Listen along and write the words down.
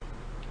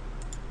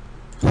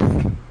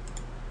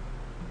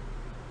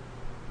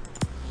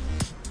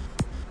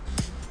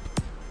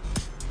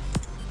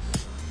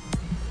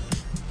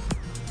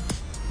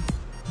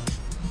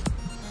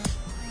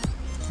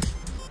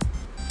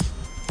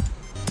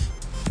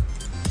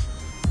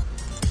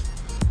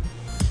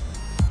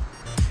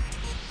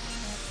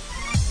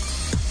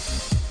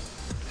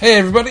Hey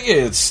everybody,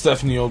 it's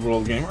Stephanie Old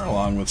World Gamer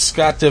along with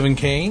Scott Devin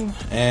Kane,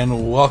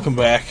 and welcome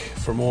back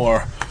for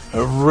more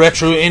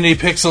Retro Indie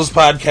Pixels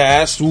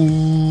podcast.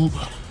 Ooh.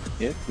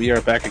 Yeah, we are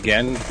back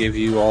again to give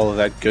you all of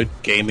that good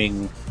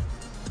gaming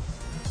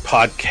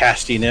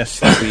podcastiness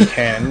that we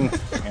can.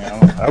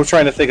 I was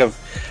trying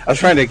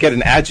to get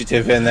an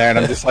adjective in there, and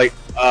I'm just like,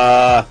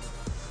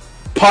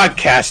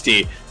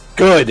 podcasty.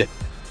 Good.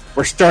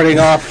 We're starting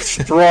off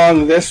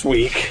strong this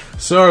week.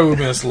 Sorry we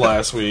missed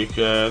last week.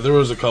 There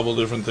was a couple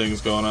different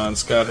things going on.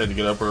 Scott had to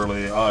get up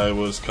early. I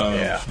was kind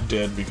of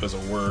dead because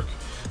of work.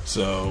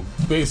 So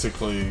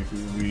basically,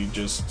 we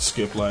just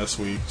skipped last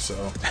week.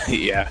 So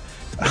yeah.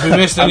 If we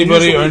missed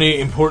anybody or any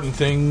important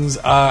things,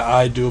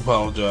 I do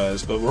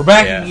apologize. But we're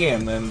back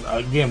again, and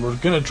again, we're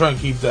going to try and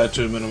keep that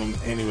to a minimum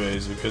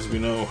anyways, because we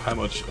know how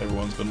much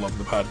everyone's been loving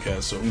the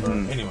podcast so far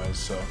anyways,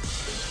 so...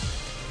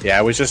 Yeah,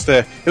 it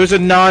was a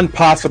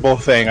non-possible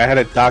thing. I had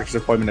a doctor's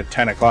appointment at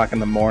 10 o'clock in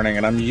the morning,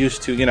 and I'm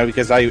used to,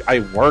 because I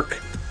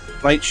work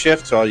night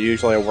shift, so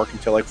I work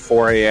until like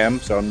 4 a.m.,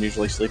 so I'm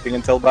usually sleeping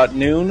until about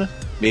noon,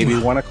 maybe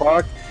 1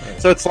 o'clock.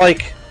 So it's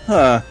like,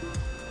 I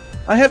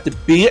have to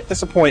be at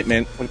this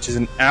appointment, which is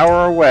an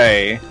hour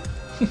away,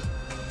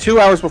 2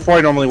 hours before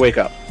I normally wake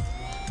up.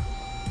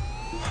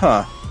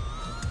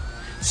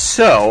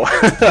 So...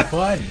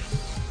 What?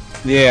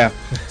 Yeah.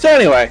 So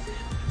anyway...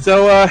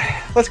 So,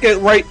 let's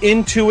get right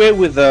into it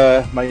with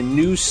my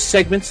new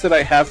segments that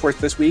I have for us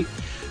this week.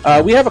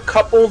 We have a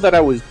couple that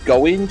I was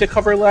going to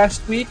cover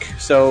last week,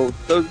 so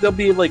there'll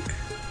be, like,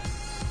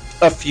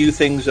 a few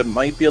things that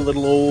might be a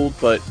little old,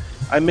 but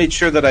I made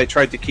sure that I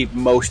tried to keep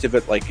most of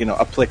it, like,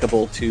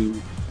 applicable to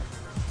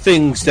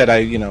things that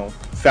I,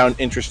 found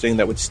interesting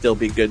that would still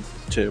be good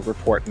to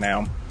report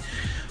now.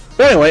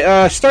 But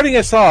anyway, starting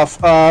us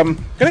off, gonna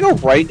go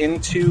right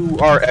into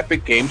our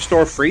Epic Game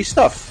Store free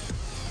stuff.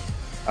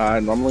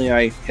 Normally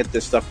I hit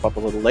this stuff up a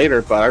little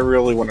later, but I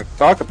really want to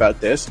talk about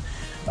this.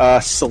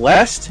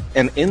 Celeste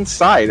and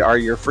Inside are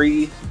your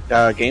free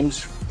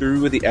games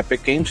through the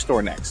Epic Game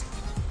Store next.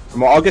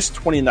 From August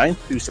 29th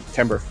through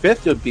September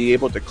 5th, you'll be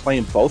able to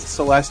claim both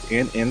Celeste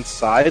and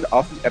Inside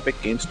off the Epic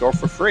Game Store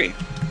for free.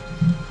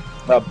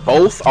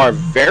 Both are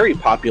very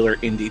popular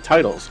indie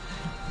titles.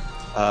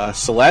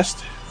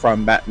 Celeste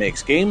from Matt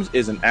Makes Games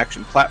is an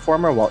action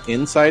platformer, while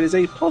Inside is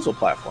a puzzle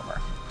platformer.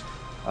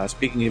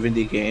 Speaking of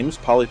indie games,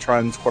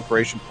 Polytron's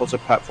Corporation puzzle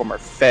platformer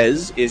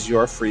Fez is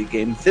your free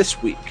game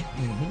this week.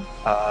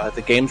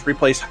 The games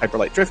replace Hyper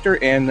Light Drifter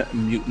and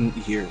Mutant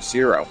Year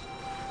Zero.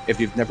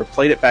 If you've never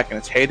played it back in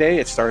its heyday,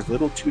 it stars a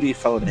little 2D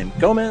fellow named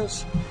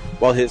Gomez.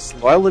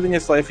 While living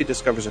his life, he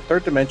discovers a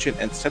third dimension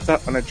and sets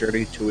out on a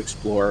journey to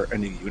explore a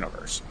new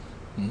universe.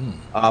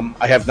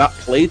 I have not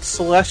played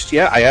Celeste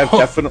yet. I have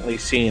definitely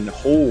seen.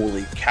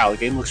 Holy cow, the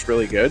game looks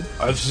really good.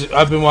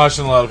 I've been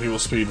watching a lot of people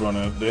speedrun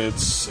it.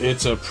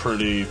 It's a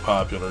pretty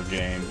popular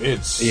game.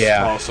 It's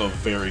also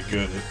very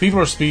good. If people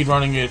are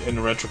speedrunning it in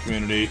the retro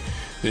community,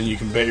 then you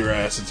can bet your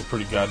ass it's a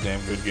pretty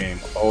goddamn good game.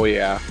 Oh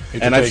yeah,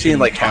 and I've seen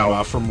like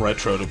how from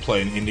retro to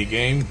play an indie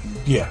game.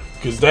 Yeah,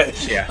 because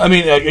that. Yeah. I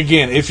mean,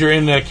 again, if you're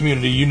in that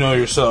community, you know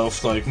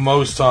yourself. Like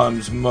most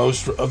times,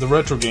 most of the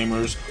retro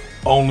gamers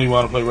only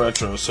want to play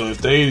retro. So if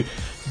they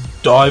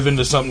dive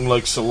into something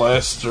like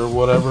Celeste or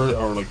whatever,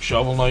 or like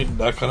Shovel Knight,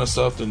 that kind of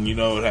stuff, then you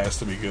know it has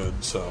to be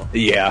good. So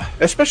yeah,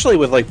 especially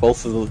with like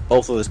both of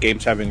those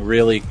games having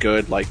really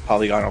good like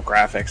polygonal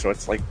graphics. So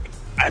it's like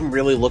I'm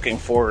really looking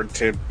forward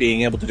to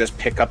being able to just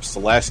pick up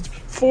Celeste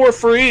for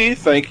free.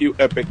 Thank you,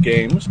 Epic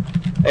Games.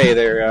 Hey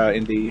there,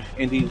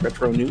 indie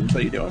retro news. How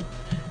you doing?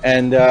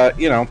 And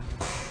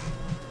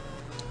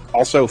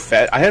also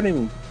Fez. I haven't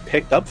even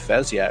picked up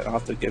Fez yet. I'll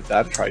have to give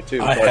that a try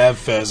too. I have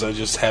Fez, I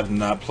just have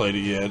not played it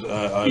yet.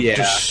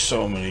 There's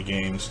so many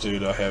games,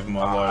 dude. I have in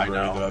my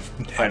library that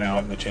I haven't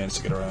gotten a chance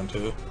to get around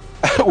to.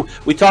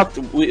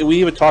 we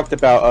even talked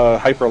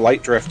about Hyper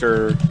Light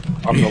Drifter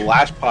on the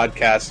last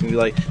podcast, and you're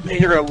like, man,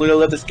 you're gonna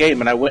love this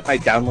game. And I went and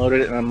I downloaded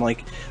it, and I'm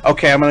like,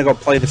 okay, I'm gonna go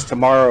play this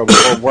tomorrow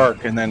before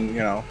work, and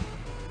then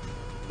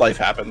life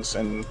happens,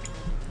 and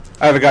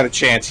I haven't got a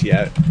chance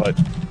yet, but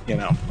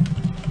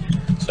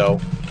so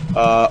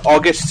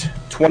August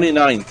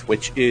 29th,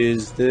 which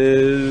is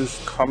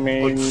this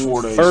coming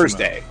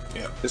Thursday.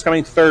 Yeah. This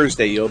coming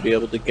Thursday, you'll be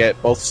able to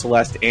get both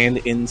Celeste and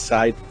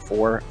Inside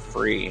for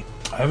free.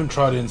 I haven't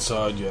tried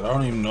Inside yet. I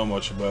don't even know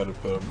much about it,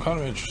 but I'm kind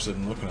of interested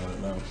in looking at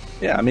it now.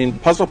 Yeah, I mean,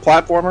 puzzle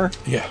platformer?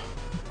 Yeah.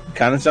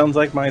 Kind of sounds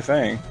like my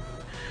thing.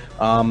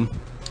 I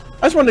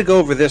just wanted to go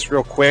over this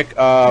real quick.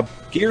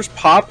 Gears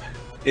Pop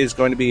is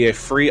going to be a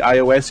free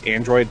iOS,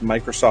 Android,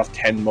 Microsoft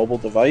 10 mobile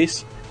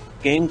device.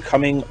 Game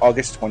coming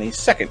August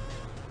 22nd.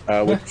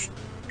 Which...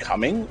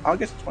 Coming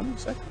August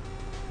 22nd?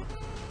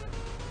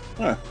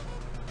 Huh.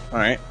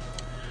 Alright.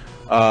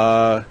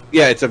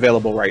 Yeah, it's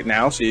available right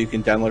now, so you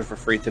can download it for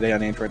free today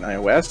on Android and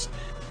iOS.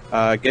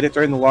 Get it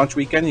during the launch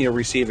weekend, and you'll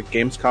receive a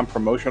Gamescom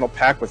promotional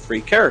pack with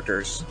free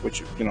characters,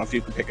 which, if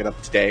you can pick it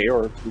up today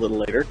or a little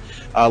later.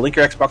 Link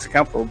your Xbox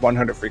account for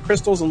 100 free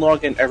crystals and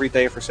log in every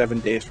day for 7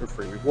 days for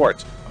free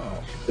rewards.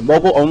 Oh. The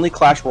mobile-only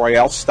Clash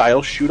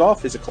Royale-style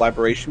shoot-off is a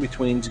collaboration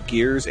between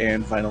Gears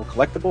and Vinyl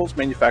Collectibles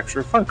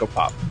manufacturer Funko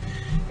Pop.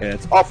 And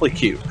it's awfully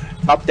cute.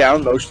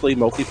 Top-down, mostly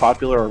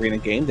multi-popular arena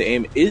game, the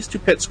aim is to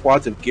pit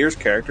squads of Gears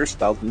characters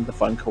styled in the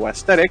Funko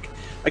aesthetic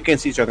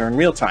against each other in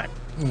real time.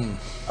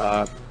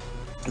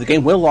 The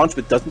game will launch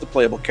with dozens of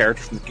playable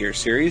characters from the Gears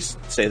series,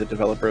 say the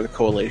developer of the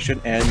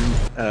Coalition and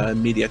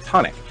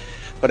Mediatonic.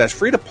 But as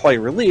free-to-play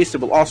release,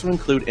 it will also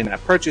include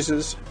in-app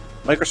purchases.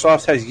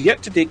 Microsoft has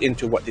yet to dig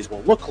into what these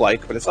will look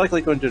like, but it's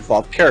likely going to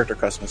involve character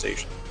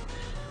customization.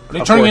 Are they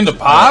turning into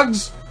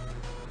Pogs?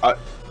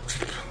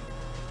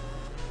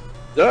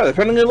 They're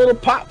turning into little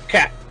pop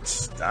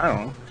cats. I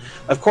don't know.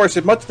 Of course,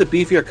 in much the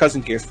beefier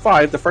cousin Gears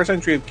 5, the first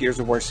entry of Gears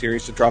of War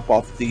series to drop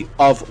off the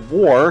of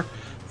War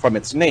from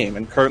its name,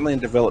 and currently in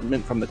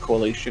development from the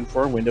Coalition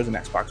for Windows and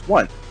Xbox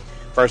One.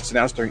 First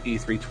announced during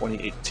E3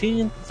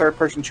 2018, the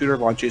third-person shooter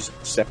launches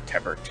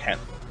September 10th.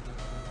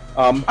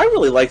 I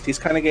really like these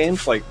kind of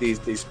games, like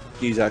these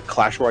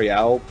Clash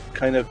Royale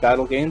kind of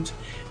battle games,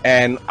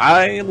 and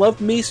I love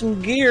me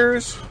some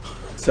Gears.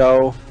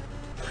 So,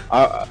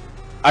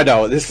 I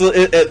know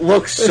it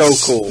looks so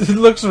cool. It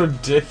looks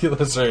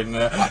ridiculous right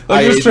now.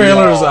 This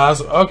trailer is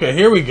awesome. Okay,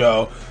 here we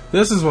go.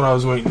 This is what I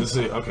was waiting to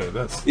see. Okay,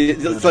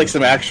 it's like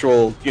some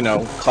actual,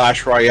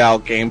 Clash Royale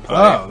gameplay.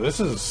 Oh,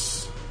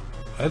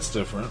 that's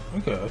different.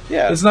 Okay.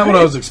 Yeah. It's not what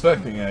I was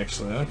expecting,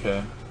 actually.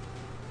 Okay.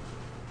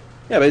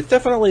 Yeah, but it's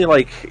definitely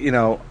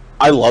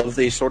I love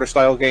these sort of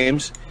style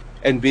games,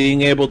 and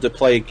being able to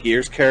play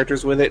Gears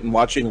characters with it and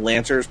watching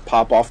Lancers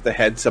pop off the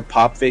heads of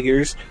pop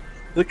figures,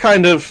 the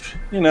kind of,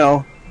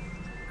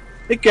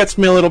 it gets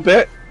me a little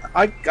bit.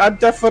 I'm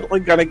definitely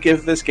going to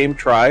give this game a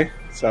try,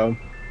 so...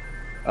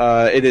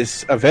 it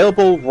is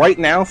available right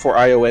now for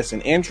iOS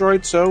and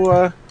Android,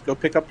 so go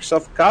pick up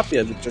yourself a copy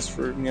of it just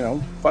for,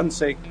 fun's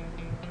sake.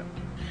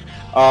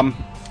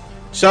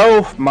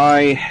 So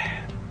my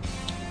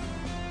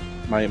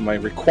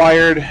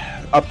required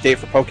update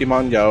for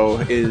Pokemon Go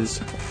is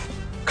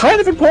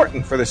kind of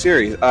important for the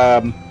series.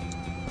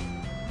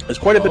 There's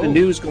quite a bit of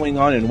news going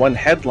on in one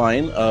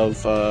headline of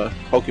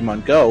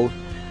Pokemon Go.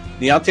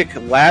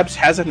 Niantic Labs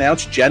has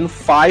announced Gen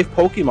 5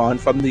 Pokemon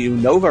from the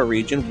Unova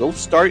region will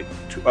start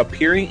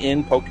appearing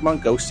in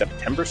Pokemon Go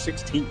September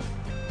 16th.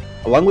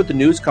 Along with the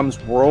news comes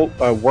word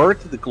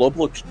that the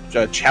Global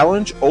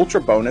Challenge Ultra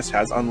bonus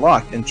has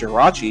unlocked, and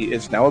Jirachi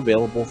is now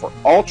available for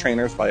all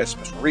trainers via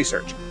special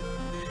research.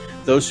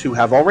 Those who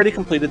have already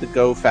completed the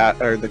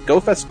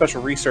GoFest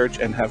special research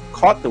and have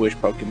caught the Wish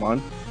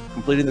Pokemon,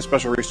 completing the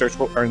special research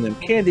will earn them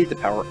candy to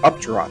power up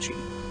Jirachi.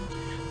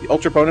 The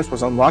Ultra bonus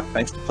was unlocked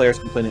thanks to players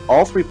completing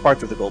all 3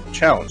 parts of the Global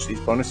Challenge. These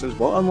bonuses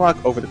will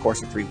unlock over the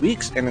course of 3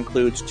 weeks and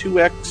includes 2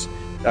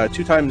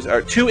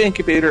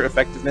 incubator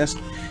effectiveness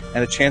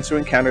and a chance to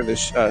encounter the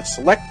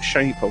select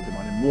shiny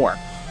Pokemon and more.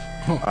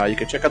 You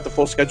can check out the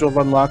full schedule of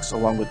unlocks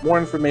along with more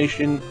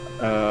information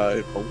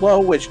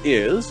below, which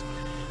is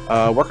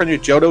work on your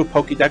Johto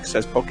Pokédex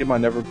as Pokemon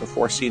never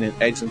before seen in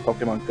eggs in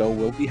Pokemon Go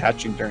will be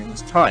hatching during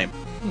this time,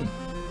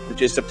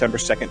 which is September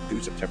 2nd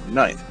through September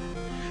 9th.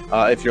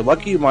 If you're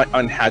lucky, you might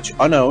unhatch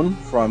Unknown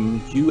from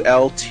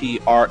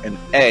ULTR and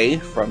A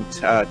from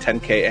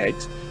 10k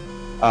eggs.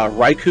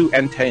 Raikou,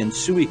 Entei, and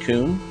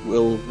Suicune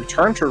will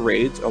return to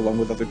raids along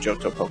with other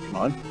Johto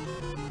Pokemon.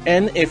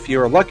 And if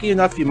you're lucky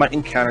enough, you might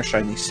encounter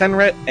Shiny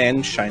Senret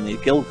and Shiny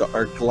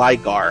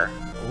Gligar.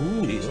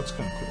 Ooh, that's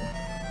kind of cool.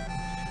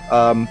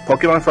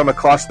 Pokemon from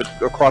across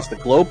the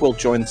globe will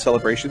join the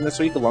celebration this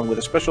week, along with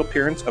a special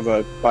appearance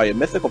by a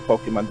mythical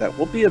Pokemon that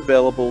will be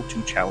available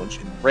to challenge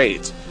in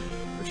raids.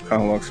 Which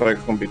kind of looks like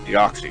it's going to be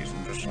Deoxys.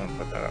 I'm just going to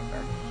put that out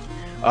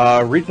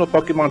there. Regional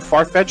Pokemon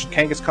Farfetch'd,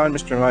 Kangaskhan,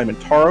 Mr. Mime, and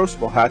Tauros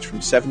will hatch from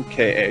 7k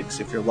eggs.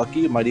 If you're lucky,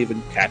 you might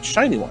even catch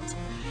shiny ones.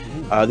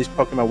 These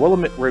Pokemon will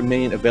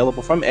remain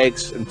available from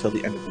eggs until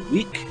the end of the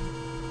week.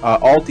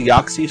 All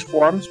Deoxys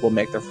forms will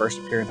make their first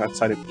appearance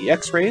outside of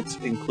EX raids,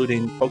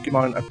 including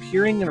Pokemon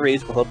appearing in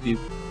raids will help you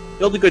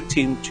build a good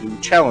team to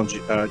challenge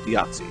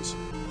Deoxys.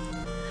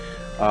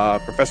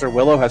 Professor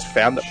Willow has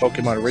found that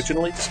Pokemon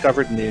originally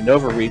discovered in the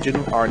Unova region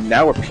are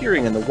now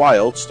appearing in the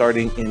wild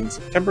starting in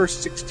September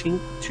 16th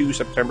to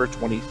September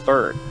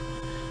 23rd.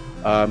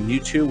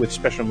 Mewtwo with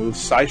special move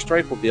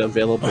Psystrike will be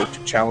available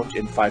to challenge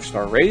in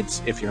 5-star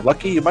raids. If you're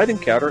lucky, you might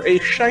encounter a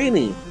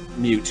shiny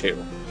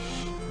Mewtwo.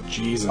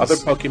 Jesus. Other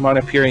Pokemon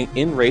appearing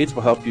in raids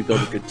will help you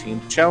build a good team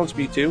to challenge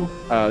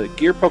Mewtwo.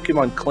 Gear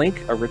Pokemon Clink,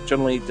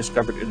 originally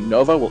discovered in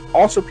Unova, will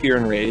also appear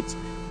in raids,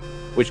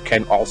 which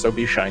can also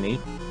be shiny.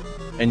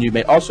 And you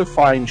may also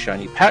find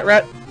shiny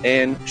Patrat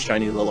and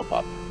shiny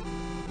Lillipup.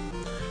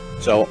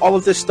 So all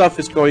of this stuff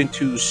is going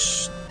to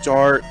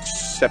start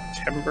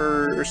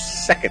September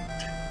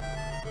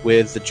 2nd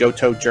with the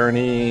Johto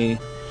Journey,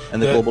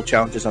 And the Global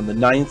Challenge is on the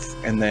 9th,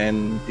 and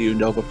then the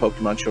Unova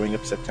Pokemon showing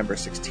up September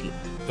 16th.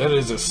 That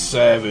is a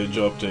savage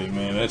update,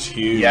 man. That's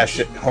huge. Yes,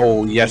 it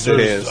is.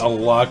 There's a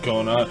lot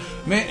going on.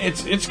 Man,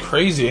 it's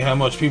crazy how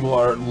much people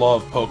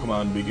love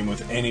Pokemon to begin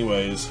with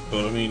anyways.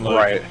 But, I mean,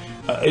 like,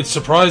 it's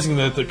surprising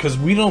that, because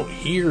we don't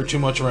hear too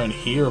much around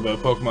here about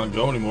Pokemon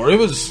Go anymore. It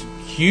was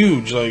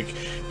huge. Like,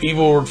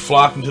 people were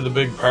flocking to the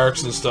big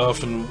parks and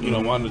stuff and, you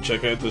know, wanting to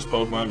check out this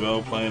Pokemon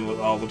Go, playing with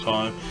it all the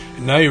time.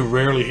 And now you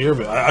rarely hear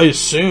of it. I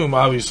assume,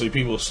 obviously,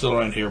 people still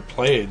around here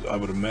play it, I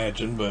would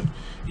imagine, but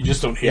you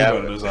just don't hear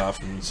about it as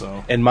often.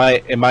 So in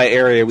my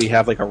area, we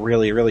have, like, a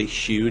really, really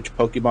huge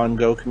Pokemon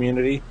Go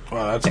community.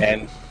 Wow, that's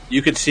and cool.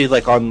 You could see,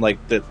 like, on,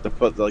 like, the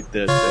event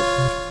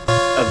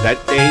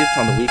days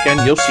on the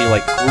weekend, you'll see,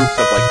 like, groups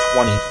of, like,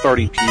 20,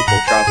 30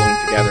 people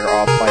traveling together,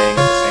 all playing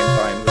at the same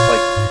time. It's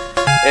like,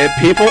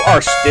 people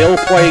are still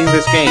playing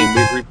this game.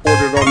 We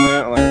reported on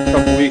that like a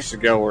couple weeks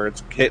ago where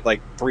it's hit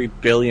like 3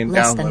 billion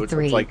downloads.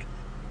 It's like,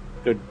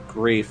 good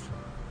grief.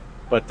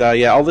 But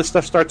yeah, all this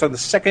stuff starts on the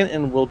 2nd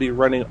and will be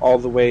running all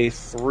the way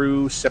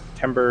through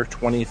September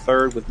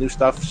 23rd with new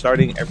stuff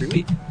starting every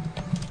week.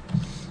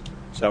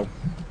 So,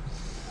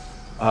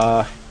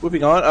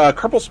 moving on.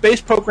 Kerbal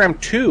Space Program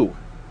 2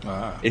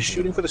 is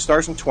shooting for the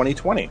stars in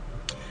 2020.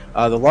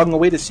 The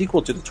long-awaited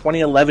sequel to the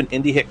 2011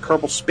 indie hit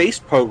Kerbal Space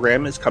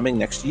Program is coming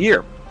next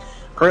year.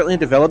 Currently in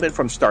development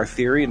from Star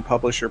Theory and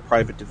publisher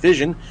Private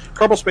Division,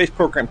 Kerbal Space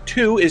Program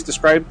 2 is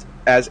described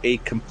as a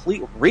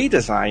complete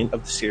redesign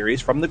of the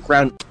series from the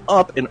ground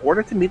up in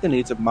order to meet the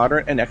needs of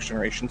modern and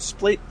next-generation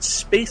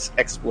space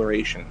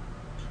exploration,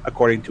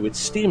 according to its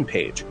Steam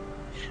page.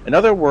 In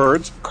other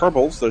words,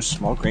 Kerbals, those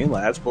small green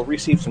lads, will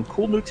receive some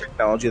cool new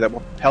technology that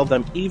will propel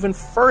them even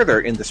further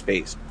into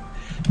space.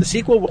 The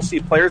sequel will see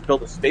players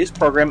build a space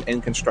program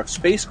and construct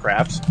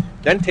spacecrafts,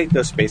 then take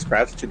those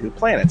spacecrafts to new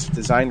planets,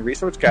 design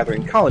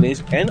resource-gathering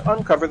colonies, and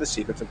uncover the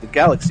secrets of the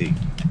galaxy.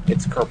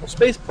 It's Kerbal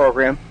Space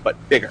Program, but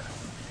bigger.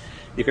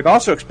 You can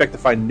also expect to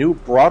find new,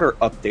 broader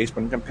updates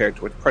when compared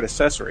to its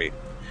predecessor.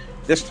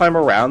 This time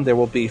around, there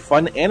will be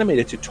fun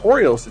animated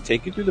tutorials to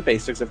take you through the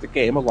basics of the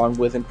game, along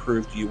with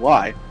improved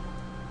UI.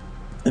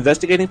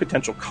 Investigating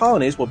potential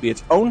colonies will be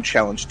its own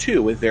challenge,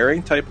 too, with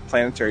varying type of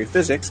planetary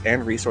physics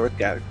and resource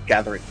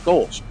gathering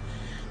goals.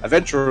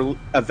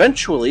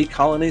 Eventually,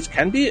 colonies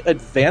can be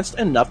advanced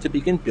enough to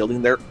begin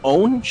building their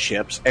own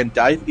ships and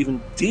dive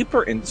even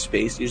deeper into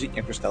space using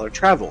interstellar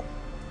travel.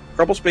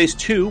 Kerbal Space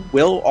 2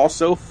 will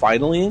also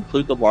finally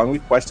include the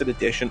long-requested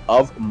addition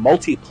of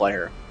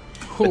multiplayer,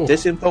 but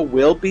this info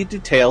will be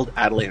detailed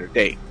at a later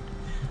date.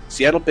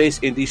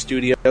 Seattle-based indie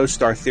studio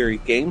Star Theory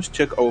Games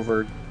took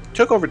over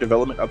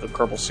development of the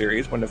Kerbal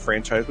series when the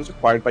franchise was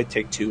acquired by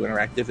Take-Two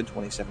Interactive in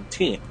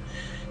 2017.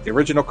 The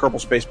original Kerbal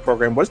Space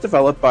Program was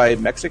developed by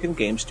Mexican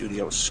game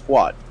studio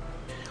Squad.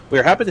 We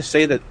are happy to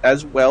say that,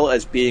 as well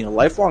as being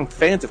lifelong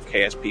fans of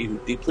KSP who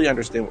deeply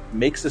understand what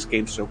makes this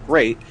game so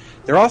great,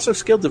 they're also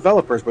skilled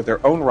developers with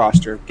their own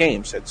roster of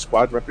games, said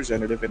Squad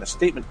representative in a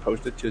statement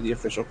posted to the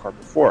official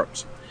Kerbal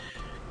forums.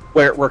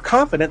 We're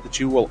confident that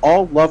you will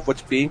all love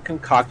what's being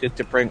concocted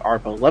to bring our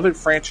beloved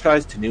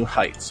franchise to new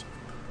heights.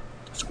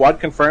 Squad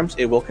confirms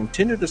it will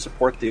continue to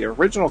support the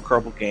original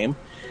Kerbal game,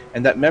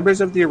 and that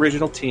members of the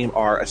original team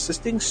are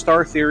assisting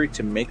Star Theory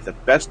to make the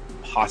best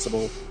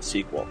possible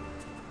sequel.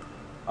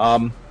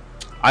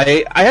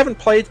 I haven't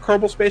played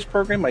Kerbal Space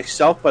Program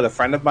myself, but a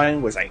friend of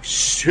mine was like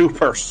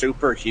super,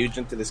 super huge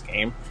into this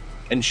game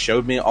and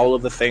showed me all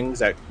of the things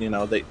that, you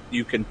know, that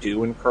you can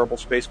do in Kerbal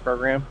Space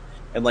Program,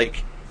 and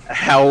like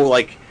how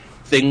like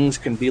things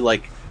can be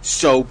like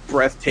so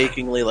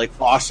breathtakingly like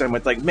awesome.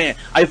 It's like, man,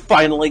 I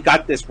finally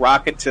got this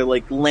rocket to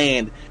like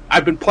land.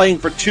 I've been playing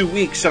for 2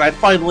 weeks and I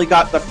finally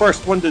got the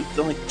first one to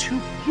like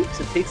 2 weeks.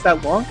 It takes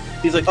that long.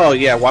 He's like, oh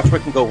yeah, watch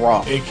what can go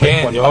wrong. It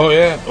can. Oh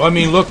yeah. Well, I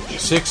mean, look,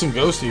 Six and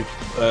Ghosty,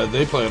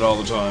 they play it all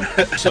the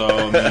time. So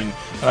I mean,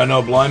 I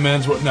know Blind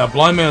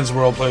Man's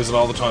World plays it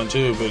all the time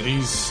too, but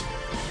he's,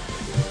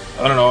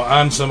 I don't know,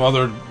 on some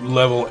other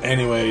level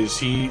anyways.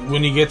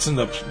 When he gets in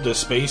the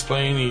space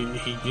plane,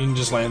 he can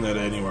just land that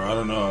anywhere. I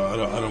don't know.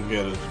 I don't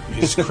get it.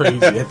 He's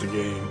crazy at the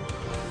game.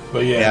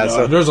 But yeah,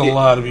 so there's a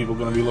lot of people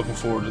going to be looking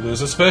forward to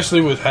this,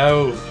 especially with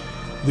how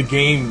the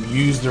game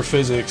used their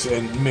physics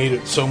and made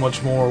it so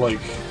much more like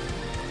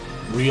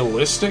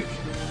realistic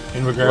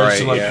in regards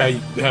to like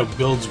how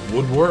builds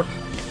would work.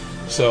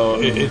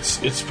 So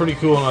it's pretty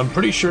cool, and I'm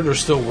pretty sure they're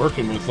still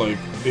working with like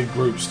big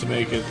groups to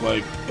make it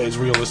like as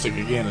realistic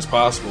again as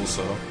possible.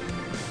 So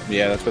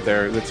yeah, that's what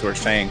we're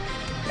saying.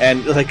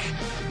 And like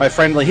my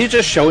friend, like he's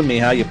just showing me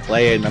how you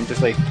play it, and I'm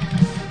just like,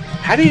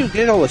 how do you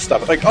get all this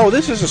stuff? Like, oh,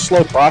 this is a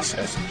slow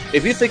process.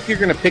 If you think you're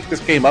going to pick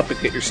this game up and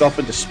get yourself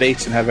into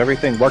space and have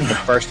everything work the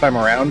first time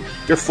around,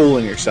 you're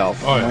fooling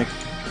yourself. Oh, yeah. I'm like,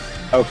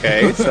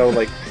 okay, so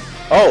like,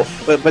 oh,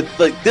 but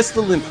like this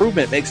little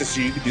improvement makes it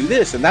so you can do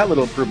this, and that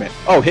little improvement.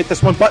 Oh, hit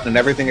this one button and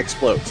everything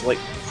explodes. Like,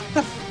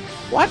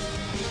 what?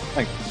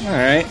 Like, all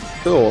right,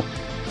 cool.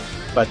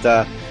 But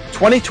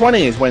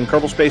 2020 is when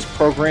Kerbal Space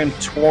Program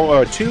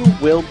 2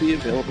 will be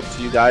available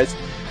to you guys.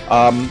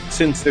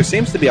 Since there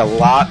seems to be a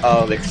lot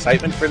of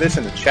excitement for this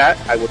in the chat,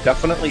 I will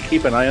definitely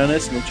keep an eye on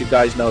this and let you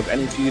guys know of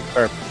any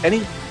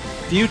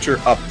future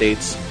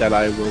updates that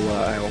I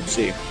will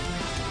see.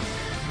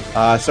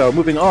 So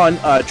moving on,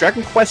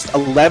 Dragon Quest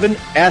XI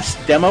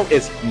demo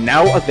is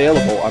now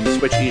available on the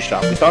Switch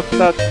eShop. We talked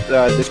about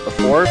this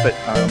before, but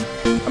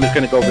I'm just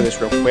going to go over this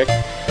real quick.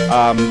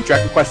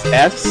 Dragon Quest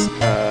S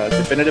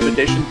Definitive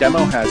Edition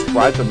demo has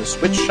arrived on the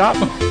Switch shop.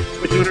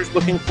 Switch owners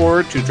looking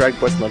forward to Dragon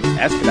Quest XI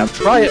S can now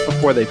try it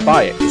before they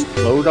buy it. Just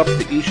load up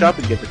the eShop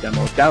and get the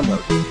demo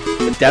download.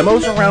 The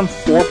demo's around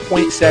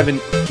 4.7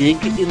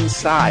 gig in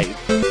size,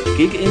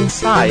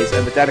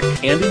 and the data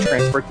can be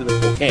transferred to the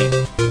full game.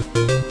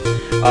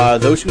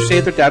 Those who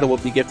save their data will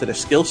be gifted a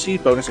skill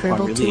seed bonus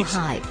upon release.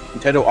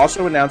 Nintendo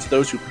also announced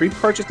those who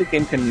pre-purchased the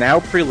game can now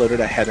preload it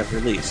ahead of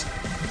release.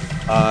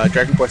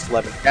 Dragon Quest XI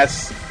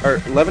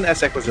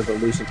Echoes of the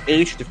Elusive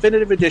Age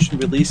Definitive Edition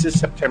releases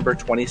September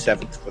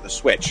 27th for the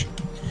Switch.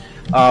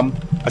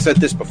 I said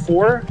this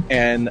before,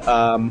 and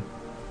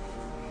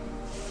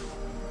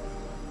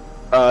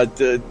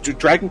the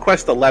Dragon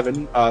Quest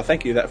XI.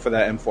 Thank you for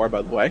that M4,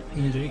 by the way.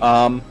 Indeed.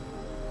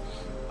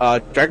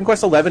 Dragon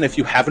Quest XI, if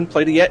you haven't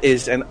played it yet,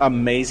 is an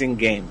amazing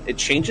game. It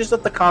changes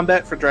up the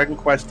combat for Dragon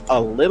Quest a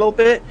little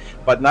bit,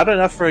 but not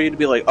enough for you to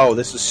be like, oh,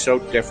 this is so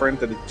different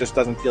that it just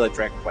doesn't feel like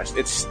Dragon Quest.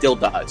 It still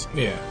does.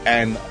 Yeah.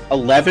 And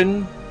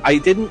 11, I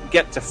didn't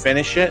get to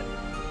finish it,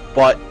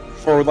 but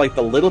for like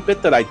the little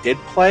bit that I did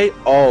play,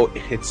 oh,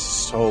 it's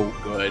so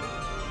good.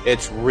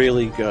 It's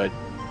really good.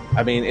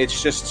 I mean,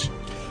 it's just...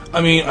 I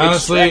mean,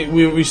 honestly,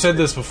 we said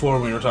this before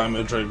when we were talking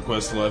about Dragon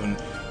Quest XI.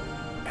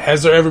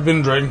 Has there ever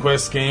been a Dragon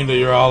Quest game that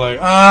you're all like,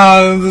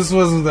 this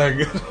wasn't that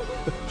good?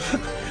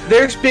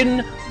 There's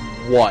been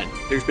one.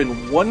 There's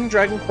been one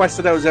Dragon Quest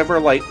that I was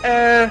ever like,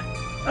 I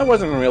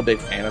wasn't a real big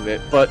fan of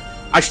it, but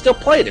I still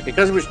played it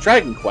because it was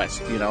Dragon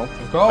Quest, you know?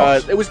 Of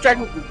course.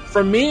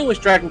 For me, it was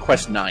Dragon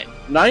Quest 9.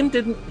 9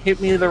 didn't hit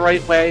me the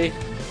right way,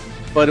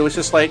 but it was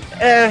just like,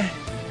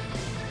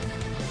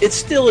 it's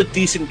still a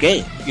decent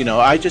game, you know?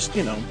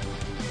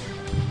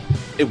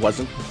 It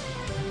wasn't,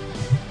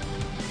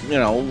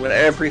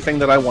 everything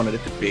that I wanted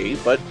it to be,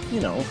 but,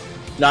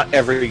 not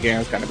every game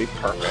is going to be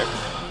perfect.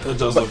 It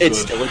does but look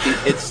it's good.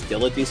 It's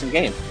still a decent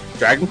game.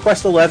 Dragon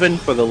Quest XI,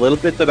 for the little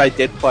bit that I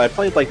did play, I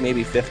played like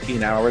maybe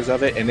 15 hours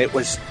of it, and it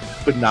was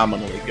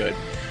phenomenally good.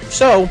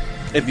 So,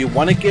 if you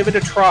want to give it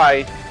a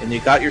try, and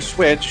you got your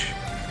Switch,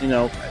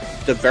 the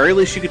very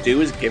least you could do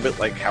is give it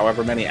like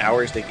however many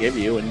hours they give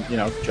you, and,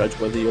 judge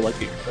whether you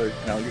like it or,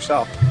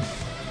 yourself.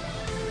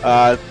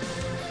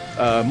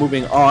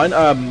 Moving on,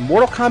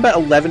 Mortal Kombat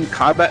 11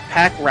 Combat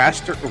Pack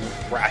roster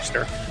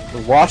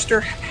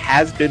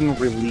has been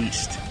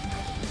released.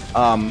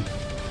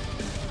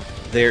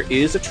 There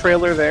is a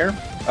trailer there.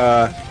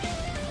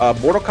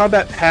 Mortal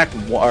Kombat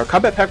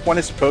Combat Pack 1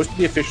 is supposed to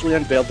be officially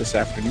unveiled this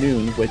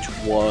afternoon, which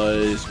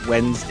was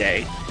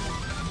Wednesday.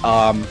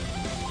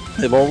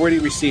 They've already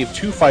received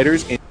 2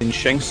 fighters in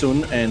Shang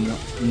Tsung and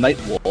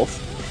Nightwolf.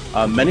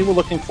 Many were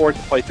looking forward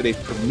to play today's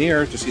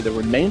premiere to see the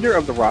remainder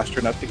of the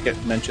roster, not to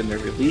mention their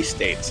release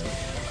dates.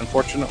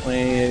 Unfortunately,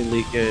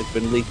 it's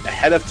been leaked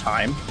ahead of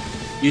time.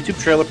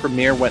 YouTube trailer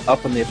premiere went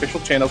up on the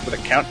official channels with a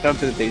countdown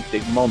to the day's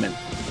big moment.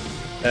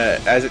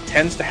 As it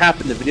tends to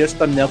happen, the video's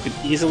thumbnail can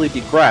easily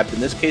be grabbed.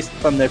 In this case, the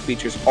thumbnail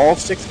features all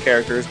 6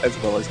 characters as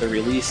well as the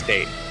release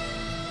date.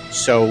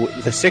 So,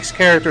 the 6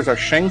 characters are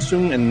Shang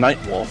Tsung and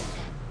Nightwolf,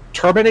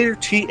 Terminator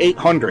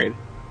T-800,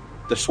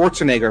 the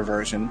Schwarzenegger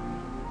version,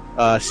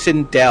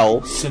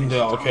 Sindel,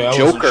 okay, I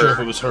Joker, wasn't sure if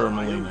it was her or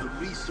Melina.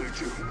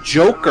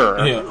 Joker,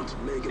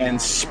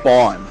 and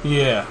Spawn.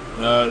 Yeah,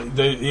 they're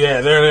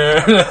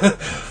there.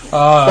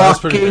 That's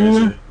pretty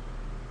crazy.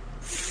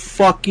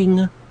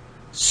 Fucking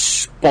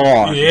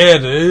Spawn. Yeah,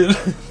 dude.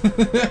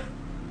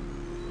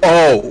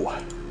 Oh.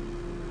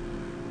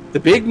 The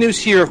big news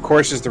here, of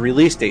course, is the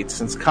release date,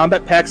 since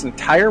Combat Pack's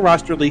entire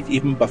roster leaked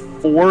even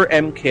before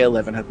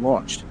MK11 had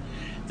launched.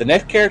 The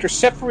next character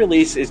set for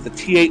release is the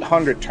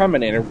T-800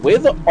 Terminator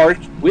with the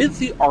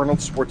Arnold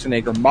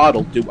Schwarzenegger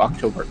model due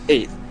October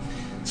 8th.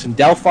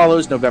 Sindel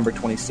follows November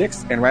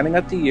 26th, and rounding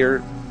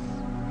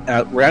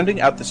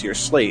out this year's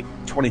slate,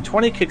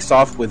 2020 kicks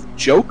off with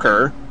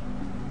Joker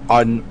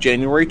on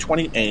January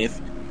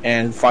 28th,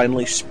 and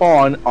finally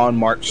Spawn on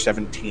March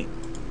 17th.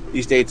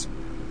 These dates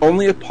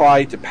only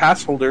apply to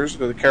pass holders,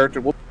 so the character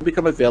will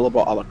become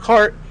available a la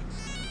carte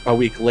a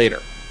week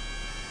later.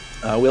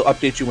 We'll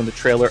update you when the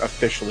trailer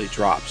officially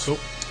drops. Cool.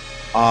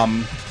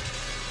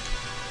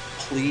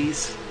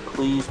 Please,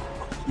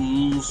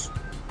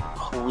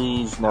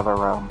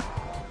 NetherRealm.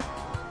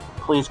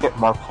 Please get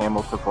Mark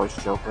Hamill to voice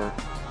Joker.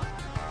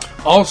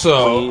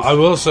 Also, Please. I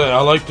will say,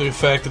 I like the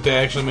fact that they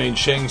actually made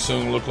Shang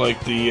Tsung look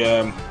like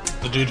the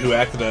dude who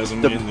acted as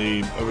him in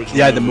the original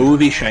movie. The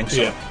movie Shang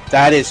Tsung. Yeah.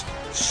 That is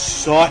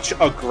such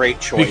a great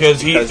choice.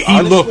 Because he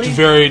honestly, looked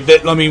very...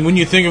 when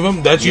you think of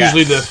him, that's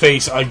usually the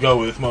face I go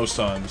with most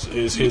times,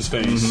 is his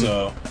face,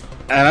 so...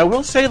 And I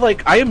will say,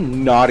 I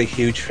am not a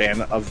huge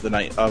fan of how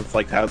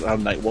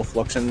Nightwolf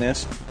looks in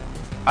this.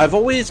 I've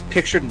always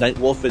pictured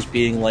Nightwolf as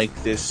being like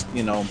this,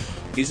 you know,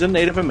 he's a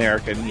Native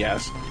American,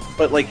 yes,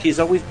 but like he's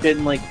always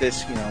been like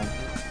this, you know,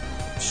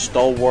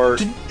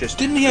 stalwart.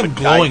 Didn't he have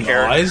glowing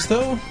eyes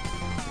though?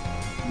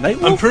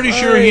 Nightwolf? I'm pretty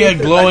sure he had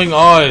glowing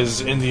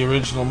eyes in the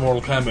original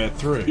Mortal Kombat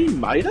 3. He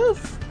might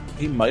have.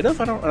 I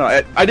don't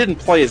know. I didn't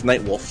play as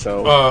Nightwolf,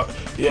 so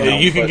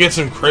you can get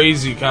some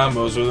crazy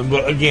combos with him.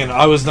 But again,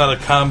 I was not a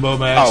combo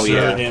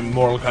master in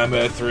Mortal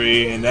Kombat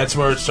 3, and that's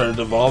where it started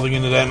evolving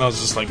into that. And I was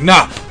just like,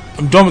 nah,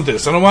 I'm done with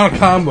this. I don't want a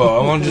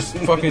combo. I want to just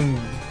fucking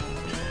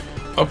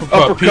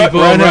uppercut people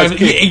around.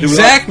 Yeah,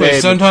 exactly.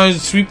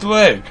 Sometimes sweep the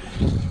leg.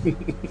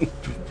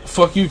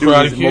 Fuck you,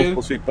 Karate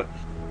Kid. But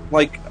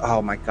like,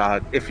 oh my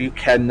god, if you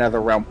can another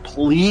round,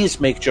 please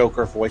make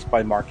Joker voiced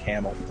by Mark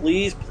Hamill.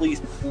 Please, please,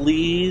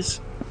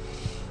 please.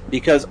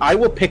 Because I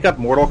will pick up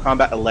Mortal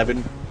Kombat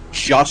 11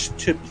 just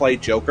to play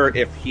Joker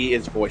if he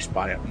is voiced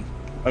by him.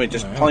 I mean,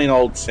 just plain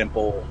old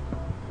simple.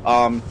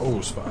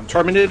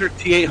 Terminator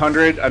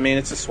T-800, I mean,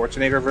 it's a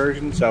Schwarzenegger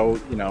version, so,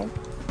 you know,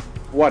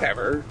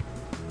 whatever.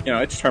 You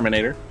know, it's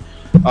Terminator.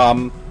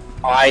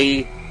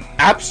 I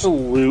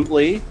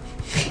absolutely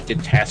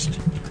detest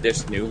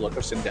this new look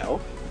of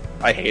Sindel.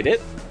 I hate it.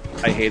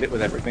 I hate it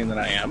with everything that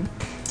I am.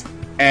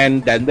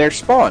 And then there's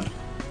Spawn,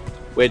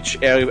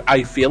 which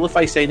I feel if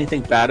I say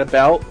anything bad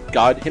about,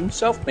 God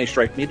himself may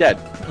strike me dead.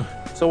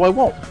 So I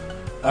won't.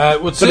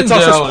 With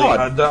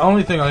Sindel, the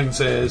only thing I can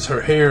say is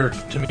her hair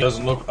to me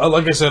doesn't look...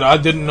 like I said, I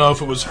didn't know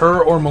if it was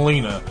her or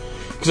Melina.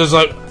 Because I was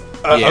like,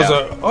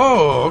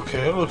 oh,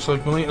 okay, it looks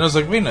like Melina. And I was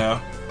like, wait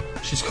now.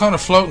 She's kind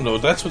of floating, though.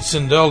 That's what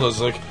Sindel does.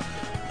 Like,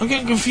 I'm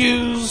getting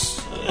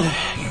confused.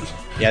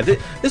 Yeah,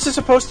 this is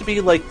supposed to be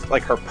like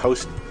her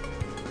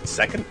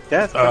post-second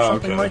death or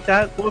something like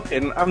that look.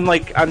 And I'm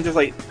just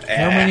like,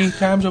 How many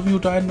times have you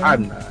died now?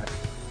 I'm not.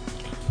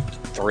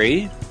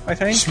 3, I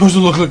think. She's supposed to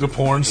look like a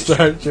porn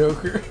star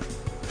Joker.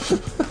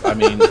 I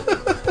mean,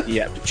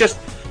 yeah,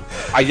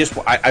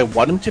 I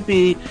want him to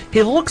be.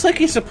 He looks like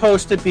he's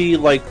supposed to be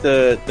like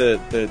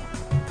the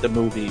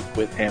movie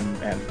with him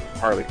and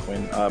Harley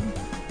Quinn.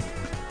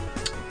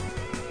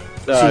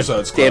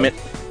 Suicide Squad. Damn it,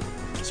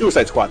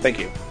 Suicide Squad. Thank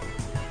you.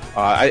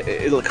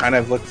 It kind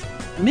of looks.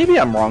 Maybe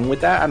I'm wrong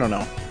with that. I don't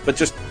know, but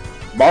just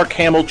Mark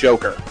Hamill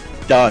Joker,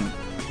 done.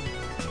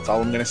 That's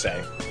all I'm gonna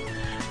say.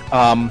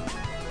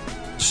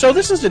 So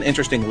this is an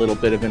interesting little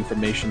bit of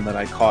information that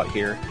I caught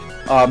here.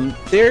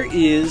 There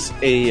is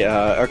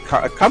a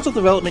console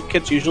development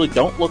kits usually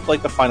don't look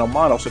like the final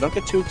model, so don't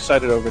get too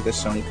excited over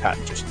this Sony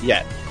patent just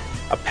yet.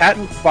 A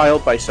patent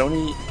filed by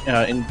Sony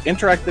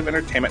Interactive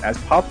Entertainment has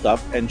popped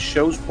up and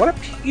shows what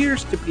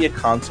appears to be a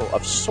console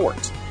of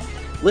sorts.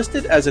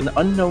 Listed as an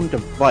unknown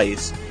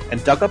device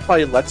and dug up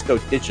by Let's Go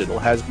Digital,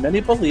 has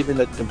many believing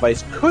that the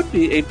device could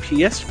be a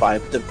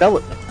PS5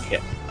 development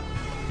kit.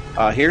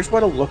 Here's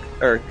a look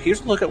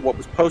at what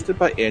was posted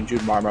by Andrew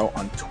Marmo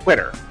on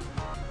Twitter.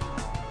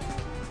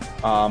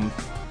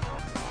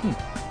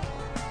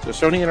 So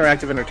Sony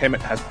Interactive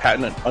Entertainment has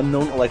patented an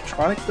unknown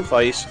electronic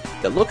device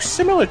that looks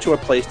similar to a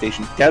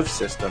PlayStation dev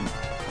system.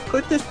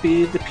 Could this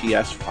be the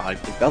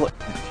PS5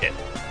 development kit?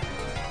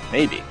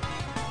 Maybe.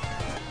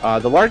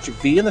 The large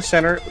V in the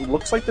center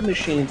looks like the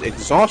machine's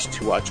exhaust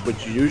switch,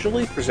 which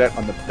usually present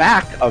on the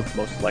back of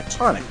most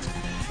electronics.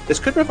 This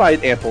could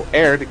provide ample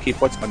air to keep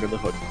what's under the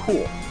hood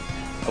cool.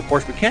 Of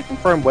course, we can't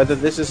confirm whether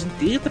this is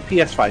indeed the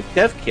PS5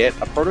 dev kit,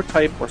 a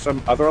prototype, or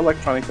some other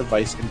electronic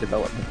device in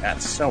development at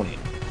Sony.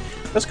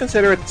 Let's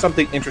consider it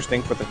something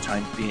interesting for the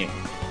time being.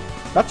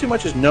 Not too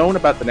much is known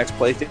about the next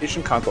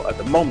PlayStation console at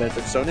the moment,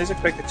 but Sony is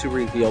expected to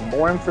reveal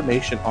more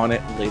information on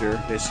it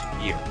later this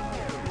year.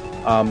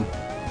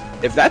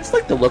 If that's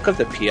like the look of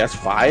the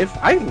PS5,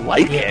 I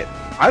like it.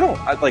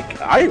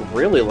 I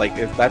really like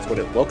if that's what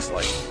it looks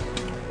like.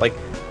 Like,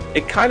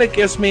 it kind of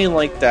gives me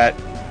like that.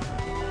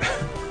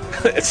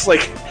 It's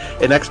like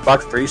an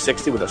Xbox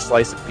 360 with a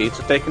slice of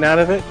pizza taken out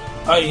of it.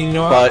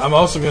 I'm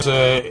also going to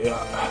say,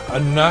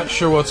 I'm not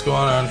sure what's going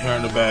on here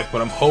in the back,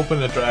 but I'm hoping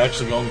that they're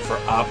actually going for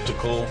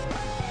optical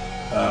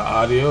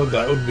audio.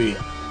 That would be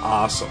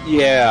awesome.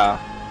 Yeah,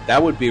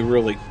 that would be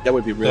really That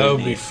would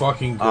neat. be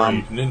fucking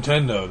great.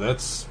 Nintendo,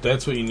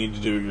 that's what you need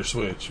to do with your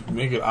Switch.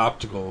 Make it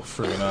optical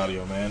friggin'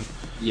 audio, man.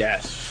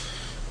 Yes.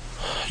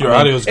 Your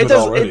audio's good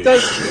already. It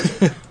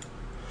does.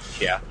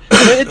 Yeah,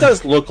 it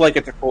does look like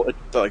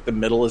like the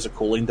middle is a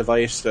cooling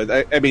device.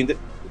 So I mean,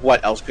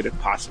 what else could it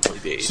possibly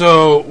be?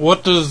 So,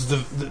 what does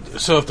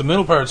so if the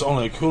middle part's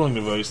only a cooling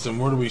device, then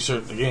where do we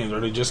start the games? Are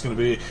they just going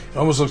to be? It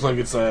almost looks like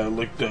it's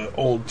like the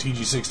old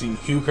TG16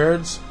 Hue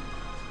cards.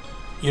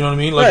 You know what I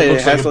mean? Like it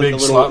looks like a big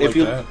slot like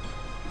that.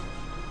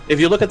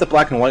 If you look at the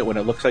black and white one,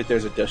 it looks like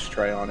there's a disc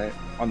tray on it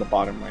on the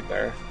bottom right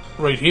there.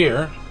 Right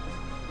here,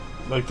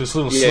 like this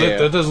little slit.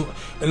 That doesn't,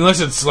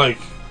 unless it's like.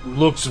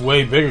 Looks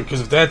way bigger,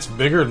 because if that's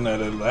bigger than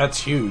that,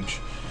 that's huge.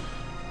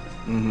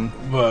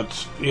 Mm-hmm.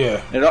 But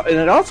yeah, and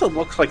it also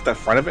looks like the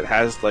front of it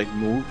has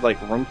room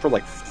for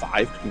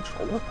 5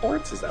 controller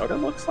ports. Is that what it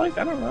looks like?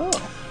 I don't know.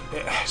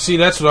 See,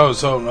 that's what I was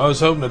hoping. I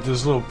was hoping that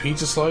this little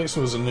pizza slice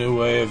was a new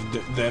way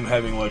of them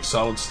having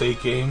solid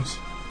state games.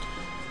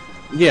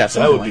 Yeah,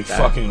 that would be like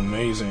fucking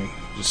amazing.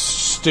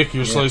 Just stick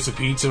your slice of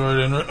pizza right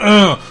in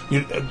there.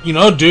 You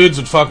know, dudes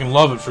would fucking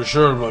love it for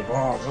sure. Like,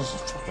 oh, this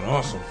is fucking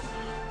awesome.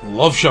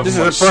 Love shoving. This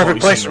is a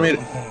perfect place for me to.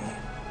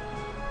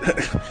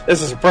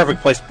 This is a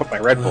perfect place to put my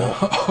Red Bull.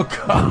 Oh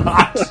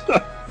God.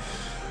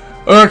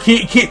 Or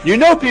you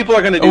know people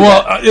are going to do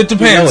that. Well, it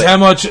depends how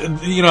much,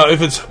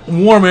 if it's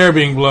warm air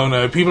being blown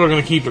out, people are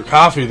going to keep their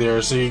coffee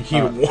there, so you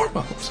keep it warm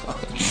outside.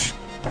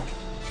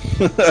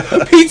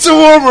 Pizza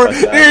warmer!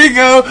 There you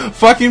go!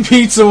 Fucking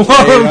pizza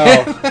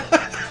warmer!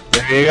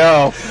 There you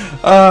go.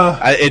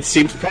 It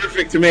seems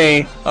perfect to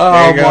me.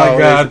 Oh my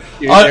God.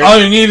 All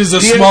you need is a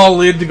small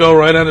lid to go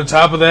right on the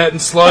top of that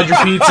and slide your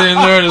pizza in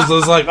there, and it's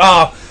like,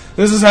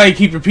 this is how you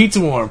keep your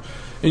pizza warm.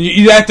 And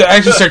you have to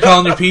actually start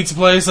calling your pizza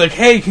place, like,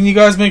 hey, can you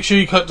guys make sure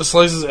you cut the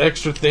slices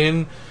extra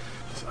thin?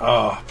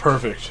 Oh,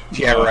 perfect.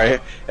 Yeah, right.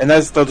 And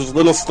that's those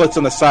little slits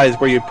on the sides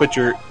where you put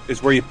your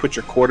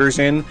quarters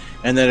in,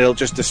 and then it'll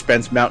just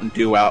dispense Mountain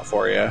Dew out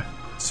for you.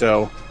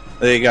 So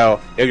there you go.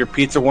 You have your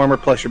pizza warmer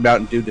plus your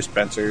Mountain Dew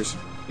dispensers.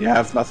 You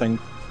have nothing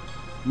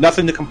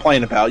to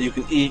complain about. You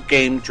can eat,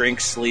 game,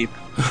 drink, sleep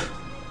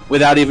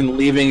without even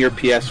leaving your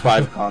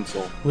PS5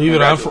 console. Leave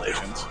it on for.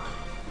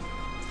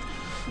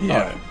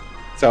 Yeah. Right.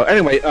 So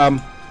anyway,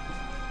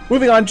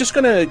 moving on, just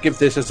going to give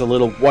this as a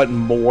little one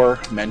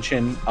more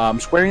mention.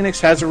 Square Enix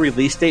has a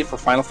release date for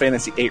Final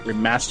Fantasy VIII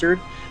Remastered.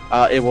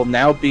 It will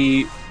now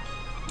be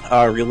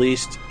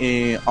released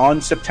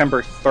on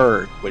September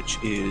 3rd, which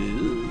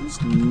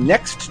is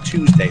next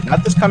Tuesday.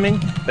 Not this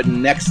coming, but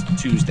next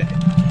Tuesday.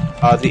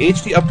 The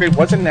HD upgrade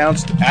was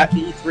announced at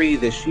E3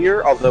 this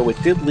year, although it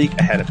did leak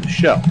ahead of the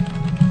show.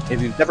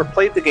 If you've never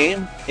played the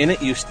game, in it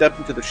you step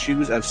into the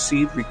shoes of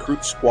Seed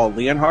recruit Squall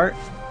Leonhardt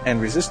and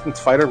Resistance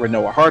fighter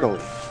Renoa Hartley.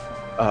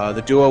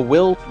 The duo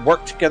will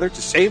work together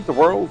to save the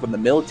world from the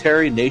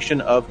military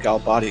nation of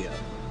Galbadia.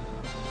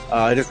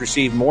 It has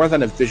received more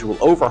than a visual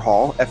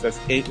overhaul.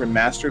 FF8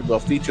 Remastered will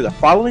feature the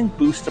following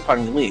boosts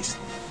upon release.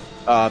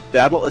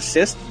 Battle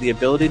Assist, the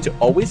ability to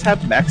always have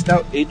maxed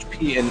out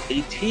HP and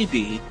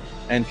ATB,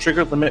 and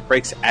trigger limit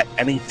breaks at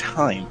any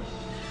time.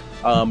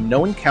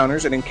 No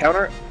encounters, an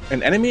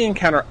enemy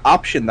encounter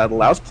option that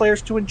allows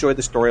players to enjoy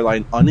the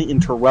storyline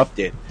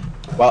uninterrupted.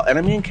 While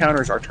enemy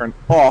encounters are turned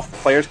off,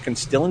 players can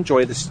still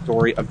enjoy the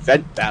story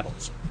event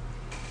battles.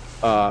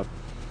 Galbadia.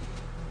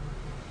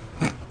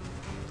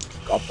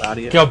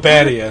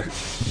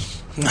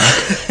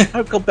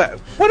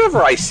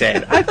 Whatever I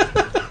said.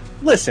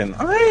 Listen,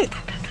 all right?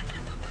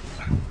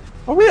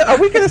 Are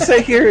we going to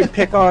sit here and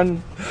pick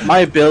on my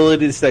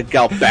abilities that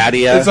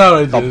Galbadia? That's all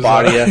I do.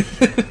 Galbadia.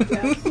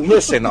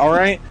 Listen, all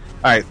right?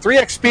 All right,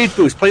 3x speed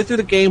boost. Play through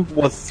the game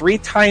with 3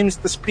 times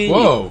the speed.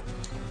 Whoa.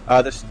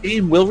 The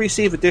game will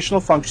receive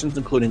additional functions,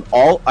 including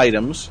all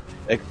items,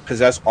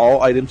 possess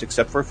all items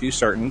except for a few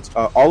certain,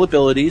 all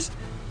abilities,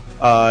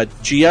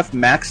 GF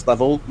max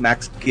level,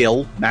 max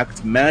skill,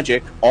 max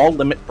magic, all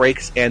limit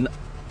breaks, and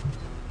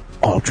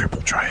all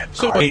triple triad.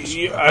 So,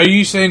 wait, are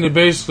you saying that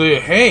basically,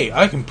 hey,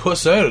 I can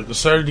puss out at the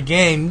start of the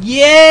game?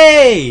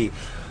 Yay!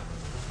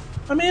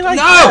 I mean, I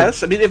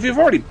guess. I mean, if you've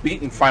already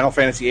beaten Final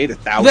Fantasy VIII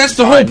 1,000 that's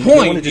the whole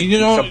point. You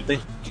don't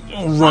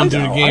run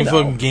through the game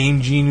fucking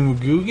Game Genie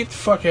Magoo. Get the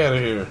fuck out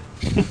of here.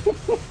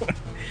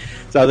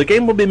 So the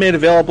game will be made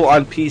available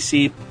on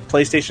PC,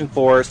 PlayStation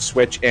 4,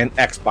 Switch, and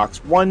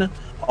Xbox One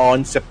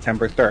on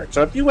September 3rd.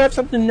 So if you have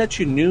something that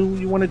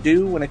you want to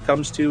do when it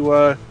comes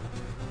to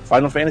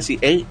Final Fantasy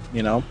VIII,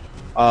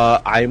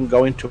 I'm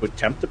going to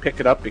attempt to pick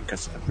it up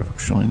because I've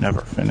actually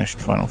never finished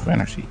Final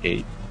Fantasy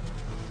VIII.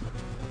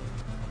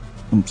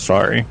 I'm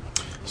sorry.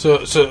 So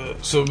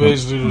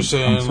basically, they're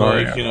saying, I'm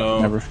sorry, like,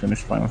 never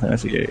finished Final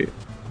Fantasy VIII.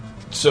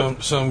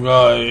 Some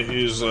guy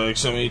who's like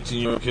some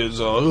 18-year-old kid's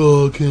all like,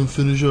 oh, I can't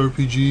finish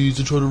RPGs.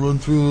 I try to run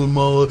through them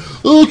all.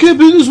 Oh, I can't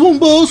beat this one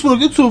boss when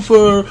I get so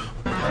far.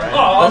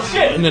 Oh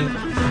shit! And then,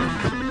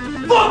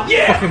 fuck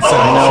yeah! Fucking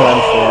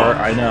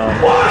I know.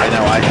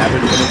 I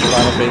haven't finished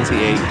Final Fantasy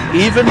VIII,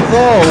 even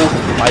though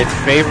my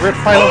favorite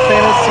Final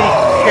Fantasy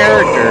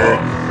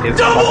character is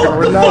fucking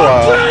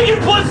Renoa.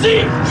 Dragon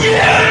pussy!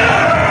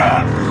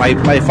 Yeah! My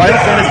Final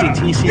Fantasy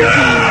TCG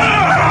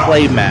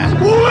playmat is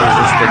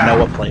just the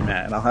Noah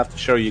playmat, and I'll have to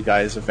show you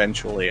guys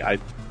eventually.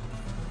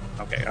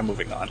 Okay, I'm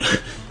moving on.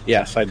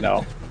 Yes, I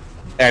know.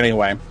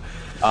 Anyway,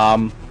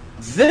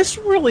 this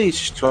really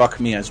struck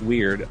me as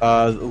weird.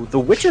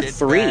 The Witcher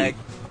 3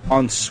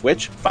 on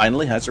Switch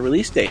finally has a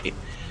release date.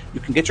 You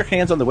can get your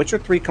hands on The Witcher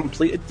 3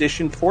 Complete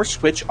Edition for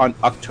Switch on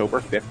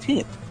October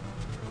 15th.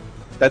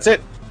 That's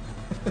it.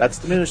 That's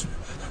the news.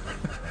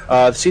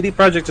 The CD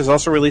Projekt has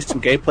also released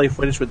some gameplay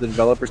footage with the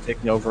developers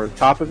taking over the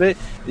top of it.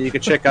 You can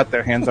check out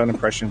their hands-on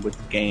impression with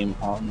the game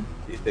on.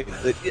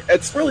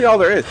 It's really all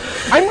there is.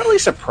 I'm really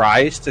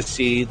surprised to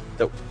see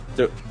the.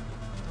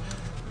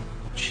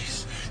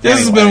 Jeez. This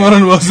has been one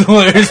of the most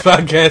hilarious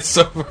podcasts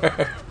so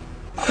far.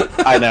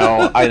 I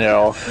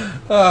know.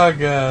 Oh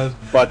god.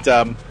 But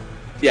I'm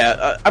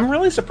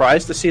really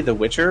surprised to see The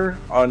Witcher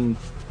on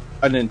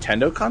a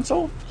Nintendo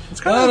console. It's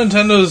kind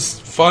Nintendo is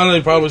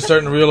finally probably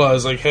starting to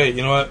realize, like, hey,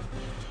 you know what?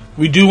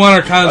 We do want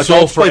our console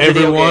Adults for play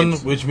video everyone,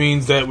 games. which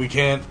means that we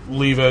can't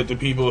leave out the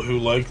people who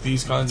like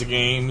these kinds of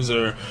games,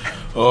 or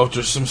if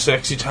there's some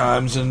sexy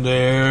times in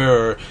there,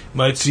 or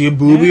might see a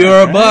boobie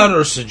or a butt,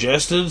 or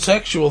suggested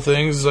sexual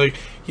things. Like,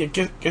 yeah,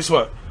 guess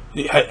what?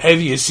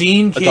 Have you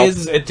seen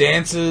kids at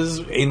dances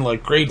in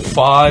like grade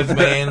 5,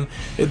 man?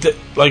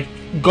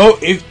 Go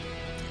to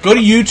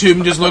YouTube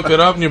and just look it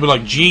up, and you'll be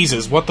like,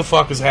 Jesus, what the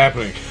fuck is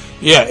happening?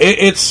 Yeah,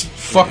 it's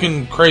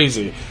fucking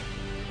crazy.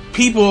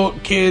 People,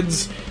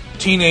 kids,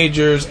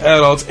 teenagers,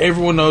 adults,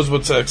 everyone knows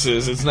what sex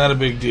is. It's not a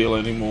big deal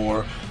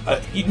anymore.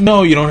 You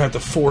don't have to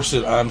force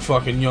it on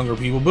fucking younger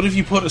people, but if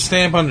you put a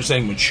stamp under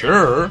saying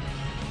mature,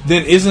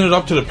 then isn't it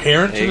up to the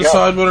parent to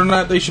decide whether or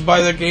not they should buy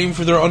that game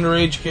for their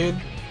underage kid?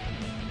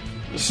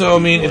 So, I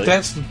mean, if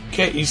that's the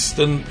case,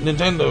 then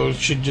Nintendo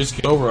should just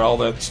get over all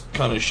that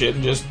kind of shit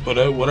and just put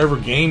out whatever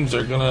games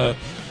are gonna,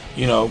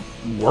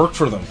 work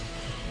for them.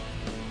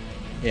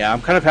 Yeah,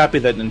 I'm kind of happy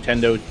that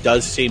Nintendo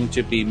does seem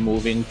to be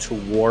moving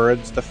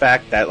towards the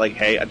fact that, like,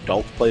 hey,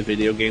 adults play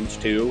video games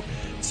too.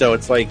 So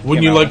it's like,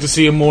 wouldn't you like to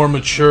see a more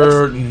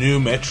mature new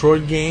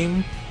Metroid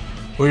game?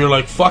 Where you're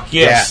like, fuck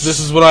yes, this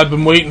is what I've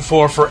been waiting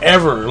for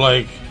forever.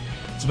 Like,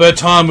 it's about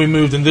time we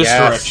moved in this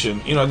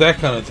direction. That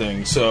kind of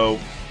thing. So...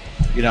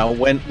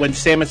 when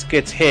Samus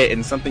gets hit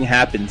and something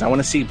happens, I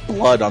want to see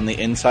blood on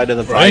the inside of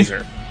the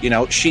visor.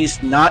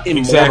 She's not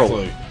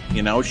immortal. Exactly.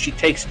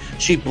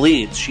 She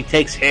bleeds, she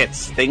takes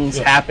hits, things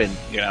happen,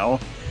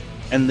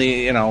 and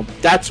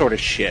that sort of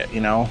shit,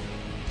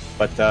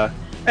 But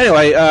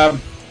anyway,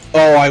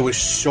 I was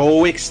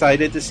so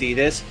excited to see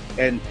this,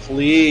 and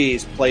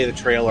please play the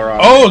trailer on.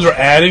 Oh, they're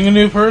adding a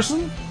new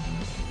person?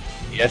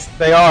 Yes,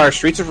 they are.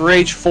 Streets of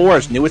Rage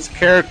 4's newest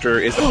character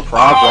is a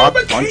prog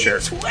rock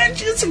puncher.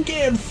 Legends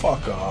again.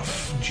 Fuck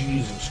off.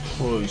 Jesus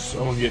Christ.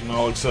 I'm getting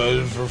all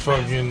excited for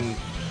fucking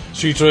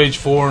Streets of Rage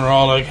 4, and they're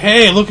all like,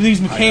 hey, look at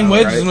these McCain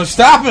wedges. Right? I'm like,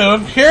 stop it. I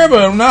don't care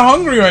about it. I'm not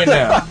hungry right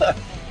now.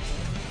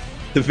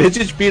 The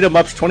vintage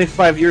beat-em-up's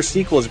 25-year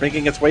sequel is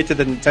making its way to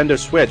the Nintendo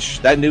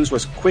Switch. That news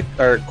was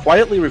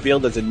quietly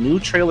revealed as a new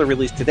trailer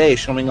released today,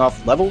 showing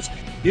off levels,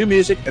 new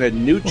music, and a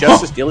new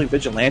justice-dealing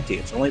vigilante.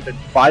 It's only been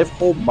 5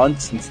 whole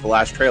months since the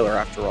last trailer,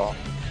 after all.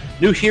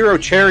 New hero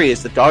Cherry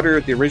is the daughter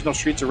of the original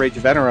Streets of Rage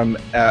veteran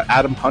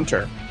Adam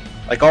Hunter.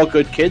 Like all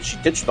good kids, she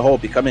ditched the whole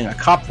becoming a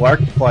cop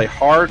lark to play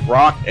hard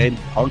rock and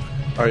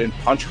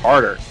punch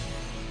harder.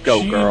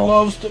 Go, girl. She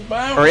loves to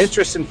bounce. Her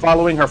interest in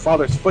following her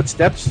father's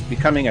footsteps,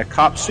 becoming a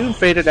cop, soon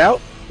faded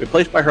out,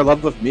 replaced by her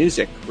love of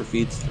music,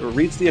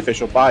 reads the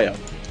official bio.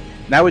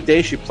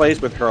 Nowadays, she plays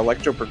with her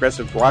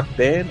electro-progressive rock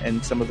band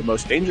in some of the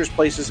most dangerous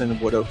places in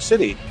Wood Oak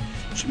City.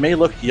 She may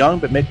look young,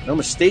 but make no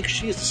mistake,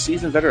 she is a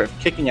seasoned veteran of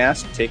kicking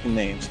ass and taking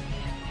names.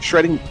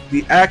 Shredding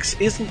the axe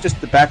isn't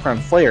just the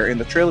background flair. In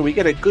the trailer, we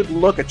get a good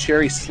look at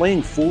Cherry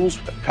slaying fools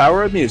with the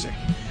power of music.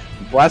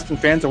 Blasting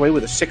fans away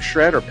with a sick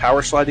shred or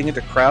power sliding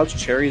into crowds,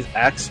 Cherry's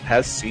axe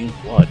has seen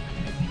blood.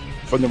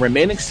 From the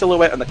remaining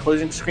silhouette on the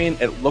closing screen,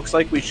 it looks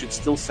like we should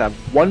still have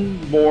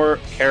one more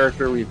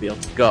character reveal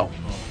to go.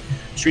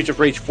 Streets of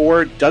Rage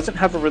 4 doesn't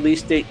have a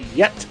release date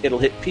yet. It'll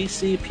hit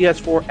PC,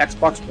 PS4,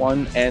 Xbox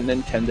One, and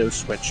Nintendo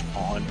Switch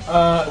on.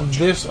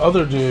 This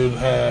other dude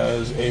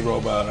has a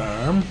robot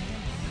arm.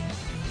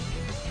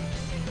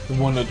 The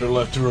one that they're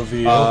left to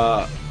reveal.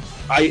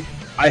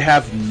 I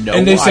have no idea.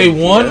 And they say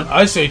one,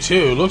 I say two.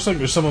 It looks like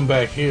there's someone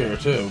back here,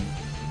 too.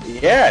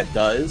 Yeah, it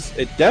does.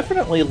 It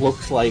definitely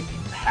looks like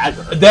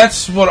Haggard.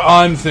 That's what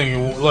I'm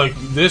thinking. Like,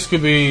 this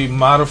could be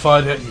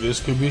modified. This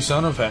could be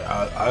Son of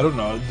Haggard. I don't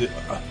know.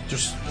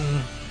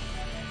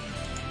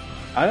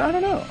 I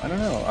don't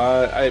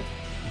know.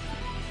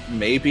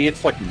 Maybe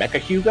it's like Mecha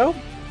Hugo?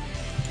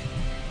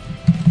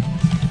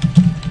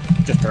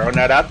 Just throwing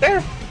that out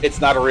there. It's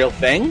not a real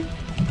thing.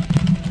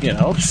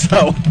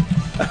 So...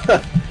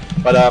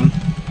 But,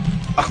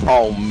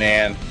 oh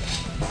man.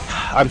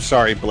 I'm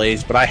sorry,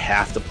 Blaze, but I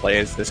have to play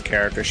as this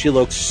character. She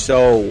looks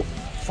so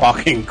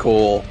fucking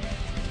cool.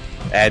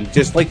 And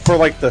just, for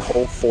the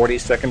whole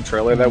 40-second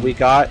trailer that we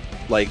got,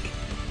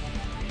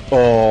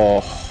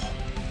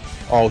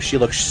 she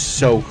looks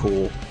so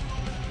cool.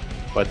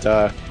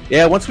 But,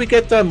 yeah, once we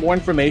get more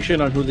information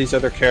on who these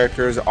other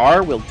characters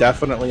are, we'll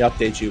definitely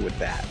update you with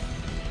that.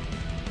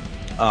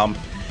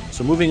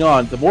 So moving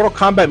on, the Mortal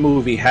Kombat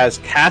movie has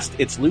cast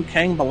its Liu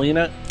Kang,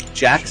 Mileena,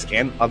 Jax,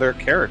 and other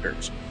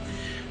characters.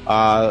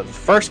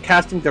 First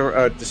casting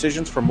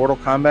decisions for Mortal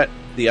Kombat,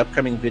 the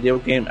upcoming video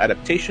game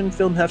adaptation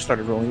film, have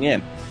started rolling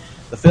in.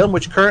 The film,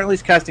 which currently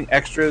is casting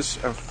extras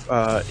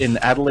in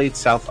Adelaide,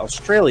 South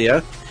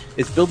Australia,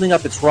 is building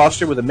up its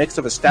roster with a mix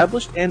of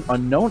established and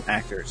unknown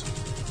actors.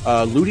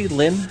 Ludi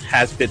Lin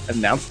has been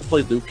announced to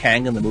play Liu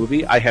Kang in the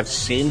movie. I have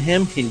seen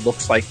him. He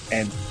looks like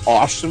an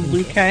awesome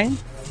Liu Kang.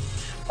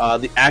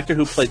 The actor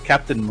who played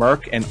Captain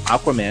Merc and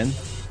Aquaman,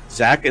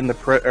 Zack in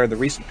the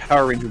recent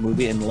Power Ranger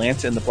movie, and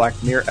Lance in the Black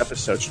Mirror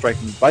episode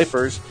Striking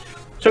Vipers,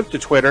 took to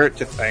Twitter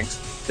to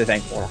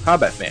thank Mortal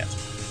Kombat fans.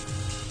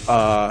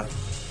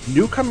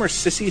 Newcomer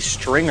Sissy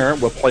Stringer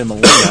will play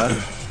Mileena,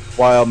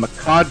 while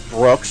Makad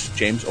Brooks,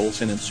 James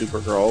Olsen in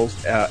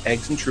Supergirl's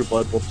Eggs and True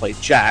Blood will play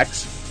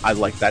Jax. I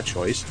like that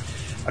choice,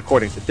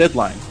 according to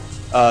Deadline.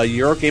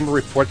 Eurogamer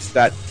reports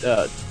that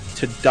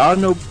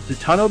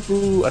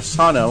Tadanobu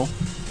Asano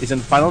is in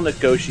final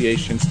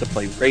negotiations to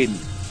play Raiden.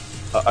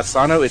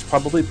 Asano is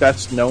probably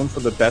best known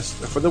for the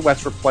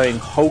West for playing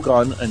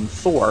Hogun and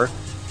Thor,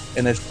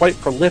 and is quite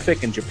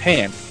prolific in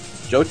Japan.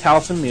 Joe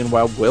Towson,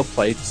 meanwhile, will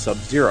play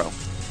Sub-Zero.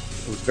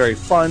 It was very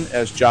fun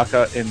as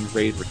Jaka in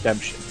Raid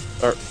Redemption.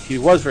 The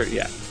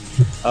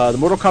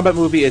Mortal Kombat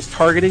movie is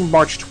targeting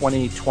March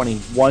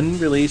 2021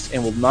 release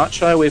and will not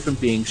shy away from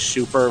being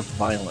super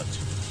violent.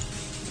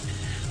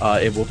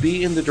 It will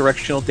be the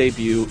directional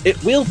debut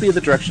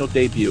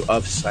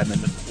of Simon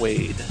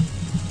McQuaid.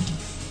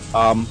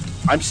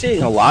 I'm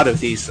seeing a lot of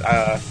these.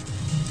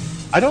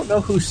 I don't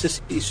know who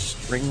Sissy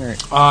Stringer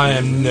is. I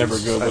am never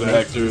good with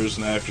actors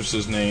and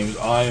actresses' names.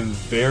 I am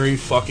very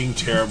fucking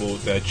terrible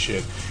with that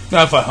shit.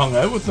 Now, if I hung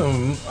out with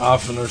them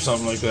often or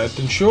something like that,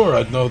 then sure,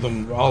 I'd know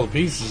them all to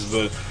pieces,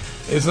 but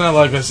it's not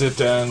like I sit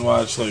down and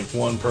watch, like,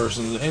 one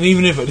person, and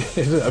even if I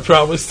did, I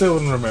probably still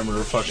wouldn't remember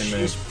her fucking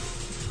name.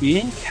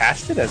 Being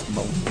casted as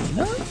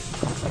Melina?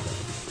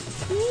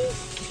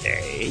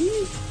 Okay.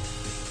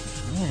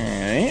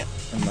 Alright.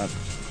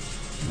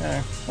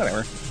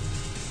 Whatever.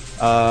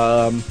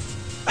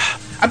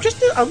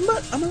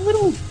 I'm a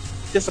little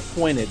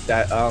disappointed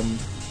that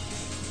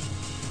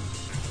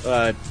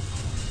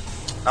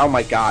oh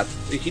my god,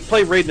 he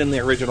played Raiden in the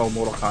original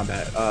Mortal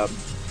Kombat.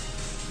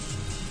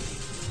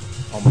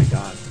 Oh my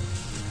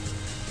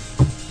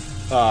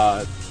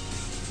god.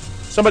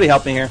 Somebody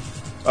help me here.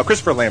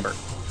 Christopher Lambert.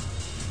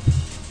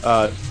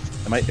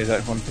 Is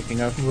that who I'm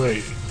thinking of?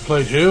 Wait,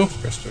 played who?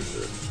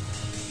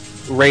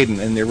 Raiden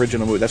in the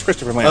original movie. That's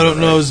Christopher Lambert. I don't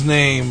know his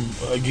name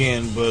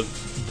again, but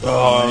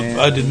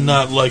I did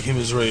not like him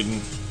as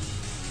Raiden.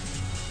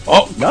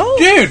 Oh no,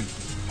 dude.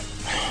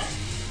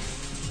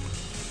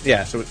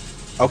 Yeah. So,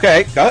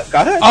 okay, go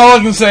ahead. All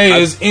I can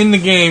say is, in the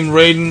game,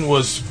 Raiden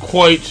was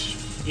quite,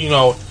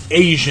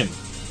 Asian.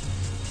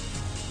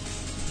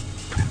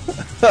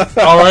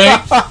 All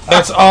right,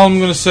 that's all I'm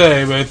gonna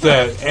say about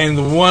that. And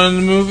the one in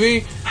the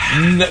movie,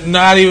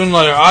 not even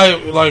like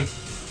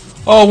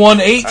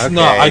 1/8. Okay.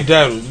 No, I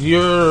doubt it.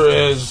 You're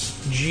as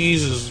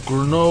Jesus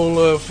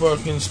granola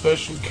fucking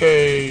special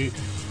K.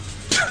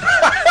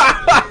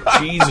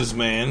 Jesus,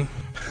 man.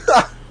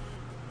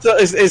 So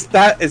is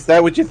that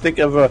what you think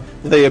of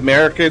the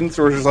Americans,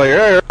 who are just like,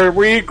 hey,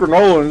 we eat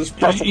granola and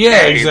special K?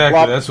 Yeah,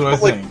 exactly. That's what I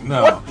think.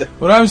 No,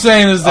 what I'm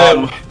saying is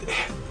that.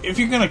 If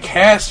you're gonna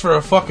cast for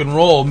a fucking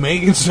role,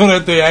 make it so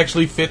that they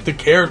actually fit the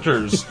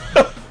characters.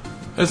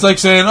 It's like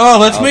saying,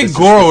 let's make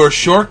Goro a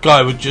short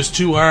guy with just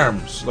 2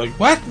 arms. Like,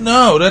 what?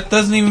 No, that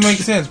doesn't even make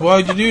sense. Why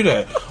would you do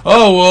that?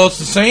 Oh, well, it's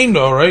the same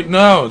though, right?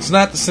 No, it's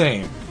not the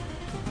same.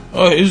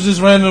 Oh, who's this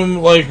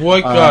random, white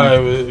guy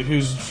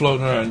who's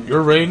floating around?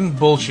 You're Raiden?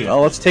 Bullshit.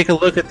 Well, let's take a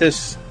look at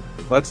this.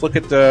 Let's look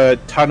at the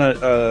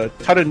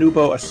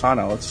Tadanobu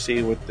Asano. Let's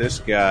see what this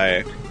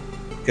guy...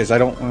 Because I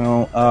don't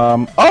know...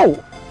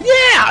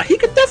 yeah! He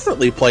could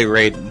definitely play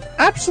Raiden.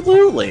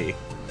 Absolutely.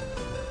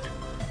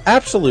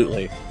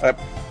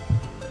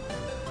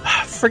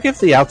 Forgive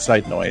the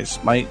outside noise.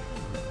 My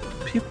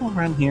people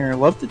around here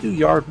love to do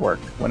yard work.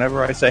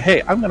 Whenever I say,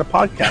 hey, I'm going to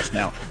podcast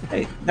now.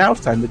 Hey, now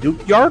it's time to do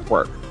yard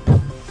work.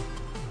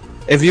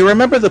 If you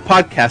remember the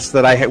podcast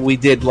that we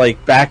did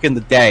back in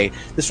the day,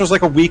 this was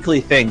like a weekly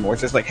thing where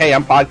it's just like, hey,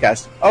 I'm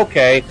podcasting.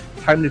 Okay,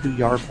 time to do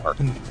yard work.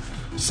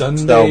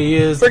 Sunday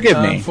is forgive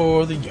me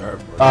for the yard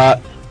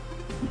work.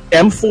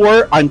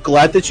 M4, I'm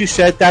glad that you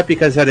said that,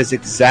 because that is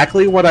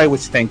exactly what I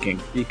was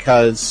thinking.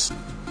 Because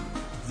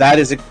that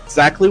is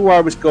exactly where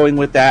I was going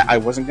with that. I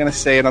wasn't going to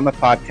say it on the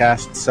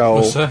podcast,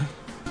 so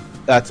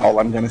that's all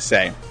I'm going to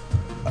say.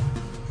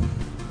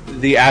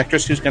 The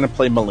actress who's going to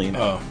play Melina.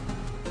 Oh.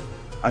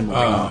 I'm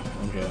moving on.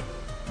 Okay.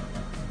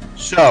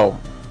 So,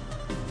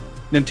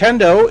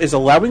 Nintendo is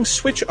allowing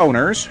Switch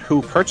owners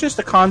who purchased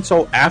the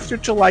console after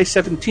July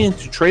 17th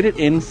to trade it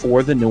in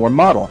for the newer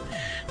model.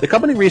 The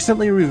company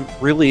recently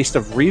released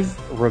a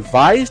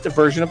revised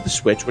version of the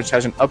Switch, which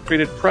has an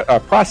upgraded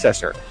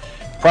processor.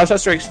 The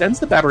processor extends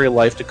the battery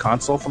life to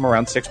console from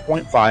around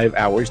 6.5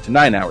 hours to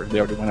 9 hours. We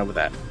already went over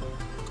that.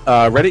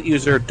 Reddit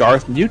user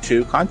Darth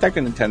Mewtwo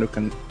contacted Nintendo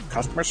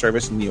customer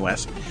service in the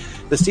U.S.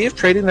 to see if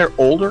trading their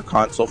older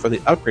console for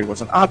the upgrade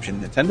was an option.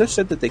 Nintendo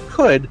said that they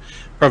could,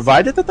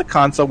 provided that the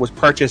console was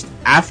purchased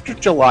after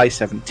July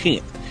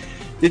 17th.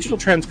 Digital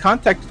Trends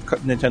contacted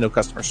Nintendo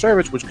customer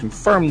service, which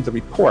confirmed the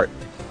report.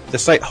 The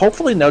site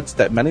hopefully notes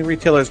that many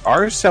retailers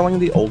are selling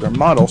the older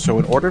model, so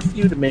in order for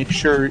you to make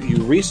sure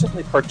you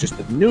recently purchased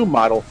the new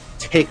model,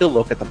 take a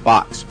look at the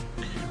box.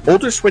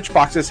 Older Switch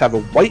boxes have a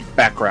white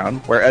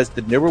background, whereas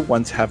the newer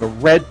ones have a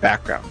red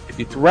background. If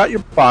you throw out your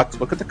box,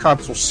 look at the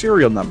console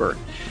serial number.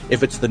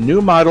 If it's the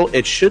new model,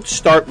 it should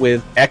start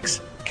with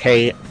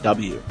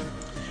XKW.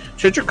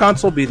 Should your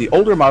console be the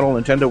older model,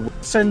 Nintendo will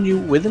send you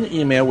with an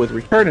email with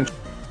return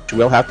instructions. You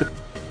will have to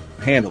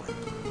handle it.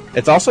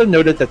 It's also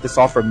noted that this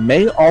offer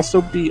may also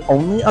be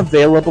only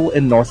available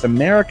in North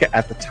America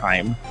at the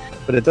time,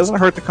 but it doesn't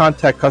hurt to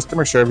contact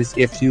customer service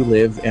if you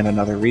live in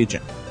another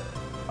region.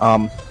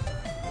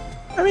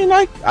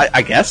 mean,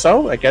 I guess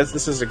so. I guess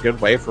this is a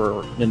good way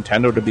for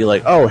Nintendo to be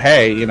like, oh,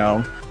 hey,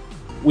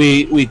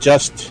 we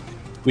just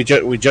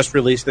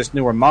released this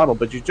newer model,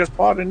 but you just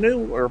bought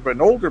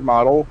an older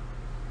model.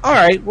 All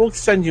right, we'll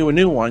send you a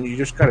new one. You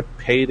just got to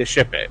pay to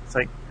ship it. It's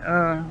like,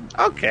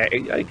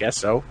 okay, I guess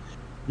so.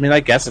 I mean,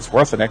 I guess it's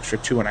worth an extra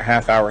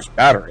 2.5 hours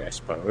battery, I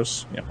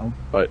suppose.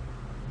 But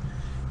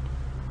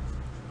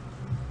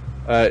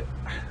I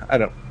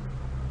don't.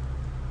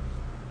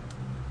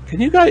 Can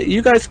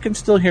you guys can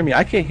still hear me?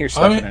 I can't hear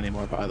Stefan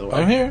anymore. By the way,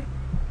 I'm here.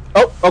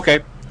 Oh,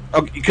 okay.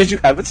 Because you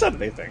haven't said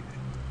anything.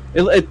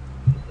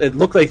 It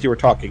looked like you were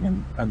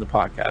talking on the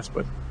podcast,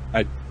 but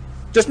I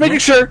just making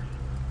sure.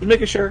 Just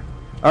making sure.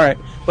 All right,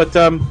 but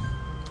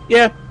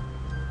yeah.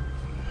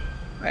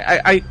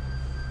 I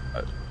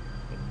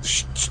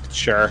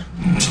sure.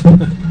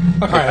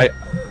 Okay.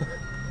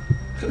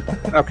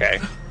 Okay.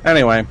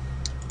 Anyway,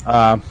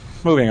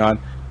 moving on.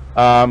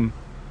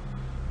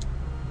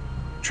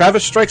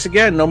 Travis Strikes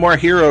Again, No More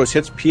Heroes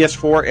hits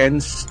PS4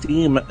 and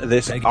Steam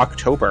this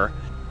October.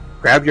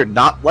 Grab your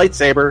not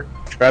lightsaber.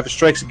 Travis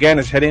Strikes Again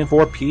is heading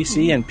for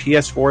PC and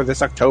PS4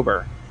 this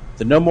October.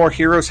 The No More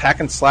Heroes hack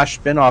and slash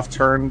spin-off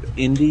turned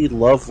indie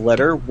love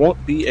letter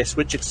won't be a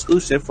Switch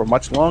exclusive for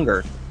much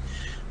longer.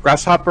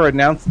 Grasshopper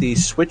announced the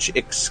Switch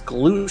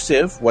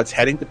exclusive was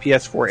heading to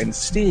PS4 and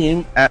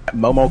Steam at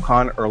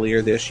MomoCon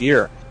earlier this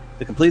year.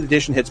 The complete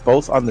edition hits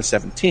both on the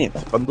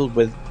 17th,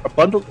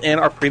 bundled in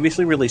our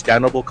previously released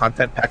downloadable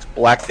content packs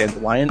Black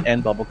Dandelion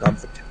and Bubblegum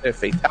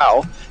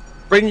Fatale,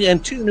 bringing in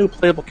 2 new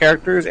playable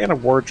characters and a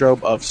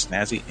wardrobe of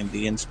snazzy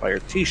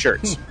indie-inspired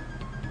t-shirts.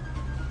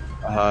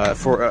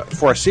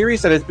 For a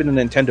series that has been a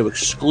Nintendo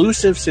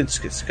exclusive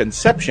since its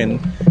conception,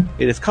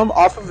 it has come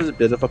off of a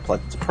bit of a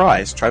pleasant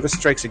surprise. Travis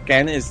Strikes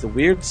Again is the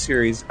weird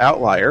series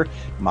outlier,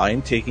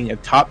 mine taking a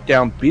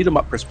top-down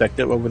beat-em-up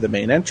perspective over the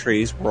main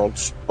entries,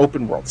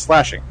 open world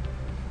slashing.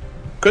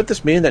 Could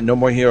this mean that No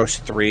More Heroes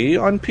 3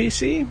 on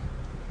PC?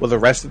 Will the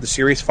rest of the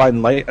series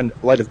find light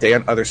of day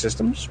on other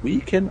systems?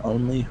 We can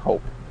only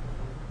hope.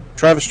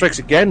 Travis Strikes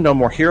Again, No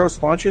More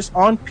Heroes launches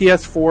on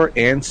PS4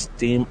 and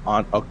Steam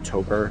on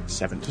October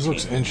 17th. This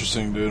looks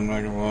interesting, dude. I'm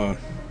not gonna lie.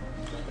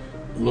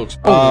 It looks.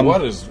 Oh,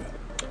 what is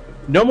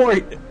it? No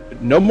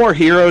More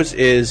Heroes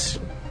is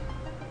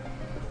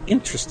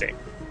interesting,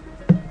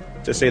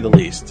 to say the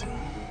least.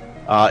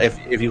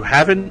 If you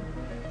haven't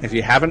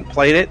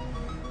played it,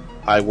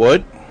 I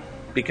would,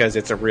 because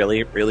it's a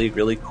really, really,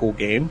 really cool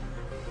game.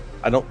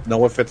 I don't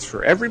know if it's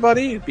for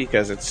everybody,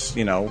 because it's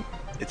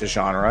it's a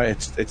genre.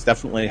 It's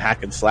definitely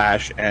hack and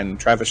slash, and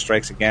Travis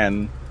Strikes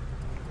Again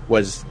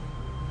was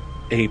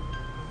a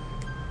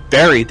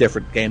very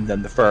different game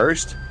than the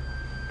first.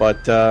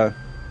 But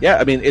yeah,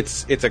 I mean,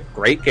 it's a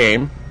great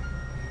game,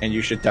 and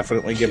you should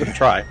definitely give it a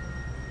try.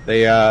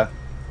 Yeah.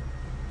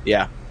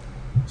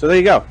 So there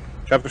you go.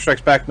 Travis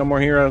Strikes Back, No More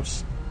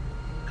Heroes,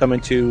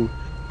 coming to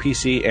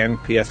PC and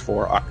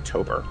PS4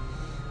 October.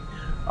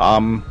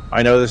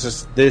 I know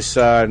this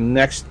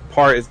next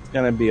part is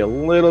going to be a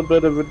little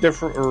bit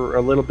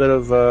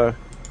of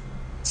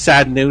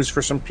sad news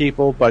for some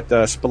people, but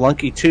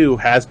Spelunky 2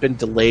 has been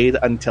delayed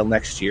until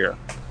next year.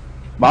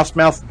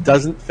 Mossmouth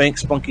doesn't think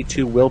Spelunky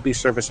 2 will be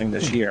servicing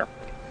this year.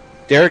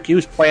 Derek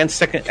Yu's planned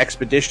second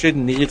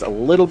expedition needs a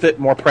little bit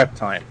more prep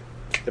time.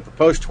 The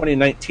proposed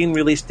 2019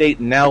 release date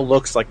now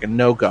looks like a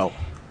no-go.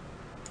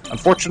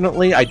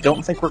 Unfortunately, I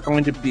don't think we're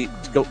going to get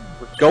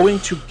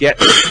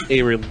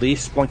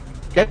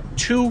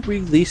to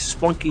release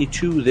Spelunky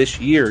 2 this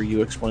year,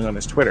 Yu explained on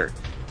his Twitter.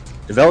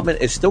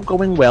 Development is still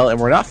going well, and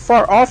we're not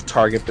far off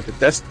target, but the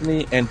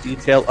destiny and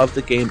detail of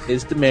the game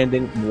is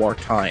demanding more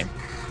time.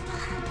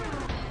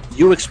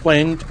 Yu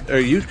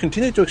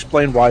continued to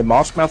explain why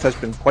Mossmouth has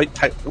been quite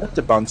tight-lipped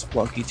on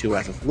Spelunky 2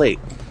 as of late.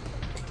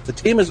 The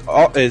team is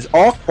all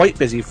quite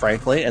busy,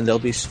 frankly, and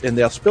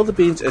they'll spill the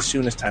beans as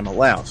soon as time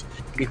allows.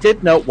 He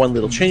did note one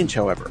little change,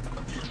 however.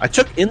 I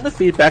took in the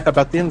feedback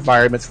about the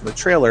environments for the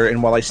trailer,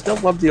 and while I still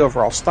love the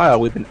overall style,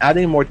 we've been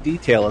adding more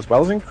detail as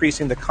well as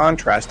increasing the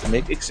contrast to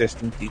make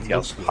existing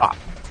details pop.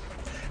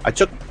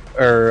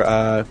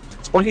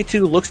 Spelunky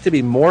 2 looks to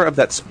be more of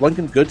that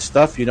Splunkin' good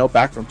stuff you know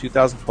back from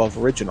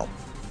 2012 original.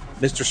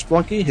 Mr.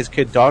 Spelunky, his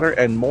kid daughter,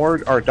 and more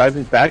are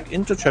diving back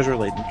into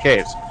treasure-laden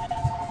caves.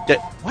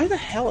 Why the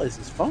hell is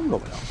his phone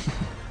going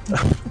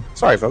off?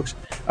 Sorry, folks.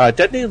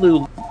 Deadly.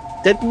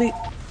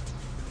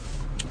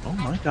 Oh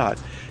my God.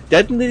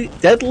 Deadly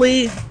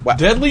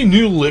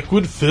new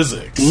liquid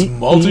physics,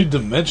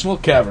 multi-dimensional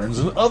caverns,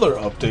 and other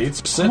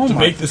updates set to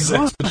make this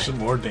expedition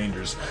more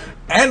dangerous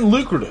and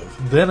lucrative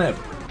than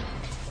ever.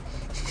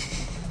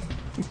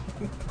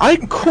 I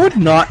could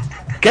not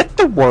get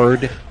the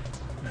word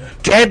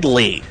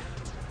deadly.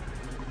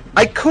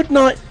 I could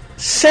not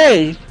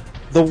say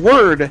the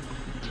word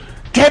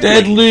deadly.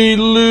 Deadly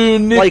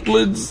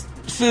Nicklids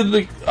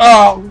physics.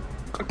 Oh,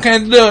 I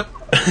can't do it.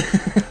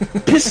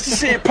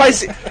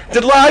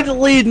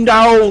 Delightfully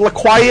now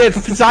acquired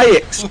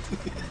physics.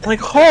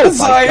 Like, oh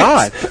my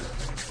God.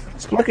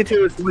 Spelunky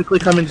 2 is likely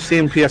coming to see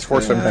in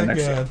PS4 sometime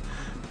next year.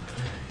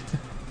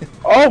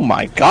 Oh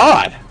my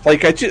god!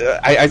 Like I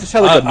just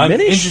had like a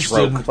mini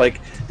stroke.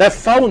 Like that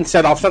phone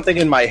set off something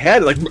in my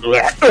head. Like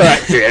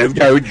I'm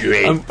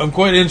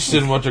quite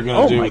interested in what they're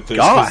going to do with this.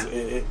 God.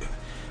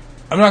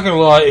 I'm not going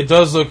to lie, it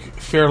does look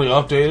fairly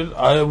updated.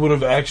 I would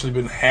have actually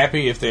been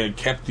happy if they had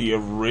kept the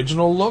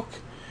original look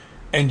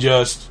and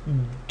just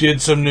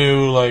did some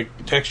new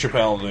like texture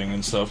paletting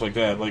and stuff like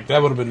that. Like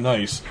that would have been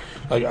nice.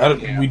 Like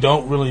we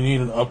don't really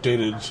need an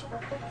updated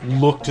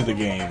look to the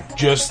game.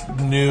 Just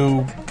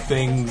new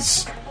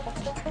things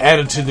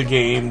added to the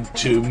game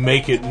to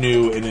make it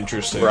new and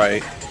interesting.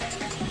 Right.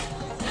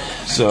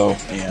 So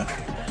yeah.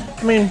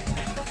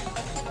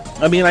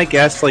 I mean, I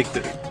guess like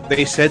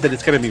they said that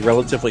it's going to be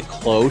relatively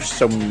close,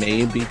 so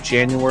maybe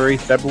January,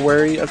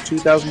 February of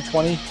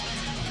 2020.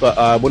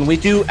 But when we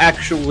do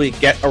actually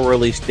get a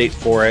release date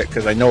for it,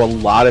 because I know a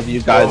lot of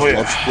you guys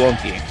love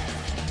Splunky,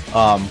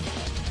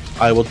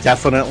 I will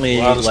definitely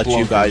let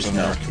you guys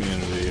know.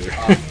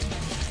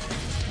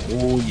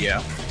 Oh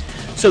yeah.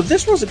 So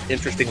this was an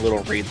interesting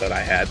little read that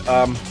I had.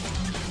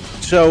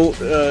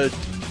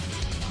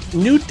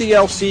 New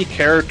DLC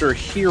character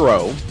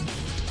Hero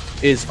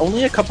is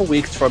only a couple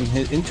weeks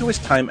into his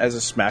time as a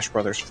Smash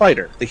Brothers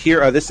fighter.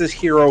 This is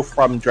Hero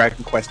from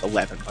Dragon Quest XI,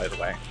 by the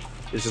way.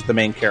 This is the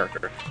main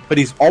character. But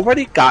he's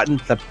already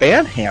gotten the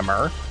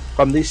banhammer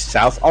from the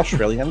South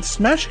Australian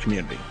Smash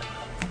community.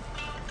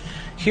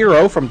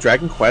 Hero from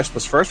Dragon Quest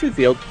was first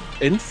revealed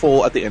in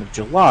full at the end of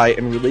July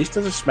and released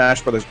as a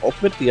Smash Brothers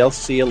Ultimate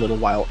DLC a little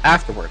while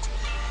afterwards.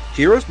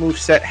 Hero's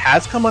moveset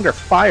has come under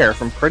fire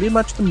from pretty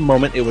much the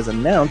moment it was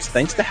announced,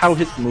 thanks to how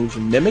his moves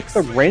mimic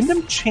the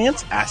random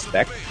chance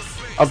aspect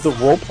of the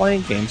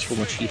role-playing games from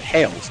which he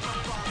hails.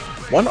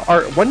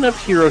 One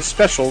of Hero's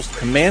specials,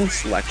 command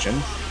selection,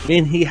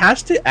 means he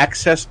has to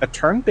access a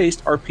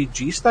turn-based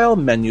RPG-style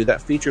menu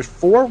that features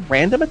 4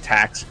 random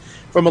attacks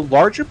from a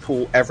larger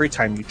pool every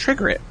time you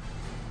trigger it.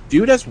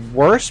 Viewed as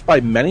worse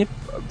by many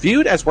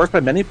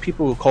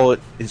people who call it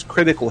his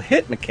critical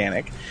hit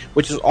mechanic,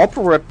 which is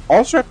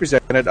also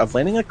representative of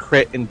landing a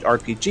crit in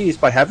RPGs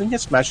by having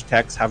his smash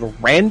attacks have a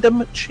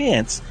random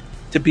chance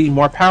to be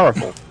more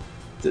powerful.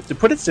 To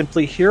put it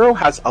simply, Hero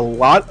has a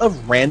lot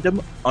of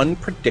random,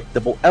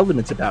 unpredictable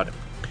elements about him.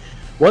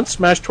 One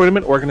Smash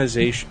tournament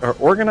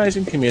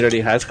organizing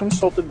community has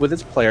consulted with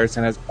its players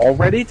and has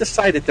already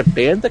decided to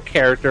ban the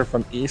character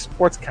from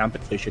esports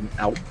competition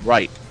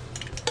outright.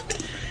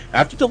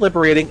 After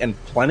deliberating and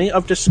plenty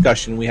of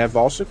discussion, we have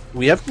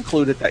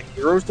concluded that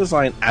Hero's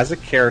design as a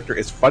character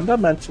is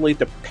fundamentally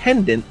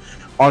dependent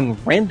on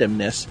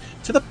randomness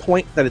to the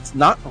point that it's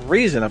not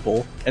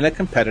reasonable in a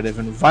competitive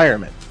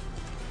environment.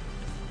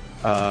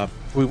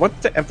 We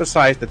want to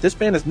emphasize that this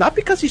ban is not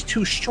because he's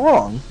too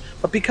strong,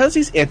 but because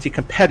he's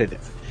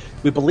anti-competitive.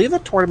 We believe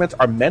that tournaments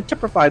are meant to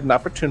provide an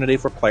opportunity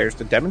for players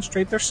to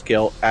demonstrate their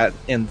skill,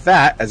 and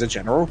that, as a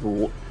general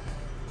rule,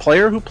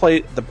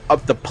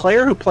 the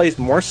player who plays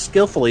more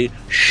skillfully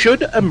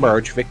should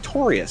emerge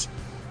victorious.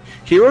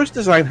 Hero's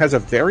design has a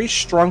very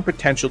strong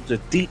potential to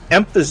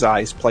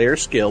de-emphasize player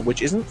skill,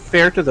 which isn't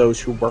fair to those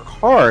who work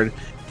hard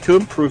to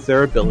improve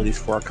their abilities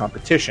for a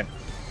competition.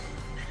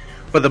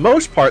 For the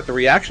most part, the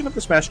reaction of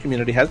the Smash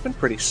community has been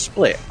pretty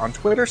split. On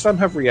Twitter, some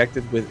have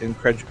reacted with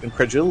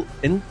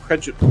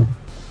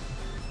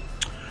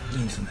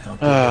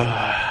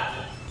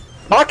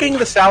mocking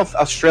the South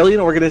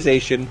Australian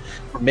organization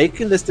for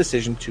making this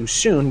decision too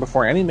soon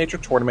before any major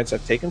tournaments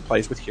have taken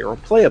place with Hero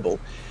playable.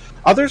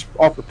 Others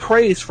offer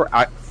praise for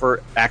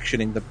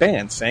actioning the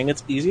ban, saying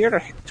it's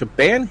easier to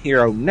ban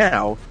Hero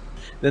now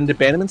than to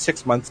ban him in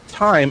 6 months'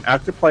 time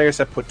after players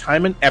have put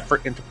time and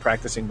effort into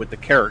practicing with the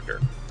character.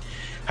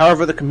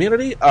 However, the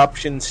community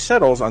option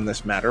settles on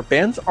this matter.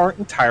 Bans aren't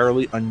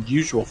entirely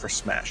unusual for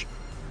Smash.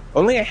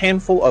 Only a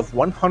handful of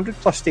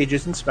 100-plus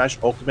stages in Smash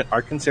Ultimate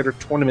are considered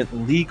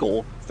tournament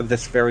legal for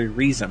this very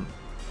reason.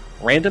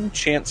 Random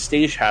chance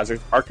stage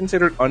hazards are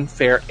considered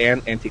unfair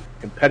and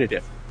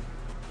anti-competitive.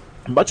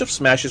 Much of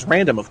Smash is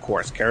random, of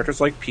course.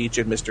 Characters like Peach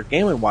and Mr.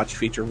 Game & Watch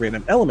feature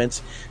random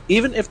elements,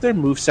 even if their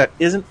moveset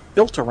isn't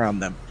built around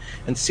them.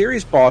 And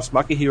series boss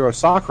Makihiro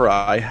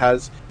Sakurai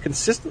has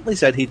consistently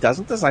said he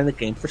doesn't design the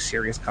game for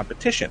serious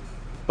competition,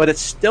 but it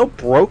still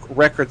broke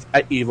records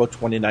at EVO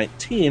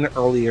 2019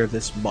 earlier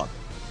this month.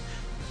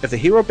 If the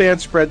Hero ban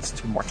spreads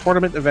to more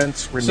tournament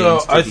events, remains to be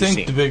seen. So I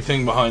think the big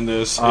thing behind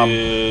this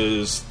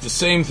is the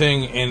same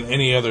thing in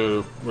any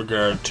other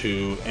regard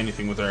to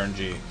anything with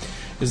RNG,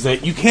 is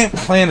that you can't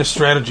plan a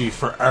strategy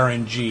for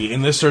RNG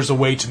unless there's a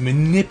way to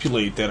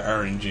manipulate that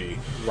RNG.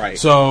 Right.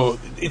 So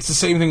it's the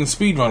same thing in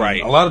speedrunning.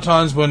 Right. A lot of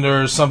times when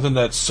there's something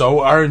that's so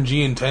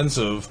RNG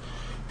intensive,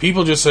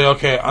 people just say,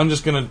 okay, I'm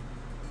just going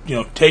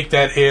to take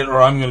that hit,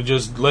 or I'm going to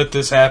just let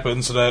this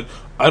happen so that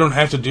I don't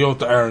have to deal with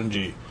the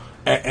RNG.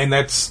 And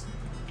that's...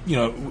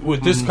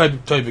 with this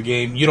type of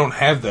game, you don't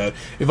have that.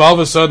 If all of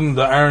a sudden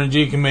the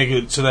RNG can make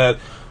it so that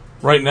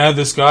right now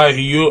this guy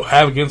who you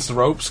have against the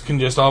ropes can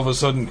just all of a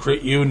sudden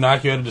crit you and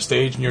knock you out of the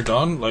stage and you're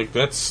done, like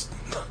that's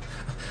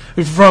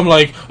from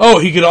like, oh,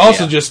 he could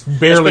also just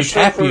barely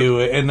tap you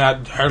and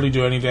not hardly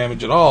do any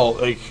damage at all.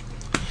 Like,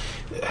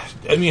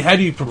 I mean, how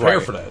do you prepare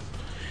for that?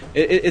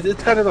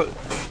 It's kind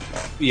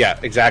of yeah,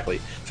 exactly.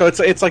 So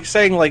it's like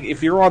saying like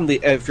if you're on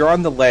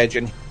the ledge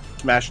and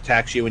Smash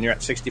attacks you and you're at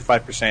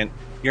 65%,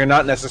 you're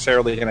not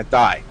necessarily going to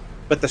die.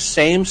 But the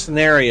same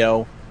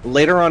scenario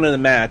later on in the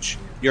match,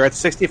 you're at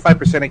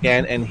 65%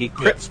 again, and he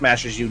crit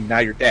smashes you. Now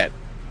you're dead.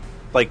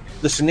 Like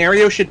the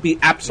scenario should be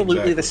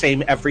absolutely the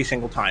same every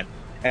single time.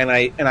 And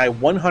I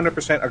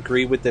 100%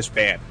 agree with this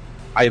ban.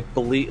 I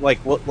believe like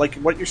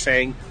what you're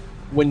saying.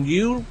 When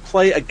you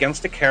play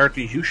against a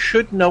character, you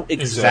should know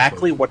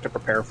exactly what to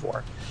prepare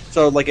for.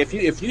 So, like,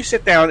 if you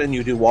sit down and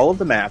you do all of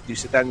the math, you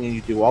sit down and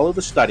you do all of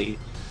the study,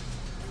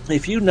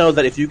 if you know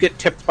that if you get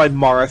tipped by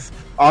Marth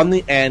on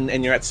the end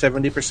and you're at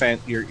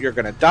 70%, you're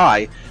going to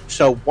die.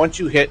 So once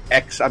you hit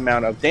X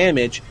amount of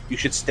damage, you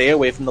should stay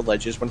away from the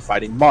ledges when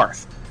fighting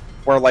Marth.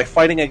 Where, like,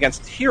 fighting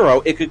against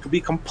Hero, it could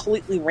be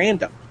completely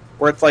random.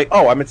 Where it's like,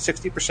 oh, I'm at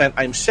 60%,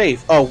 I'm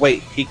safe. Oh,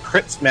 wait, he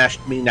crit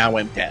smashed me, now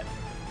I'm dead.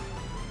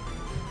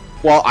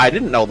 Well, I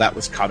didn't know that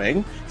was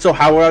coming, so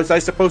how was I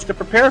supposed to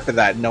prepare for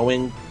that?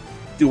 Knowing,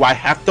 do I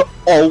have to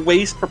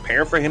always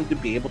prepare for him to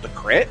be able to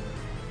crit?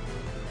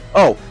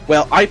 Oh,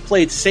 well, I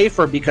played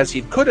safer because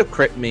he could have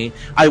crit me.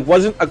 I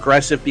wasn't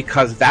aggressive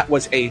because that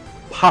was a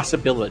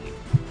possibility.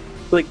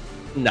 Like,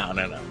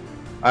 no.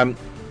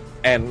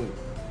 And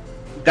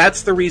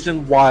that's the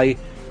reason why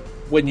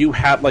when you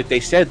have, like they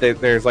said,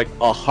 there's like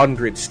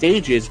 100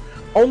 stages,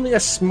 only a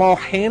small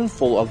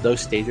handful of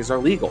those stages are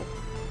legal.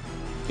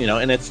 You know,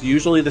 and it's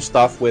usually the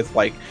stuff with,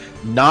 like,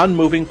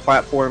 non-moving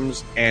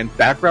platforms and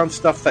background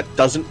stuff that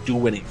doesn't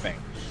do anything.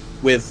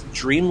 With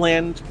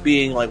Dreamland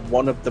being, like,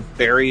 one of the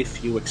very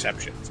few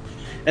exceptions.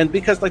 And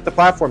because, like, the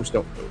platforms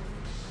don't move.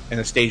 And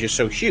the stage is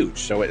so huge,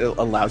 so it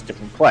allows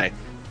different play.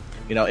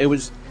 You know,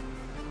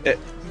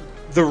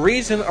 the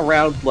reason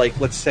around, like,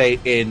 let's say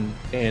in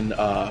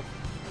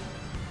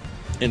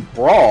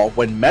Brawl,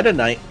 when Meta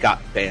Knight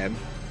got banned,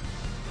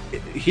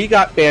 he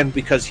got banned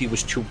because he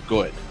was too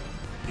good.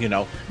 You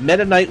know,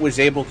 Meta Knight was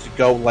able to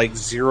go like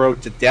 0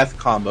 to death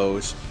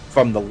combos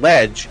from the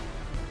ledge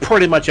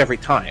pretty much every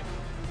time.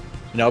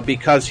 You know,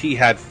 because he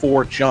had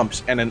 4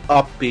 jumps and an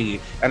up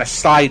B and a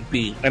side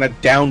B and a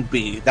down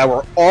B that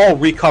were all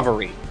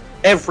recovery.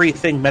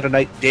 Everything Meta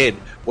Knight did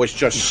was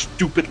just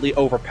stupidly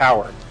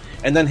overpowered.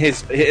 And then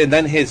his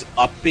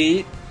up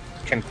B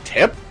can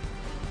tip?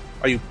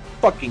 Are you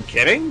fucking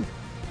kidding?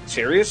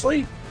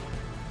 Seriously?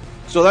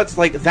 So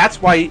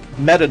that's why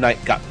Meta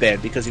Knight got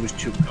banned, because he was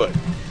too good.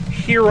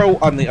 Hero,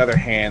 on the other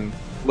hand,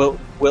 will,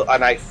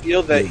 and I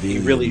feel that he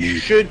really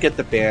should get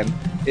the ban,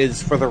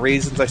 is for the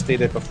reasons I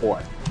stated before.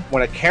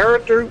 When a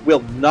character will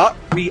not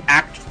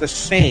react the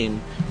same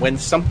when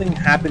something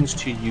happens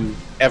to you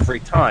every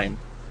time,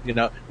 you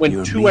know,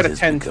 when 2 out of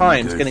 10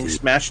 times getting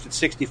smashed at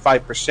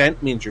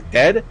 65% means you're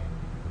dead,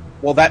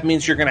 well, that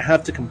means you're going to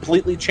have to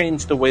completely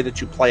change the way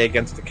that you play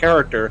against the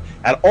character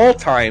at all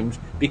times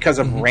because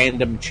of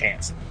random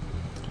chance.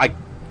 I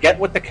get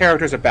what the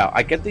character's about.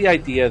 I get the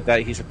idea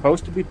that he's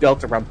supposed to be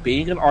built around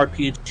being an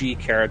RPG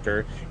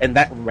character and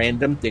that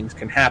random things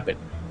can happen.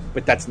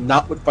 But that's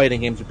not what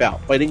fighting games are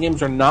about. Fighting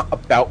games are not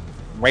about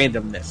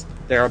randomness.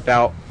 They're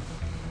about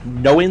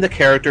knowing the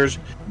characters,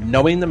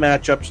 knowing the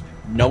matchups,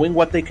 knowing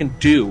what they can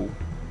do,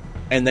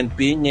 and then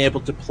being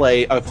able to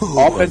play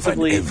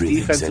offensively,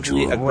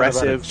 defensively,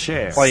 aggressive,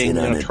 playing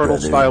turtle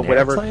style,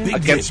 whatever,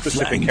 against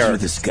specific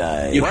characters.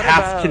 You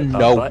have to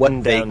know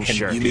what they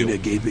can do,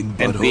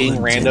 and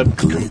being random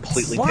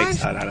completely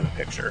takes that out of the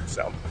picture.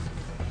 So,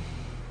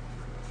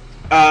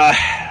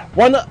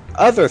 one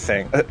other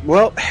thing.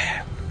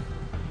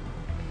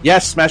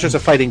 Yes, Smash is a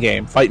fighting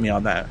game. Fight me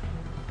on that.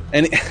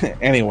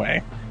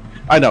 Anyway,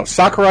 I know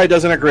Sakurai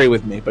doesn't agree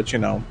with me, but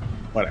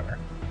whatever.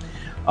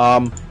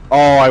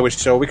 I was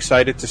so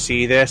excited to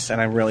see this,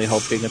 and I'm really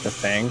hoping it's a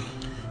thing.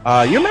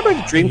 You remember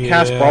the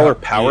Dreamcast Brawler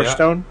Power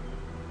Stone?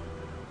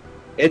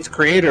 Its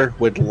creator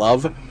would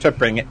love to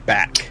bring it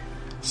back.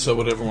 So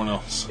would everyone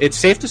else. It's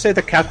safe to say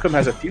that Capcom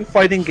has a few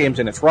fighting games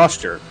in its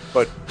roster,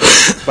 but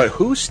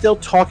who's still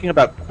talking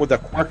about the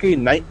quirky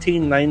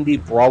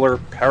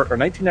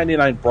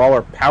 1999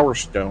 Brawler Power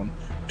Stone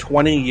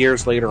 20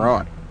 years later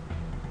on?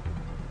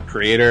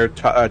 Creator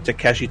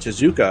Takeshi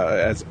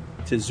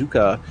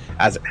Tezuka,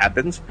 as it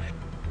happens.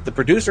 The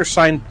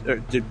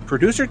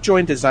producer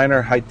joined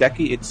designer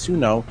Hideki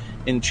Itsuno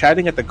in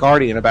chatting at The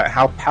Guardian about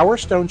how Power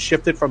Stone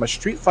shifted from a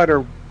Street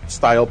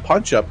Fighter-style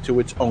punch-up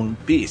to its own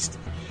beast.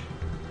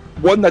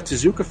 One that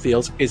Tezuka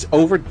feels is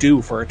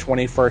overdue for a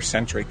 21st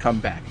century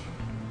comeback.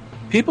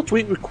 People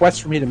tweet requests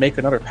for me to make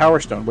another Power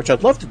Stone, which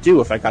I'd love to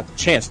do if I got the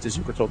chance,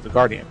 Tezuka told The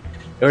Guardian.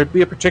 It would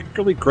be a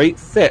particularly great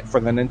fit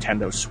for the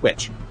Nintendo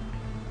Switch.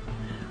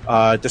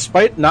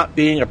 Despite not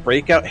being a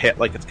breakout hit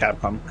like its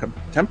Capcom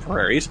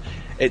contemporaries,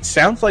 it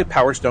sounds like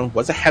Power Stone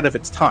was ahead of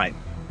its time.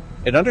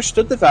 It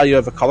understood the value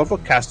of a colorful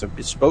cast of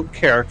bespoke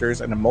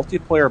characters and a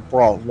multiplayer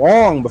brawl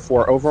long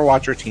before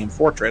Overwatch or Team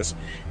Fortress,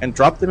 and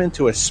dropped them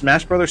into a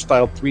Smash Bros.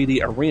 Style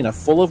 3D arena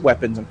full of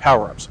weapons and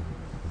power-ups.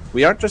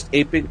 We aren't just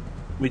aping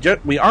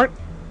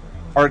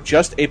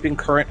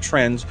current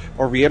trends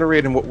or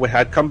reiterating what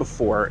had come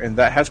before, and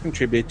that has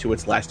contributed to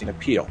its lasting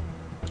appeal.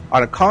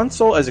 On a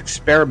console as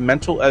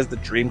experimental as the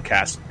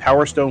Dreamcast,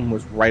 Power Stone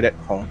was right at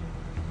home.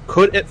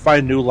 Could it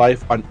find new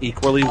life on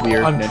equally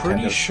weird I'm Nintendo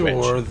pretty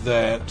sure Switch?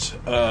 that.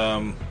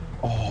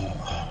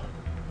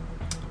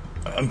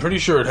 I'm pretty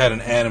sure it had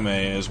an anime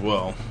as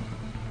well.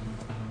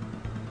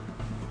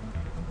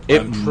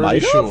 I'm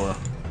pretty sure.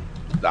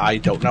 I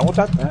don't know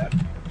about that.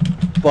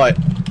 But,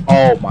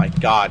 oh my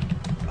god.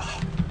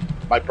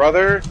 My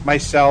brother,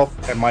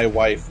 myself, and my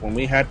wife, when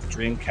we had the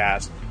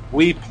Dreamcast,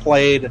 we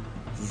played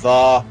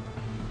the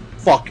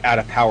fuck out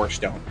of Power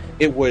Stone.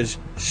 It was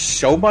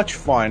so much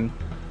fun,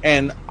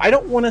 and I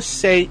don't want to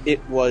say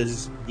it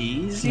was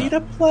easy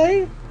to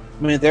play.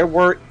 I mean, there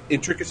were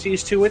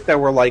intricacies to it that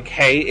were like,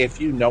 hey, if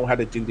you know how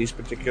to do these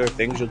particular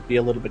things, you'll be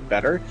a little bit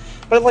better.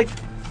 But, like,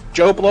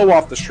 Joe Blow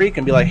off the street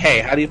can be like, hey,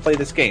 how do you play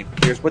this game?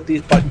 Here's what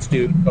these buttons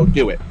do. Go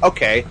do it.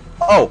 Okay.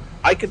 Oh,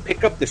 I can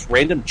pick up this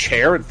random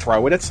chair and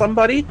throw it at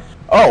somebody?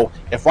 Oh,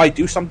 if I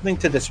do something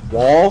to this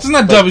wall... Isn't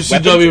that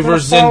WCW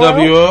versus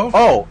NWO?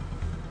 Oh.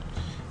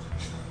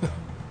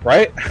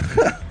 Right?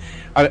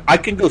 I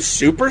can go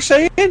Super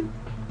Saiyan?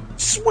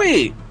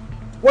 Sweet!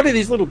 What do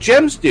these little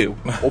gems do?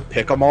 We'll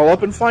pick them all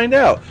up and find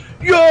out.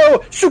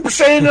 Yo! Super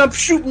Saiyan, I'm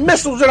shooting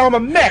missiles and I'm a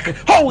mech!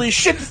 Holy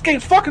shit, this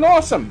game's fucking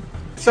awesome!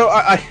 So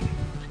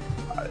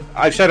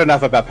I've said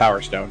enough about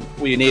Power Stone.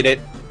 We need it.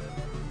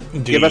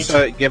 Indeed.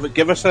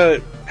 Give us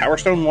a Power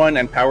Stone 1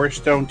 and Power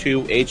Stone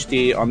 2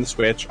 HD on the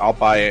Switch. I'll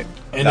buy it.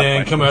 And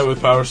then come out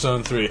with Power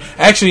Stone 3.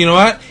 Actually, you know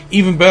what?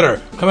 Even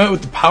better. Come out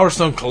with the Power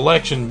Stone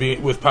Collection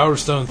with Power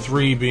Stone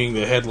 3 being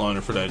the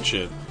headliner for that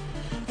shit.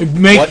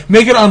 Make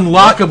it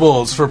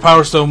unlockables for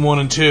Power Stone 1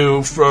 and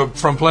 2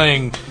 from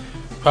playing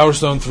Power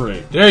Stone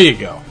 3. There you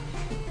go.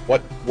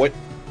 What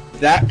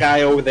that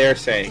guy over there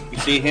saying? You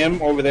see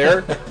him over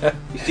there?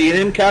 You see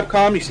him,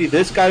 Capcom? You see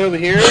this guy over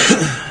here?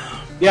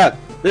 Yeah,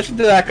 listen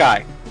to that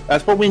guy.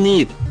 That's what we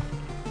need.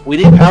 We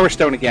need Power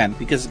Stone again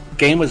because the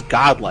game was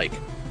godlike.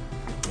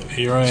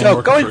 Here I am.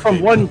 So going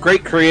from one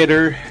great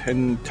creator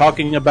and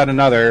talking about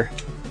another,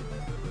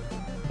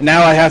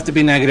 now I have to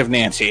be negative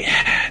Nancy.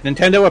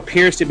 Nintendo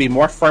appears to be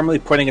more firmly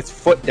putting its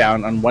foot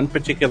down on one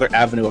particular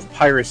avenue of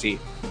piracy: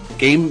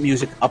 game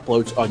music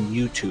uploads on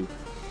YouTube.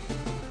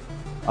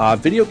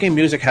 Video game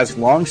music has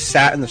long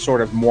sat in the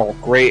sort of moral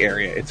gray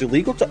area. It's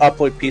illegal to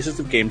upload pieces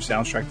of game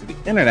soundtrack to the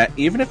internet,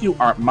 even if you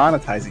aren't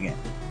monetizing it.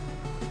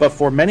 But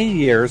for many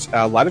years,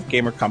 a lot of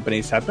gamer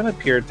companies have been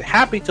appeared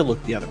happy to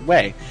look the other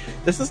way.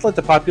 This has led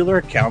to popular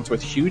accounts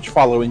with huge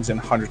followings and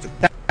hundreds of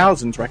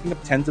thousands, racking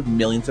up tens of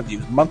millions of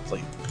views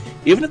monthly.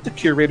 Even if the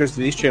curators of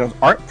these channels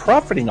aren't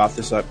profiting off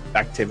this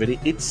activity,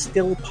 it's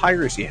still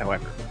piracy,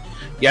 however.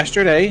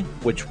 Yesterday,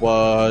 which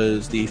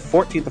was the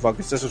 14th of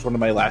August, this was one of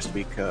my last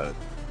week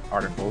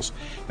articles,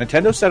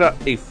 Nintendo set up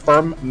a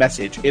firm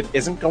message. It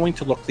isn't going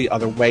to look the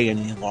other way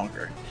any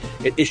longer.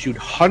 It issued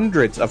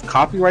hundreds of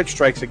copyright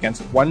strikes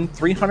against one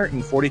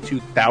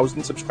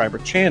 342,000 subscriber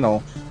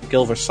channel,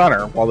 Gilver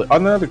Sunner, while the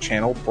other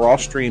channel, Brawl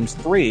Streams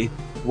 3,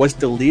 was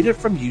deleted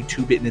from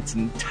YouTube in its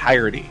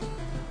entirety.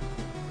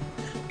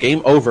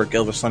 Game over,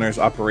 Gilver Sunner's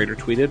operator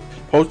tweeted,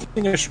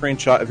 posting a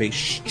screenshot of a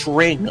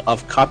string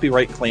of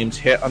copyright claims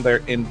hit on their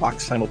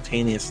inbox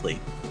simultaneously.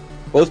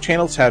 Both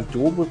channels have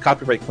dueled with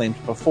copyright claims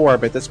before,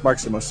 but this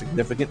marks the most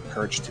significant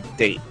purge to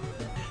date.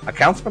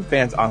 Accounts from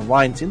fans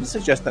online seem to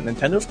suggest that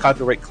Nintendo's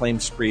copyright claim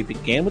spree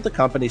began with the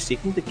company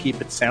seeking to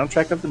keep its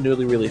soundtrack of the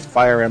newly released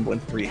Fire Emblem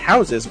Three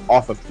Houses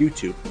off of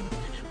YouTube,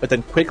 but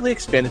then quickly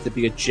expanded to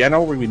be a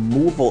general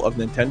removal of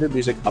Nintendo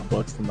music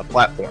uploads from the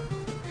platform.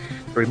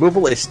 The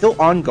removal is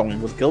still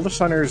ongoing, with Gilver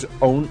Sunner's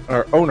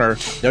owner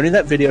noting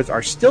that videos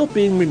are still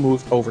being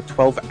removed over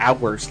 12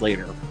 hours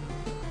later.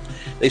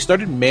 They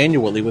started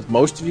manually with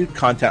most viewed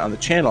content on the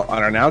channel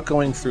and are now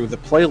going through the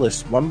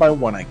playlists one by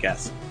one, I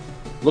guess.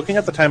 Looking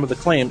at the time of the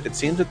claim, it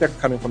seems that they're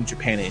coming from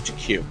Japan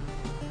HQ.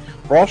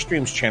 Brawl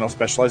Streams channel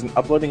specializes in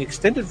uploading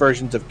extended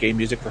versions of game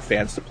music for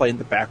fans to play in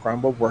the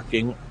background while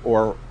working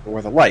or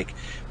the like,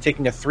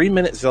 taking a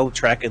 3-minute Zelda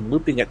track and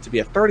looping it to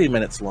be 30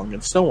 minutes long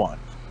and so on.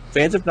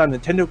 Fans of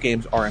non-Nintendo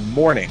games are in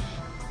mourning.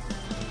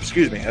 As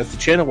the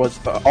channel was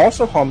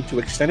also home to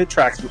extended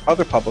tracks from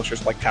other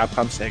publishers like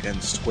Capcom, Sega,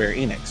 and Square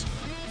Enix.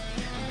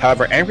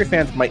 However angry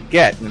fans might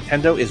get,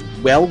 Nintendo is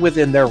well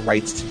within their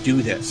rights to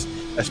do this,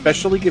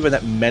 especially given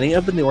that many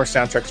of the newer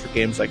soundtracks for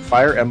games like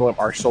Fire Emblem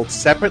are sold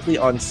separately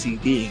on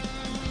CD,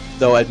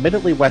 though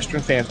admittedly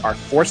Western fans are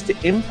forced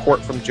to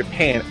import from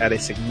Japan at a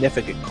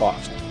significant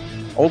cost.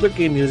 Older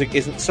game music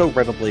isn't so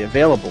readily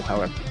available,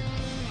 however.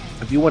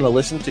 If you want to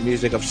listen to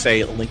music of,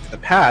 say, A Link to the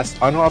Past,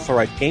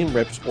 unauthorized game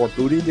rips, or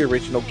booting the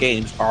original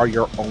games are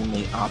your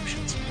only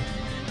options.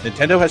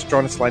 Nintendo has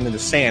drawn its line in the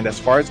sand as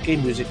far as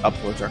game music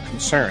uploads are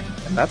concerned,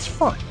 and that's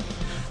fine.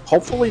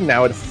 Hopefully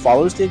now it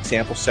follows the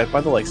example set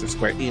by the likes of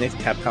Square Enix,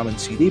 Capcom, and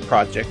CD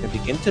Projekt and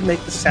begin to make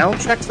the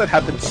soundtracks that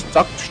have been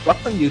struck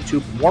on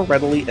YouTube more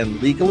readily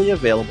and legally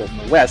available in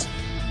the West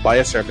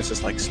via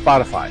services like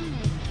Spotify.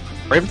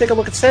 Or even take a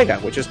look at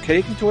Sega, which is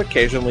taking to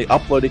occasionally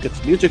uploading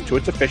its music to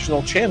its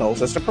official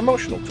channels as a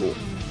promotional tool.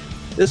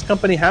 This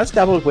company has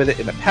dabbled with it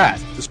in the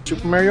past. The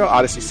Super Mario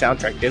Odyssey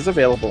soundtrack is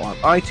available on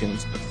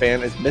iTunes. The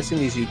fan is missing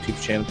these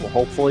YouTube channels, but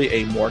hopefully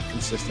a more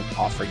consistent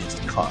offering is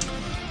to come.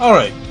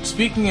 Alright,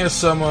 speaking as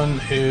someone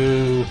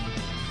who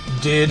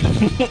did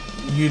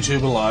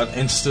YouTube a lot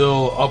and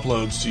still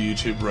uploads to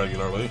YouTube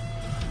regularly,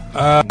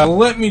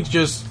 let me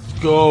just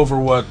go over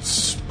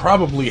what's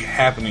probably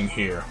happening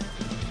here.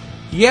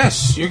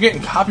 Yes, you're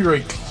getting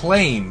copyright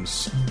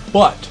claims,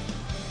 but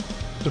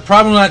they're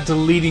probably not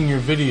deleting your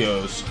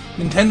videos.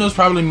 Nintendo's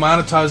probably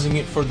monetizing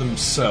it for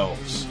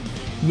themselves.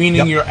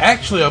 Meaning you're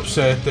actually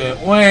upset that,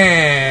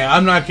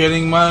 I'm not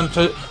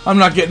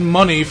getting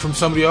money from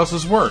somebody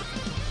else's work.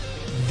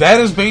 That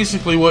is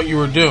basically what you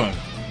were doing.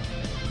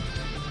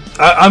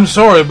 I'm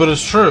sorry, but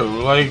it's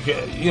true. Like,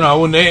 you know,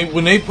 when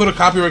they put a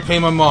copyright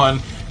claim on mine,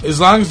 as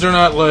long as they're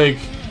not like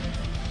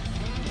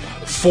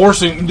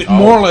forcing,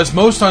 more or less,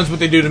 most times what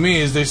they do to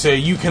me is they say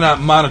you cannot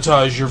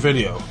monetize your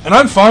video, and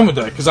I'm fine with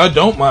that because I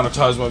don't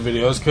monetize my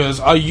videos because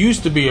I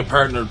used to be a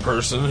partnered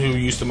person who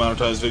used to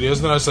monetize videos,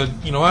 and then I said,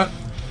 you know what?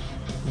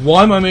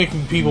 Why am I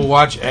making people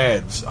watch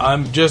ads?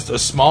 I'm just a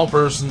small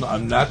person.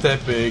 I'm not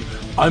that big.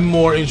 I'm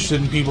more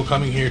interested in people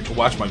coming here to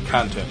watch my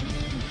content.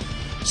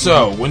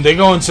 So, when they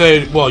go and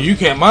say, well, you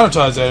can't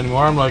monetize that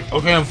anymore, I'm like,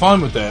 okay, I'm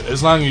fine with that,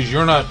 as long as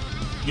you're not,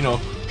 you know,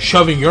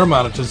 shoving your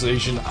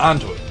monetization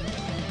onto it.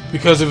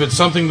 Because if it's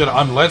something that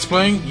I'm Let's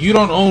Playing, you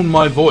don't own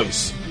my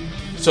voice.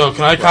 So,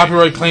 can I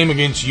copyright claim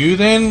against you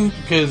then?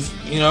 Because,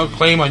 you know,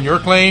 claim on your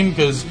claim,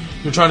 because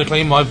you're trying to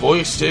claim my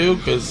voice too,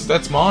 because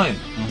that's mine.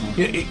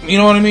 You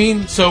know what I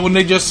mean? So when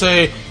they just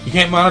say, you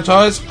can't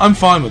monetize, I'm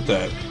fine with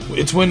that.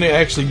 It's when they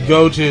actually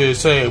go to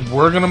say,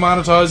 we're going to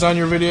monetize on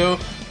your video,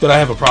 that I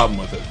have a problem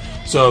with it.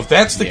 So if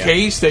that's the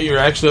case, that you're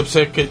actually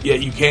upset that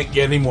you can't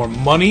get any more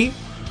money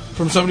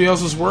from somebody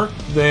else's work,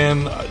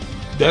 then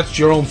that's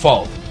your own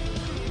fault.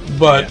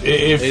 But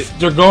if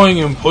they're going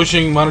and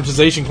pushing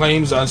monetization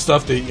claims on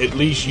stuff that at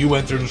least you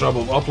went through the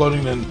trouble of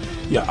uploading, then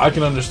yeah, I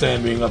can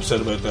understand being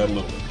upset about that a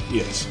little bit.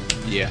 Yes.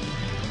 Yeah.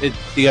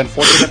 The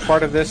unfortunate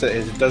part of this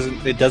is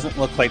it doesn't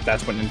look like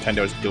that's what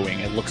Nintendo is doing.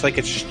 It looks like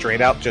it's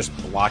straight out just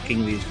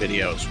blocking these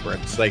videos. Where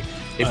it's like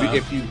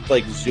if you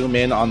like zoom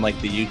in on like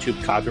the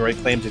YouTube copyright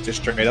claims, it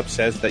just straight up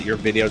says that your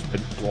video's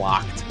been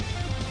blocked.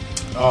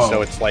 Oh.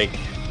 So it's like,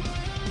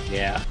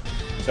 yeah.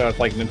 So it's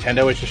like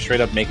Nintendo is just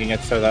straight up making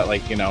it so that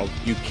like, you know,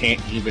 you can't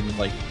even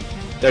like,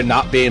 they're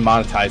not being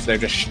monetized. They're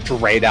just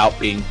straight out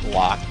being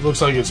blocked.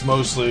 Looks like it's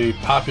mostly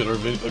popular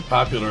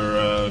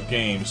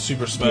games: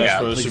 Super Smash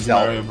Bros., Super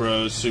Mario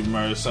Bros., Super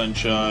Mario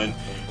Sunshine,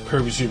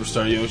 Kirby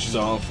Superstar, Yoshi's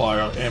Island,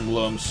 Fire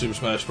Emblem, Super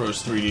Smash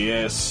Bros.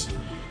 3DS.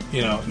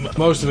 You know,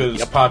 most of it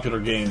is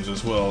popular games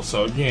as well.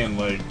 So again,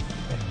 like,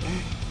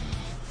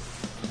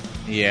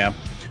 yeah,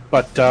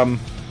 but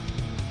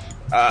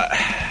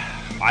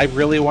I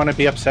really want to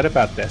be upset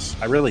about this.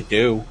 I really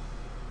do,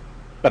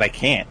 but I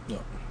can't. No.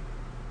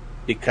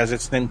 Because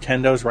it's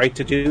Nintendo's right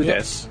to do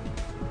this,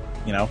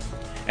 you know,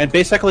 and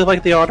basically,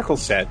 like the article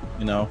said,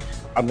 you know,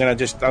 I'm gonna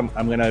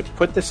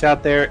put this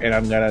out there, and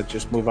I'm gonna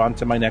just move on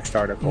to my next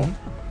article.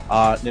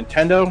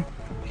 Nintendo,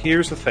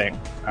 here's the thing,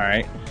 all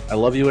right. I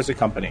love you as a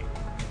company.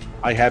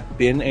 I have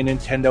been a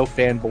Nintendo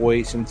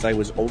fanboy since I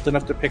was old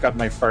enough to pick up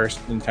my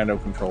first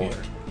Nintendo controller.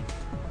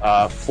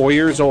 4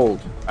 years old,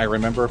 I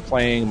remember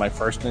playing my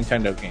first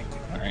Nintendo game.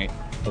 All right,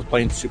 I was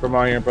playing Super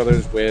Mario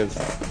Brothers with.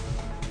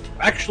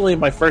 Actually,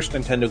 my first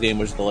Nintendo game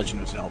was The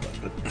Legend of Zelda,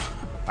 but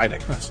I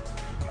digress.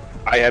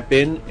 I have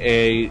been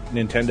a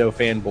Nintendo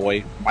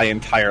fanboy my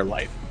entire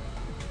life.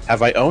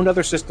 Have I owned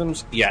other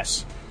systems?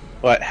 Yes.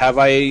 But have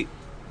I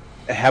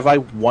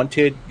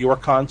wanted your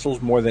consoles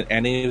more than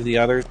any of the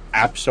others?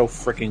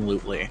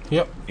 Abso-freaking-lutely.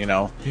 Yep. You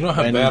know? You know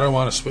how bad I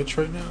want a Switch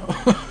right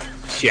now?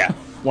 Yeah.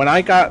 When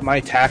I got my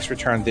tax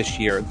return this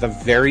year, the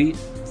very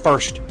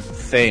first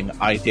thing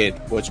I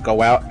did was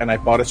go out and I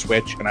bought a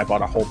Switch and I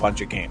bought a whole bunch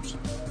of games.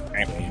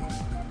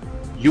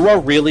 You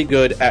are really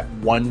good at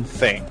one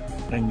thing,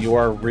 and you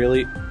are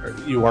really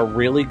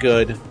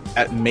good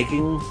at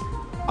making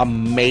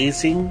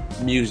amazing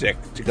music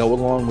to go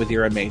along with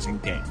your amazing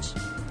games.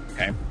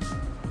 Okay,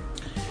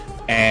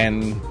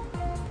 and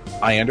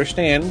I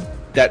understand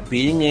that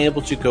being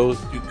able to go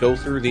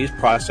through these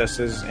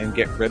processes and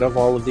get rid of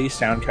all of these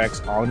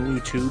soundtracks on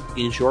YouTube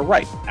is your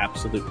right,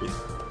 absolutely.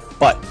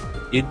 But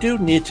you do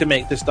need to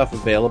make this stuff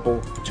available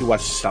to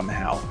us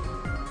somehow,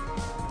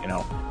 you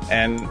know.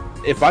 And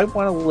if I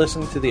want to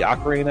listen to the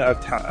Ocarina of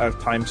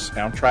Time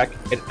soundtrack,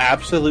 it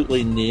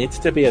absolutely needs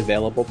to be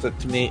available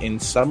to me in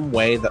some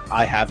way that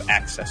I have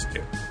access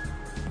to.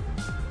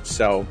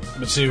 So,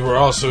 but see, we're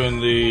also in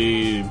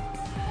the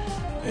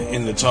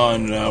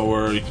time now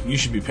where you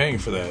should be paying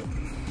for that.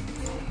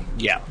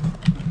 Yeah,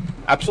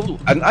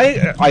 absolutely, and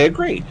I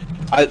agree.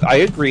 I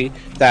agree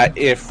that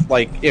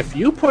if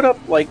you put up,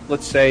 like,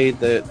 let's say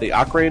the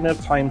Ocarina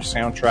of Time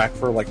soundtrack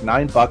for like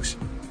 $9,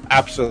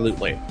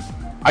 absolutely.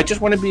 I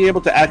just want to be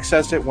able to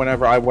access it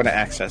whenever I want to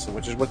access it,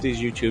 which is what these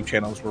YouTube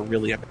channels were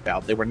really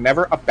about. They were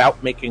never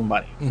about making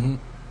money. Mm-hmm.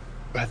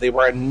 They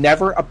were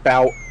never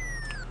about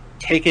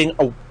taking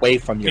away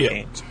from your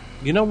games.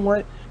 You know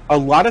what? a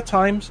lot of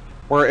times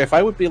where if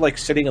I would be like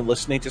sitting and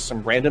listening to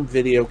some random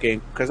video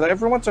game, because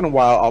every once in a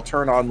while I'll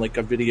turn on like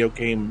a video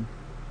game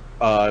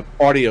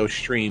audio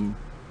stream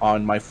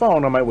on my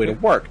phone on my way to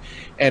work,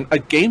 and a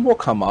game will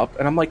come up,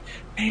 and I'm like,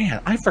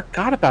 man, I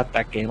forgot about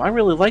that game. I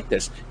really like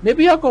this.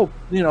 Maybe I'll go,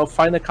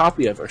 find a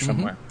copy of it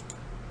somewhere.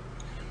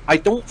 I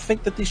don't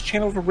think that these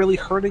channels are really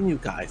hurting you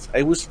guys.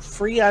 It was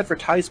free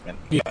advertisement.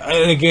 Yeah,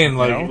 and again,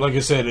 like I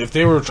said, if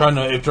they're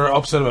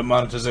upset about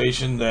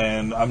monetization,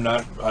 then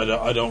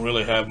I don't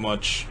really have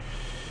much.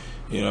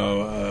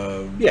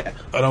 I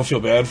don't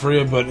feel bad for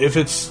you, but if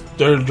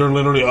they're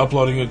literally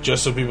uploading it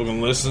just so people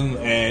can listen,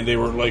 and they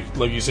were like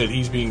you said,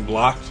 he's being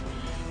blocked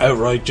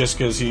outright just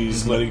because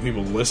he's letting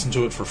people listen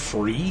to it for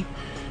free,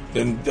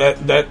 then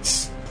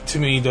that's to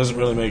me doesn't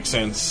really make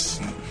sense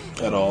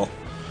at all.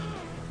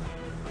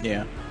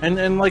 Yeah,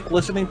 and like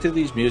listening to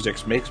these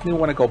musics makes me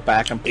want to go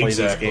back and play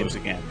these games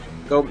again.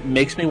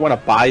 Makes me want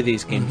to buy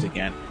these games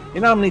again. You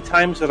know how many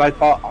times that I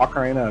bought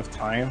Ocarina of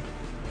Time?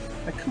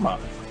 Like, come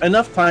on.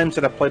 Enough times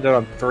that I played it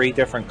on 3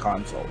 different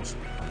consoles.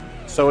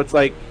 So it's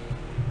like,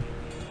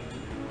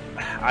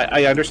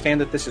 I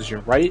understand that this is your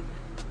right,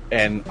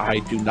 and I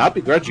do not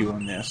begrudge you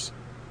on this,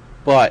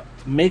 but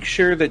make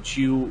sure that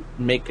you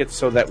make it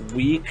so that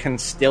we can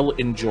still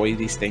enjoy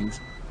these things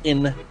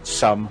in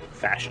some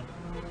fashion.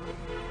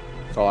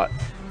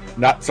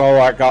 That's all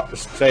I got to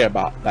say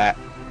about that.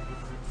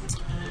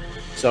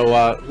 So,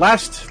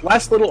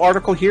 last little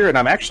article here, and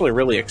I'm actually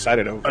really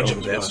excited over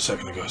this. A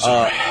second ago,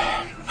 sorry.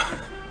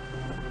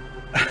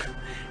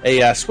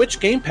 A Switch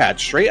gamepad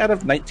straight out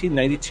of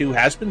 1992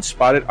 has been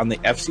spotted on the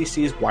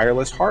FCC's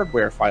wireless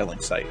hardware filing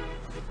site.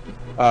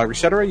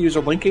 Resetera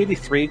user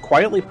Link83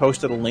 quietly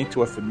posted a link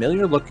to a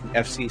familiar-looking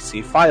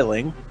FCC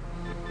filing.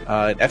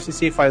 An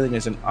FCC filing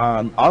is an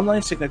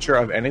online signature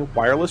of any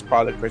wireless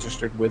product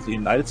registered with the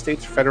United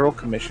States Federal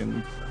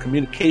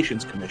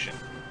Communications Commission.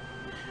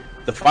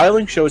 The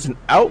filing shows an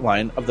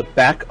outline of the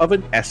back of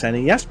an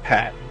SNES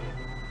pad.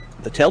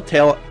 The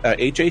telltale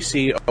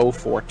HAC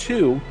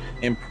 042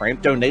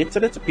 imprint donates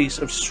that it's a piece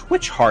of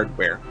Switch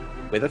hardware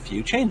with a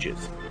few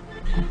changes.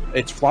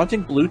 It's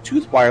flaunting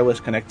Bluetooth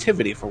wireless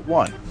connectivity for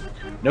one.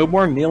 No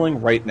more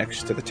kneeling right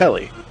next to the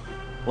telly.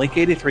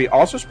 Link83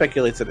 also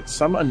speculates that it's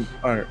some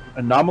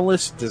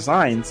anomalous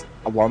designs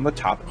along the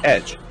top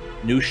edge.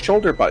 New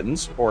shoulder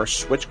buttons or a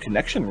Switch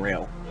connection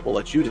rail. We'll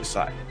let you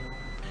decide.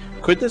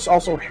 Could this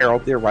also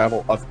herald the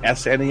arrival of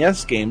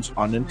SNES games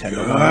on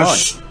Nintendo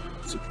Online?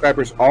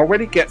 Subscribers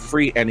already get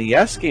free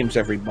NES games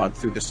every month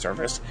through the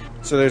service,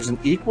 so there's an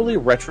equally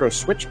retro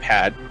Switch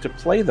pad to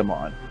play them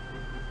on.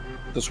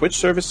 The Switch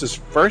service's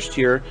first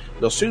year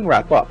will soon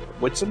wrap up.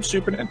 Would some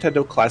Super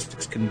Nintendo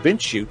classics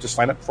convince you to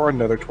sign up for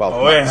another 12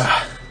 months?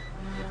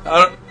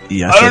 Yeah.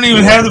 I don't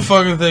even have the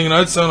fucking thing, and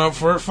I'd sign up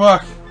for it.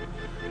 Fuck.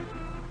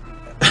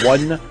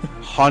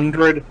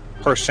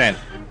 100%.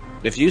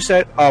 If you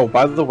said, "Oh,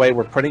 by the way,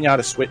 we're putting out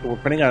a Super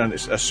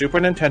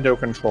Nintendo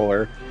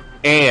controller,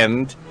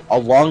 and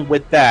along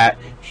with that,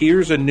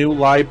 here's a new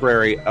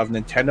library of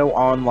Nintendo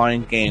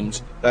Online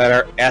games that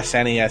are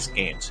SNES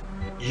games,"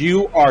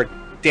 you are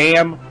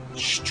damn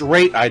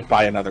straight I'd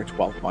buy another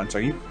 12 months.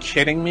 Are you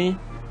kidding me?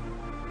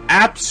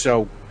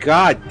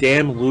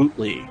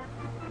 Abso-goddamn-lutely.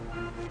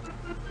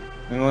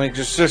 And like,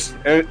 just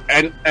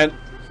and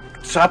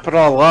top it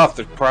all off,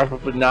 there's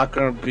probably not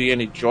going to be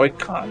any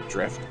Joy-Con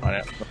drift on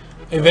it.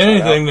 If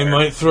anything, they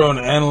might throw an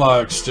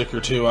analog stick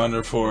or two on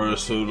there for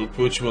us,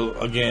 which will,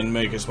 again,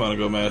 make us want to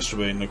go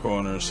masturbate in the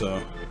corner,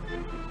 so...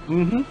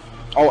 Mm-hmm.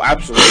 Oh,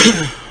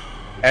 absolutely.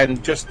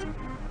 And just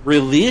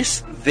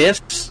release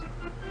this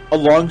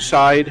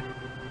alongside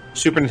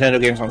Super Nintendo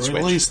games on Switch.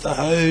 Release the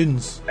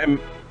hounds. And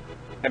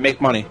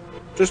make money.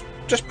 Just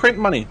print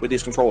money with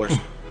these controllers.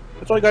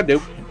 That's all you gotta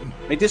do.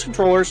 Make these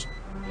controllers,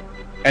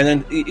 and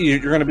then you're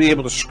going to be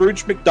able to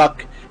Scrooge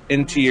McDuck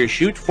into your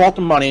huge vault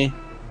of money,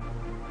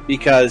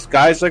 because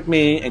guys like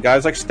me and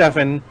guys like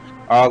Stefan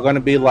are going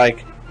to be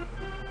like,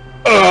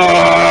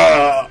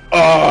 I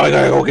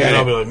gotta go get it.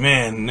 I'll be like,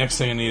 man, next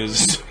thing I need is a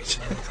Switch.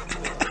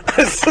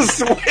 It's a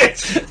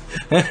Switch.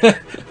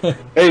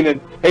 Hey,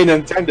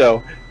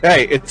 Nintendo.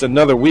 Hey, it's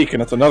another week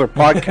and it's another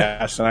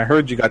podcast, and I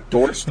heard you got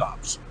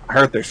doorstops. I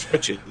heard there's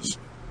Switches.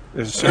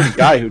 There's a certain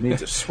guy who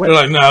needs a Switch. They're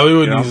like, no, we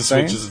wouldn't use a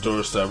Switch as a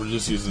doorstop. We're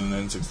just using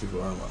an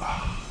N64. I'm like,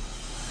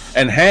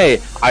 And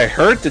hey, I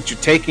heard that you're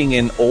taking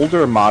in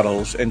older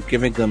models and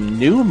giving them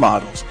new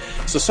models.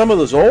 So some of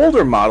those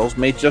older models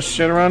may just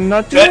sit around and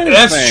not do anything.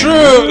 That's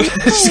true.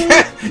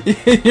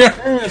 You're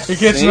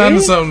catching on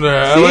to something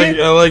there. I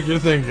like your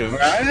thinking.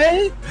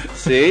 Right?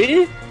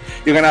 See?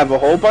 You're going to have a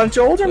whole bunch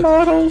of older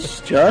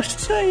models. Just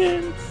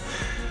saying.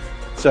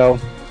 So,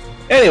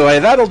 anyway,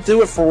 that'll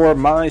do it for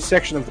my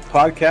section of the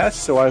podcast.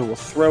 So I will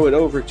throw it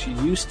over to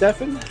you,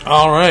 Stefan.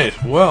 All right.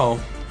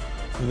 Well,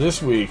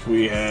 this week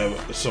we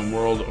have some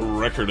world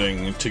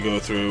recording to go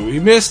through. We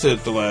missed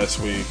it the last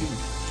week.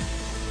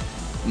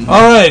 Mm-hmm.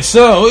 Alright,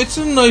 so it's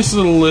a nice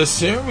little list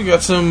here. We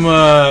got some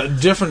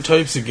different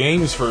types of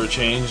games for a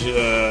change.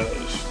 A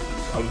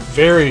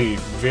very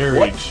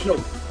varied...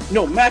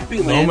 No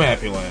Mappy Land. No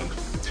Mappy Land.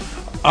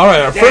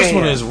 Alright, our first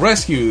one is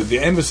Rescue the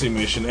Embassy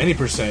Mission, any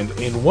percent,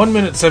 in 1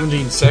 minute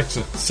 17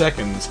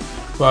 seconds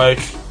by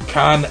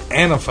Con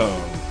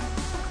Anaphone.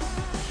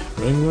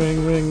 Ring,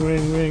 ring, ring,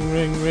 ring, ring,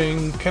 ring,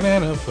 ring, Con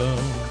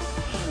Anaphone.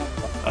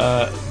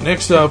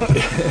 Next up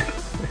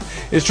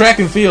is Track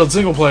and Field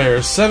single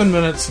player, 7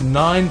 minutes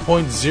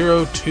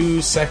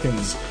 9.02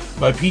 seconds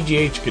by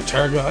PGH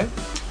Guitar Guy.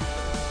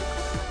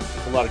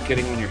 A lot of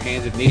getting on your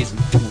hands and knees.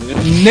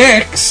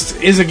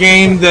 Next is a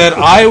game that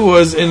I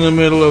was in the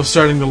middle of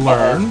starting to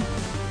learn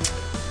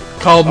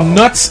called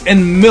Nuts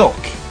and Milk.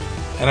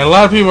 And a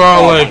lot of people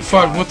are like,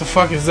 fuck, what the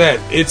fuck is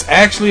that? It's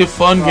actually a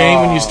fun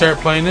game when you start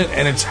playing it,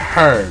 and it's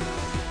hard.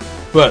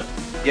 But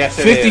yes,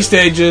 50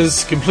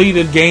 stages,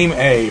 completed game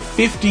A,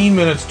 15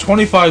 minutes,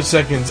 25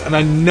 seconds, and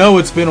I know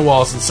it's been a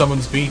while since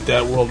someone's beat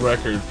that world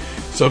record.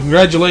 So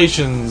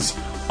congratulations,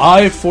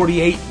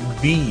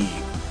 I-48B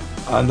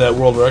on that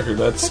world record.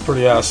 That's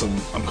pretty awesome.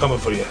 I'm coming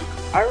for you.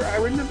 I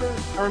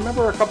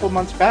remember a couple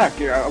months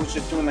back, I was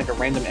just doing like a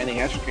random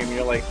NES stream, and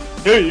you're like,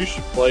 hey, you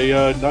should play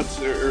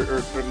Nuts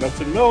or Nuts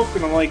and Milk,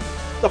 and I'm like,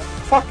 the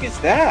fuck is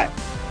that?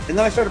 And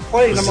then I started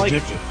playing, and I'm like,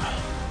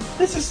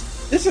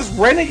 this is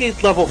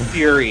Renegade level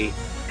Fury.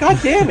 God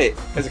damn it!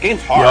 Because the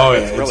game's hard. Oh yeah,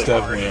 it's really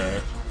definitely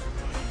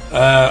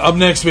hard. Up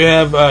next we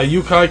have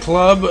Yukai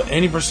Club,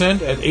 any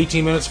percent at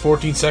 18 minutes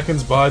 14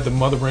 seconds by the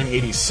Motherbrain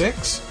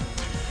 86.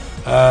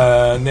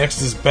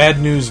 Next is Bad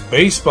News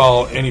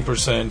Baseball, any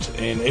percent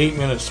in 8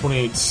 minutes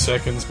 28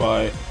 seconds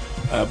by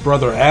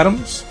Brother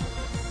Adams.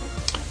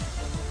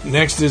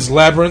 Next is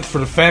Labyrinth for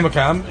the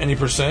Famicom, any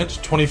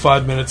percent,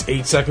 25 minutes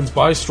 8 seconds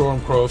by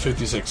Stormcrow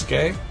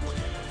 56K.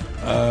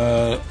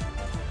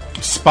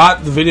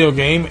 Spot the Video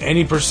Game,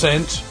 any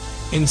percent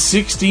in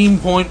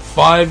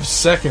 16.5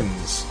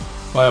 seconds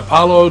by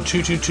Apollo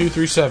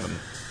 22237.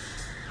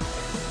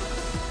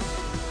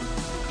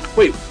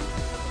 Wait,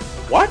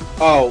 what?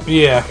 Oh,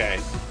 yeah. Okay.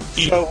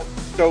 So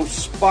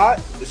Spot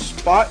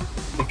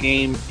the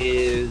game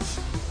is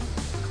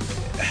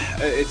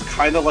it's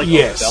kind of like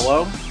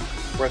Othello,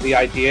 where the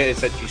idea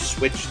is that you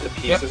switch the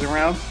pieces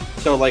around.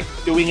 So like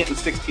doing it in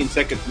 16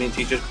 seconds means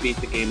he just beat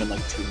the game in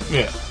like 2 minutes.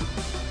 Yeah.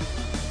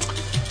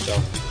 So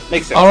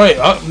makes sense. All right,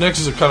 up next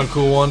is a kind of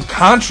cool one.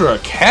 Contra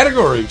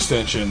category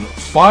extension,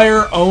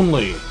 Fire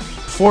Only,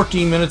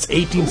 14 minutes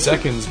 18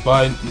 seconds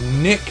by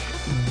Nick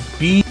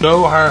B.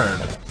 Go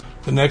Hard.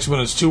 The next one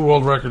is 2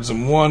 world records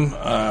in one.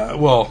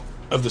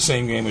 Of the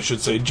same game, I should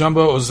say.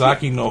 Jumbo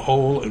Ozaki No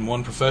Hole in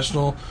 1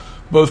 professional,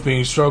 both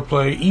being stroke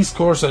play. East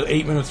Course at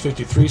 8 minutes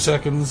 53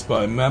 seconds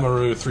by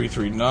Mamoru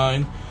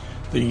 339.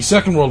 The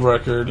second world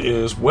record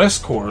is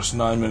West Course,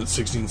 9 minutes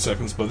 16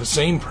 seconds by the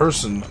same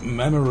person,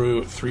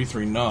 Mamoru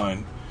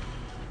 339.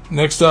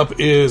 Next up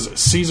is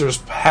Caesar's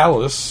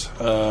Palace,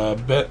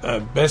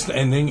 best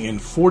ending in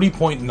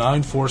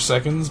 40.94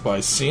 seconds by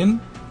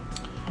Sin.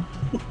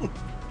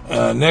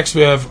 Next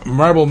we have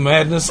Marble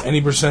Madness,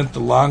 any percent the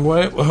long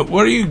way.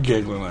 What are you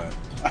giggling at?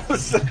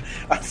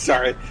 I'm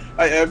sorry.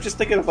 I'm just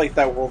thinking of like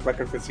that world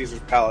record for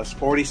Caesar's Palace.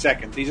 40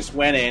 seconds. He just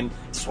went in,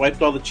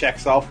 swiped all the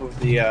checks off of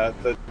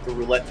the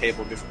roulette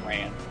table, and just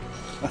ran.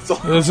 That's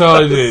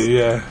all he did.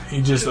 Yeah,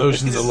 he just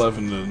Ocean's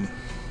 11 and.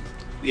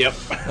 Yep.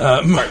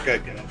 Sorry,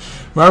 good.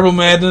 Marble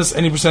Madness,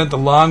 any percent the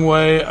long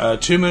way.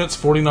 2 minutes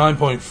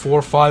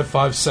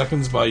 49.455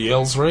 seconds by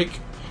Yells Rake.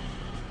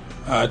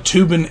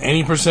 Tubin,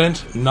 any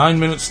percent, 9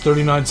 minutes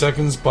 39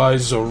 seconds by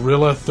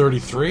Zorilla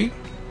 33.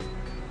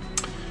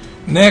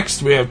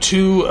 Next, we have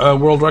 2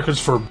 world records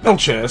for Battle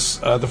Chess.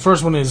 The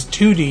first one is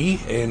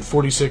 2D in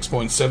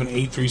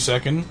 46.783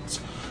 seconds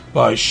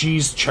by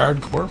She's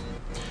Chardcore.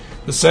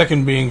 The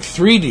second being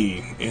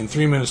 3D in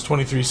 3 minutes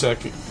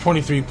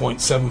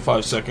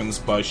 23.75 seconds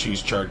by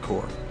She's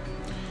Chardcore.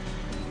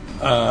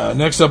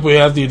 Next up, we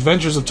have The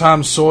Adventures of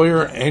Tom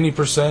Sawyer, any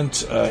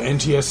percent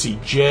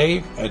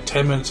NTSC-J at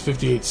 10 minutes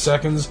 58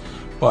 seconds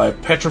by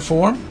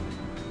Petriform.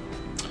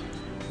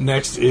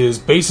 Next is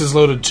Bases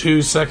Loaded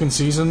 2 second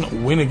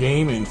season, win a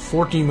game in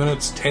 14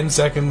 minutes 10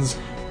 seconds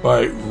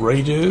by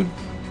Ray Dude.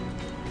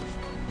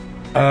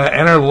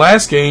 And our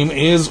last game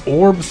is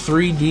Orb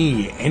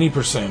 3D, any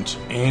percent,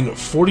 in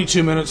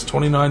 42 minutes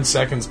 29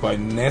 seconds by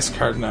Ness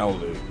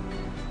Cardinality.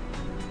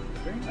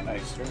 Very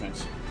nice, very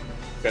nice.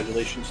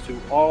 Congratulations to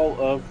all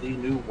of the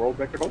new world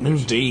record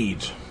holders.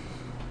 Indeed.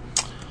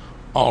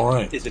 All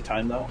right. Is it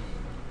time, though?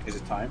 Is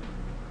it time?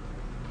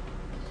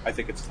 I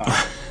think it's time.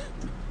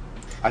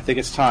 I think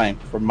it's time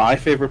for my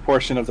favorite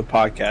portion of the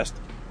podcast,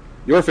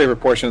 your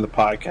favorite portion of the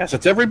podcast.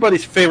 It's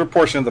everybody's favorite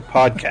portion of the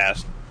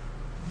podcast.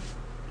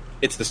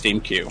 It's the Steam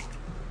Queue.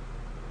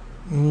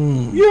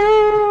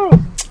 Yeah!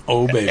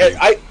 Oh, baby. And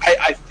I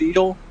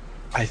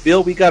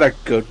feel we got a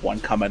good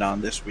one coming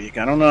on this week.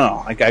 I don't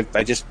know.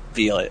 I just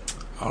feel it.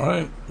 All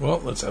right.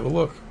 Well, let's have a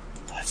look.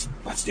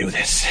 Let's do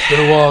this. It's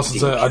been a while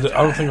since I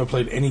don't think I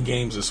played any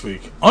games this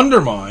week.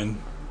 Undermine.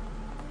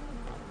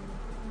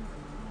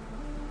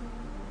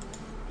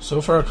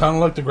 So far, I kind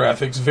of like the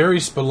graphics. Very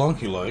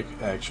Spelunky-like,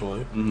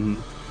 actually. Mm-hmm.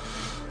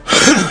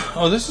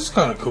 Oh, this is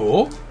kind of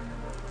cool.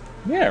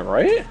 Yeah,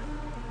 right?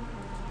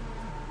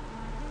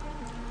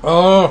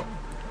 Oh.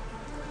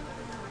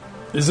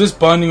 Is this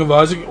Binding of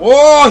Isaac?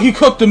 Oh, he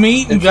cooked the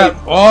meat and got...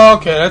 Oh,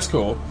 okay, that's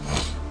cool.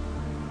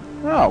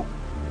 Oh.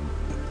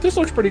 This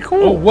looks pretty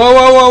cool. Oh, whoa.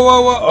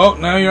 Oh,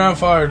 now you're on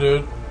fire,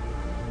 dude.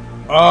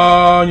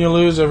 Oh, and you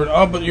lose everything.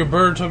 Oh, but your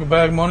bird took a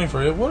bag of money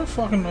for you. What a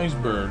fucking nice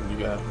bird you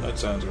got. That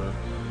sounds good.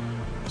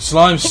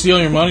 Slime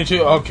stealing your money,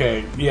 too?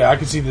 Okay. Yeah, I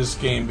can see this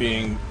game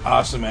being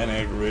awesome and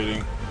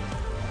aggravating.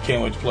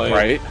 Can't wait to play it.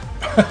 Right.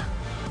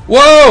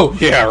 Whoa!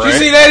 Yeah, right. Did you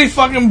see that? He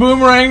fucking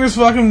boomeranged this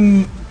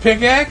fucking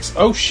pickaxe?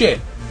 Oh, shit.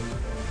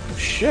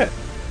 Shit.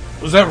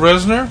 Was that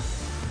Reznor?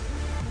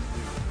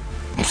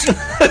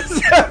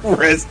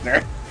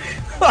 Reznor.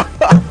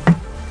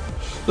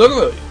 Look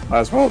at it.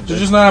 Well, they're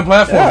just not on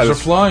platforms. They're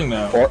flying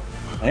now.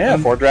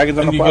 Four dragons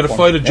on the platform. And you gotta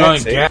fight a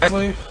giant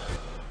ghastly.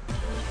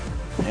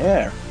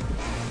 Yeah.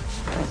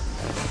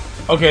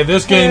 Okay,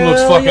 this game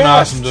looks fucking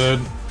awesome,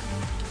 dude.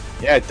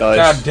 Yeah, it does.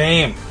 God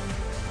damn.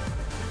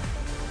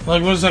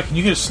 Like, what is that? Can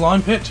you get a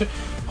slime pit too?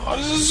 Oh,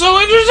 this is so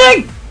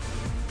interesting!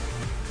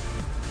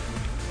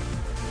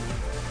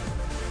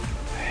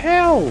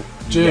 Hell,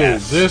 dude,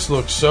 yes. This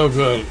looks so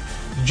good.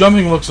 The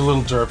jumping looks a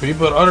little derpy,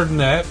 but other than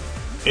that,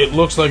 it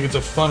looks like it's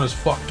a fun as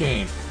fuck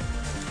game.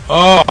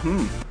 Oh,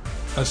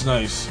 that's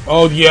nice.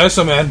 Oh yes,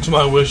 I'm adding to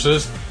my wish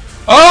list.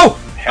 Oh,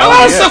 a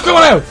lot of stuff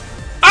coming out.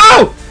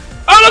 Oh,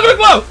 look at the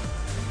glow.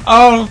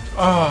 Oh,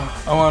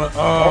 I want to.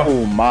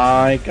 Oh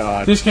my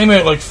god! This came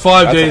out like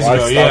 5 days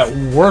ago.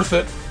 Yeah, worth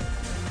it.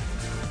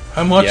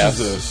 How much is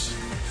this?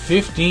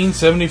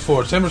 $15.74.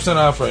 10%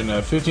 off right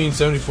now.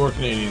 $15.74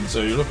 Canadian.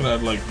 So you're looking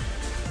at like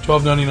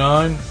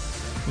 $12.99,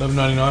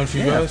 $11.99 for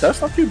you guys.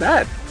 That's not too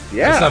bad.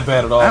 Yeah, that's not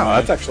bad at all. No,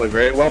 that's actually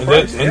very well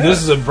priced. And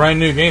this is a brand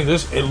new game.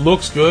 It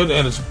looks good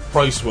and it's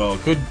priced well.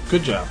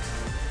 Good job.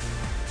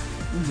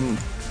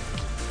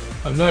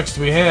 Up next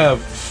we have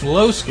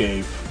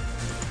Flowscape.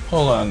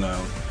 Hold on now.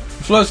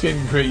 Flowscape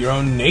can create your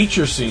own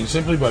nature scene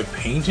simply by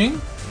painting.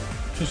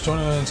 Just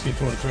 20 landscape,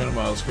 300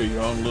 miles. Create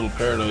your own little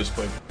paradise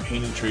by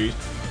painting trees.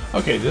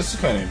 Okay, this is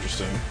kind of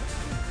interesting.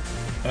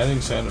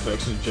 Adding sound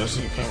effects and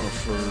adjusting your camera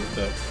for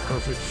that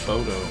perfect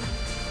photo.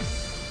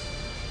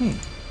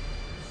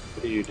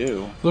 What do you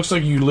do? Looks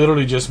like you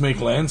literally just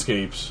make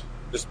landscapes.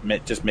 Just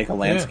make a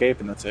landscape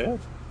and that's it. All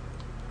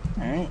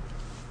right.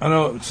 I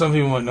know some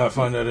people might not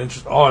find that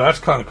interesting. Oh, that's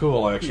kind of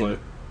cool, actually.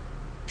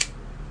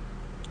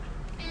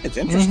 It's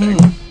interesting.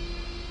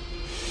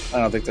 I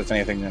don't think that's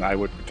anything that I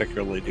would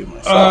particularly do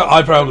myself.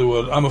 I probably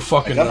would. I'm a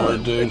fucking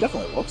nerd, dude. It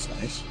definitely looks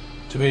nice.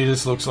 To me,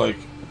 this looks like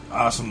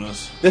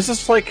awesomeness. This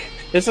is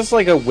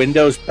like a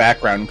Windows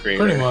background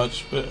creator. Pretty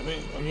much, but I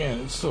mean, again,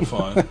 it's still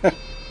fine.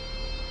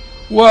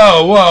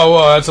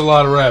 Whoa! That's a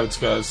lot of rabbits,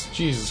 guys.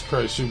 Jesus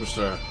Christ,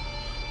 Superstar.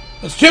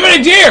 That's too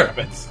many deer.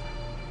 Rabbits.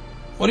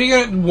 What are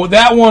you gonna? Well,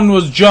 that one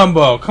was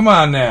jumbo. Come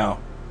on now.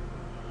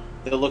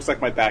 It looks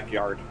like my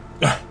backyard.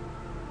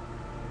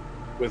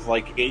 With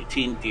like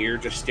 18 deer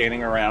just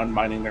standing around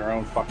minding their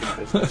own fucking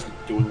business and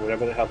doing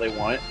whatever the hell they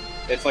want.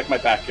 It's like my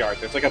backyard.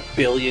 There's like 1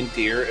 billion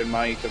deer in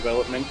my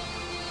development,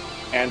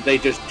 and they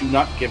just do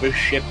not give a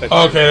shit.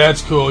 Okay,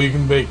 that's cool. You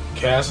can make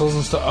castles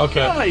and stuff.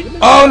 Okay.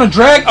 Oh, and a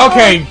drag.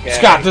 Okay,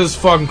 Scott, this is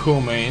fucking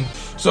cool, man.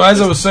 So as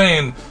I was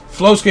saying,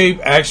 Flowscape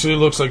actually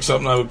looks like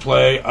something I would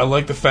play. I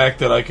like the fact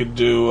that I could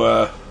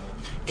do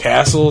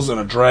castles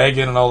and a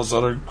dragon and all this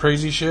other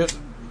crazy shit.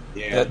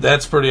 Yeah,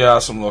 that's pretty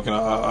awesome looking.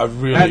 I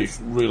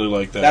really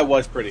like that. That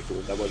was pretty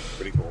cool.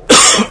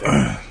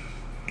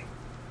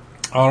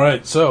 All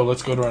right, so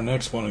let's go to our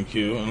next one in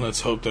queue, and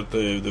let's hope that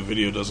the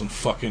video doesn't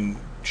fucking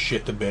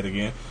shit the bed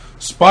again.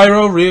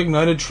 Spyro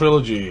Reignited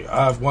Trilogy.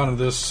 I've wanted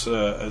this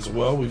as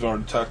well. We've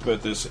already talked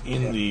about this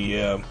in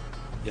the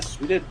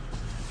yes, we did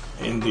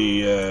in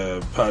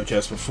the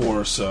podcast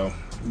before. So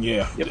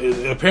yeah,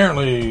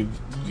 apparently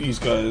these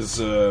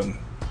guys.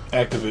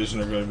 Activision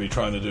are going to be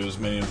trying to do as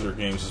many of their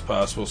games as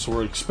possible, so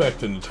we're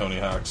expecting the Tony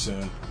Hawk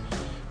soon.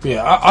 But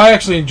yeah, I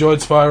actually enjoyed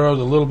Spyro,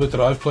 the little bit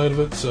that I've played of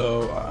it,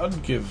 so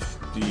I'd give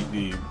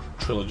the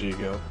trilogy a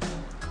go.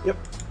 Yep.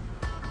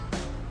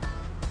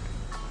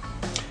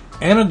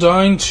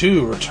 Anodyne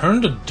 2,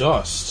 Return to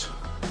Dust.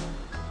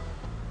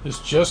 This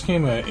just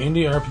came out,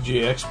 indie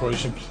RPG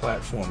exploration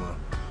platformer.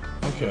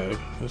 Okay,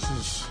 this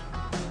is...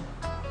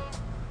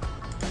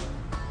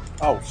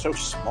 Oh, so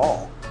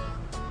small.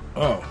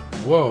 Oh,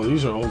 whoa,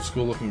 these are old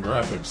school looking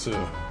graphics too.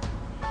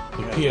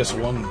 Like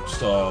PS1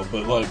 style,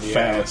 but like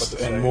fast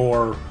and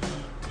more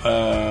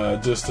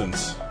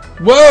distance.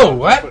 Whoa,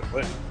 what?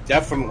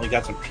 Definitely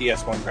got some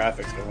PS1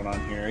 graphics going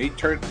on here. He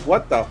turned...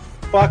 What the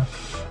fuck?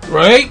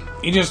 Right?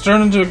 He just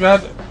turned into a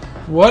god...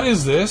 What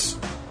is this?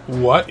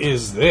 What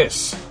is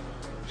this?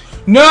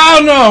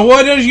 No!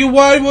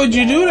 Why would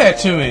you do that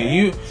to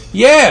me?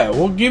 Yeah,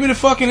 well give me the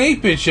fucking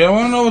 8-bit shit. I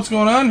want to know what's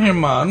going on here,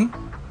 man.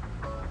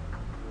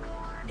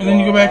 And then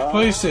you go back to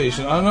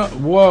PlayStation. I know.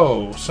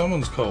 Whoa,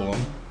 someone's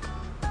colon.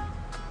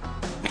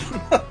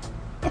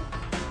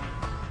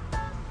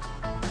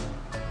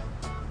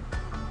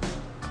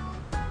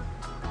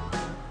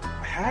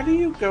 How do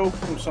you go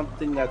from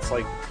something that's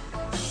like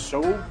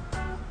so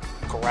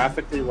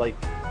graphically like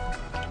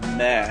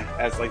meh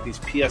as like these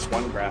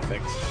PS1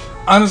 graphics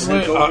Honestly,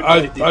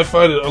 I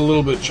find it a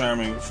little bit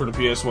charming for the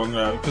PS1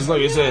 now, because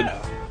like I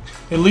said,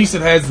 at least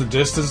it has the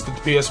distance that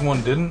the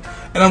PS1 didn't.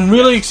 And I'm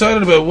really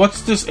excited about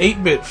what's this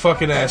 8-bit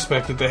fucking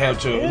aspect that they have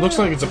to it. It looks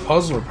like it's a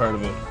puzzler part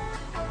of it.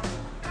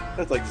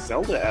 That's like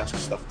Zelda-esque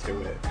stuff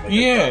to it. Like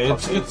yeah,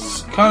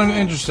 it's kind of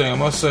interesting, I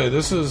must say.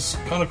 This is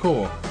kind of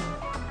cool.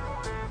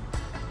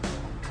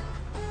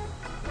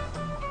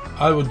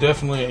 I would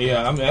definitely,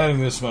 I'm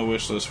adding this to my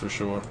wish list for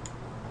sure.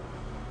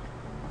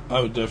 I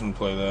would definitely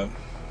play that.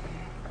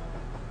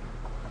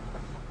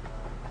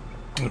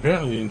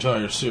 Apparently the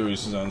entire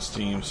series is on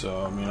Steam,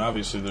 so, I mean,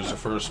 obviously there's the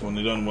first one.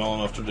 They've done well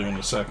enough to doing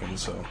the second,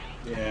 so.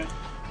 Yeah.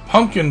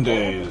 Pumpkin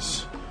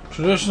Days.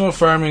 Traditional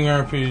farming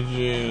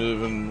RPG,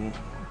 living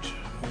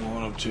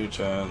one of two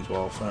times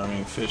while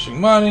farming, fishing,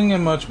 mining,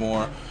 and much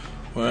more.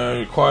 Where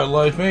your quiet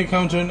life may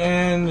come to an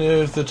end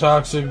if the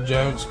toxic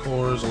giant's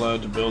core is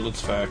allowed to build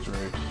its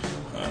factory.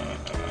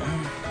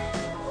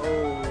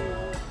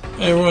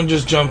 Everyone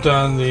just jumped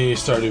on the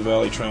Stardew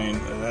Valley train.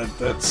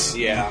 That's...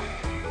 Yeah.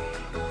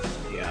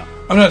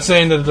 I'm not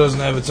saying that it doesn't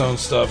have its own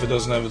stuff, it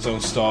doesn't have its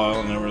own style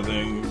and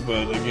everything,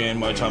 but again,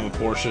 My Time with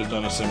Portia has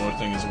done a similar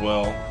thing as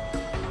well.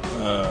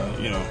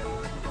 You know,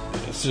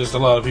 it's just a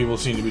lot of people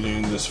seem to be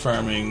doing this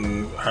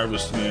farming,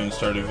 Harvest Moon,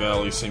 Stardew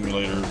Valley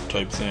simulator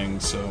type thing,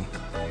 so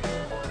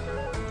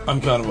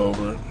I'm kind of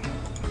over it.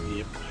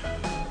 Yep.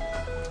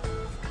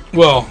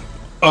 Well,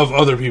 of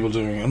other people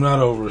doing it. I'm not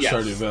over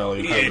Stardew Valley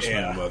and Harvest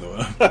Moon, by the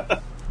way.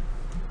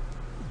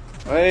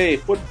 Hey,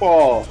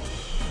 football!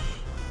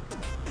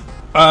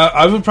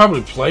 I would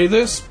probably play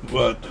this,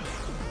 but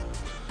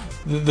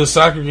the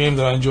soccer game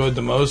that I enjoyed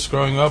the most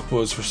growing up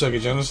was for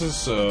Sega Genesis,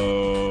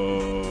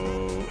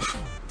 so...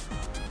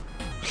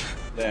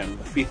 Then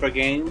the FIFA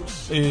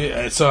games?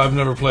 Yeah, so I've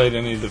never played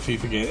any of the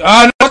FIFA games.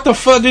 What the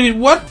fuck?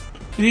 What?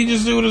 Did he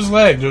just do with his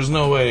leg? There's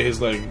no way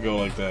his leg could go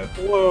like that.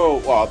 Whoa,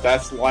 well,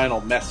 that's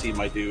Lionel Messi,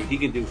 my dude. He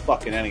can do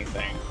fucking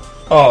anything.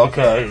 Oh,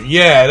 okay.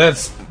 Yeah,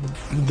 that's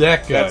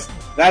that guy.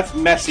 That's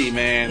Messi,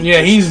 man.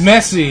 Yeah, he's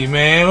messy,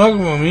 man. Look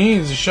at him. He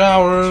needs a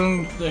shower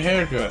and a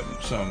haircut.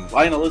 Something.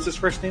 Lionel is his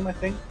first name, I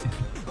think.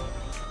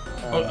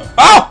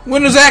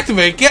 Windows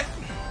activate. Get.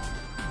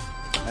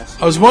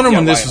 Messi. I was wondering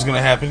when this Lionel was going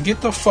to happen.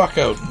 Get the fuck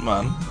out,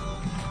 man.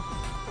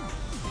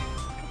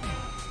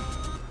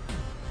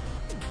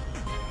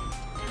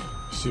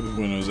 Stupid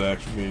Windows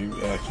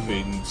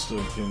activating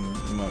stuff in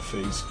my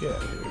face. Get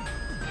out of here.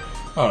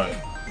 Alright.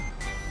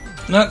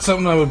 Not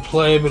something I would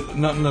play, but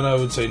nothing that I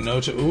would say no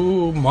to.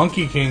 Ooh,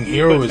 Monkey King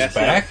Hero is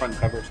back. Front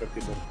cover so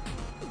people...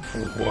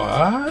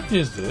 What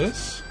is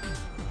this?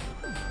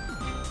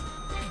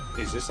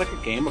 Is this like a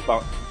game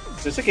about...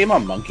 Is this a game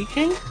on Monkey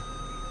King?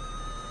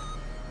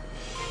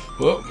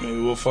 Well,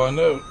 maybe we'll find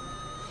out.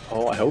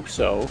 Oh, I hope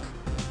so.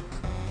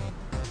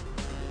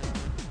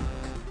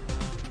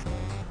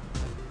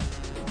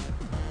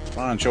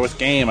 Come on, show us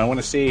game. I want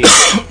to see. I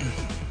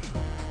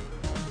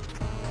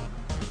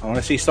want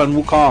to see Sun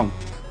Wukong.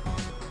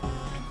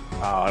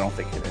 Oh, I don't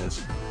think it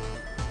is.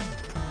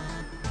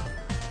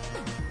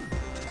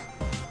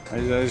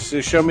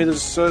 Show me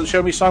this.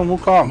 Show me Sun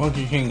Wukong.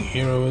 Monkey King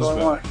Hero is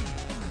back.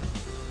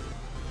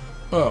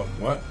 Oh,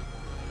 what?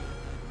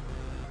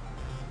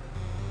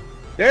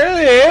 There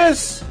he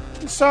is,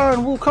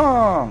 Sun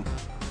Wukong.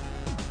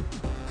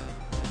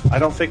 I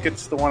don't think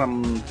it's the one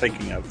I'm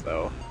thinking of,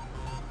 though.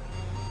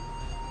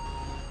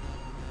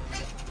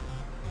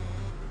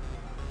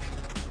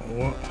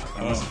 What?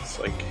 It's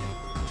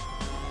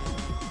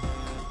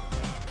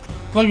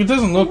like it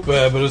doesn't look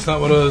bad, but it's not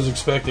what I was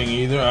expecting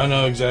either. I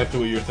know exactly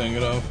what you're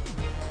thinking of.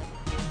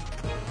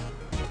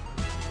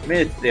 I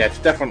mean, it's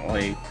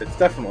definitely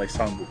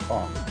Sun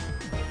Wukong.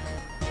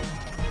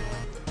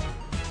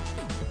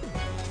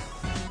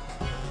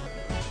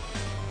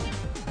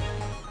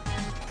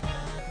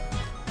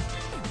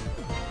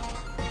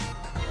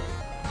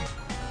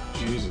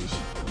 Jesus.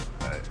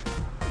 Alright.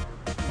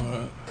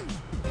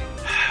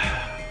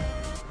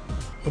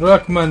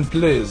 Rockman,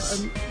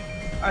 please.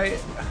 I'm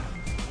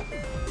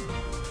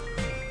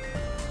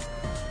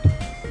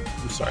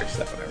sorry,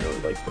 Stefan. I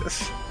really like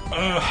this.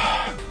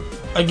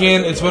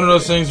 Again, it's one of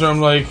those things where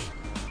I'm like,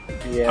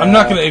 Yeah. I'm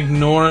not going to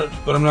ignore it,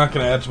 but I'm not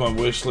going to add to my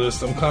wish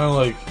list. I'm kind of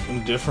like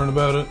indifferent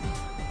about it.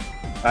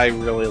 I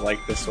really like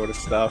this sort of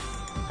stuff,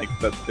 like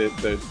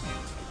the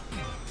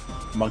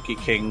Monkey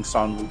King,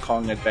 Sun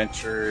Wukong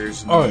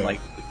adventures, and like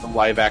the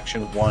live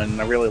action one.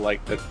 I really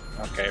like that.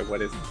 Okay,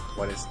 what is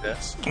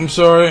this? I'm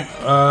sorry,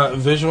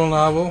 visual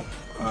novel.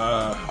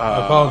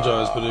 I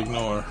apologize, but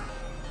ignore.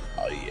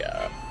 Oh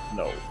yeah,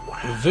 no.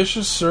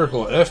 Vicious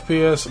Circle,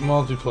 FPS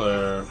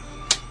multiplayer.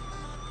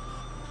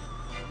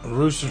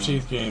 Rooster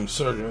Teeth games,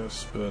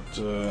 Circus, but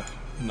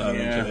not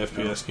into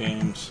FPS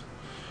games.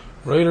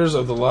 Raiders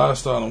of the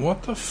Lost Island.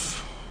 What the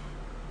f...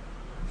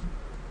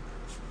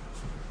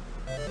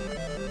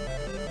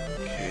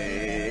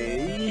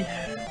 Okay.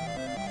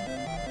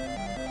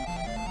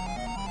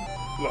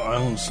 The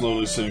island's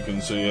slowly sinking,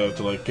 so you have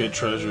to like get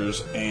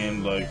treasures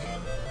and like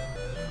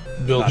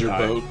build your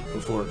boat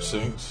before it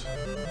sinks.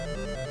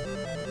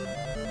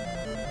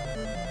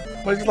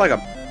 What is it like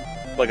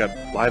like a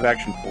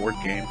live-action board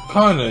game.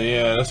 Kinda,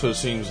 yeah. That's what it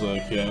seems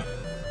like. Yeah.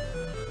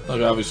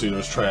 Like obviously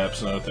there's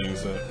traps and other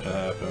things that can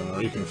happen,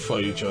 or you can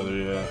fight each other.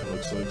 Yeah, it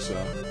looks like so.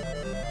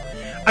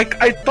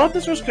 I thought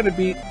this was going to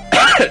be.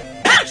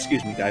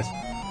 Excuse me, guys.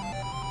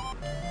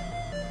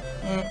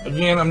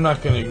 Again, I'm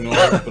not going to ignore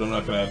it, but I'm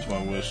not going to add it to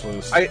my wish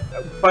list.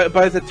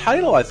 By the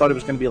title, I thought it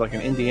was going to be like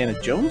an Indiana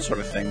Jones sort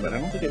of thing, but I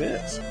don't think it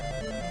is.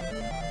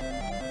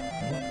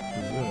 What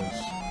is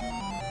this?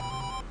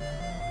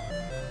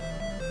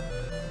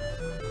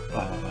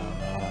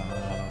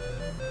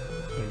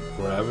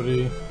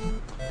 Gravity?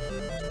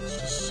 It's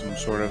just some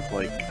sort of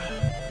like...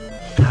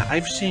 God,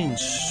 I've seen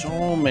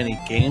so many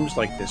games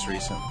like this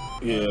recently.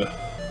 Yeah.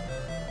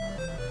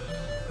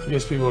 I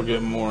guess people are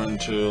getting more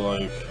into,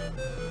 like...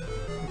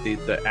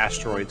 The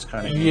asteroids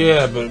kind of.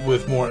 Yeah, but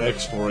with more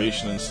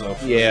exploration and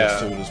stuff. Yeah.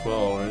 To it as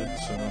well, right?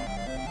 So.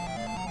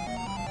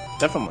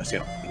 Definitely seen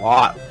a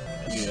lot.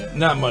 Yeah,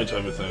 not my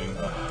type of thing.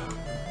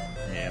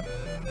 Yeah.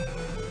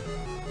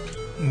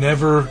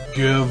 Never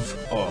give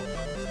up.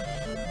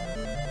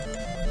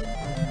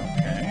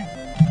 Okay.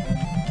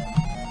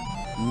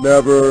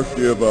 Never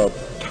give up.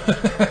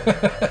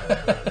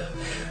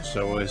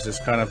 So is this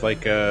kind of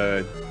like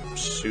a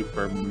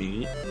Super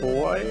Meat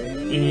Boy?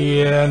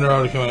 Yeah, and they're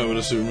already coming out with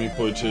a Super Meat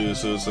Boy too,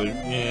 so it's like,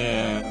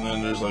 yeah, and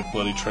then there's like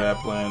Bloody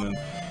Trapland, and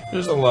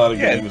there's a lot of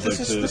games like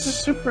this. This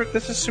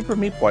is Super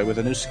Meat Boy with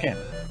a new skin.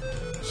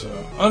 So,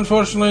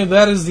 unfortunately,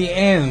 that is the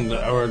end of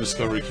our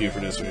Discovery Queue for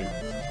this week.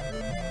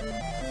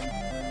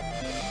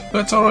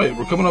 That's alright,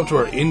 we're coming up to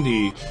our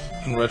indie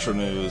and retro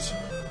news.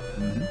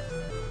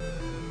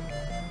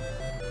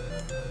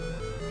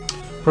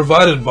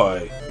 Provided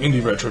by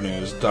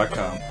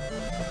IndieRetroNews.com.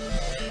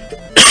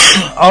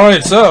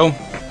 Alright, so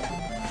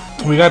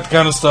we got the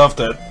kind of stuff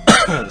that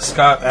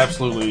Scott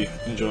absolutely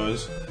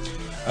enjoys.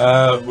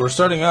 We're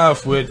starting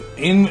off with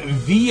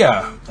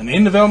Invia, an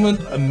in-development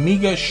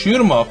Amiga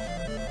shoot-'em-up,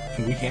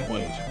 and we can't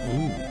wait.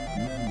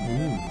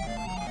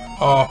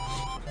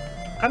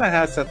 Kind of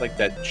has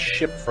that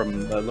ship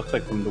from looks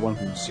like from the one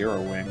from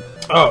Zero Wing.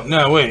 Oh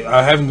no, wait!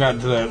 I haven't gotten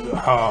to that.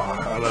 Oh,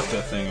 I left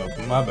that thing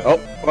open. My bad.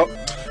 Oh.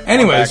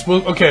 Anyways,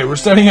 we're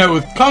starting out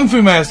with Kung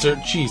Fu Master.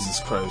 Jesus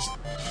Christ.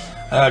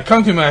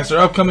 Kung Fu Master,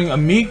 upcoming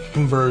Amiga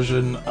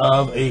conversion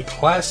of a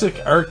classic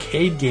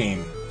arcade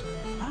game.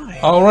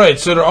 Alright,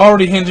 so they're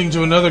already hinting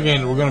to another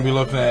game that we're going to be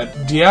looking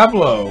at.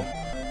 Diablo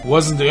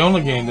wasn't the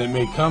only game that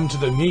may come to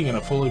the Amiga in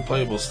a fully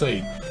playable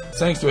state.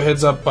 Thanks to a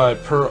heads up by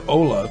Per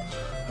Ola,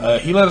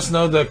 he let us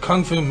know that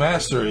Kung Fu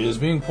Master is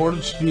being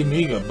ported to the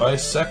Amiga by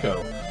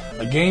Seco,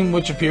 a game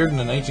which appeared in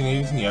the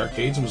 1980s in the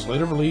arcades and was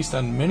later released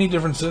on many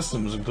different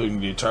systems, including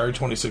the Atari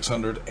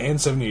 2600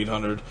 and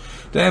 7800,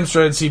 the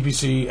Amstrad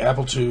CPC,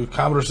 Apple II,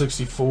 Commodore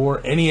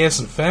 64, NES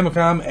and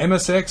Famicom,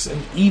 MSX,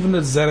 and even the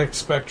ZX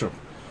Spectrum.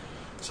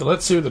 So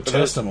let's see what the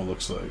test demo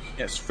looks like.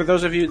 Yes, for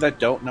those of you that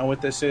don't know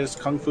what this is,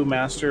 Kung Fu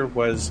Master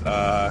was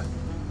the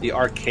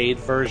arcade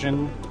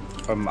version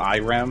from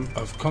IREM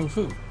Of Kung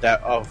Fu.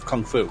 Of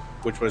Kung Fu,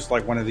 which was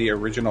like one of the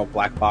original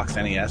black box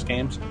NES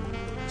games.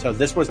 So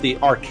this was the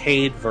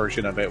arcade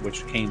version of it,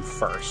 which came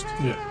first.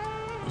 Yeah.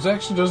 This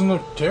actually doesn't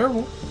look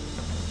terrible.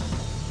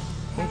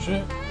 Oh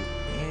shit.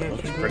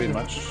 Looks pretty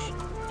much...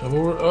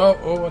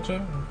 Oh, watch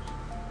out.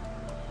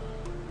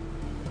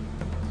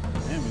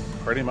 Yeah, I mean,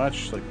 pretty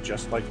much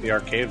just like the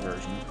arcade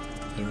version.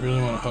 They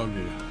really want to hug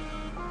you.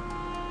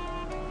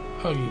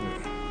 Hug you there.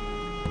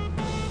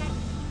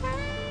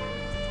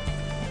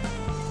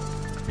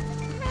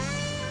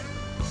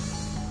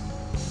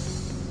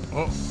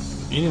 Oh,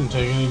 he didn't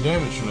take any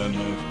damage from that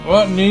move.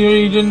 Well, neither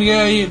he didn't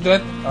get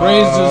that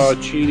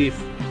grazed his...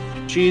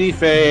 cheaty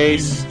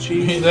face.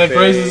 That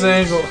grazed his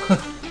ankle.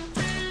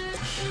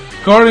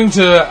 According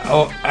to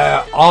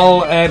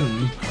Al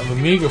Adden of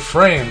Amiga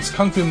France,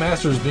 Kung Fu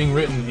Master is being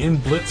written in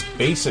Blitz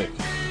Basic.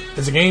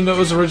 It's a game that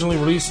was originally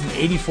released in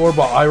 '84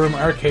 by IREM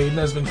Arcade and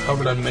has been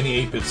covered on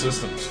many 8-bit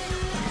systems.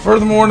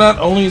 Furthermore, not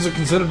only is it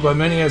considered by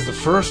many as the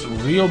first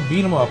real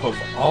beat-em-up of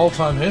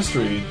all-time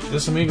history,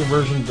 this Amiga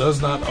version does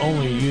not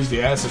only use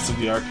the assets of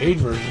the arcade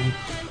version,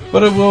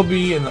 but it will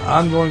be an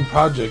ongoing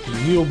project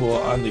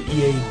viewable on the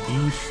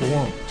EAD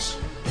forums.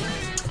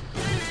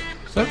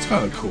 So that's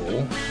kind of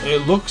cool.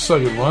 It looks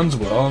like it runs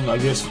well, and I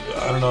guess,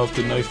 I don't know if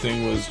the knife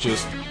thing was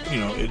just,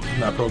 it's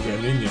not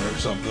programmed in yet or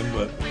something,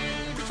 but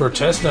for a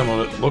test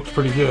demo, it looked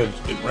pretty good.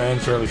 It ran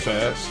fairly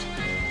fast.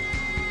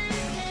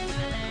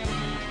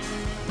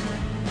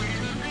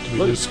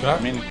 Scott?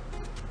 I mean,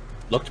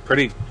 looked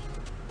pretty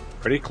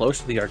close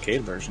to the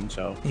arcade version,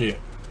 so... Yeah.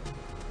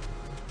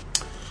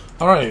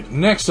 Alright,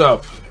 next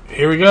up.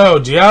 Here we go.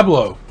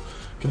 Diablo.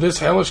 Could this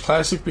hellish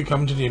classic be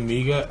coming to the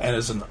Amiga and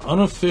as an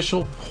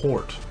unofficial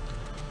port?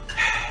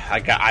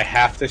 I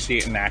have to see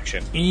it in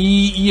action.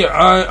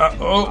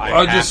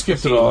 I just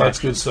skipped it all. That's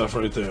good stuff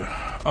right there.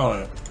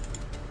 Alright.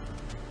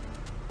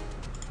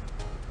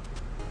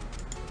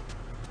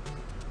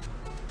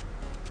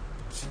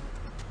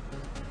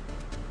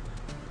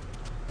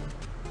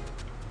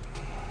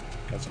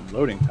 Got some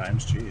loading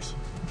times, jeez.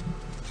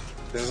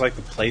 This is like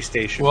the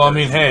PlayStation. Well, I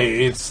mean,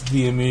 hey, it's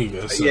the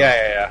Amiga. So.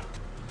 Yeah.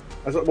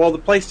 Well, the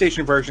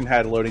PlayStation version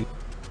had loading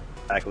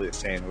exactly the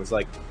same. It was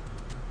like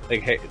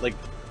hey, like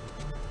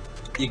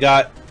you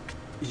got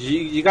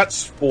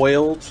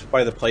spoiled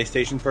by the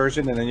PlayStation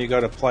version, and then you go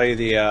to play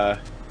the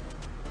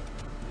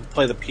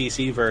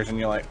PC version.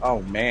 You're like,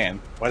 oh man,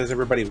 why does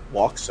everybody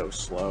walk so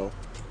slow?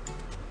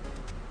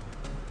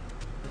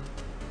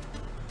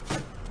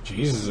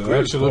 Jesus, it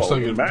actually looks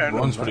like it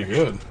runs pretty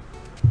good. It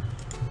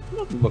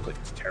doesn't look like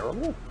it's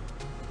terrible.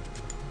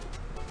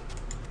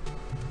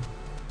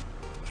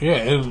 Yeah,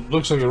 it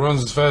looks like it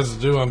runs as fast as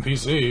it do on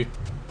PC.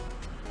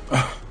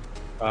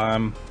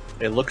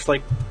 It looks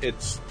like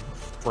its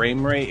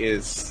frame rate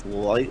is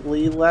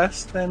slightly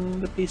less than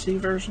the PC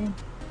version.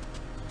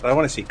 But I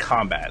want to see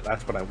combat.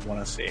 That's what I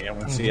want to see. I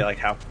want to see like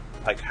how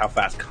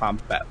fast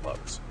combat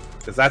looks,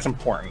 because that's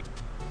important.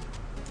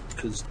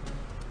 Because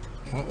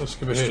well, let's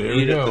skip ahead. Here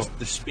we go.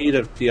 The speed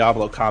of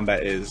Diablo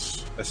combat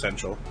is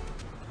essential.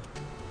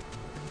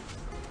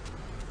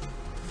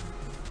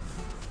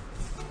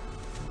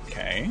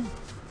 Okay.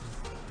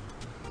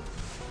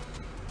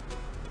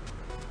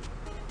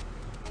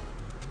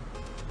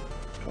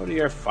 Go to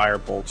your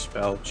Firebolt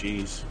spell.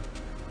 Jeez.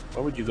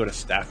 Why would you go to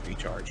Staff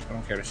Recharge? I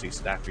don't care to see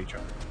Staff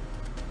Recharge.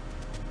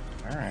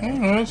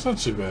 Alright. That's not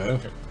too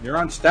bad. You're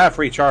on Staff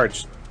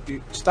Recharge.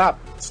 Stop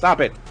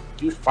it.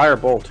 Use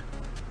Firebolt.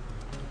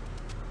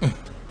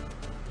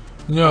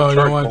 No, I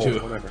don't want to.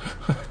 Whatever.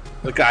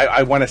 Look,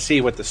 I want to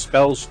see what the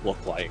spells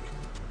look like.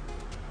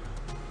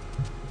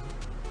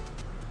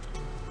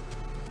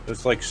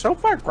 It's like, so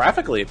far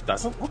graphically, it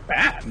doesn't look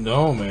bad.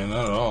 No, man,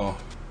 not at all.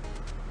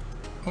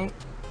 Oh.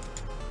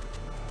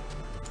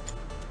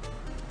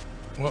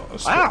 Well,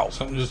 wow.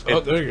 Something just... Oh,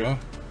 there you go.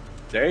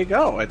 There you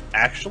go. It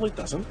actually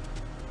doesn't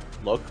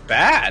look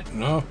bad.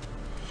 No.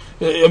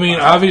 I mean,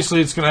 obviously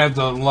it's going to have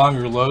the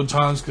longer load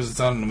times because it's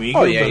on an Amiga,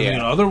 but I mean,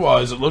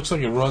 otherwise it looks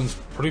like it runs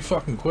pretty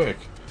fucking quick.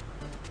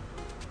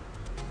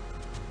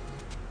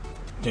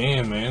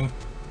 Damn, man.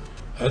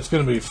 That's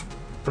going to be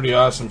pretty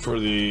awesome for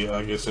the,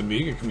 I guess,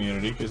 Amiga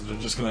community, because they're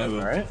just going to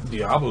have a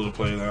Diablo to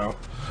play now.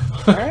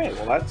 Alright,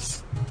 well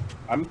that's...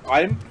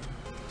 I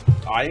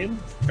am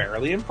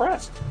fairly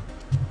impressed.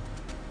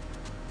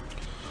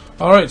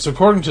 Alright, so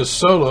according to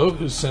Solo,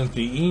 who sent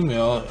the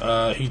email,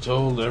 he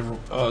told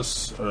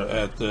us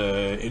at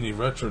the Indie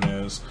Retro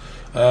News,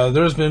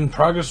 there's been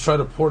progress to try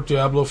to port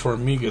Diablo for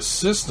Amiga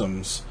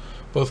systems,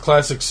 both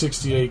Classic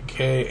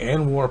 68K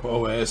and Warp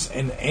OS,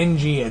 and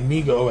NG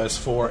Amiga OS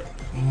 4,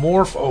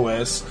 Morph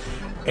OS,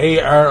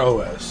 AR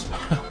OS.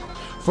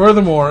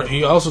 Furthermore,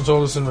 he also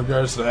told us in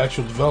regards to the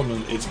actual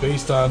development, it's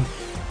based on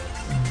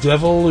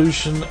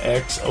Devolution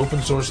X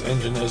open source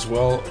engine as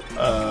well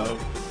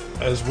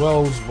as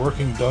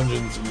working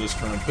dungeons in this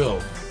current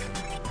build.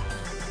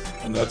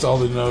 And that's all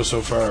they know so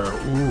far.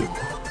 Ooh.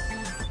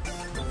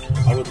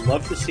 I would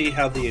love to see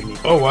how the Amiga...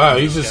 Oh wow,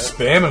 he's just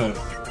spamming it.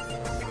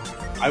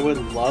 I would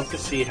love to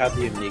see how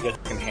the Amiga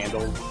can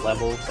handle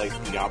levels like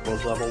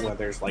Diablo's level, where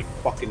there's like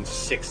fucking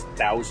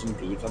 6,000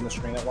 dudes on the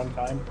screen at one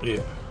time.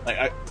 Yeah.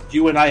 Like,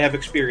 you and I have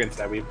experienced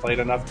that. We've played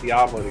enough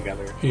Diablo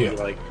together.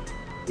 Yeah.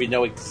 We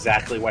know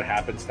exactly what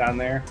happens down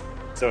there.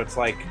 So it's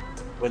like,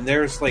 when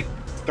there's like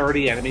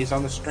 30 enemies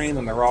on the screen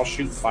and they're all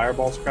shooting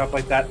fireballs, crap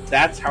like that,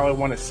 that's how I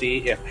want to see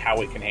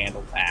how it can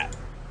handle that.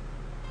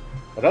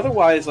 But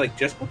otherwise, like,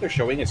 just what they're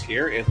showing us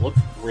here, it looks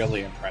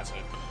really impressive.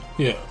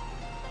 Yeah.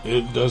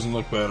 It doesn't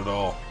look bad at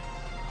all.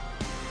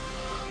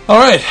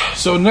 Alright,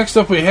 so next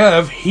up we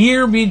have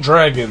Here Be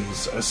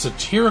Dragons, a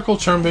satirical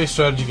turn-based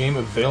strategy game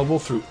available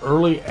through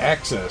early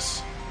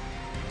access.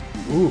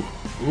 Ooh.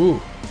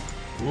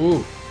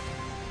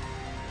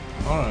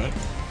 Alright.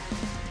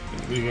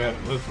 We got,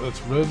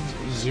 let's Red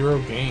Zero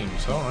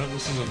Games. Alright,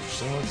 this is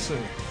interesting. Let's see.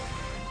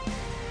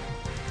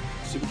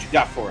 See what you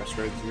got for us,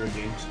 Red Zero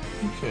Games.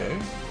 Okay.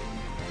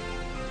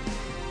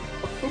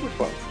 October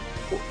 12th,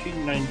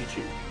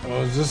 1492.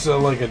 Oh, is this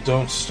like a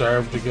Don't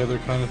Starve Together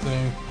kind of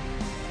thing?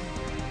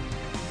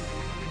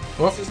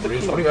 Oh, this is the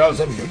This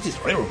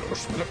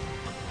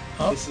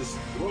is...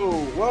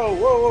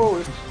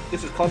 Whoa.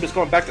 This is Columbus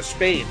going back to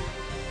Spain.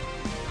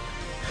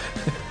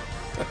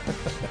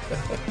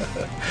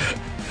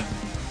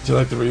 Do you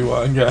like the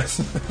rewind, guys?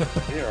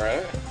 Yeah,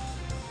 right.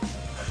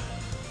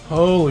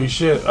 Holy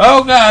shit!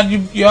 Oh god,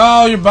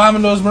 you're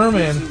bombing those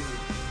mermen.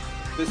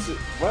 This is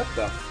what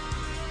the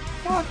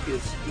fuck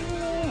is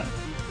going on?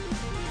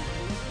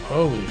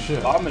 Holy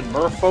shit! Bombing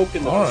merfolk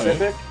in the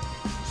Pacific.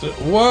 So,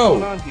 whoa!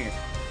 What's going on here?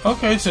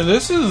 Okay, so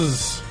this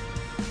is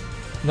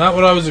not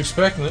what I was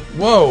expecting.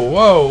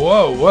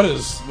 Whoa! What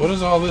is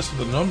all this with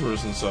the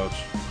numbers and such?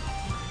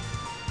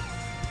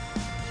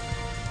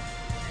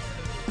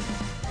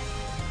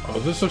 Oh,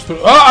 this looks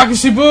pretty... Oh, I can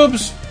see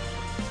boobs!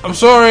 I'm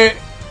sorry.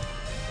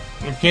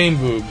 They're game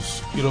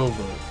boobs. Get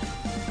over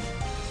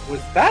it.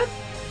 Was that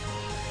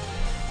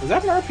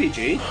an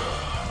RPG?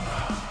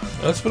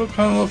 That's what it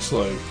kind of looks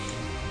like.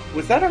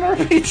 Was that an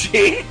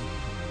RPG?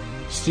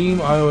 Steam,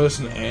 iOS,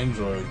 and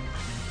Android.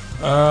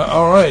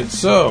 Alright,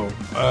 so...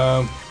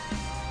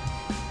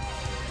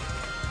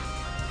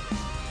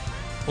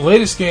 The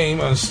latest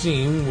game on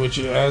Steam, which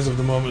as of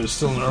the moment is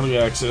still in early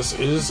access,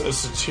 is a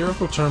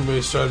satirical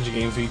turn-based strategy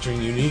game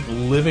featuring unique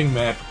living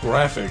map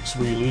graphics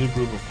where you lead a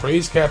group of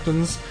crazed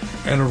captains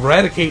and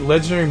eradicate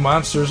legendary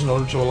monsters in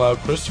order to allow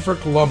Christopher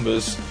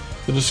Columbus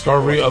the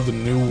discovery of the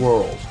New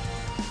World.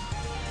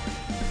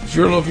 If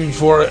you're looking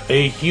for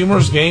a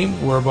humorous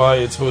game whereby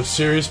it's both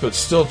serious but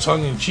still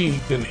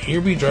tongue-in-cheek, then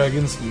Here Be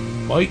Dragons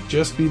might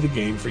just be the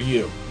game for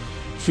you.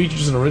 It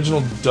features an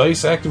original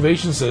dice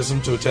activation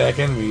system to attack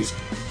enemies,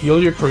 heal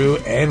your crew,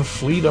 and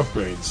fleet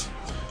upgrades.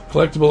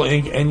 Collectible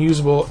ink and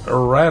usable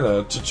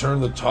errata to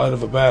turn the tide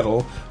of a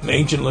battle, an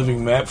ancient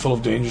living map full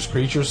of dangerous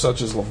creatures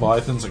such as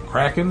leviathans and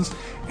krakens,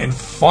 and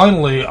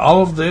finally,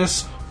 all of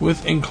this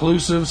with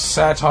inclusive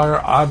satire,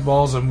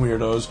 oddballs, and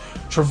weirdos,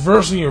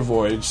 traversing your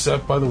voyage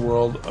set by the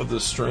world of the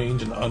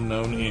strange and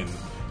unknown in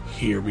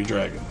Here Be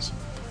Dragons.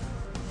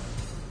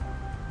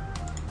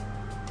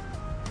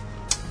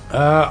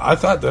 I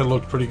thought that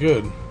looked pretty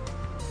good.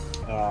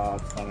 It's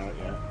not out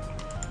yet.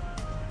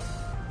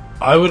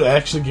 I would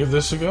actually give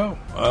this a go.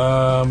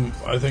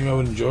 I think I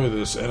would enjoy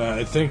this, and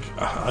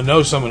I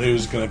know someone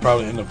who's going to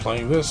probably end up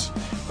playing this,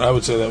 and I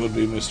would say that would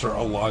be Mr.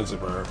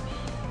 Elizabeth.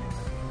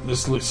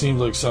 This seems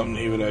like something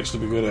he would actually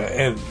be good at,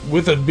 and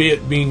with it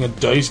being a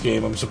dice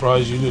game, I'm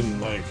surprised you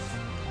didn't like.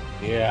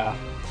 Yeah,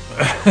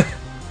 I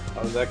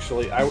was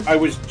actually I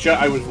was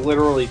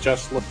literally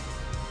just looking.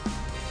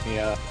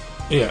 Yeah.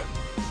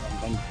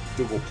 On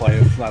Google Play,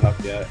 it's not up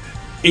yet.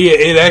 Yeah,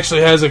 it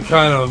actually has a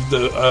kind of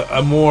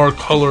a more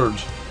colored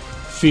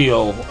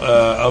feel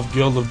of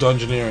Guild of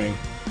Dungeoneering.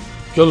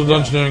 Guild of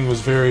Dungeoneering was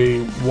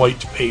very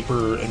white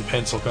paper and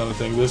pencil kind of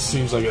thing. This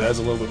seems like it has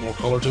a little bit more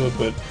color to it,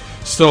 but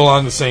still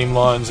along the same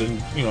lines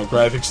and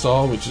graphic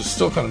style, which is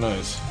still kind of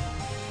nice.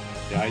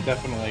 Yeah, I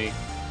definitely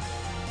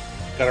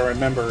gotta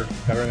remember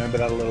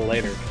that a little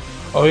later.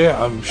 Oh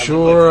yeah, I'm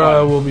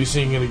sure we'll be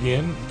seeing it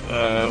again,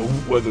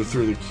 whether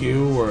through the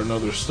queue or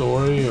another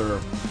story,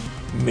 or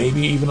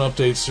maybe even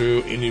updates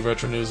through Indie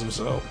Retro News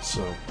themselves.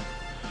 So,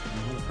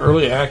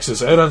 early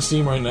access, out on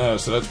Steam right now,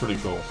 so that's pretty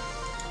cool.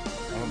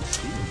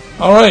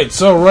 Alright,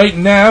 so right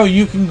now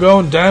you can go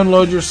and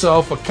download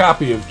yourself a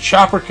copy of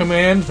Chopper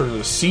Command for the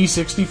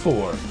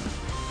C64.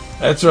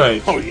 That's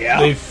right. Oh yeah.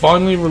 They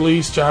finally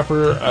released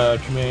Chopper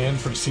Command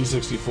for the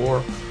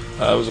C64.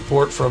 It was a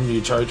port from the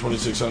Atari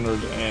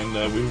 2600, and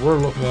we were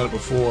looking at it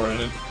before,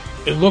 and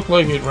it looked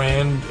like it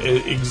ran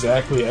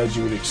exactly as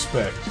you would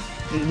expect.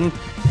 Mm-hmm.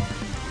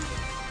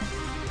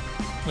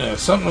 Yeah,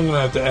 something I'm going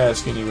to have to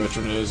ask Indie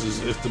Retro News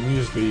is if the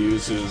music they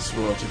use is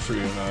royalty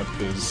free or not,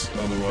 because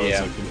otherwise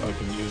I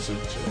can use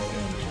it.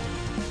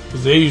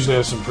 Because they usually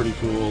have some pretty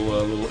cool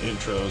little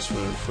intros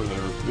for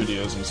their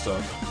videos and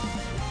stuff.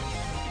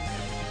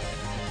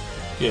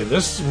 Yeah,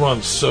 this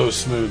runs so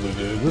smoothly,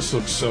 dude. This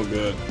looks so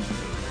good.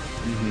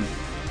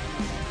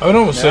 I would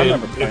almost say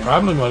it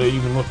probably might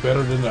even look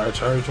better than the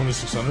Atari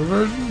 2600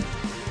 version.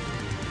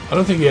 I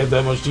don't think you had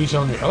that much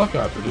detail on your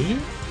helicopter, did you?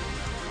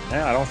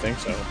 Yeah, I don't think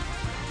so.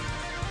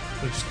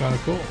 Which is kind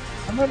of cool.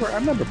 I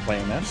remember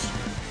playing this.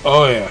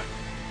 Oh yeah.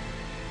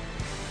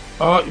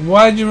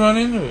 Why'd you run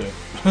into it?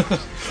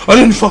 I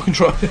didn't fucking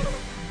try it.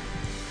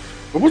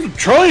 I wasn't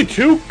trying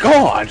to.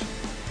 God.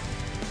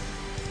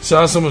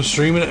 Saw someone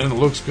streaming it and it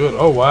looks good.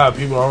 Oh wow,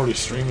 people are already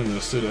streaming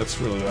this, dude. That's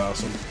really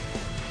awesome.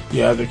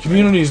 Yeah, the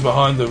communities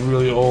behind the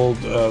really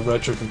old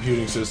retro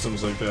computing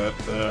systems like that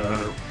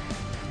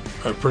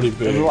are pretty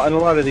big. And a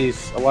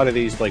lot of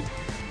these like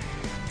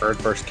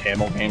third-person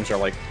camel games are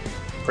like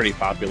pretty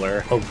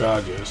popular. Oh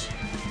god, yes.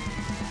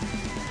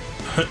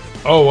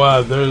 Oh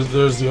wow,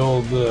 there's the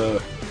old the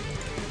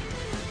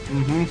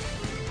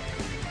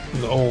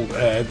old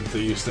ad that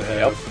they used to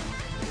have.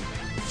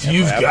 If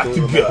you've got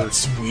the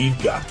guts,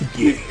 we've got the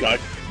game.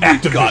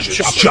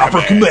 Activision's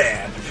Chopper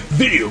Command,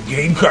 video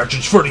game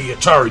cartridge for the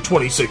Atari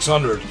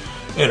 2600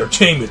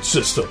 entertainment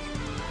system.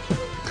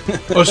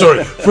 Oh,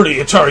 sorry, for the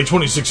Atari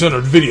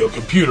 2600 video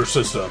computer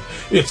system.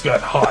 It's got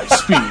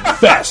high-speed,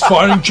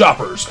 fast-firing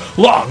choppers,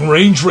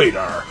 long-range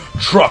radar,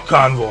 truck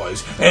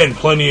convoys, and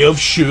plenty of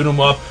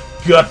shoot-'em-up,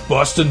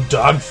 gut-busting,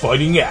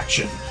 dog-fighting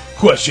action.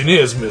 Question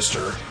is,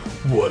 mister,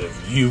 what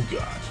have you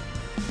got?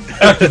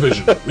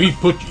 Activision, we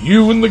put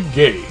you in the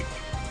game.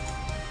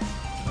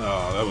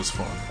 Oh, that was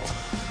fun.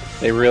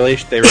 They really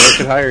could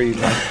hire you,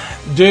 John.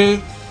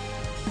 Dude,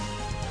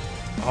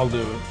 I'll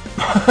do it.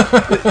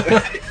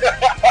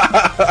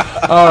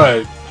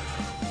 Alright.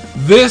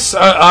 This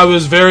I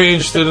was very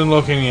interested in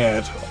looking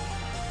at.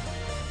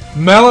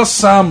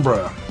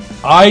 Melisambra,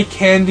 Eye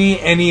Candy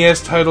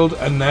NES titled,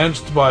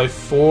 announced by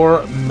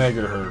 4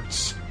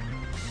 MHz.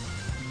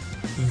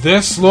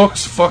 This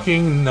looks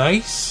fucking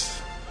nice.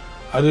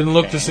 I didn't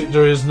look to see.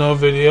 There is no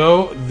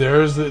video.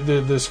 There's the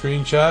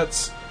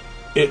screenshots.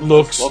 It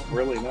looks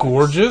really nice.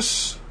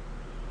 Gorgeous.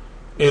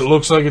 It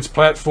looks like it's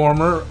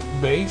platformer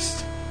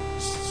based,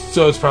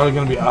 so it's probably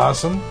going to be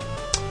awesome.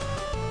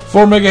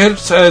 4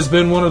 MHz has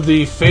been one of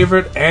the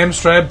favorite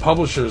Amstrad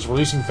publishers,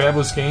 releasing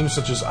fabulous games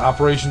such as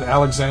Operation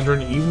Alexander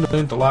and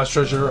even The Lost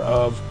Treasure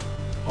of...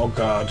 Oh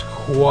god.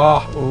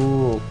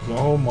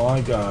 Oh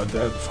my god,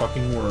 that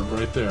fucking word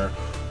right there.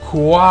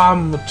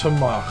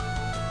 Quamtama.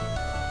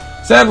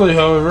 Sadly,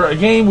 however, a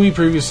game we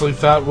previously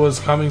thought was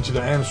coming to the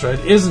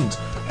Amstrad isn't,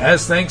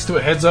 as thanks to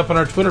a heads up on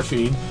our Twitter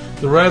feed,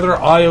 the rather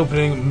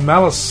eye-opening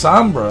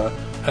Malissambra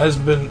has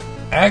been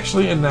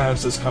actually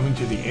announced as coming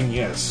to the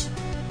NES.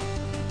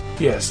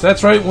 Yes,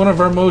 that's right, one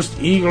of our most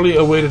eagerly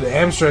awaited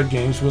Amstrad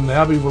games will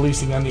now be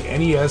releasing on the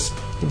NES,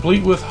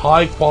 complete with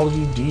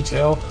high-quality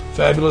detail,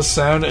 fabulous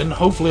sound, and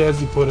hopefully,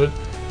 as you put it,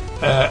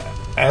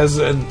 as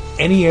an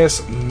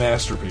NES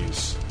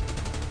masterpiece.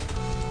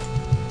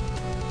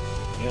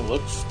 It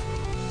looks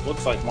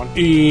like one.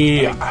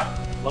 Yeah. I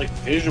mean, like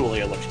visually,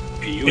 it looks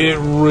beautiful. It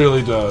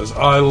really does.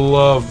 I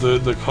love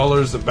the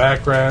colors, the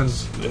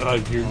backgrounds.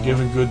 Like you're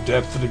giving good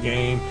depth to the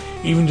game.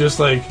 Even just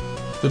like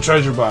the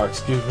treasure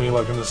box gives me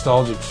like a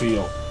nostalgic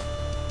feel.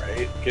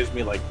 Right, it gives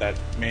me like that.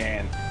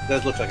 Man, it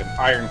does look like an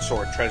Iron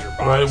Sword treasure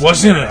box. Right,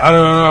 what's in it? I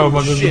don't know. Am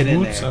I gonna do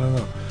boots? I don't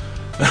know.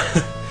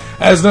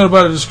 As noted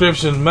by the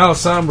description,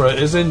 Malissambra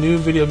is a new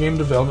video game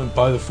development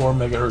by the 4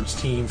 MHz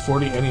team for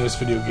the NES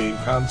video game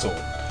console.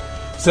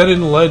 Set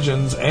in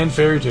legends and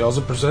fairy tales,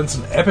 it presents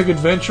an epic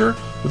adventure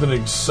with an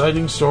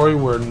exciting story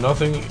where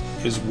nothing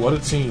is what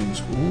it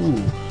seems.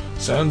 Ooh,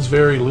 sounds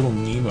very Little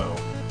Nemo.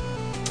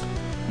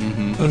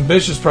 An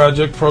ambitious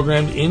project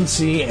programmed in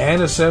C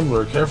and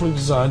assembler, carefully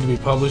designed to be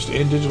published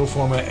in digital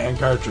format and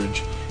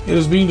cartridge. It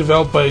is being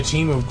developed by a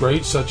team of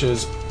greats such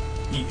as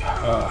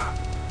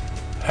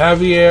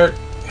Javier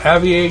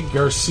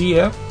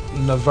Garcia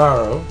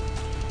Navarro,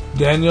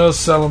 Daniel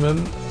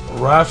Salaman,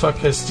 Rafa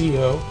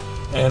Castillo,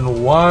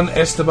 and Juan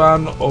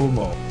Esteban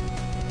Olmo.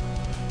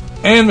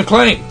 And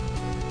McLean.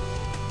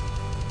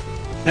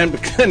 And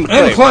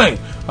McLean.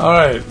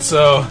 Alright,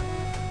 so,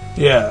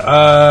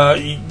 yeah,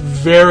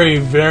 very,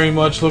 very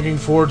much looking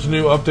forward to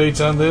new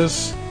updates on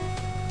this.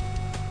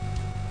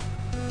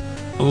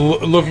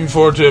 Looking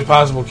forward to a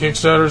possible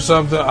Kickstarter or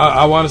something.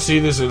 I want to see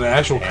this in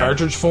actual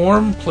cartridge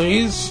form,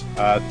 please.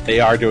 They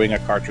are doing a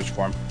cartridge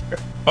form.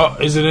 Oh,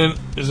 is it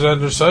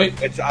on their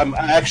site? I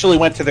actually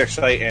went to their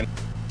site and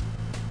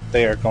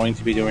they are going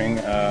to be doing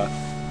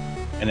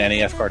an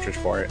NES cartridge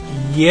for it.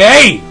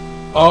 Yay!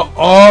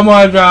 Oh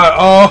my god!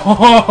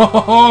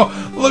 Oh,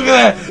 look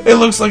at that! It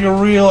looks like a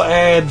real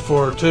ad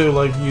for it too.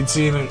 Like you'd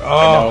seen it.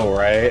 Oh,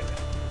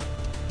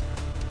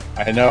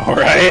 I know,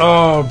 right?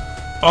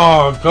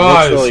 Oh,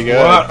 guys! Looks really good.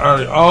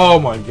 Oh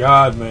my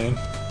god, man!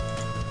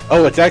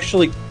 Oh, it's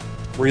actually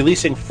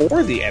releasing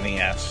for the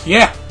NES.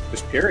 Yeah.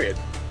 This period.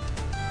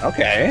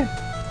 Okay.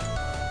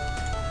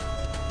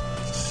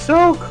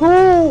 So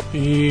cool.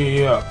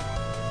 Yeah.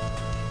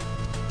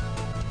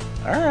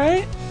 All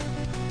right.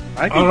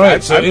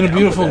 So, in a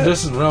beautiful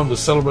distant realm, the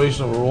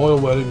celebration of a royal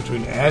wedding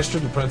between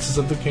Astrid, the princess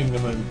of the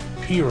kingdom, and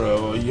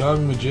Piero, a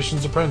young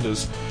magician's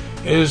apprentice,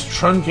 is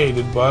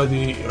truncated by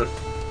the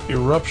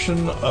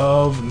eruption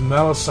of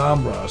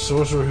Malissambra, a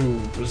sorcerer who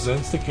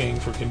resents the king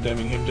for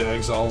condemning him to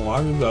exile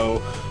long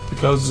ago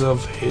because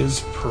of his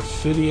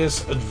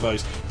perfidious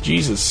advice.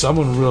 Jesus,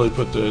 someone really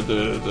put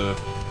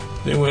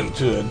they went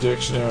to a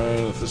dictionary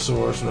and a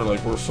thesaurus and they're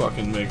like, we're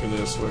fucking making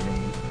this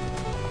fucking...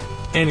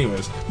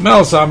 Anyways,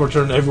 Malissambra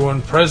turned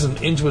everyone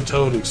present into a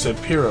toad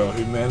except Piero,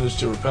 who managed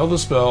to repel the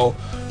spell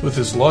with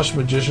his lush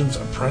magician's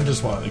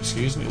apprentice wand.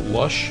 Excuse me,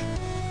 lush?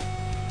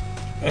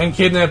 And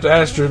kidnapped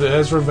Astrid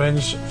as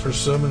revenge for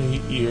so many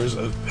years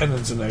of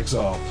penance and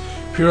exile.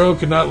 Piero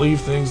could not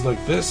leave things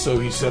like this, so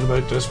he set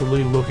about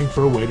desperately looking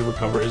for a way to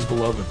recover his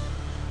beloved.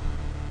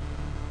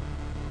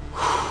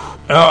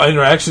 Oh, and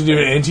they're actually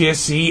doing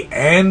NTSC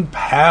and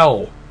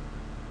PAL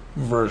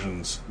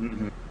versions.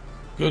 Mm-hmm.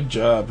 Good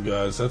job,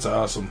 guys. That's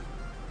awesome.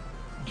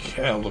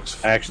 Yeah, it looks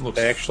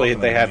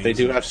they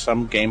do have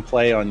some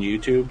gameplay on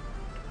YouTube.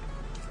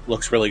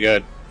 Looks really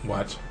good.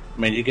 What? I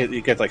mean, you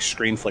get like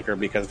screen flicker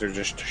because they're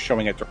just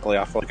showing it directly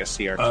off like a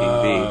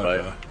CRTV.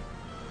 But yeah.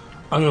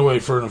 I'm gonna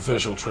wait for an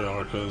official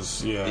trailer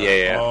because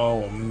yeah.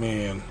 Oh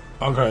man.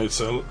 Okay,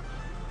 so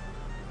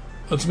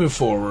let's move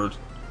forward.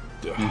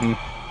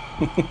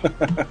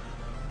 Mm-hmm.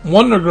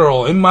 Wonder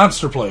Girl in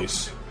Monster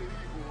Place.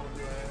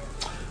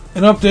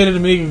 An updated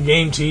Amiga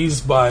game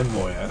teased by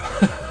Moya.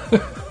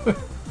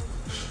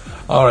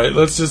 Alright,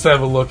 let's just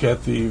have a look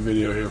at the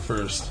video here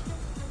first.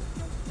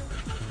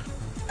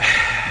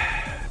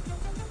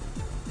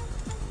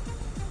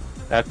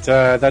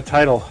 That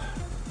title,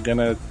 I'm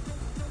gonna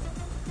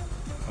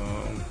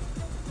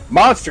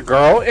Monster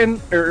Girl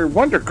or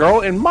Wonder Girl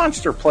in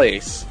Monster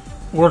Place.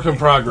 Work in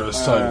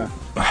progress title.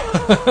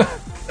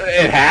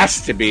 It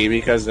has to be,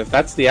 because if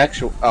that's the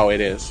actual... Oh,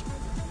 it is.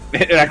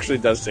 It actually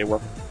does say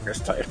work in progress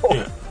title.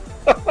 Yeah.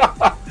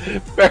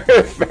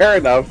 Fair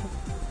enough.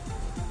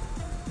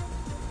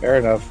 Fair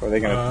enough. Are they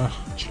gonna...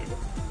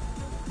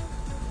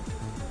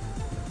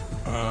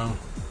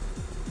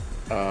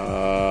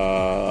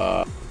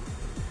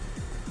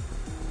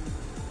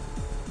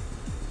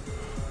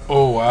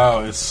 Oh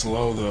wow, it's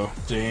slow though.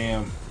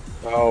 Damn.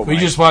 Oh, we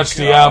just watched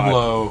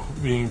Diablo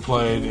being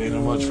played in a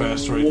much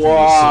faster rate than this, so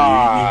you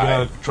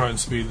gotta try and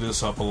speed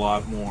this up a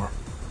lot more.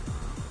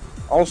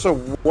 Also,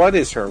 what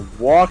is her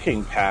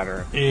walking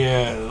pattern?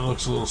 Yeah, it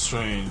looks a little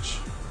strange.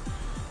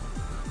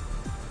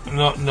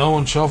 No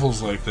one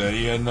shuffles like that.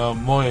 Yeah, no,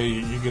 Moya,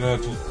 you're gonna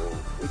have to.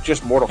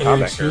 Just Mortal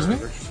Kombat. Excuse me.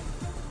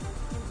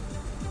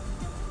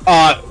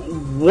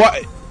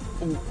 What?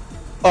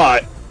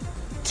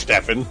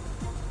 Stefan.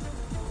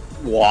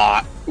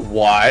 What?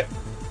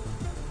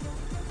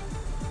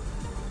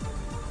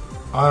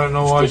 I don't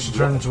know why she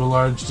turned into a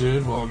large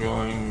dude while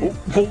going.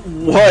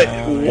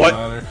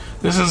 What?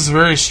 This is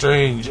very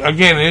strange.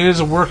 Again, it is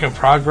a work in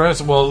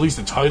progress. Well, at least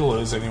the title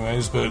is,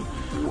 anyways. But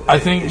I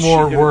think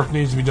more work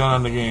needs to be done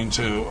on the game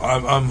too.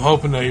 I'm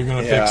hoping that you're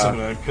going to fix some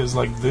of that because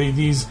like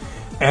these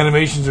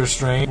animations are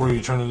strange. Where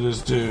you turn into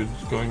this dude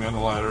going down the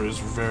ladder is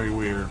very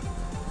weird.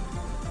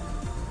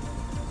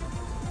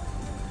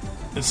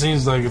 It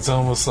seems like it's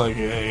almost like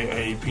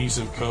a piece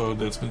of code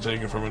that's been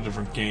taken from a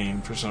different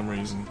game for some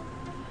reason.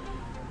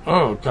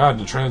 Oh god,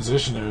 the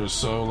transition there is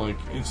so like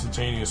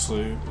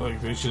instantaneously. Like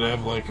they should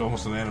have like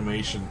almost an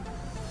animation.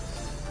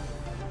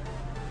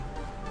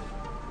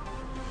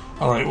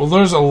 Alright, well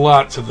there's a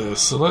lot to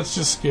this, so let's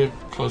just skip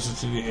closer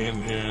to the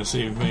end here and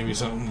see if maybe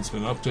something's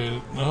been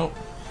updated. Nope.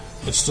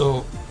 It's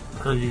still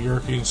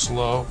herky-jerky and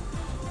slow,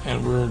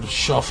 and weird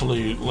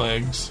shuffly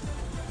legs.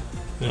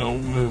 They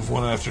don't move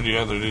one after the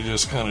other, they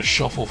just kind of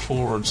shuffle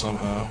forward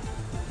somehow.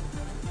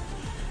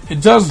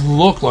 It does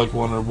look like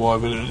Wonder Boy,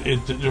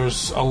 but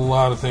there's a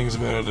lot of things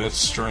about it that's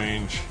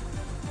strange.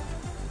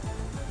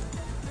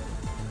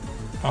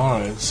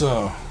 Alright,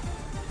 so.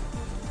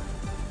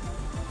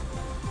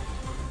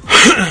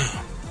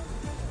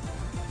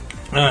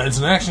 It's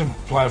an action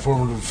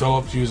platformer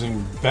developed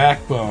using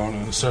Backbone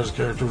and stars a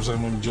character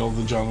resembling Jill of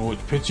the Jungle,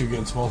 which pits you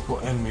against multiple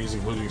enemies,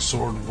 including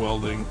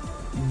sword-wielding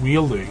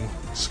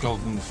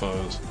skeleton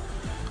foes.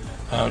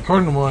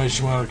 According to Moya,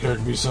 she wanted her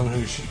character to be someone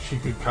who she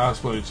could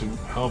cosplay to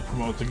help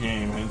promote the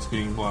game, hence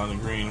being blonde and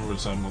green and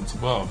resemblance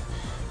above.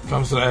 When it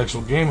comes to the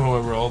actual game,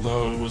 however,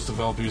 although it was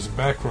developed using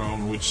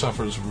Backbone, which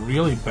suffers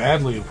really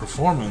badly in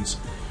performance,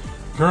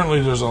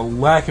 currently there's a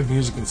lack of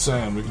music and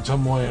sound. We can tell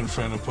Moya and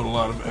Friend have put a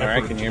lot of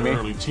effort into the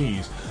early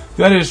tease.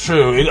 That is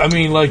true.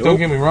 Don't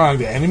get me wrong,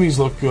 the enemies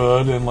look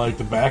good, and like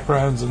the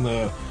backgrounds and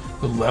the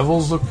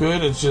levels look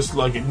good. It's just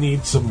like it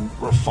needs some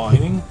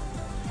refining.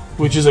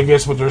 Which is, I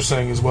guess, what they're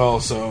saying as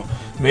well. So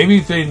maybe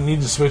they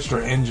need to switch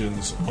their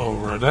engines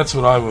over. That's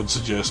what I would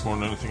suggest more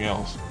than anything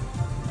else.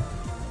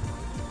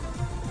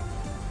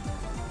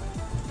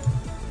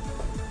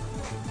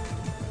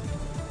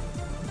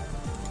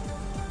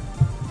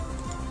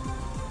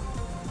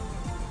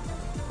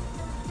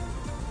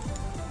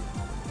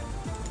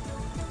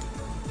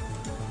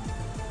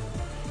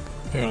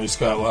 Apparently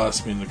Scott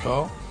lost me in the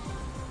call.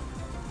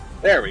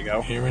 There we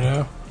go. Hear me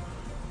now?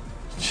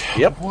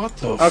 Yep. What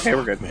the fuck,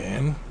 we're good,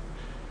 man?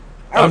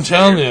 I'm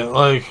telling you,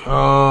 like,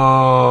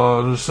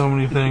 there's so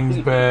many things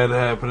bad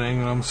happening,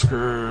 and I'm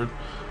screwed.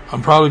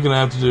 I'm probably gonna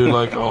have to do,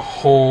 like, a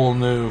whole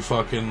new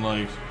fucking,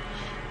 like...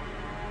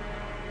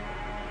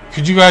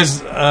 Could you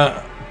guys,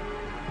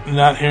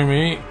 not hear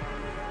me?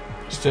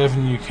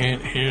 Stefan, you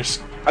can't hear...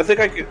 I think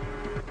I could...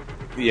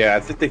 Yeah, I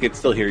think they could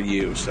still hear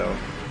you, so...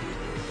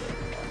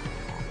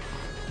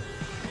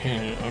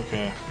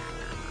 Okay.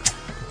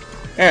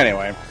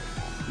 Anyway.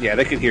 Yeah,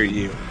 they could hear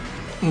you.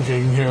 Okay,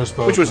 you can hear us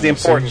both. Which was the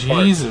important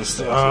part.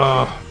 Jesus.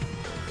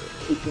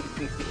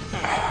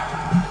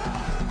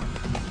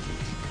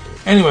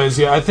 Anyways,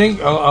 yeah, I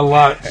think a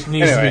lot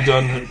needs to be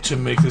done to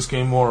make this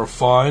game more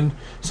refined.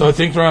 So I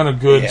think they're on a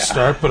good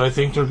start, but I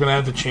think they're going to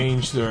have to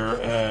change their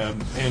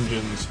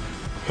engines.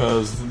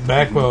 Because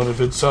Backbone,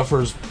 if it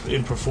suffers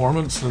in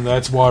performance, then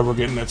that's why we're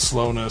getting that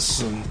slowness.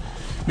 And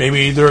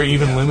maybe they're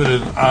even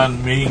limited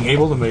on being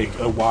able to make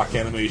a walk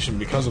animation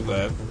because of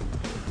that.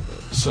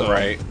 So,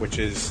 right, which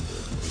is...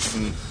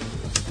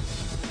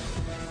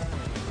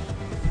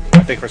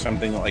 I think for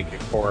something like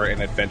for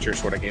an adventure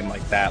sort of game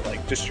like that,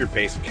 like just your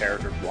basic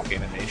character walk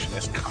animation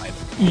is kind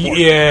of important.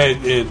 It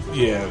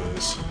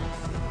is.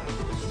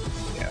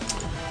 Yeah.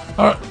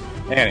 Alright.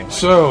 Anyway.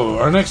 So,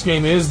 our next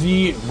game is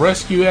the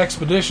Rescue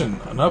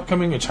Expedition, an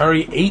upcoming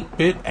Atari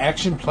 8-bit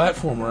action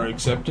platformer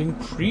accepting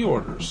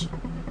pre-orders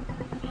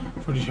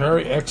for the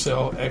Atari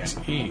XL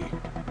XE.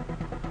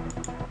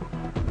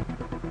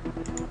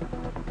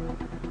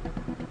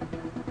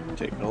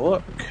 Take a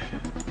look.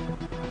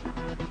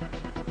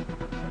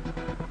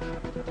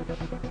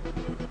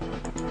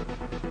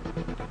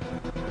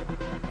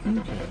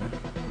 Okay.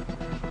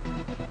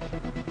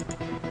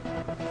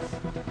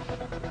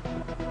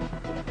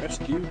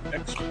 Rescue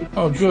Expedition.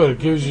 Oh, good. It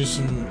gives you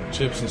some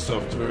tips and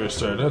stuff at the very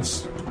start.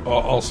 That's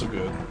also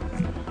good.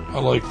 I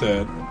like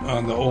that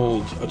on the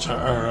old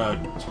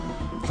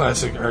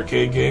classic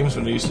arcade games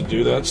when they used to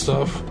do that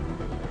stuff.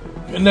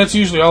 And that's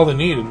usually all they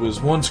needed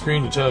was one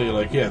screen to tell you,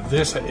 like, yeah,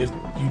 this, if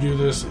you do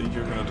this,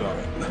 you're going to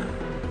die.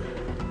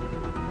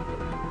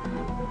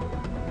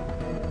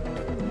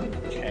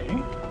 Okay.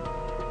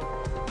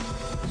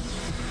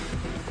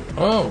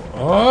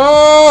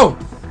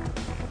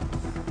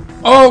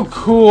 Oh,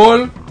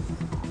 cool.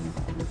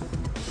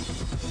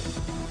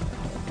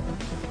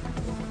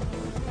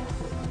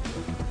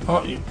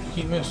 Oh,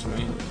 he missed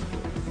me.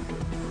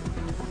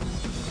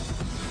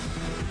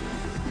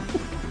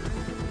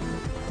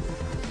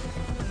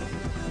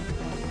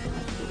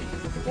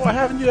 Well,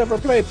 haven't you ever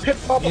played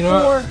Pitfall before? You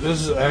know what?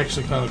 This is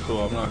actually kind of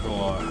cool. I'm not gonna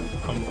lie.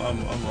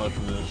 I'm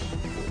liking this.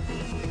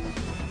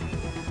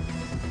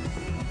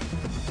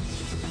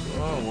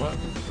 Oh, what?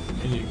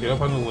 Can you get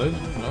up on the ledge?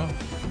 No.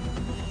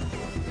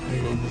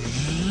 You go,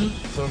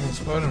 fucking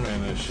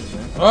Spider-Man that shit,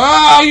 man.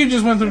 Oh, you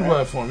just went through the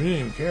platform. You didn't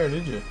even care,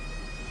 did you?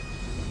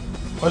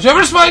 Watch out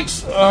for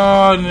spikes!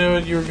 Oh, I knew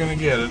it. You were gonna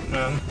get it,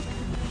 man.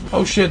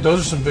 Oh shit,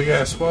 those are some big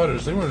ass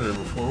spiders. They weren't there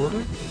before, were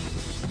they?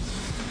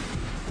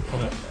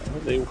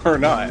 They were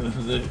not.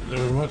 They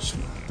were much.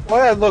 Well,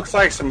 that looks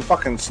like some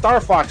fucking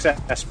Star Fox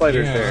ass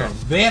spiders there.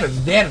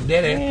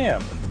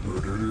 Damn.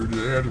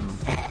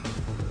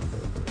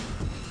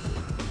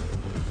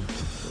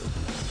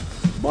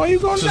 Boy, you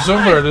going to So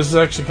far, this is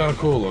actually kind of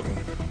cool looking.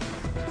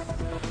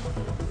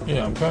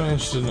 Yeah, I'm kind of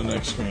interested in the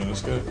next screen.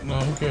 Let's go. No,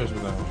 who cares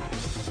about that one?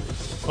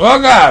 Oh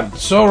god,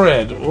 so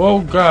red. Oh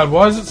god,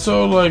 why is it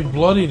so like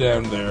bloody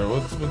down there?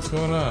 What's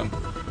going on?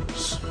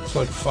 It's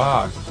like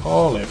fog.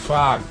 Holy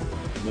fog.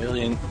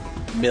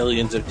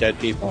 Millions of dead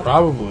people.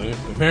 Probably.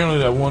 Apparently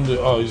that one dude.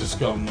 Oh, he's a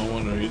skeleton. No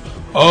wonder.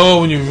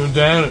 When you go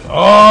down it.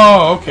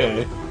 Oh,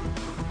 okay.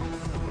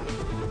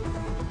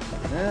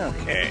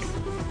 Okay.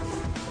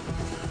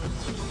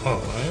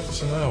 Alright,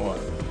 so now what?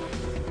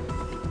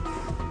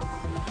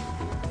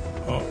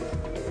 Oh.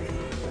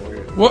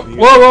 What?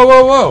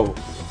 Whoa.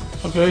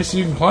 Okay, so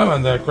you can climb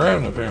on that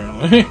ground,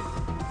 apparently.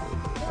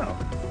 Oh,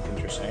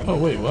 interesting. Oh,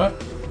 wait, what?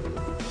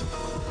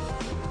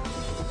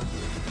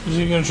 Is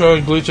he gonna try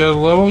and glitch out of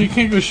the level? You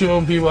can't go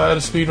showing people how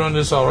to speedrun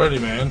this already,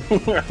 man.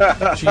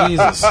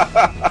 Jesus.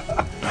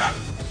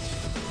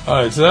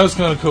 Alright, so that was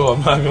kind of cool,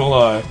 I'm not gonna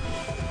lie.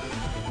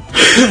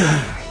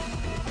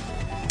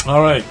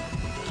 Alright.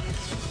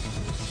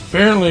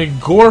 Apparently,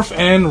 Gorf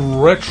and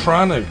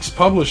Retronics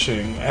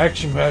Publishing,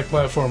 action-packed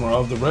platformer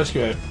of the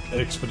Rescue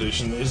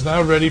Expedition, is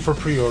now ready for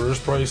pre-orders,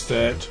 priced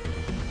at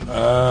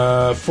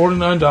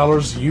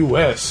 $49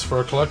 US for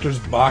a collector's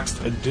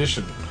boxed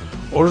edition.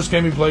 Orders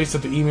can be placed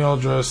at the email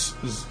address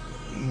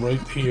right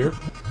here.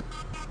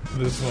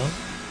 This one.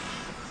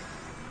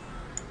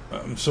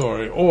 I'm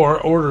sorry. Or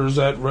orders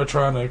at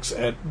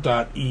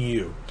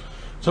retronics.eu.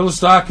 So the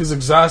stock is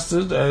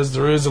exhausted, as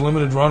there is a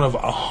limited run of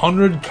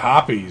 100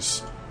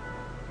 copies.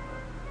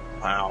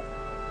 Wow.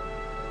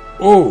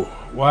 Oh,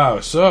 wow.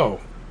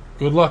 So,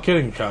 good luck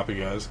getting a copy,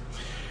 guys.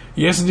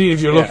 Yes, indeed,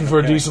 if you're looking for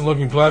a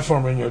decent-looking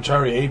platformer in your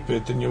Atari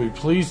 8-bit, then you'll be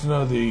pleased to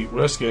know the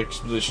Rescue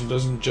Expedition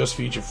doesn't just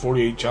feature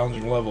 48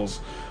 challenging levels,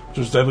 which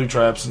has deadly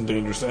traps and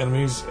dangerous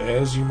enemies,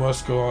 as you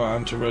must go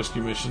on a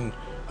rescue mission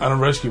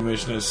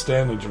as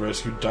Stanley to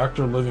rescue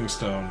Dr.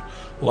 Livingstone,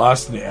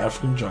 lost in the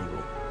African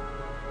jungle.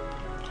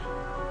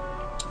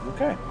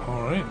 Okay.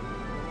 All right.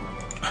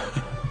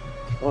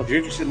 Well, if you're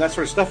interested in that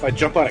sort of stuff, I'd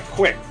jump on it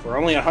quick for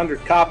only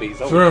 100 copies.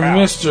 For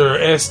Mr.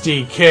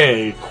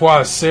 SDK,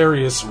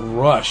 Quasarius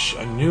Rush,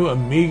 a new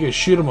Amiga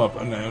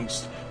shoot-'em-up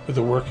announced with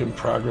a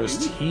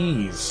work-in-progress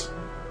tease.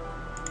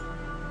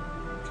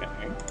 Okay.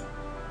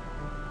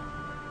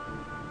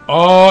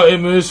 Oh, it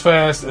moves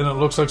fast, and it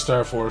looks like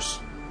Star Force.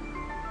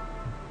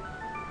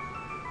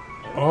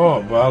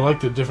 Oh, but I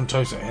like the different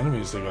types of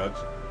enemies they got.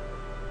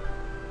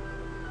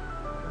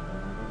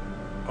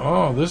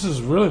 Oh, this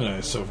is really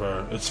nice so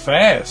far. It's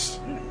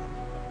fast.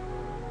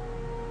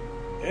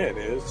 Yeah, it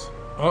is.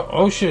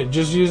 Oh shit,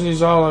 just using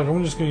these all like,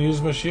 I'm just going to use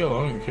my shield. I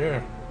don't even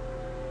care.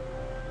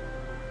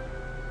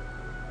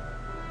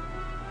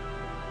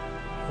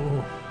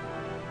 Ooh.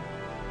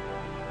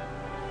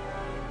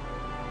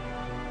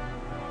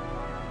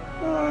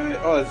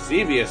 It's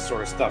Xevious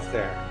sort of stuff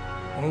there.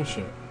 Oh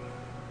shit.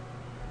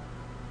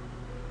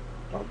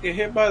 Don't get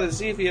hit by the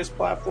Xevious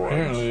platform.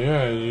 Apparently,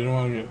 yeah, you don't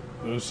want to get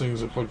those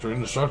things that look are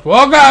indestructible.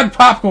 Oh god,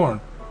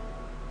 popcorn!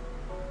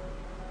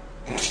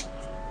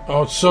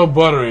 Oh, it's so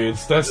buttery.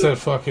 That's that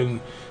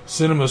fucking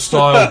cinema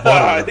style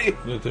butter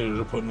that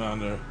they're putting on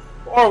there.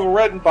 Orville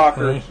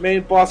Redenbacher, right.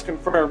 main boss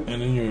confirmed.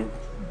 And then you're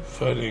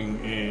fighting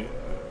a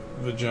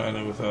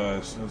vagina with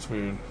eyes. That's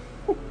weird.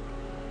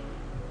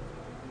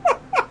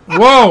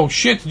 Whoa,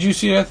 shit, did you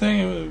see that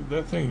thing?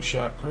 That thing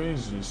shot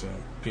crazy, so.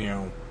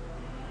 Pew.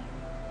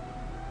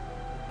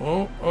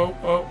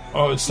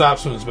 Oh, it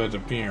stops when it's about to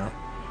pew.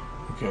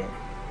 Okay.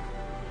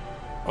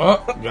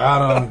 Oh,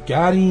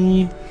 got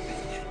him.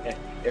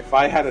 If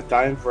I had a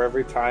dime for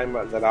every time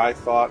that I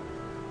thought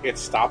it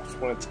stops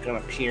when it's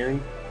gonna peer,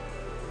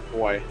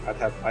 boy, I'd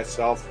have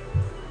myself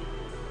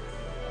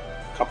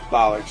a couple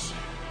dollars.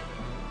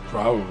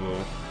 Probably.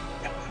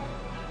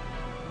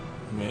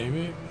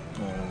 Maybe?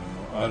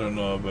 I don't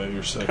know about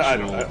your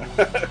sexual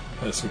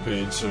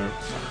escapades, sir.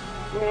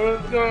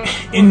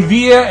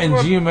 Invia and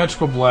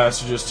Geometrical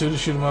Blast are just two of the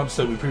shoot-'em-ups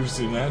that we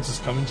previously announced is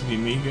coming to the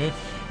Amiga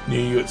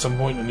near you at some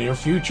point in the near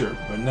future.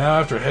 But now,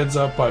 after heads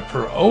up by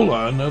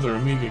Perola, another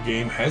Amiga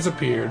game has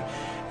appeared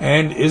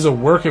and is a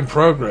work in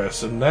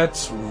progress, and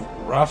that's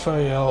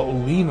Rafael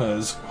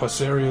Lima's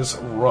Quasarius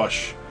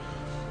Rush,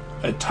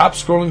 a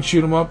top-scrolling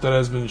shoot-'em-up that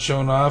has been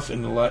shown off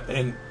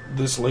in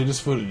this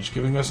latest footage,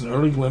 giving us an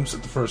early glimpse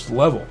at the first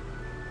level.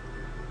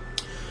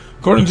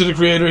 According to the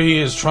creator, he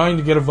is trying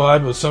to get a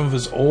vibe of some of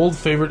his old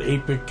favorite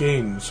 8-bit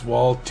games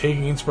while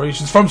taking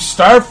inspirations from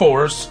Star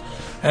Force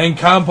and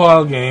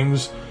compile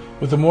games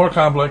with a more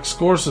complex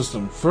score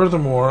system.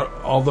 Furthermore,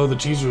 although the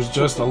teaser is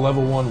just a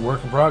level 1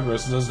 work in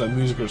progress and doesn't have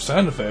music or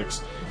sound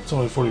effects, it's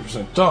only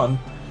 40% done,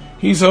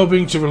 he's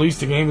hoping to release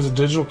the game as a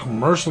digital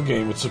commercial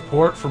game with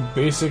support for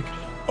basic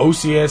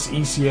OCS,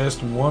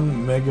 ECS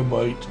 1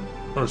 megabit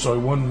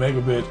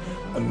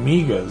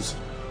Amigas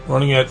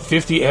running at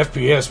 50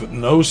 FPS with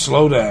no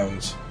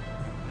slowdowns.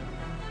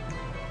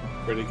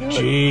 Pretty good.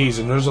 Jeez,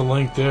 and there's a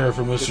link there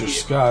for Mr.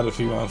 Scott if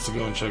he wants to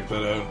go and check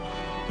that out.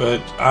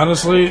 But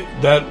honestly,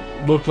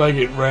 that looked like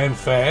it ran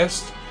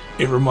fast.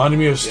 It reminded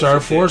me of Star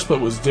Force,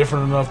 but was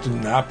different enough to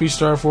not be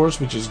Star Force,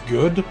 which is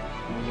good.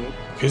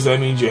 Because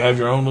that means you have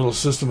your own little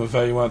system of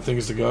how you want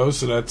things to go,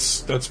 so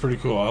that's pretty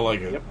cool. I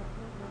like it.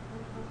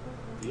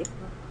 Yep.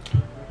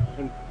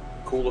 And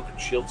cool looking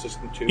shield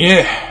system, too.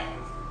 Yeah.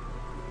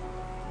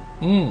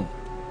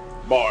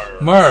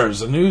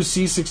 Mars, a new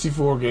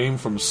C64 game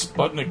from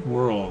Sputnik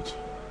World.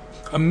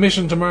 A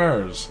mission to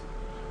Mars.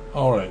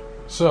 Alright,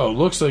 so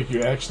looks like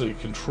you actually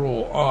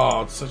control...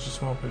 Oh, it's such a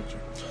small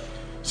picture.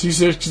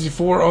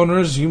 C64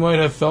 owners, you might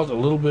have felt a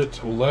little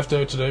bit left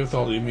out today with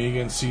all the Amiga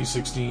and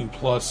C16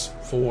 plus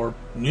 4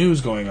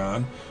 news going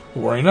on,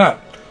 but worry not.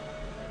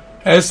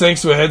 As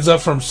thanks to a heads up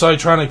from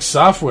Cytronic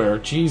Software,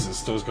 Jesus,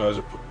 those guys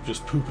are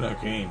just pooping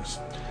out games.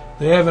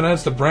 They have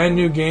announced a brand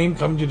new game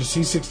coming to the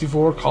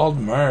C64 called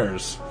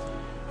Mars.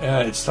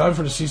 It's time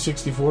for the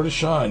C64 to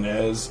shine,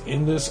 as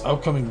in this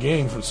upcoming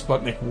game from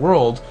Sputnik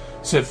World,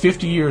 set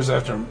 50 years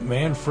after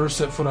man first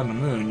set foot on the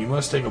moon, you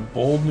must take a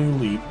bold new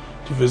leap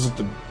to visit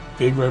the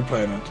big red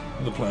planet,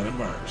 the planet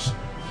Mars.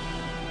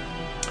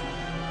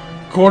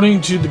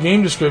 According to the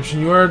game description,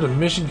 you are the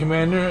mission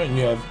commander and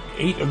you have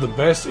 8 of the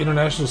best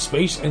international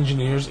space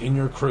engineers in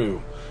your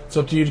crew. It's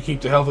up to you to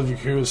keep the health of your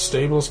crew as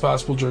stable as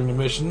possible during the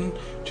mission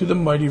to the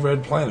mighty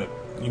red planet.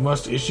 You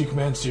must issue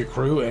commands to your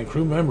crew and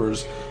crew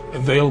members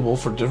available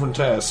for different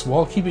tasks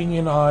while keeping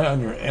an eye on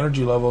your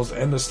energy levels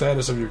and the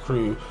status of your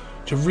crew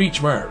to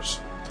reach Mars.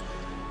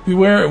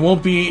 Beware, it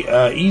won't be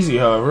easy,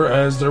 however,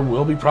 as there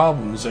will be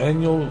problems,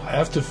 and you'll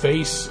have to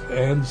face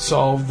and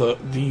solve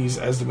these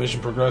as the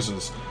mission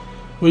progresses.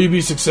 Will you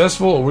be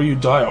successful, or will you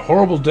die a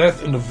horrible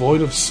death in the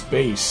void of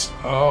space?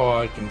 Oh,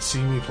 I can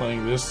see me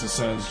playing this. This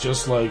sounds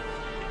just like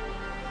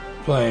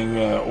playing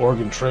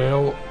Oregon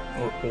Trail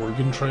or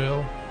Oregon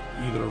Trail.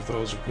 Either of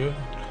those are good.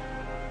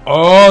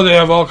 Oh, they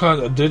have all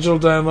kinds of digital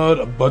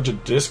download, a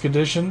budget disc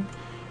edition,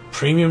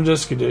 premium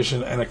disc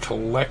edition, and a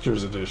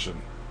collector's edition.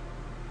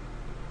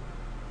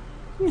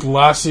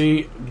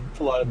 Glossy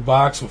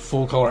box with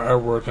full color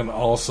artwork on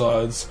all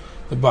sides.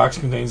 The box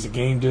contains the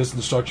game disc,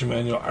 instruction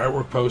manual,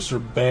 artwork poster,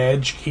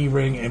 badge,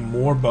 keyring, and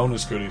more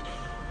bonus goodies.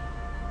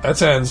 That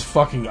sounds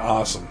fucking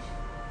awesome.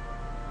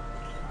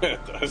 It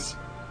does.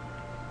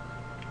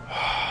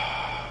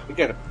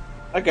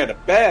 I got a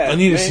badge. I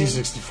need a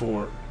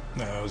C64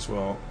 now as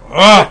well.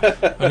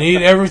 I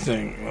need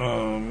everything.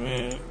 Oh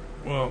man.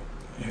 Well,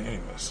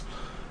 anyways.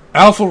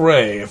 Alpha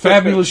Ray, a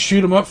fabulous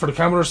shoot 'em up for the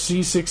Commodore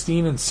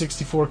C16 and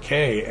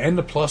 64K, and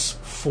the Plus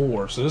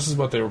 4. So this is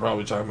what they were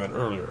probably talking about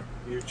earlier.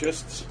 You're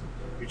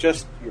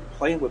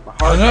playing with my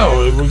heart. I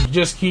know. We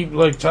just keep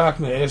like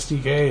talking to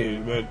SDK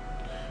about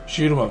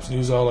shoot 'em ups, and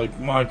he's all like,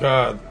 "My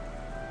God,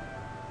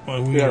 my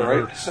wiener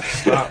hurts."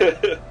 Stop.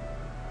 Ooh.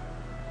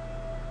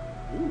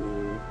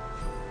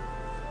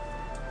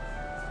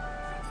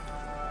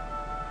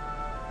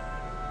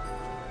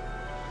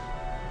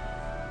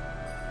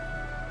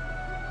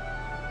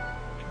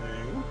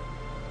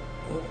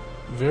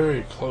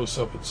 Very close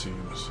up, it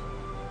seems.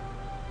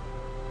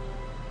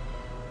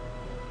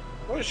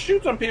 Let's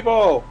shoot some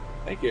people.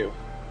 Thank you.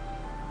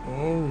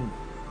 Oh,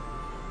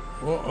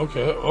 well,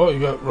 okay. Oh, you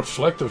got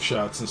reflective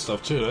shots and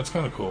stuff too. That's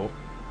kind of cool.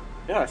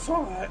 Yeah, I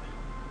saw that.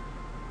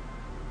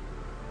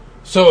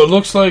 So it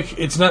looks like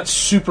it's not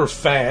super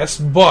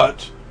fast,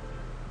 but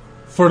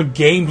for the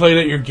gameplay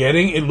that you're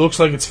getting, it looks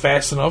like it's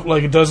fast enough.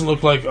 Like, it doesn't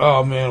look like,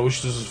 oh man, I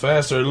wish this was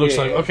faster. It looks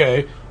like,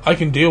 okay, I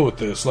can deal with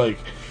this. Like,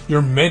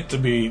 you're meant to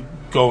be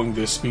going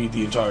this speed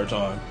the entire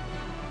time.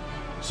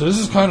 So this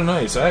is kind of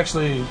nice.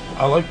 Actually,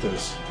 I like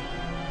this.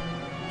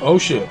 Oh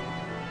shit.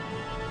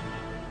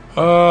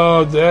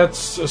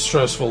 That's a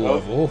stressful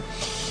level.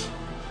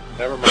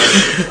 Never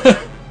mind.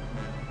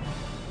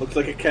 Looks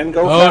like it can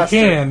go faster. Oh,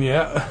 it can,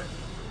 yeah.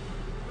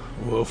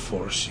 We'll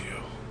force you.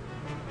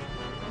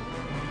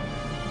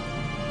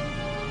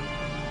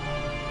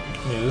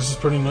 Yeah, this is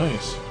pretty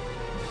nice.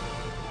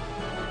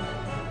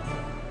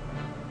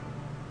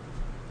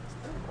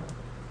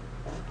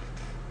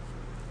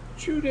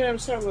 Shoot him,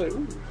 sounds like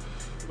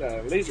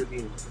laser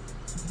beam.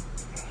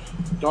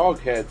 Dog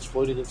heads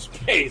floating in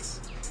space.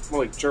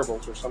 More like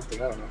gerbils or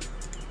something, I don't know.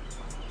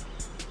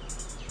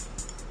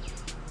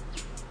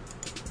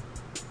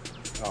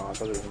 Oh, I thought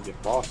they were going to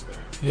get boss there.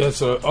 Yeah,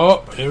 so,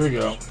 oh, here we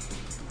go.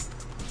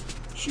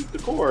 Shoot the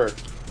core.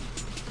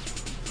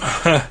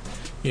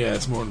 Yeah,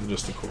 it's more than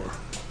just the core.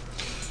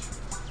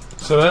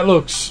 So that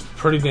looks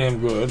pretty damn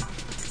good.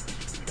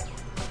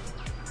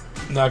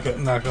 Not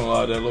gonna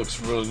lie, that looks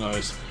really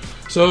nice.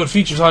 So it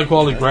features high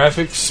quality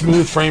graphics,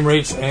 smooth frame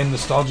rates, and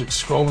nostalgic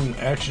scrolling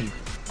action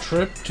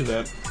trip to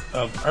that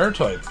of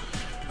R-Type.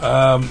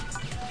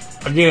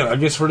 Again, I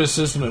guess for this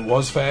system it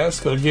was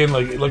fast, but again,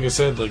 like I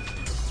said, like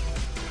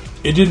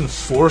it didn't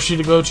force you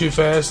to go too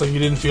fast. Like you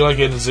didn't feel like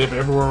you had to zip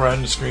everywhere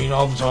around the screen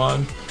all the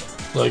time.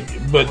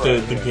 Like, but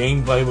the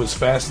gameplay was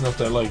fast enough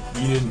that like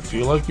you didn't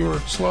feel like you were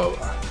slow.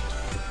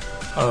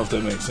 I don't know if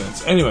that makes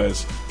sense.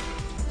 Anyways,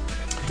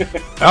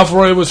 Alpha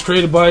Ray was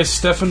created by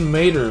Stefan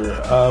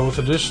Mader with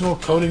additional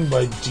coding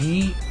by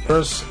D.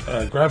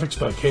 Graphics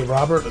by K.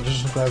 Robert,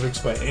 additional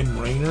graphics by M.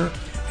 Rayner,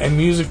 and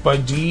music by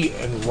D.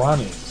 and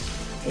Ronnie.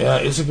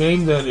 It's a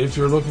game that if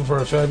you're looking for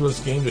a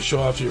fabulous game to show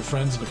off to your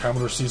friends in the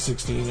Commodore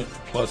C16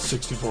 plus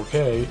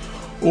 64K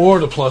or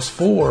the plus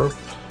 4,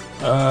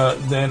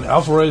 then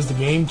Alpha Ray is the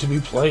game to be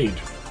played.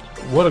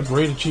 What a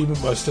great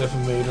achievement by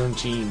Stefan Mader and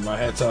team. My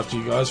hat's off to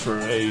you guys for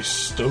a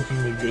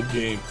stokingly good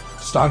game.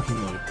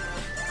 Stonkingly.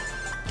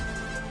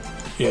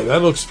 Yeah,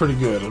 that looks pretty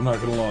good, I'm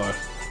not gonna lie.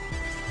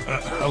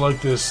 I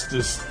like this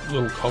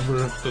little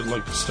cover,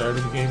 like the start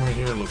of the game right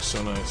here. It looks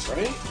so nice.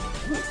 Right?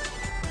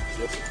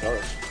 Yes, it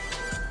does.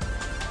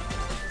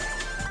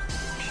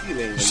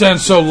 You sound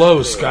so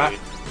low, Scott.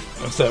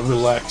 That's that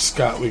relaxed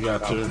Scott we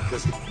got there.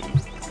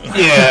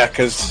 Yeah,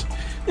 because,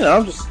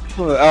 I'm just...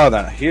 Oh,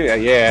 no, here,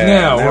 yeah.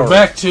 Now we're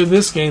back to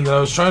this game that I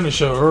was trying to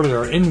show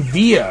earlier,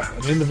 Invia,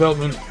 an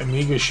in-development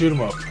Amiga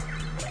shoot-'em-up.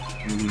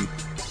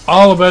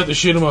 All about the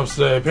shoot-'em-ups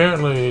today.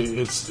 Apparently,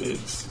 it's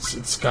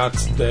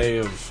Scott's day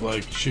of,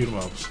 like,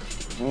 shoot-'em-ups.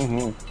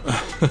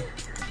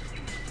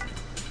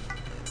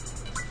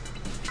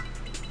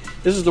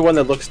 This is the one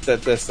that looks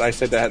I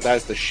said that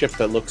has the ship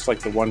that looks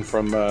like the one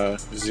from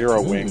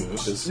Zero Wing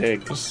with the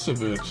Zig. This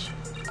is a bit...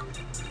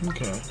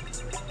 Okay.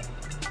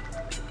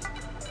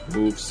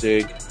 Move,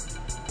 Zig.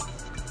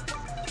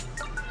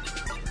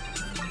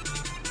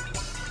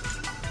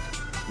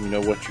 You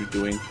know what you're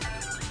doing.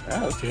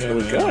 Ah, that's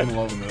really good. I'm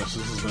loving this.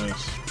 This is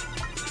nice.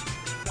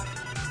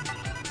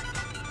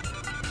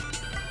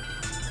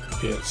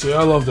 Yeah, see,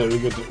 I love that we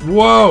get the...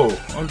 Whoa!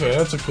 Okay,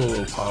 that's a cool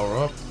little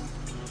power-up.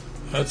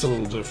 That's a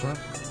little different.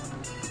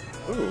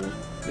 Oh,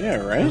 yeah,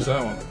 right? What's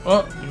that one?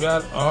 Oh, you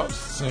got it. Oh, it's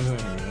the same thing.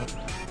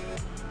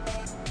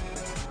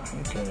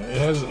 Okay, it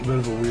has a bit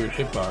of a weird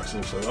hitbox, it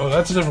looks like. Oh,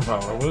 that's a different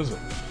power. What is it?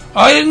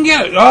 Oh, I didn't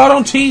get it. Oh,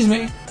 don't tease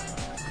me.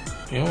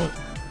 You know what?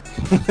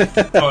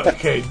 Oh,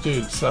 okay,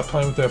 dude, stop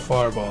playing with that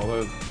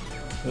fireball.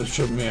 That's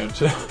tripping me out,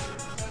 too.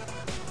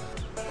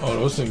 Oh,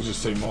 those things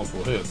just take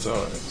multiple hits.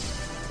 Alright.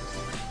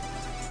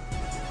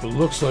 It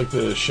looks like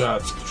the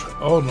shots...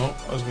 Oh, no.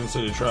 I was going to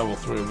say they travel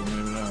through, but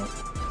maybe not.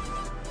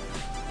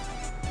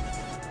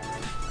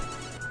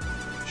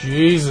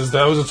 Jesus,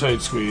 that was a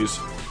tight squeeze.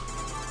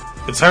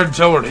 It's hard to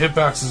tell where the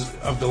hitboxes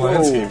of the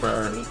landscape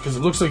are, because it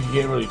looks like you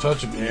can't really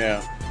touch it.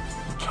 Yeah.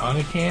 You kind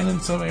of can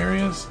in some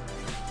areas.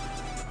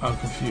 I'm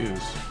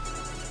confused.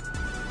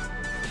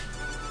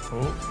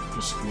 Oh,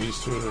 just squeeze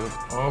through there.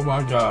 Oh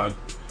my god.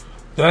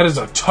 That is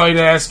a tight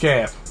ass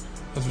gap.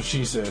 That's what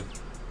she said.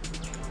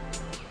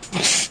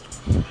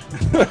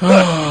 Beat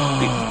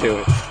to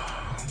it.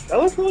 That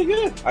looks really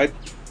good. I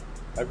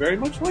very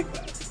much like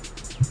that.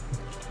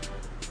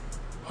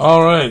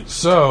 Alright,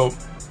 so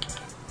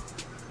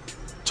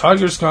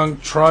Tiger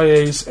Skunk,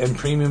 Tri-Ace, and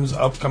Premium's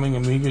upcoming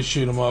Amiga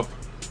shoot-'em-up,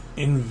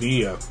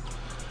 Invia,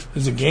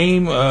 is a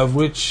game of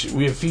which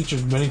we have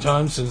featured many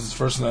times since its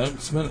first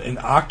announcement in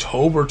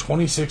October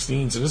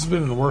 2016, so this has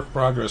been in work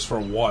progress for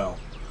a while.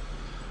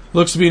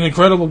 Looks to be an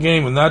incredible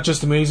game with not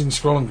just amazing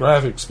scrolling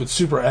graphics, but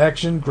super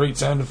action, great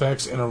sound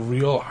effects, and a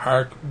real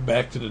hark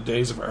back to the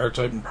days of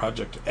R-Type and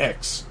Project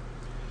X.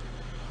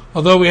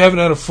 Although we haven't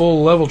had a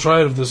full level try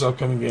of this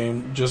upcoming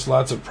game, just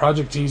lots of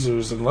project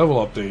teasers and level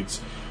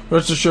updates,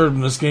 rest assured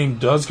when this game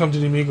does come to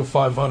the Amiga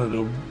 500, it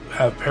will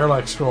have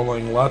parallax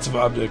scrolling, lots of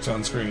objects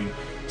on screen,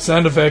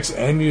 sound effects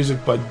and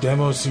music by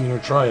Demo Scene or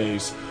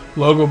Tri-Ace,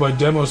 logo by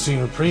Demo Scene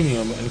or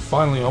Premium, and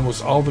finally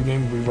almost all the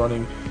game will be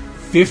running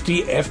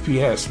 50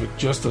 FPS with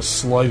just the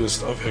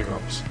slightest of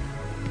hiccups.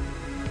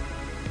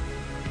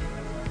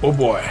 Oh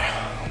boy.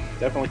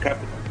 Definitely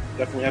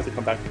have to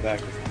come back to that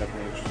because it's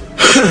definitely interesting.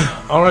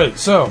 Alright,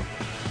 so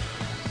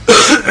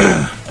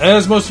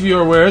as most of you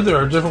are aware, there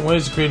are different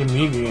ways to create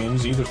Amiga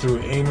games, either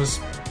through Amos,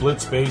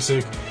 Blitz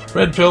Basic,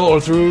 Red Pill, or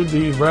through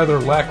the rather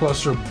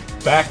lackluster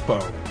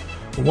Backbone.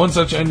 One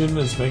such engine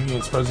is making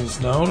its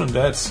presence known, and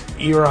that's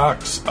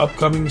Eroc's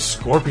upcoming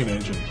Scorpion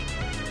engine.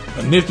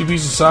 A nifty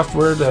piece of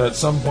software that at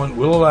some point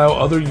will allow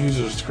other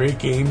users to create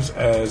games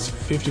as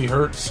 50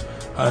 Hz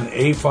on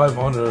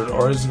A500,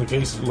 or as in the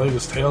case of the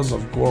latest Tales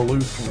of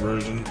Gorluth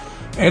conversion,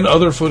 and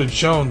other footage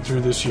shown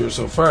through this year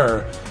so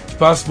far, the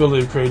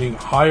possibility of creating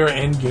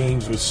higher-end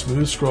games with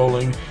smooth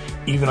scrolling,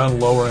 even on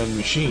lower-end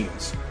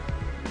machines.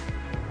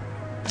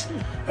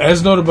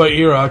 As noted by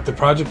Eroc, the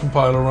project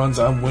compiler runs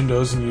on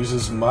Windows and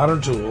uses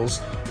modern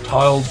tools,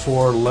 tiled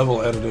for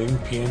level editing,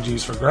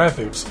 PNGs for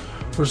graphics,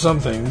 for some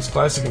things,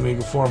 classic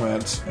Amiga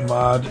formats,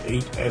 Mod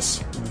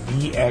 8S,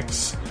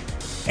 VX,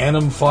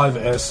 Anim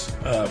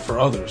 5S for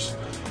others.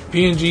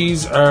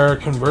 PNGs are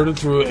converted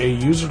through a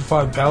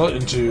user-defined palette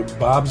into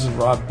bobs and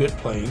rod bit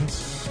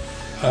planes,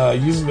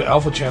 using the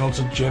alpha channel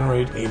to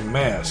generate a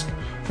mask.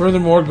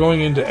 Furthermore,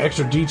 going into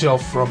extra detail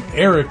from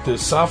Eric, the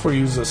software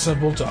uses a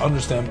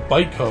simple-to-understand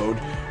bytecode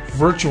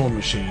virtual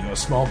machine, a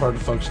small part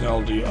of the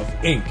functionality of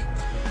Ink.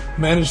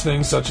 Manage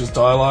things such as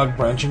dialogue,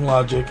 branching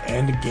logic,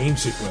 and a game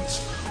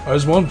sequence. Or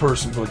as one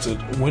person puts it,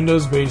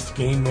 Windows-based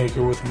game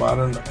maker with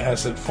modern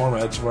asset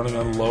formats running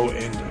on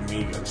low-end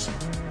Amigas.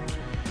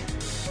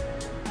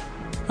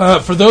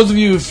 For those of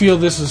you who feel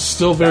this is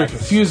still very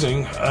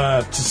confusing,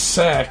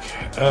 SAC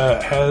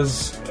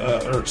has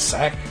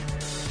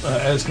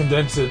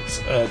condensed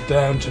it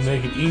down to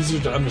make it easier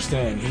to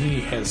understand.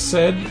 He has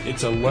said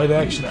it's a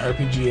light-action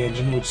RPG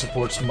engine which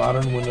supports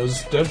modern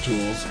Windows dev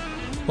tools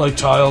like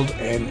Tiled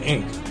and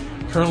Ink.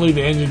 Currently,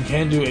 the engine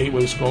can do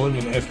 8-way scrolling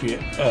in 50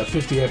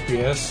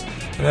 FPS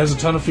and has a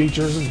ton of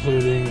features,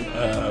 including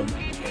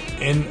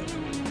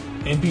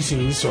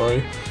NPCs,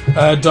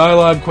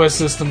 dialogue, quest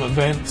system,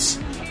 events,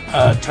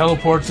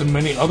 teleports, and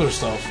many other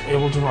stuff,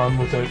 able to run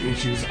without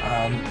issues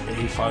on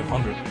a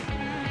 500.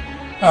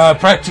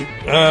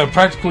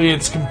 Practically,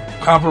 it's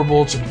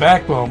comparable to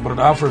Backbone, but it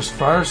offers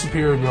far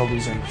superior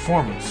abilities and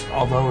performance,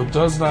 although it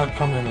does not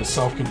come in a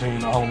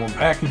self-contained all-in-one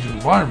package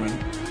environment,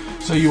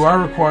 so you are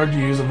required to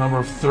use a number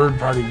of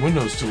third-party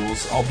Windows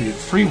tools, albeit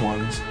free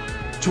ones,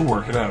 to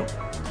work it out.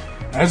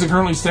 As it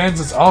currently stands,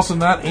 it's also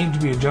not aimed to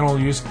be a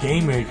general-use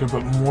game maker,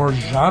 but more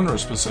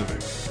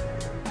genre-specific.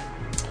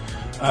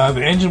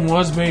 The engine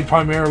was made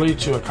primarily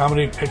to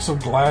accommodate pixel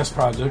glass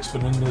projects,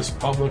 but in this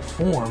public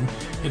form,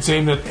 it's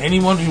aimed at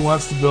anyone who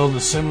wants to build a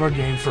similar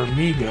game for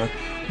Amiga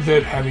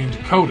without having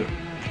to code it.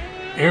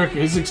 Eric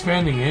is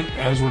expanding it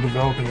as we're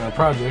developing our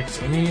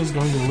projects, and he is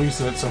going to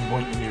release it at some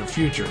point in the near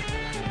future.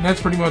 And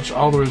that's pretty much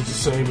all there is to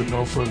say, but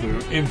no further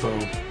info.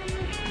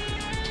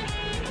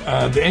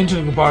 The engine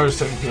and compiler is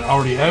technically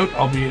already out,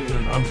 albeit in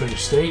an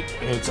unfinished state.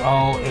 It's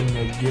all in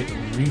the Git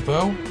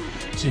repo,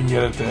 so you can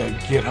get at the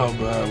GitHub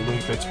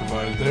link that's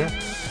provided there.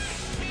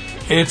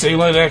 It's a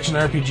light-action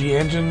RPG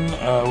engine,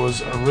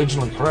 was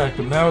originally correct,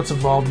 but now it's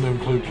evolved to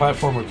include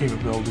platformer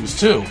capabilities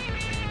too.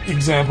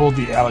 Example,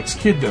 the Alex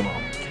Kidd demo.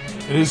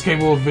 It is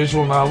capable of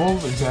visual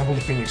novels, example,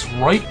 the Phoenix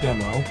Wright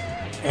demo,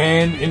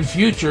 and in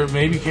future it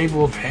may be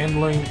capable of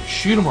handling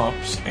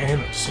shoot-em-ups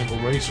and single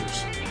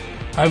racers.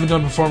 I haven't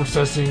done performance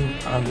testing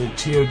on the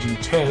TOG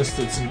test.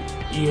 It's an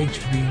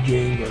EHB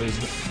game that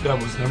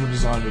was never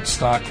designed with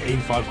stock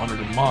A500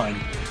 in mind,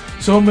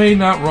 so it may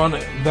not run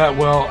that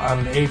well on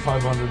an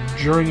A500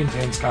 during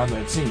intense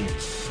combat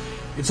scenes.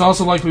 It's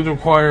also likely to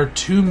require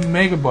 2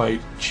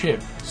 megabyte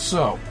chip,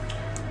 so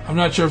I'm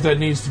not sure if that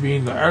needs to be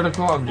in the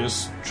article. I'm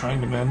just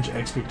trying to manage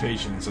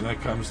expectations, and that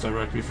comes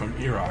directly from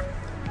Iraq.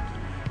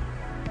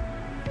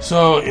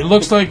 So it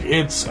looks like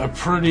it's a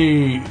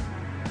pretty,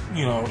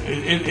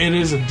 it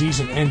is a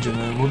decent engine,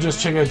 and we'll just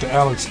check out the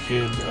Alex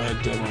Kidd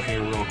demo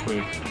here real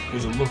quick,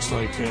 because it looks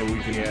like we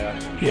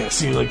can,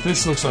 see, like,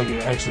 this looks like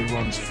it actually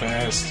runs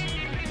fast.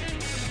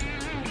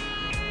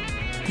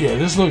 Yeah,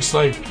 this looks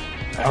like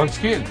Alex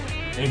Kidd,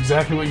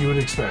 exactly what you would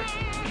expect.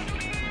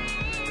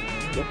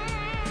 Yep.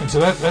 And so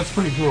that's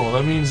pretty cool.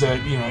 That means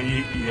that, you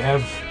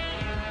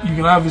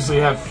can obviously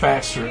have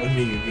faster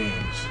Amiga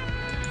games,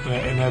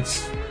 and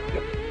that's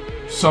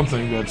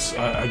something that's,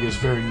 I guess,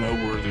 very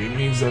noteworthy. It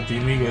means that the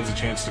Amiga has a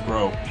chance to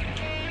grow.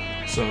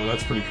 So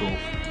that's pretty cool.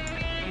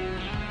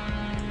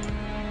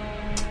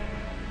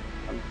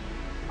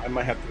 I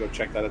might have to go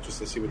check that out just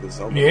to see what the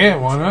Zelda is. Yeah,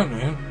 is. why not,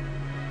 man?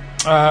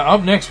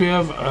 Up next we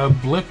have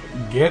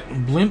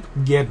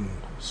Blimpgeddon.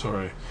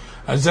 Sorry.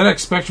 A ZX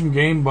Spectrum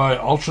game by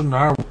Ultra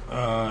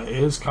Narwhal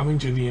is coming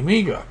to the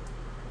Amiga.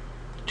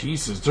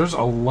 Jesus, there's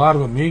a lot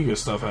of Amiga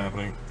stuff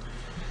happening.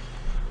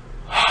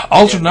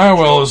 Ultra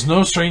Narwhal is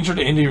no stranger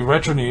to indie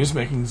retro news,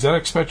 making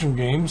ZX Spectrum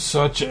games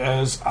such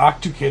as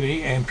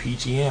OctoKitty and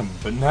PTM,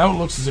 but now it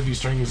looks as if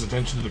he's turning his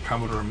attention to the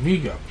Commodore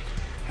Amiga.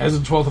 As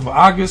of 12th of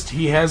August,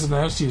 he has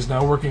announced he is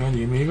now working on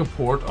the Amiga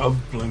port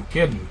of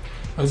Blimpgeddon,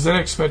 a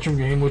ZX Spectrum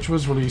game which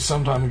was released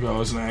some time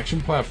ago as an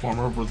action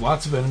platformer with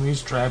lots of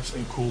enemies, traps,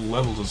 and cool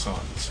level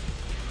designs.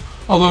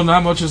 Although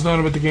not much is known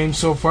about the game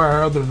so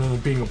far, other than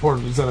it being a port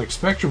of the ZX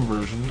Spectrum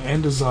version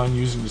and designed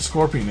using the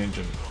Scorpion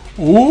engine.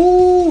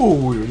 Ooh,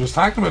 we were just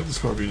talking about the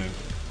Scorpion engine.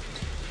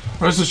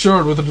 Rest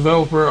assured, with the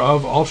developer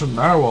of Ultra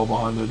Narwhal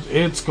behind it,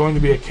 it's going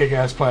to be a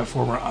kick-ass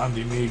platformer on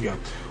the Amiga,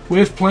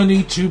 with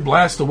plenty to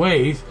blast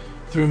away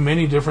through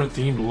many different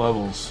themed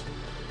levels.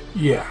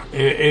 Yeah,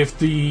 if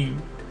the...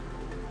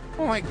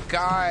 Oh my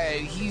god,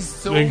 he's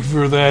so... Thank you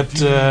for that,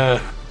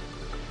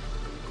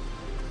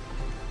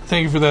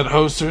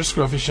 hoster,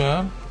 Scruffy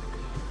Sean.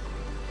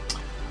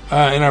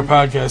 In our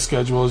podcast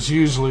schedule, it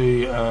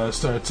usually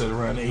starts at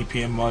around 8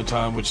 p.m. my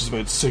time, which is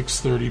about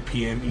 6:30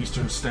 p.m.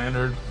 Eastern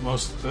Standard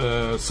most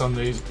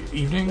Sundays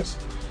evenings.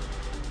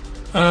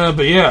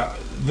 But yeah,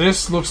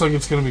 this looks like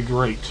it's going to be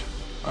great.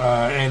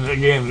 And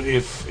again,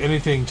 if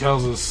anything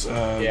tells us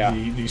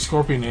the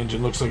Scorpion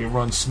engine looks like it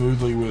runs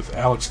smoothly with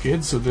Alex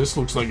Kidd, so this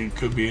looks like it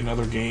could be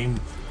another game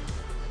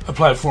a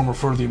platformer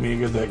for the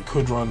Amiga that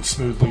could run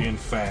smoothly and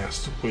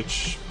fast,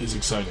 which is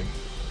exciting.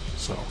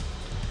 So,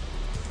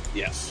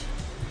 yes.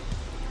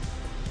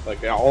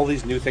 Like all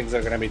these new things that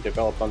are going to be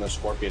developed on the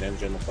Scorpion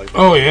engine. Like,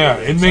 oh yeah,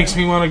 it makes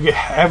me want to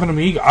have an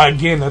Amiga.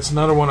 Again, that's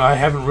another one I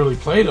haven't really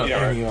played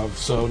any of,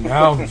 so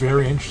now I'm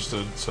very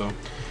interested. So,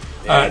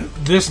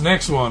 this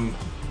next one,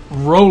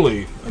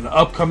 Roly, an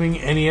upcoming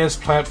NES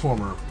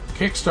platformer,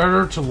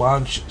 Kickstarter to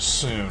launch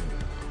soon.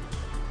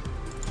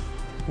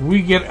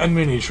 We get a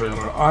mini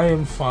trailer. I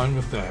am fine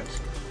with that.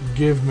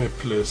 Give me,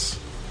 please.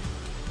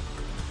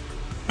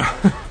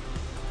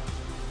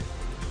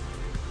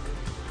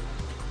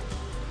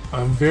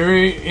 I'm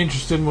very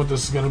interested in what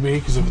this is going to be,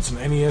 because if it's an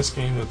NES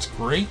game, that's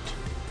great.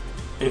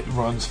 It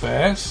runs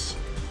fast.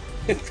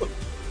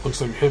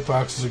 Looks like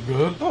hitboxes are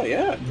good. Oh,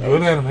 yeah.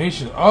 Good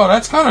animation. Oh,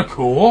 that's kind of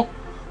cool.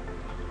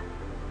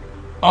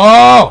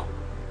 Oh!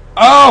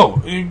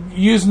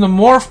 Using the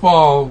morph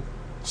ball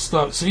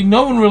stuff. See,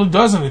 no one really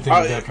does anything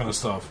with that kind of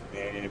stuff.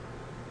 Yeah,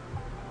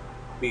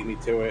 beat me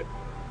to it.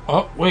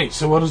 Oh, wait,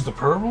 so what is the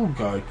purple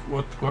guy?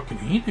 What can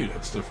he do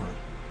that's different?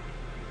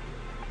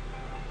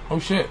 Oh,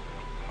 shit.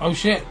 Oh,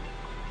 shit.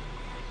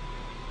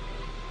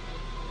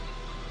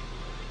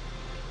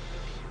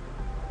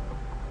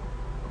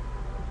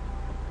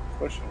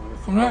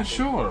 I'm not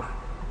sure.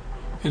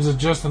 Is it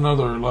just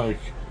another, like,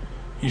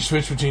 you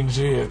switch between the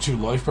two, you have 2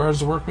 life bars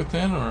to work with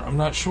then? Or I'm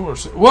not sure.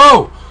 So,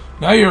 whoa!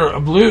 Now you're a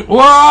blue...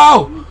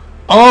 Whoa!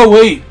 Oh,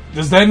 wait.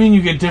 Does that mean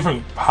you get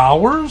different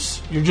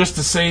powers? You're just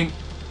the same...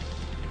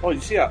 Oh, you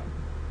see how...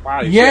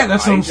 Wow, yeah,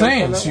 that's what I'm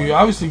saying. So you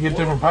obviously get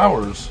different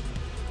powers.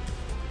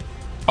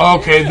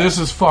 Okay, this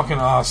is fucking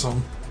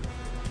awesome.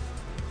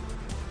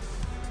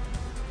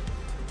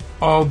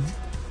 Oh,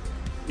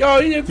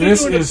 yo,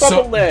 this is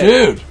so,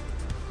 dude.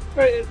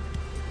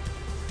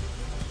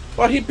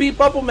 Well, he beat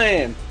Bubble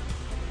Man.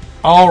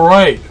 All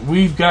right,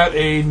 we've got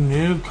a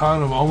new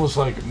kind of almost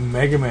like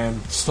Mega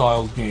Man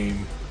styled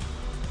game.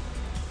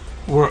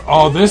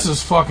 This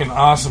is fucking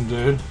awesome,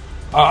 dude.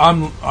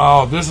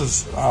 This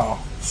is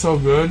so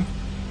good,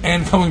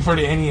 and coming for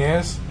the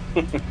NES,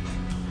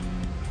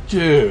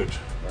 dude.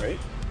 Right.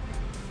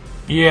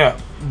 Yeah,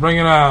 bring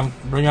it on.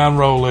 Bring on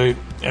Roly.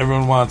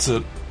 Everyone wants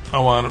it. I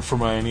want it for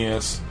my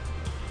NES.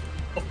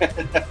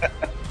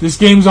 This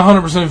game's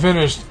 100%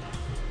 finished.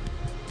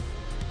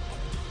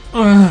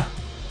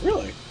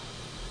 Really?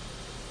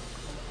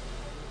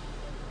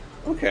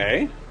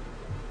 Okay.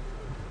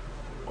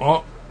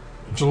 Oh,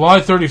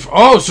 July 30th.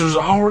 Oh, so there's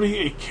already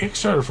a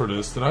Kickstarter for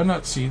this. Did I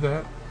not see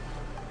that?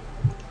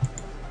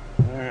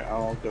 Alright,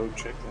 I'll go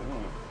check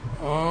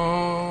that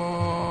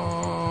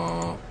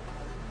out.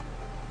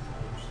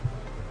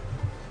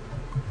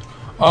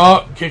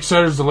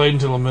 Kickstarter's delayed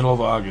until the middle of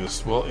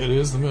August. Well, it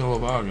is the middle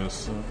of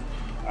August, so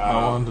I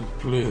wanted to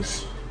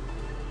please.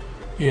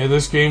 Yeah,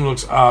 this game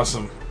looks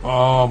awesome.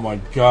 Oh my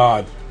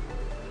god.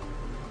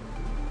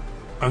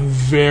 I'm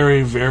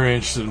very, very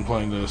interested in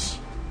playing this.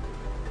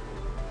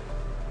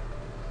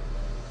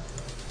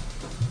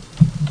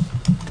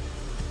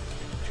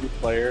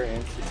 Two-player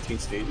and 15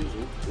 stages.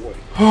 Oh boy.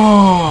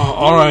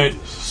 Alright,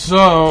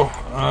 so,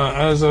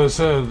 as I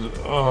said,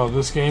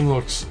 this game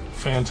looks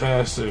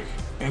fantastic.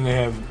 And they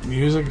have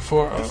music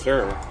for it. Yes,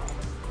 sir.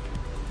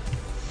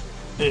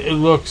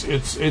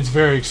 It's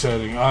very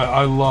exciting.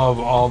 I love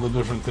all the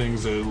different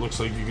things that it looks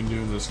like you can do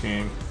in this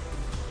game.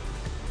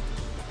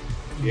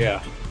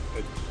 Yeah,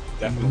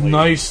 definitely.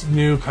 Nice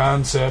new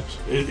concept.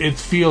 It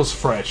feels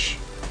fresh.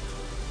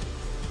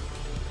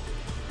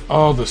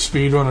 Oh, the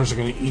speedrunners are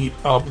going to eat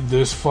up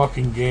this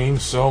fucking game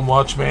so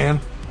much, man.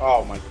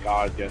 Oh my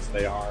god, yes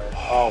they are.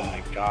 Oh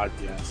my god,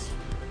 yes.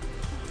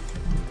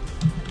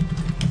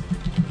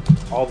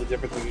 All the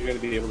different things you're going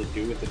to be able to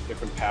do with the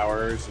different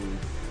powers and...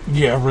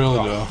 Yeah, really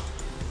though.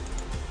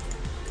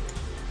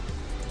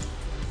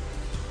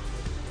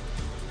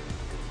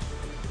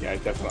 Yeah,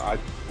 definitely.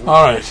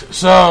 Alright,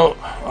 so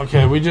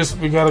okay, we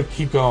gotta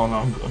keep going.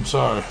 I'm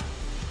sorry.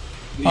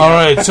 Yeah.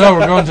 Alright, so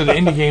we're going to the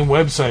indie game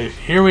website.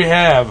 Here we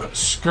have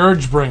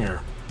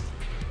Scourgebringer.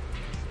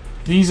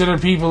 These are the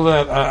people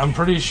that I'm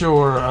pretty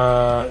sure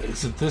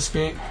is it this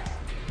game?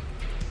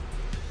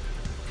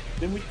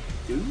 Didn't we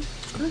do?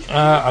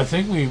 I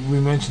think we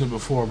mentioned it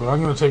before, but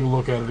I'm going to take a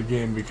look at it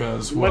again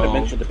because, might have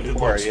mentioned it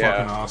before, looks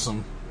fucking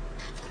awesome.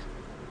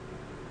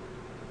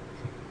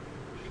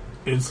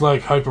 It's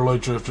like Hyper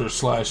Light Drifter /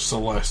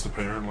 Celeste,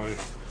 apparently.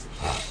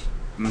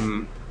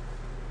 Mm.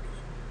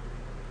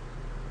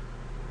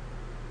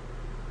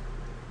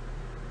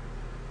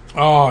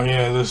 Oh,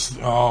 yeah, this...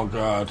 Oh,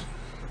 God.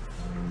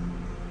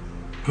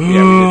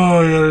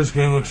 Yeah, this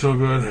game looks so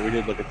good. Yeah, we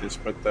did look at this,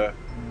 but...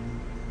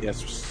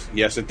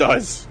 Yes, it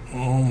does.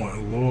 Oh my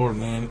lord,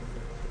 man!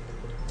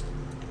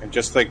 And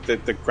just like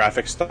the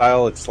graphic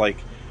style, it's like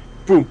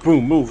boom,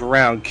 boom, move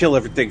around, kill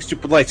everything,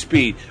 super light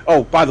speed.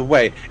 Oh, by the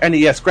way,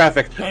 NES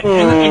graphic.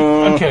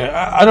 Okay,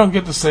 I don't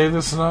get to say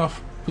this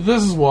enough, but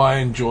this is why I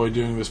enjoy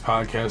doing this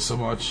podcast so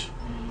much.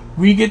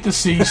 We get to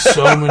see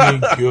so many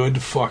good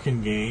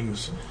fucking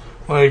games.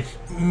 Like,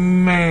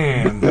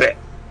 man.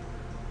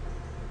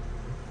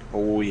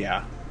 Oh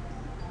yeah.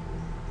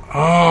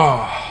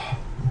 Oh.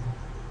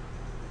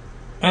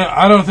 And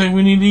I don't think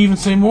we need to even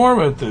say more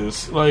about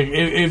this. Like,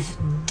 if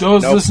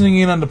those listening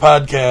in on the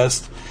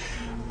podcast,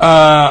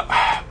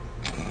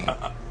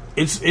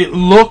 it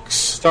looks...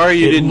 Sorry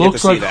you didn't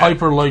looks get to like see that.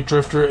 Hyper Light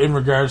Drifter in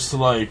regards to,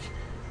 like,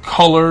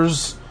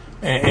 colors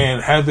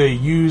and how they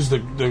use the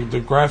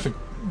graphic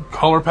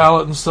color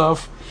palette and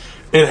stuff.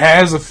 It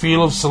has a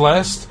feel of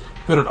Celeste,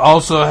 but it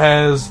also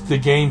has the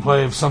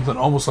gameplay of something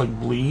almost like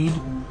Bleed.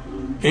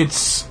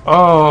 It's...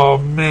 Oh,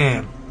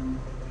 man.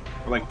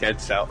 Like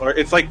Dead Cell. Or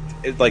it's like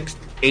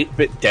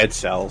 8-bit Dead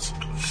Cells.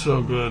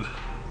 So good.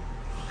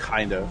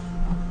 Kind of.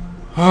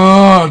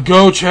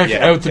 Go check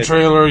out the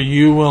trailer.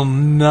 You will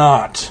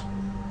not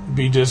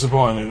be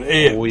disappointed.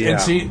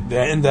 And see,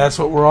 and that's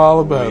what we're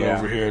all about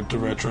over here at the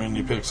Retro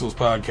Indie Pixels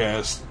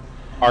podcast.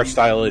 Art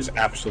style is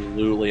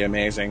absolutely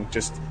amazing.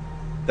 Just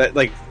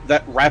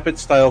that rapid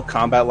style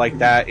combat like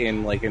that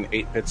in like an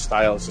 8-bit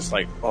style is just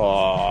like,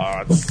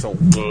 oh, it's so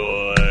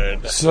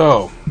good.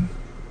 So,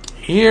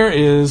 here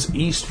is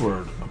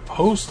Eastward, a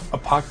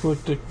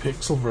post-apocalyptic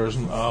pixel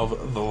version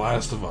of The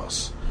Last of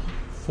Us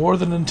for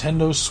the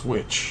Nintendo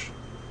Switch.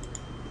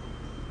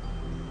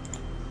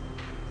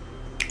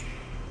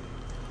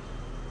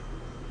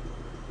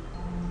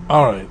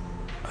 Alright,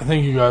 I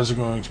think you guys are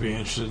going to be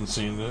interested in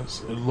seeing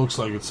this. It looks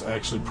like it's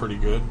actually pretty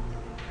good.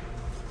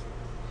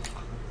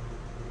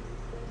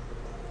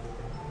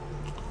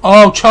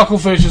 Oh,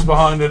 Chucklefish is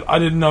behind it. I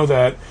didn't know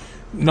that.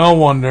 No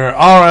wonder.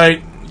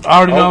 Alright, I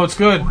already know it's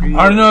good. I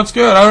already know it's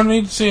good. I don't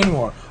need to see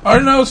anymore. I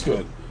already know it's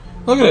good.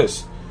 Look at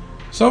this.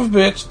 Son of a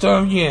bitch,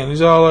 done again.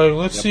 He's all like,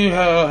 let's see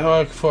how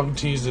I can fucking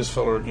tease this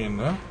fella again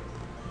now.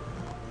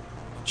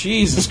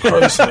 Jesus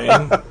Christ,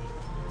 man.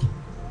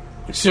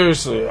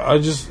 Seriously, I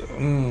just...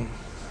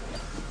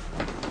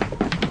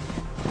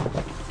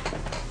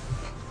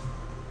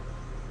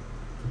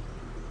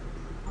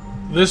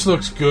 This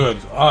looks good.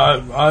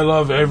 I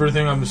love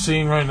everything I'm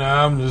seeing right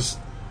now.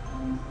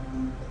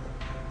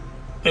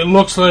 It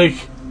looks like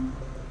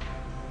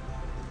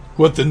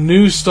what the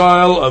new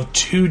style of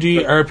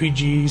 2D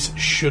RPGs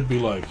should be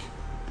like.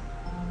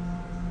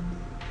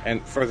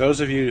 And for those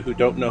of you who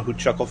don't know who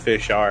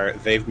Chucklefish are,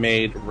 they've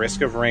made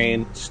Risk of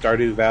Rain,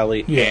 Stardew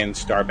Valley, and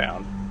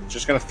Starbound.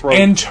 Just going to throw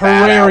and that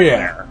out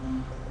Terraria.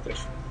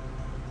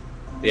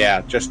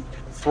 there. Just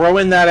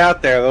throwing that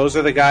out there. Those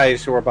are the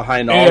guys who are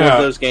behind all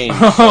of those games.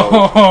 So,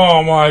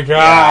 oh my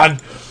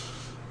god!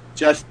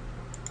 Yeah.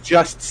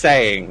 Just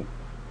saying.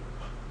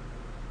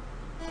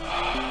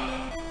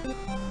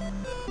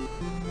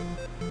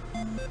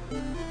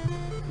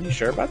 You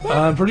sure about that?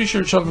 I'm pretty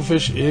sure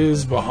Chucklefish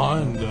is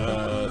behind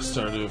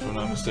Stardew, if I'm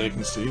not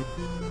mistaken, Steve.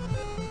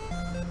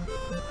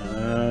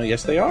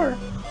 Yes, they are.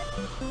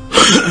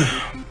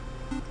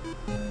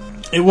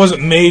 It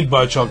wasn't made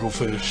by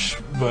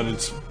Chucklefish, but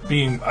it's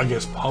being, I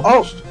guess,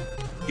 published.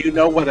 Oh, do you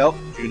know what else?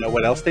 Do you know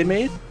what else they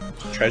made?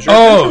 Treasure.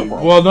 Oh,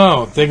 well,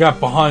 no, they got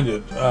behind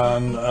it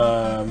on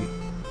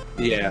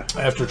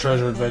after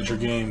Treasure Adventure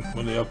game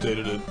when they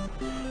updated it.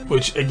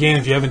 Which, again,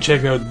 if you haven't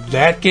checked out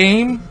that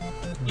game,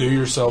 do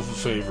yourself a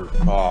favor.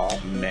 Oh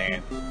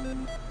man.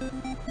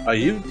 Are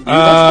you?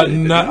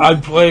 I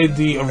played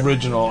the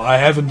original. I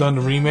haven't done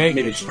the remake.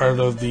 It's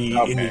part of the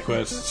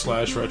IndieQuest /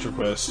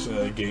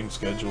 RetroQuest game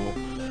schedule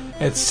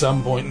at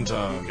some point in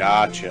time.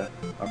 Gotcha.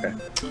 Okay.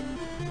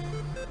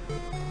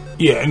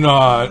 Yeah, no,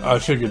 I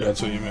figured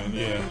that's what you meant,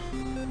 yeah.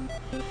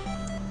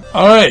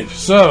 Alright,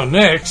 so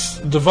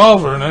next,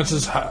 Devolver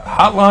announces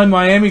Hotline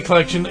Miami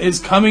Collection is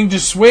coming to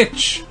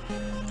Switch.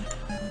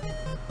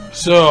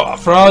 So,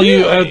 for all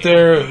you out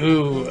there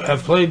who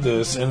have played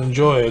this and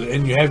enjoy it,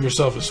 and you have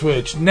yourself a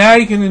Switch, now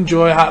you can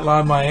enjoy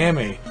Hotline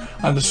Miami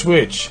on the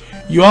Switch.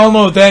 You all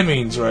know what that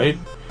means, right?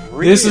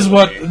 Really? This is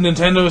what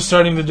Nintendo is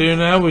starting to do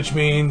now, which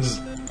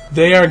means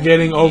they are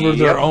getting over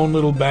their own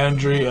little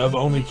boundary of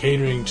only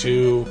catering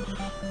to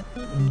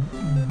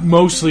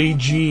mostly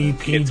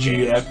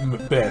GPG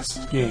at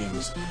best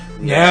games.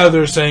 Now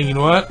they're saying, you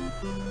know what?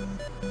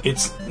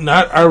 It's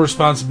not our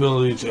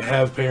responsibility to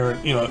have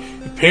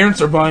if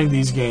parents are buying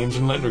these games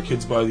and letting their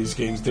kids buy these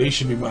games, they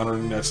should be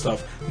monitoring that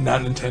stuff,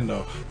 not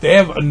Nintendo. They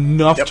have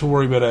enough to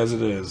worry about as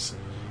it is.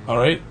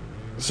 Alright?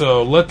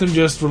 So let them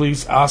just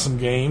release awesome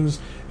games,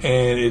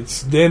 and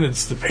it's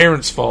the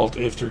parents' fault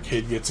if their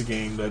kid gets a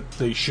game that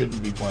they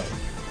shouldn't be playing.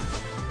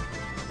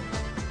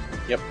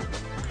 Yep.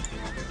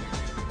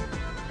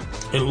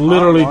 It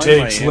literally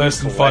takes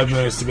less than 5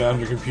 minutes to get on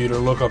your computer,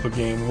 look up a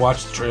game,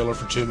 watch the trailer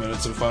for 2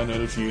 minutes, and find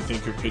out if you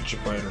think your kid should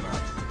play it or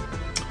not.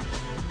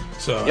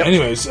 So,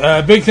 anyways,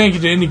 big thank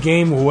you to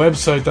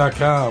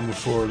IndieGameWebsite.com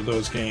for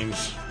those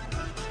games.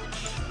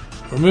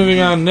 We're moving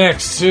on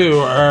next to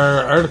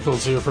our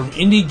articles here from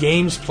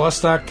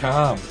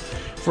IndieGamesPlus.com.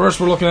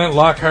 First, we're looking at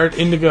Lockhart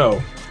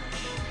Indigo.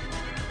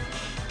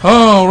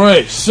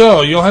 Alright,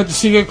 so you'll have to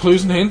seek out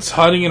clues and hints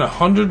hiding in a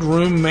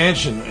 100-room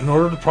mansion in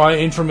order to pry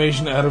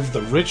information out of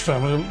the rich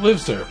family that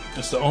lives there.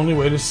 It's the only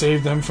way to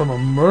save them from a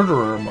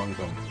murderer among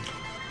them.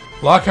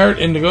 Lockhart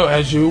Indigo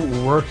has you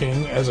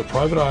working as a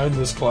private eye in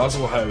this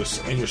colossal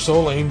house, and your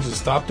sole aim is to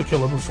stop the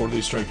killer before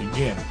they strike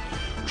again.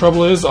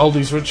 Trouble is, all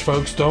these rich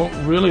folks don't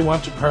really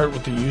want to part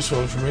with the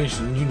useful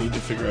information. You need to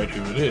figure out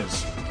who it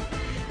is,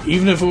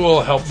 even if it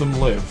will help them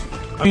live.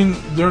 I mean,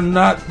 they're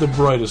not the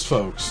brightest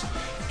folks.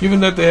 Given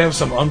that they have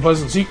some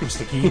unpleasant secrets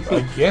to keep,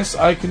 I guess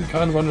I can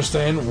kind of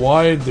understand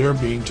why they're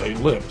being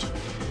tight-lipped.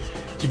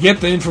 To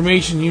get the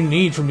information you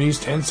need from these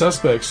 10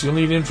 suspects, you'll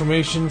need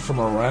information from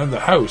around the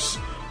house.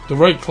 The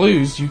right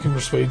clues, you can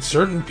persuade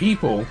certain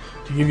people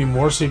to give you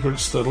more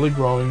secrets, steadily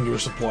growing your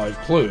supply of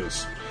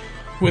clues.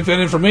 With that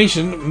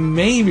information,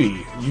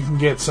 maybe you can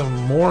get some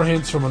more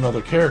hints from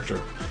another character.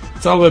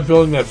 It's all about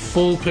building that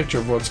full picture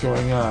of what's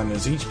going on,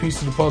 as each piece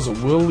of the puzzle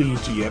will lead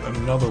to yet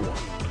another one.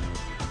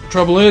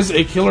 Trouble is,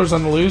 a killer's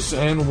on the loose,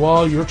 and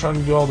while you're trying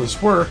to do all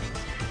this work,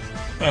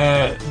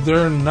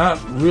 they're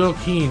not real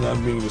keen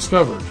on being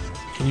discovered.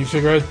 Can you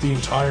figure out the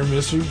entire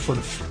mystery before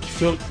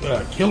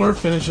the killer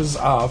finishes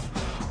off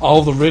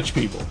all the rich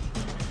people?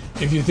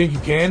 If you think you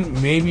can,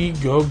 maybe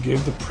go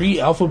give the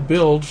pre-alpha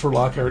build for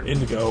Lockhart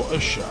Indigo a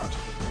shot.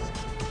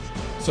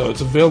 So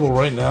it's available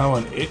right now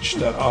on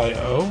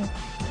itch.io.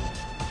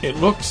 It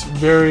looks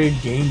very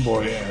Game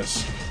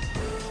Boy-esque.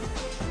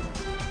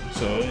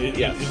 So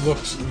it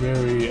looks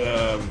very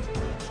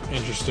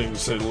interesting, to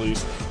say the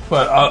least.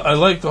 But I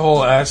like the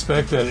whole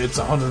aspect that it's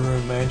a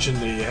 100-room mansion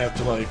that you have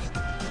to, like,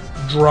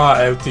 draw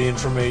out the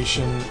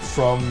information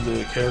from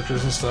the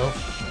characters and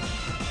stuff.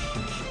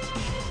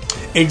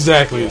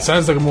 Exactly. It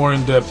sounds like a more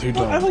in-depth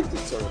whodunit. I like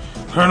this sort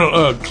of.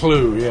 Colonel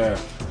Clue, yeah.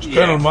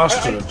 Colonel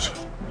Mustard.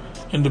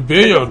 In the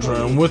billiard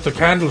room with the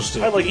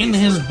candlestick in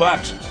his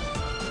butt.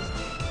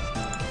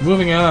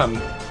 Moving on.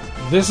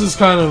 This is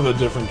kind of a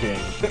different game.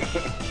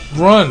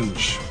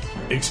 Grunge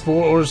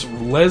explores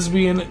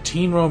lesbian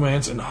teen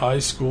romance in high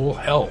school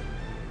hell.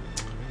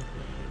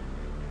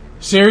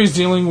 Series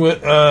dealing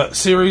with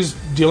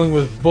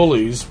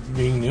bullies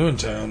being new in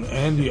town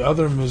and the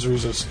other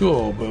miseries of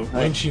school, but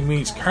when she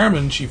meets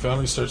Carmen, she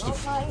finally starts to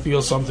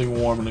feel something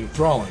warm and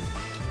enthralling.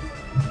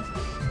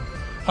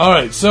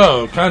 Alright,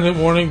 so, content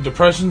warning,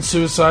 depression,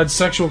 suicide,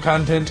 sexual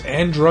content,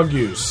 and drug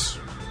use.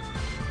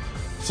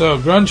 So,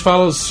 Grunge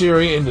follows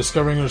Siri in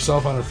discovering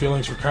herself on her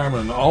feelings for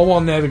Carmen, all while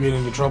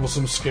navigating the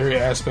troublesome, scary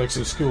aspects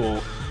of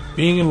school,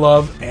 being in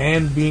love,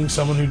 and being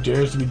someone who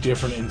dares to be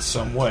different in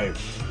some way.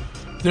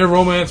 Their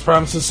romance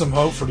promises some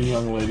hope for the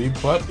young lady,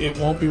 but it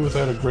won't be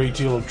without a great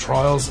deal of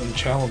trials and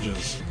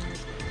challenges.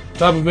 On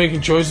top of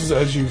making choices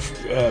as you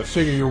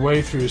figure your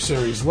way through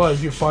Siri's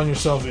life, you find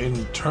yourself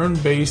in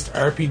turn-based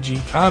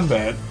RPG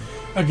combat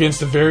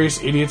against the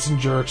various idiots and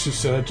jerks who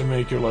set out to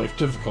make your life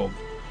difficult.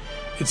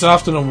 It's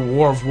often a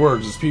war of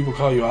words, as people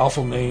call you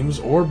awful names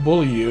or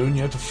bully you, and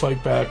you have to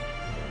fight back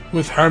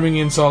with harming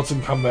insults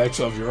and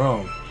comebacks of your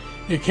own.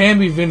 It can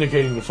be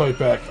vindicating to fight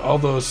back,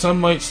 although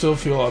some might still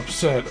feel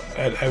upset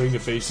at having to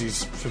face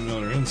these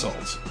familiar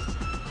insults.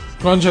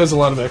 Grunge has a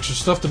lot of extra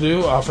stuff to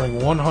do,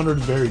 offering 100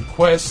 varied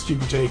quests you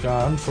can take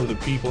on for the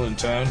people in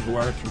town who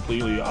aren't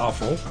completely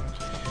awful.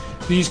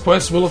 These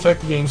quests will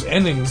affect the game's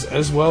endings,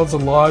 as well as the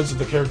lives of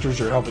the characters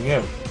you're helping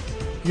out.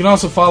 You can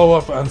also follow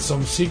up on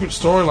some secret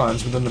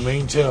storylines within the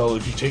main tale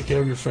if you take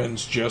care of your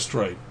friends just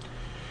right.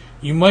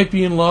 You might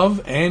be in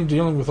love and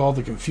dealing with all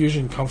the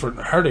confusion, comfort,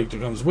 and heartache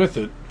that comes with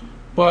it,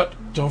 but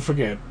don't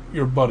forget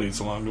your buddies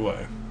along the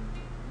way.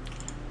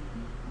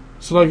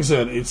 So like I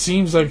said, it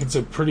seems like it's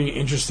a pretty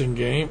interesting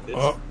game.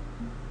 Oh,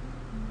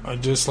 I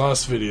just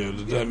lost video.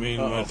 Did that mean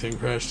my thing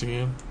crashed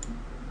again?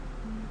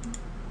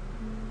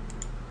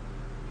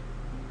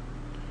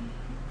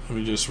 Let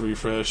me just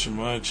refresh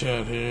my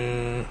chat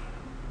here.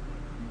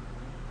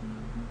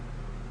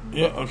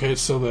 Yeah, okay,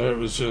 it's still there. It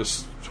was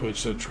just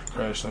Twitch that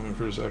crashed on me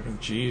for a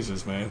second.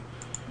 Jesus, man.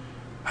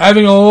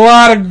 Having a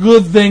lot of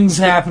good things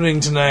happening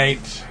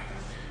tonight.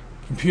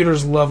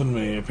 Computer's loving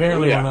me.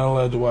 Apparently, we're not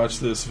allowed to watch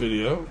this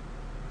video.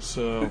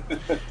 So,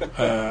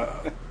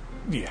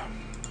 yeah.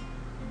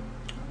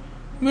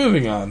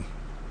 Moving on.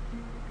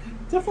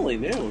 Definitely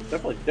new.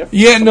 Definitely.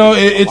 Yeah, no,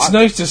 it's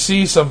nice to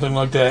see something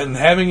like that, and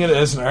having it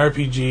as an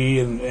RPG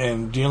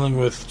and dealing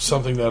with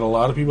something that a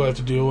lot of people have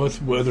to deal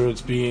with, whether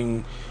it's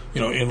being,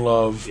 in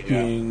love,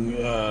 being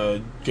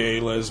gay,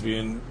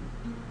 lesbian,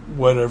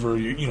 whatever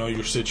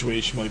your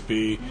situation might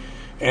be.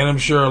 And I'm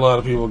sure a lot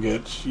of people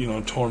get,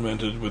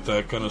 tormented with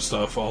that kind of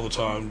stuff all the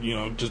time,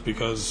 just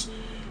because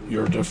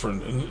you're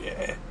different.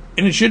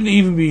 And it shouldn't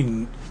even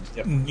be,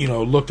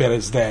 looked at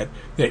as that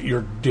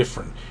you're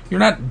different. You're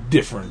not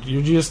different.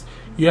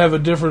 You have a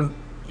different,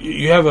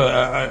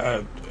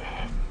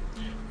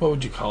 what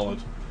would you call it?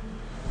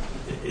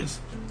 It's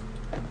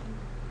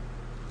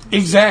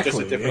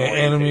exactly.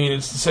 And I mean,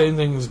 it's the same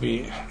thing as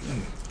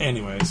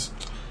anyways.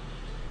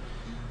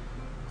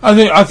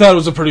 I thought it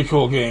was a pretty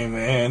cool game,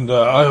 and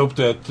I hope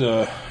that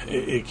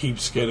it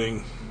keeps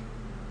getting.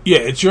 Yeah,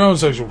 it's your own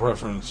sexual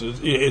preference.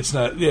 It's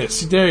not.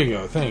 Yes, there you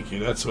go. Thank you.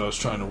 That's what I was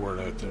trying to word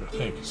out there.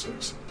 Thank you,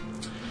 Six.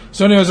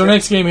 So, anyways, our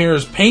next game here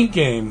is Paint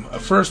Game, a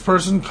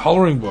first-person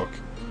coloring book.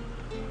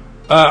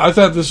 I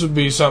thought this would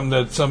be something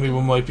that some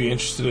people might be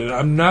interested in.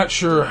 I'm not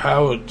sure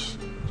how it,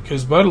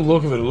 because by the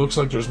look of it, it looks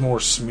like there's more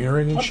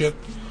smearing and shit.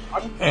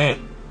 I'm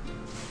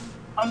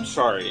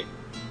sorry.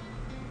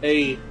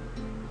 a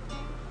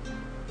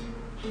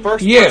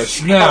first.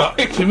 Yes. Now,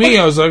 to me,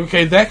 I was like,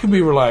 okay, that could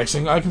be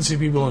relaxing. I can see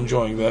people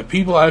enjoying that.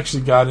 People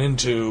actually got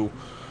into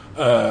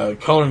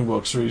coloring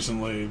books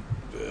recently.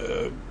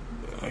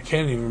 I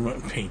can't even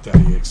remember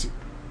Paint.exe.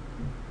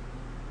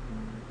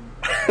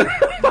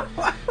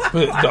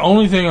 But the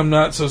only thing I'm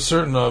not so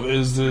certain of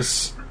is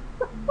this.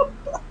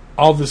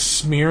 All this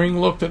smearing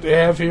look that they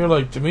have here,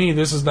 like, to me,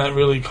 this is not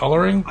really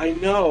coloring. I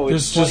know.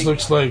 This just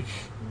looks like...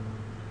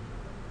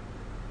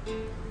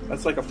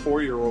 That's like a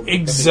 4-year-old.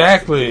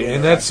 Exactly,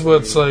 and that's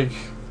what's like...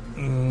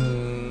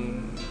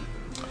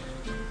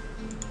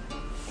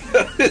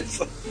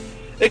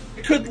 It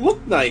could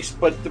look nice,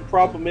 but the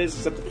problem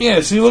is that the look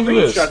at this.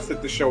 screenshots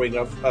that they're showing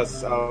of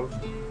us of...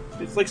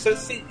 It's like, so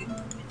see,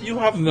 you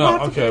have... No,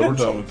 okay, we're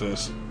done with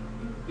this.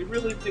 You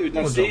really do.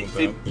 Now,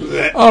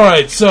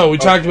 Alright, so we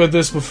talked about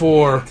this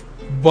before.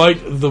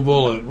 Bite the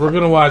bullet. We're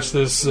going to watch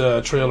this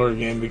trailer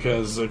again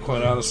because,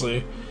 quite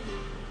honestly,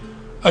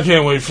 I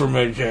can't wait for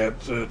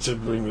Megacat to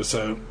bring this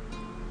out.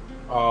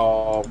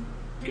 Oh,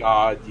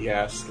 God,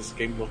 yes. This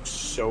game looks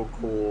so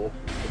cool.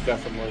 It's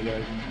definitely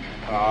good.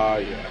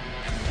 Yeah.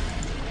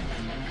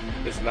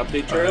 Is it an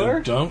update trailer?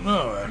 I don't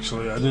know,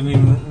 actually. I didn't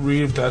even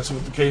read if that's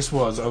what the case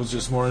was. I was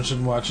just more interested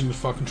in watching the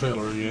fucking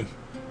trailer again.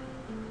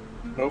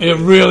 Okay. It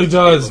really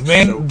does.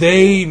 Man, so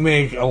they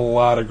make a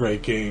lot of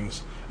great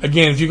games.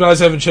 Again, if you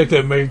guys haven't checked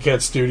out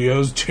Megacat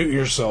Studios, do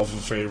yourself a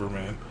favor,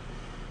 man.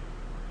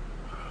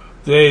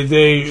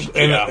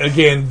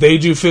 Again, they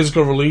do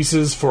physical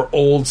releases for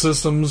old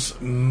systems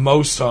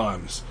most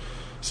times.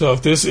 So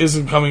if this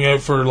isn't coming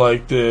out for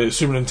like the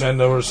Super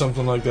Nintendo or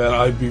something like that,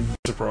 I'd be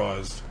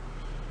surprised.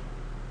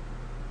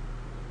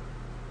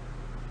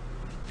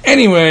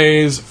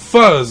 Anyways,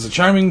 Fuzz, the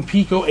charming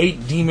Pico 8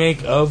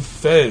 remake of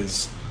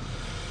Fez.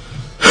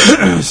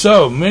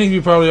 So, many of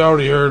you probably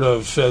already heard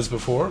of Fez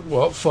before.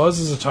 Well, Fuzz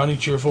is a tiny,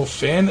 cheerful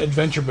fan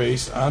adventure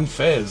based on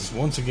Fez,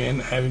 once again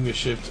having to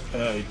shift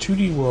a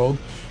 2D world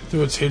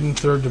through its hidden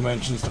third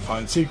dimensions to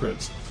find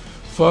secrets.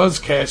 Fuzz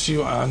casts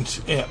you out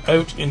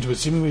into a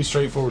seemingly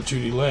straightforward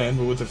 2D land,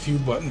 but with a few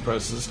button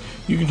presses,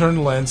 you can turn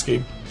the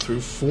landscape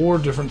through 4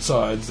 different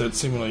sides that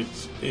simulate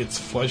its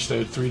fleshed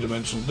out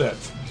 3-dimensional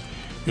depth.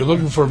 You're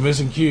looking for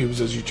missing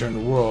cubes as you turn the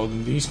world,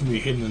 and these can be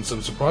hidden in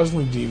some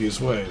surprisingly devious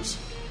ways.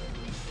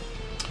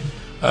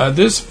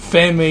 This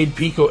fan-made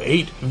Pico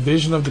 8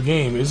 vision of the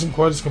game isn't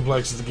quite as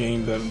complex as the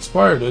game that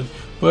inspired it,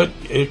 but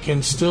it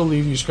can still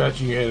leave you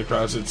scratching your head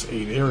across its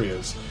 8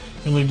 areas.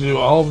 You'll need to do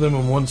all of them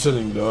in one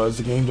sitting, though, as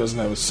the game doesn't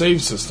have a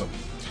save system.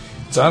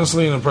 It's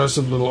honestly an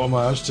impressive little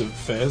homage to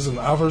Fez and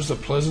offers a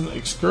pleasant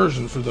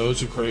excursion for those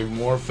who crave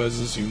more of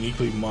Fez's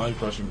uniquely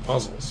mind-crushing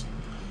puzzles.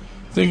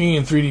 Thinking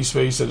in 3D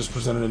space that is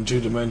presented in 2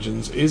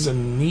 dimensions is a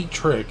neat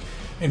trick,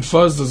 and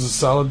Fuzz does a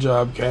solid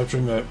job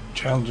capturing that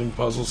challenging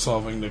puzzle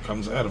solving that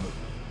comes out of it.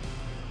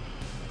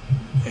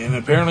 And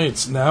apparently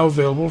it's now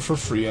available for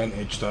free on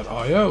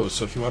itch.io,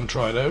 so if you want to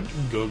try it out,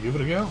 go give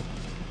it a go.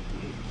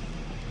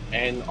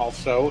 And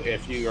also,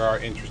 if you are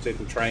interested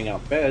in trying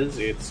out Fez,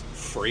 it's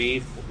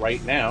free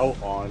right now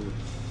on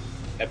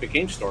Epic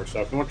Games Store.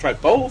 So if you want to try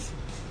both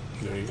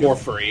for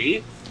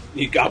free,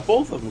 you got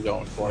both of them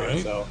going for you.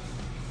 So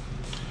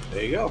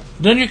there you go.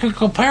 Then you can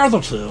compare the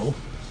two.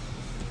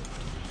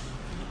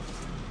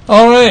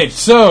 Alright,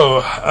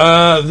 so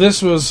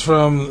this was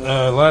from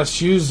last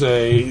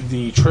Tuesday,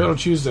 the Trailer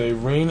Tuesday,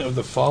 Reign of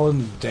the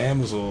Fallen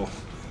Damsel.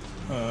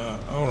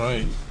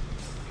 Alright.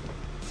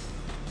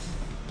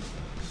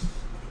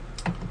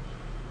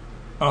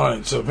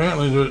 Alright, so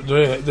apparently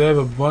they have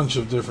a bunch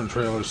of different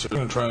trailers, so we're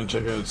going to try and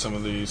check out some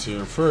of these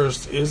here.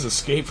 First is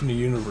Escape from the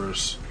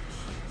Universe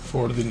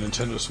for the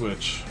Nintendo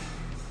Switch.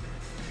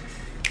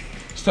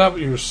 Stop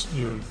your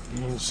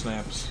little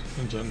snaps,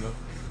 Nintendo.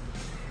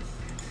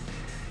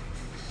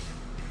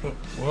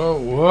 Whoa,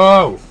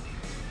 whoa!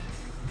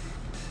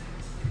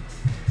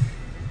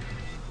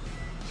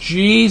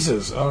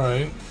 Jesus,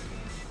 alright.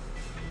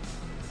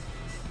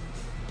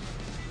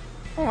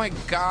 Oh my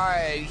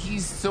god,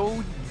 he's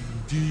so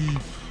deep.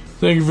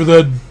 Thank you for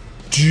that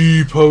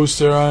D post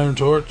there, Iron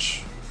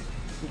Torch.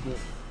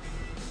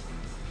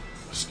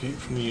 Escape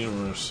from the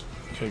Universe.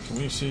 Okay, can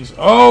we see?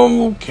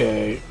 Oh,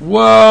 okay.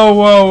 Whoa,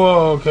 whoa,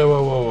 whoa. Okay,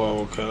 whoa, whoa,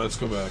 whoa. Okay, let's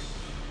go back.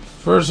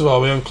 First of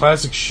all, we have a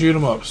classic shoot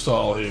 'em up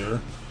style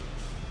here.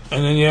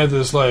 And then you have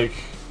this, like,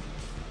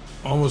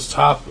 almost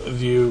top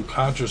view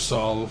contra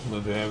stall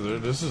that they have there.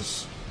 This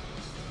is...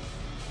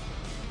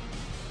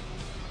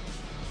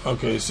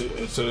 Okay, so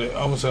they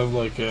almost have,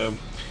 like,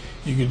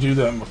 you could do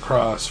that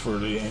Macross for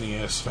the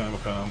NES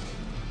Famicom.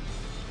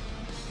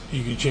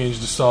 You can change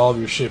the stall of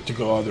your ship to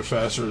go either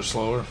faster or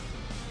slower.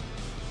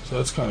 So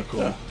that's kind of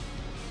cool. Yeah.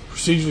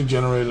 Procedurally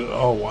generated...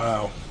 Oh,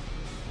 wow.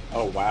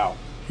 Oh, wow.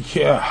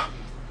 Yeah.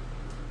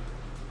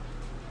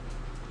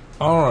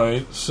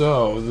 Alright,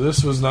 so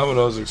this was not what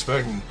I was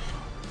expecting.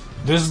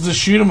 This is the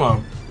shoot 'em up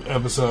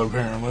episode,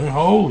 apparently.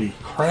 Holy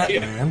crap,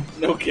 yeah, man.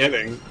 No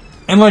kidding.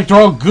 And, like, they're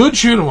all good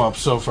shoot 'em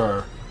ups so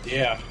far.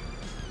 Yeah.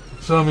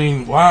 So, I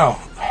mean, wow.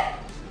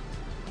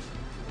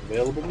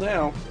 Available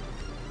now.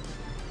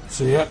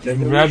 So yeah, you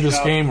can grab this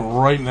game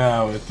right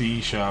now at the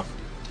eShop.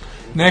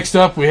 Next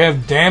up, we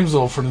have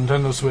Damsel for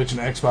Nintendo Switch and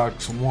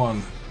Xbox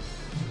One.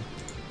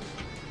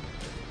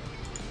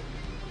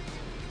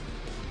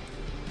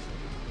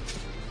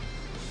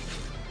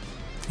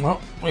 Well,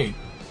 wait.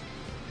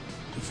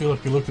 I feel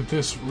like we looked at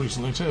this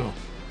recently too.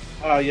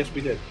 Yes,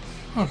 we did.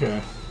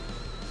 Okay.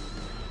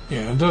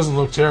 Yeah, it doesn't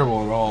look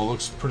terrible at all. It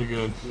looks pretty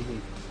good. Mm-hmm.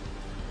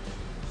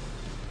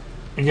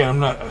 Again, I'm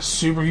not a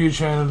super huge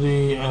fan of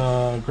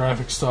the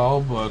graphic style,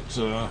 but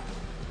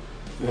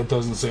that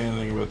doesn't say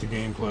anything about the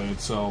gameplay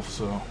itself,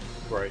 so...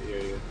 Right,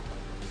 yeah.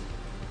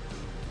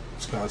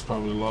 Scott's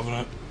probably loving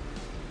it.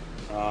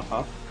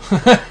 Uh-huh.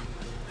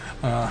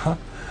 Uh-huh.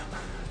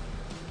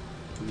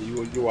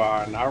 You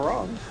are not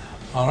wrong.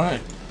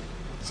 Alright.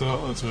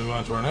 So, let's move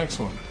on to our next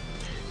one.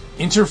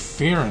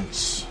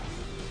 Interference.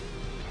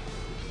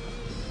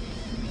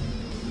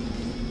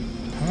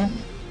 Huh?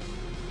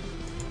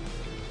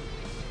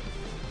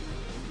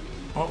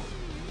 Oh.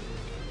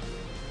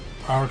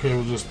 Power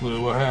cable just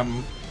blew. What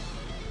happened?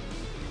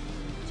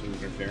 Some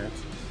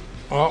interference.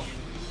 Oh.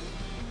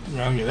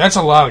 That's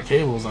a lot of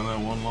cables on that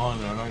one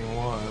line there, I'm not gonna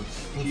lie.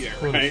 That's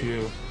quite a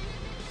few.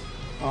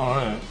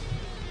 Alright.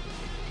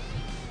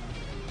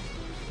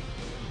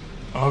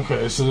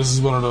 Okay, so this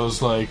is one of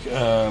those, like,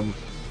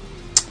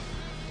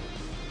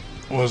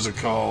 what is it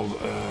called?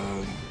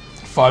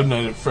 Five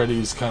Nights at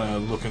Freddy's kind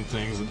of looking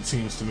things, it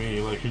seems to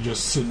me. Like, you're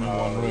just sitting in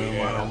one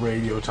room on a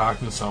radio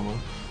talking to someone.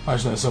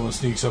 Imagine that someone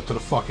sneaks up to the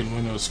fucking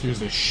window and scares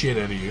the shit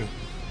out of you.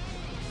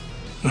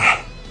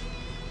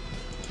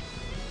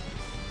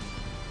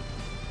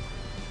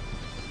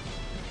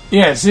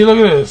 Yeah, see, look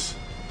at this.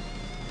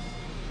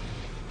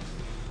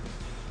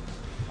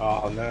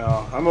 Oh,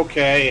 no. I'm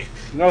okay.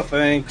 No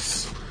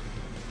thanks.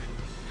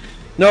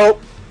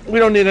 Nope. We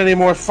don't need any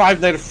more Five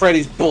Nights at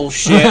Freddy's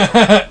bullshit.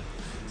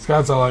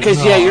 Scott's all like,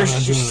 because no, you're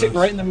sitting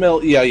right in the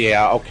middle.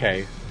 Yeah,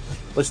 okay.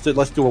 Let's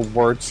do a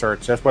word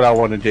search. That's what I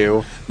want to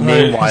do.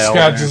 Right, Meanwhile,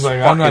 Scott's just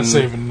like, I'm not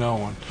saving no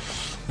one.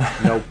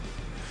 Nope.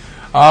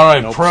 All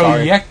right, nope,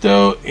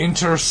 Proyecto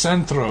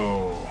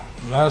Intercentro.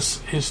 Las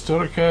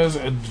Históricas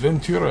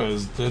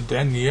Aventuras de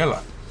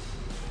Daniela.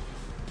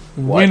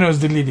 What? Buenos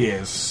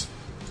días.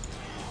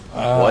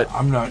 What?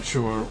 I'm not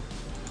sure.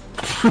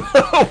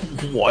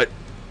 What?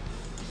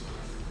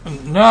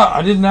 No,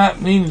 I did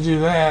not mean to do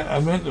that. I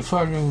meant to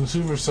fucking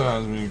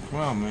supersize me. Come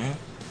on, man.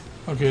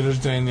 Okay, there's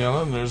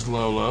Daniela, and there's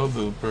Lolo,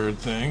 the bird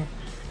thing.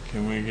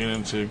 Can we get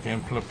into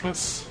gameplay,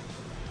 please?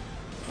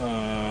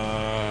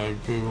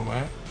 Google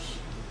Maps.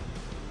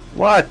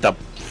 What the?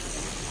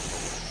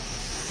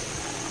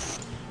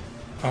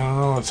 I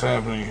don't know what's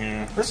happening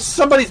here. This is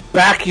somebody's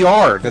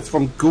backyard. That's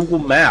from Google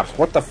Maps.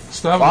 What the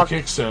Stop fuck? the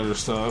Kickstarter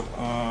stuff.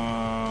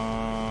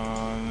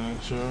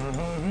 Not sure.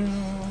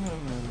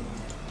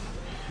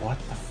 What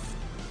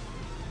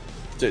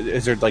the?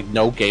 Is there like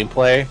no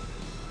gameplay?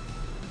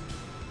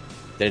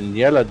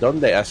 Daniela,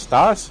 ¿dónde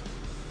estás?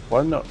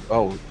 Bueno,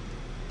 oh,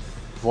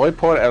 voy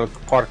por el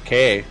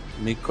parque.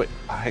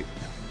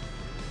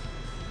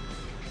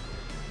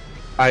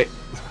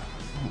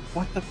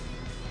 What the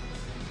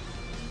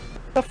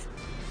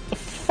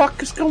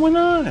fuck is going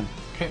on?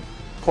 Okay.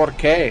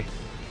 Parque.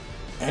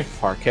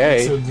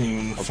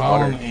 Parque.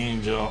 Fallen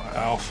Angel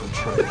Alpha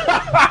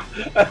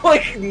Trailer.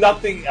 Like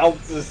nothing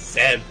else is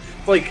said.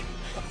 Like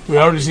we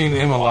already seen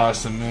Emma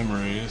Lost in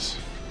Memories.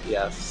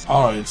 yes.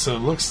 Alright, so it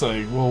looks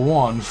like, well,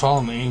 one,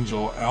 Fallen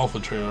Angel Alpha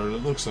Trailer,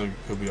 it looks like it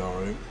could be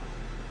alright.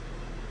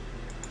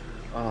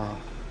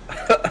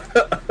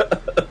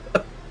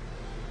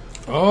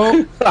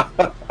 Oh,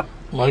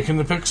 liking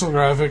the pixel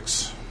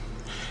graphics.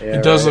 Yeah,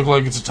 it does look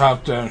like it's a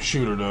top-down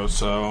shooter, though,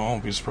 so I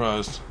won't be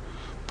surprised.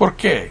 ¿Por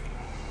qué?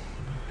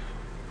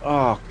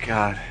 Oh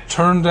God.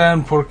 Turn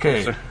down ¿por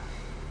qué?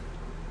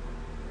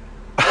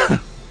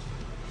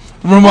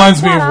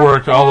 Reminds me of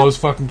work, all those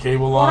fucking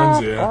cable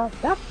lines, yeah.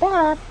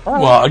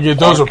 Well, again,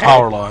 those are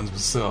power lines, but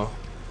still.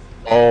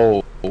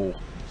 Oh.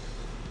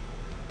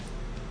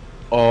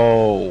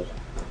 Oh.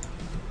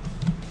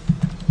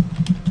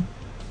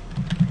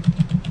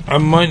 I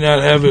might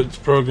not have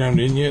it programmed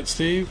in yet,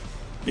 Steve.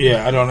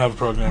 Yeah, I don't have it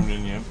programmed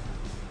in yet.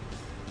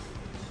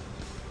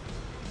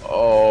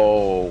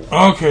 Oh.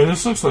 Okay,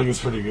 this looks like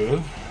it's pretty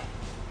good.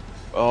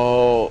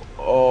 Oh.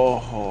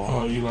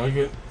 Oh, you like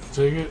it?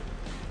 Take it?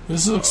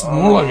 This looks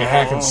more like a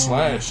hack and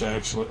slash,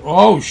 actually.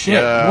 Oh, shit.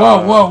 Yeah.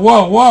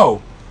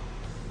 Whoa.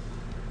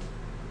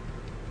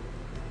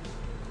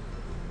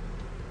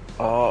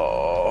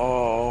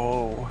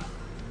 Oh.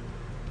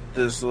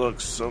 This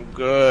looks so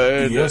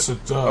good. Yes, it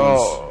does.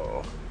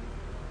 Oh.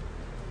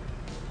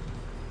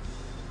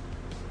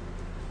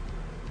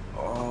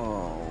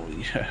 Oh,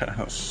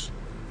 yes.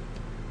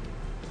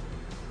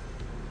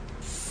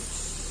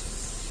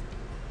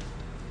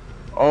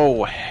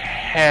 Oh,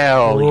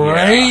 hell yeah.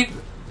 Right?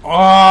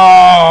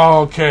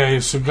 Oh, okay.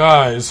 So,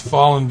 guys,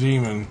 Fallen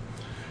Demon.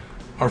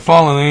 Or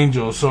Fallen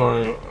Angel,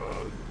 sorry.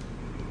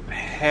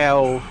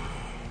 Hell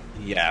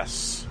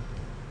yes.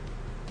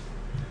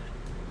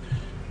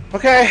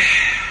 Okay.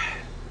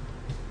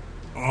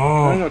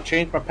 Oh, gonna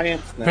change my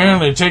pants now.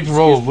 Apparently, take the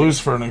role of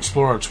Lucifer and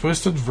explore a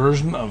twisted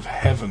version of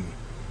heaven.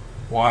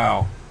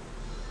 Wow.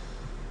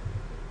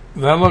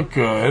 That looked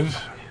good.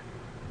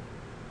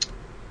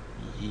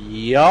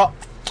 Yup.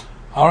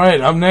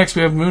 Alright, up next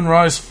we have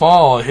Moonrise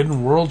Fall, a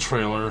hidden world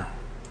trailer.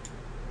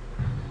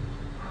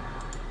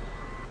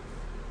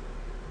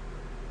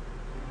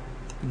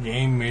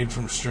 Game made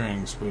from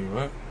strings. Wait,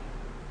 what?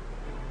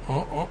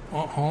 Oh,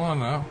 hold on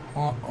now.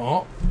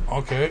 Oh,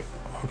 okay.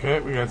 Okay,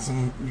 we got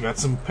some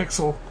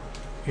pixel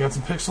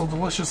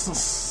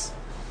deliciousness.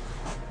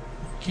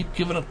 Keep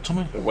giving it to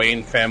me. The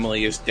Wayne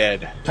family is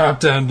dead. Top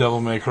down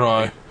Devil May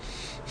Cry.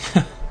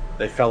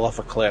 They fell off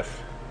a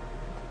cliff.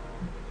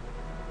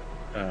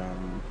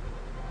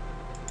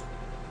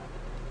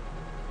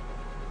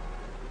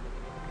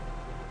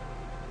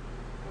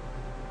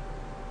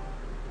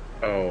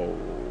 Okay.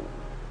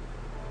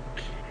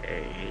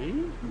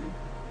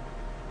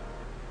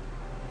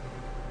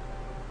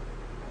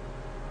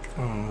 I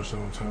don't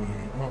understand what's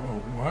happening.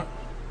 What?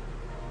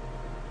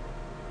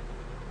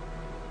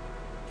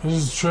 This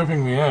is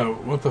tripping me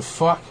out. What the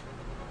fuck?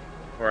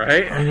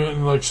 Right? I'm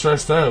getting, like,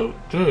 stressed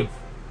out. Dude.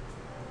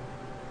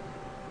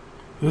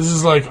 This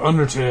is like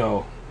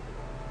Undertale.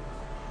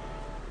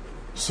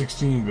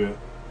 16-bit.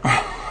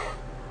 I'm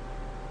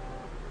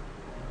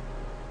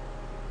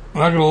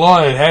not gonna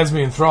lie, it has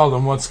me enthralled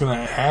on what's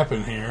gonna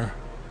happen here.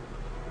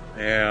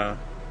 Yeah.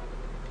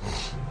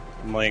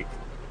 I'm like...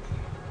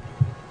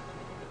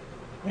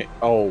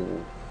 Oh.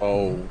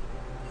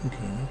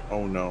 Okay.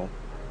 Oh no.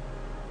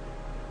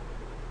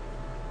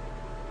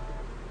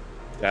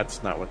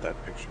 That's not what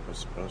that picture was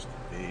supposed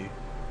to be.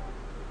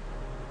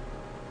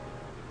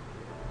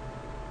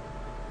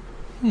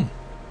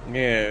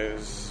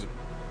 Yes.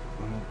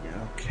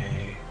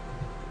 Okay.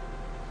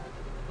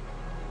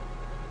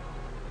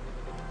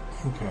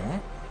 Okay.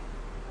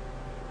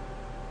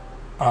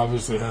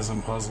 Obviously it has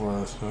some puzzle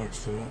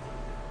aspects to it.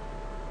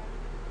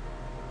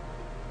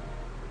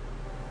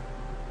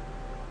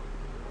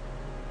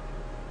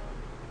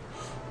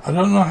 I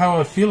don't know how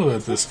I feel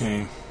about this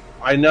game.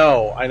 I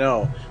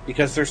know.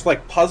 Because there's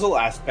like puzzle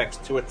aspects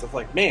to it that's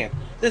like, man,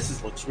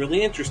 looks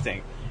really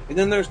interesting. And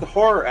then there's the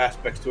horror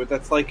aspects to it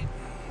that's like,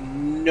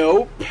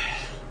 nope.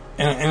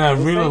 And I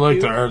really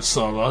like the art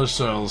style. The art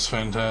style is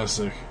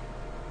fantastic.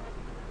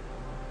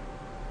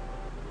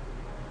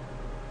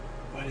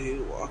 Why do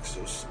you walk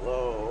so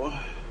slow?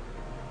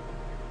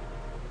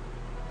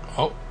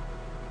 Oh.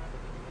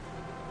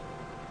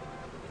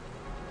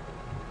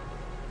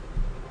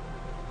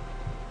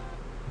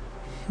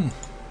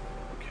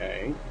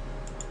 Okay.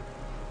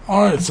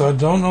 Alright, so I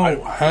don't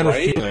know how to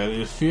right? feel that.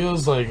 It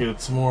feels like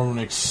it's more of an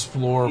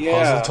explore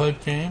Yeah. puzzle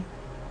type game.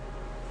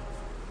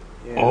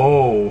 Yeah.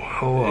 Oh,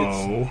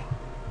 hello.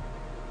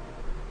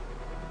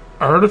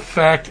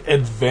 Artifact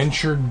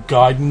Adventure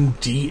Gaiden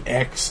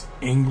DX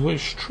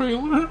English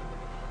trailer?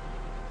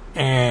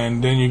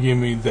 And then you give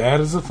me that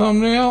as a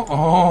thumbnail?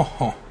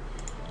 Oh,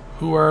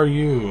 who are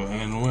you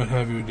and what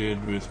have you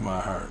did with my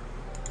heart?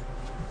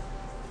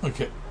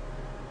 Okay.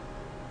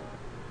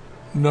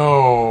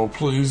 No,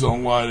 please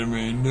don't lie to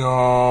me. No.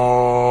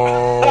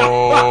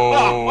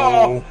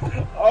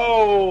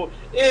 Oh,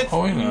 it's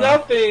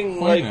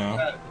nothing like now.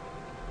 that.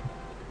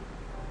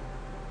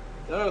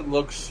 That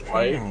looks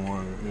like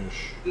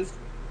ish.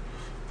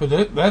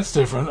 But that's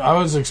different. I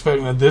was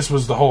expecting that this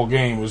was the whole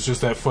game, was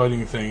just that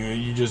fighting thing, that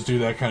you just do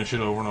that kind of shit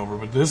over and over.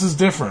 But this is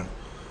different.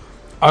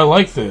 I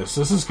like this.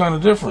 This is kind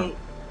of different.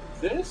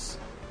 So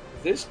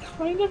this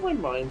kind of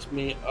reminds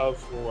me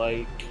of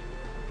like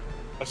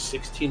a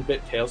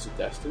 16-bit Tales of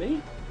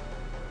Destiny.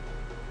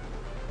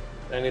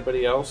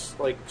 Anybody else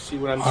like see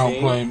what I'm saying? I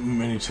don't play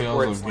many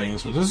Tales of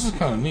games, but this is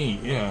kind of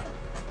neat. Yeah.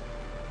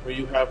 Where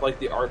you have like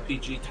the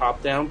RPG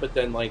top down, but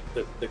then like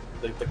the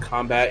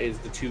combat is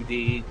the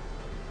 2D.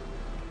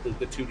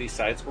 The 2D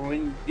side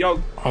scrolling.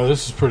 Yo. Oh,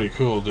 this is pretty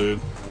cool, dude.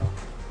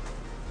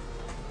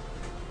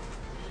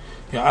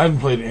 Yeah, I haven't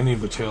played any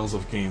of the Tales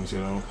of games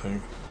yet, I don't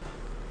think.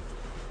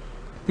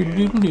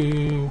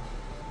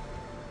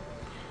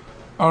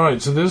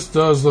 Alright, so this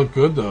does look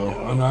good, though.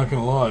 I'm not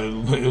gonna lie.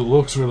 It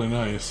looks really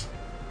nice.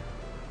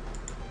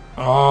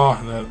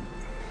 Oh, that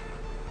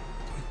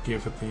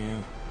GIF at the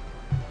end.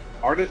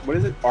 What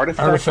is it?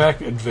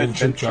 Artifact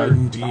Adventure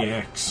Gaiden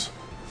DX.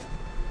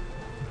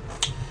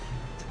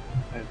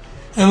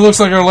 And it looks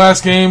like our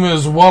last game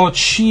is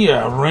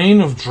Wallachia, Reign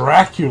of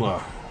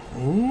Dracula.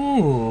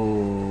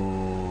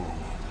 Ooh.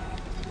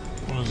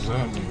 What does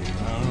that mean?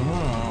 I don't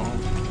know.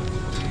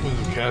 Is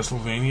it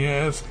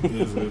Castlevania-esque?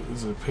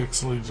 Is it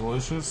pixely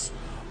delicious?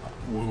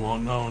 We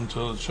won't know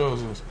until it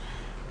shows us.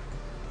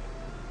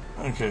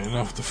 Okay,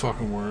 enough with the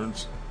fucking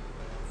words.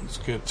 Let's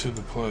get to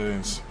the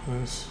plays.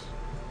 This.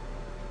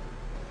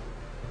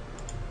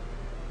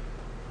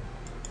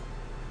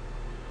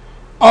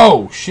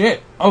 Oh,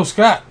 shit. Oh,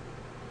 Scott.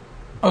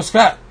 Oh,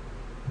 Scott.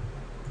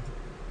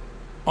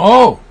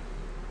 Oh.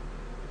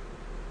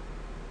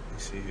 I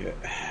see it.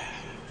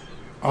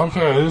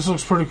 Okay, this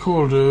looks pretty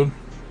cool, dude.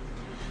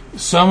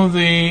 Some of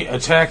the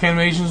attack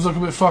animations look a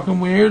bit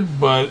fucking weird,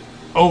 but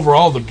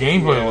overall the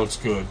gameplay looks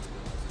good.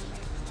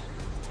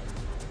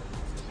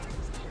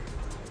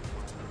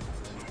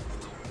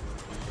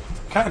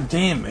 God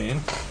damn, man.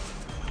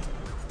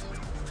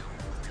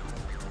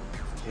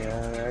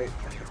 Yeah,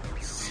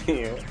 I see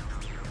it.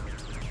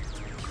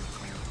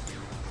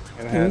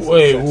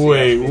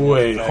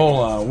 Wait, hold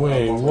on,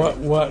 wait, what?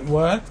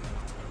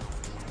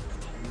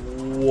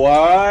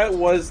 What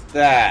was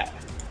that?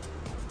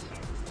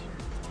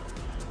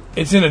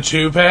 It's in a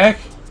 2-pack?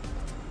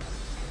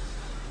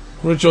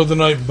 Ritual of the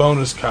Night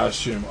bonus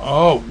costume.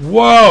 Oh,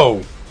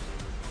 whoa!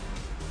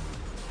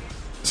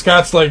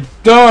 Scott's like,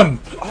 done!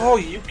 Oh,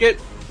 you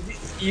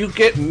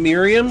get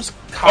Miriam's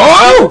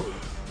costume?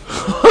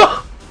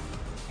 Oh!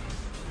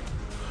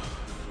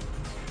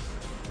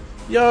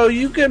 Yo,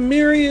 you get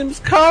Miriam's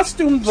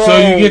costume, though. So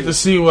you get to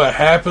see what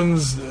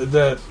happens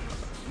that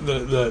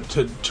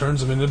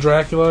turns him into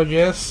Dracula, I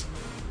guess?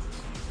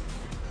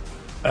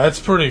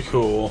 That's pretty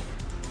cool.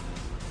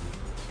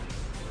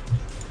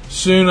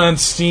 Soon on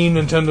Steam,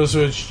 Nintendo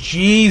Switch.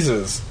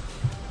 Jesus.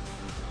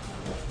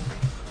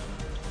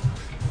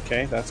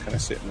 Okay, that's going to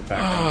sit in the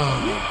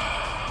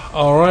background.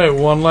 Alright,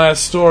 one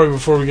last story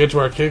before we get to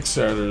our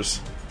Kickstarters.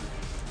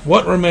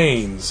 What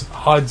Remains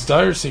hides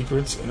dire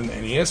secrets in an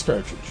NES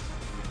cartridge.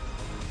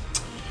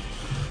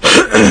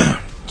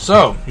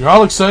 So, you're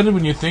all excited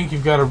when you think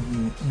you've got a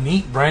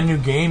neat brand new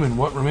game in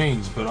What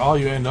Remains, but all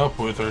you end up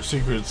with are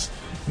secrets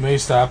that may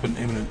stop an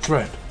imminent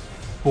threat.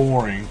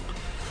 Boring.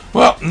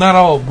 Well, not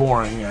all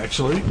boring,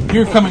 actually.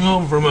 You're coming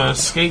home from a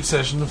skate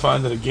session to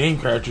find that a game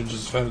cartridge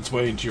has found its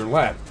way into your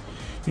lap.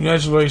 You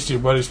naturally race to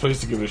your buddy's place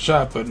to give it a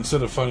shot, but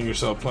instead of finding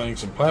yourself playing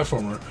some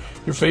platformer,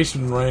 you're faced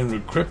with an array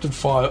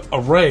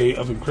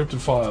of encrypted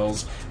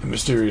files and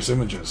mysterious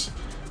images.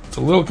 It's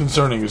a little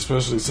concerning,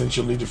 especially since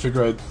you'll need to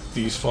figure out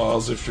these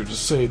files if you're to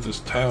save this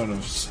town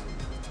of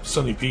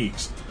Sunny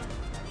Peaks.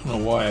 I don't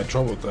know why I had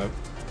trouble with that.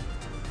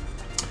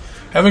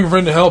 Having a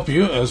friend to help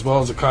you, as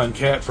well as a kind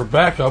cat for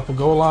backup, will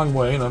go a long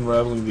way in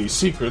unraveling these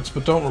secrets,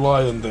 but don't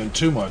rely on them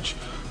too much.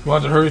 You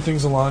want to hurry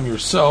things along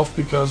yourself,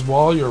 because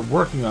while you're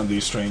working on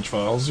these strange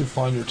files, you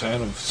find your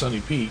town of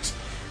Sunny Peaks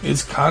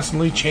is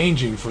constantly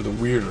changing for the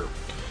weirder.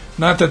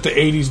 Not that the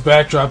 80s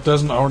backdrop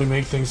doesn't already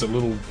make things a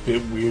little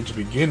bit weird to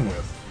begin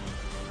with.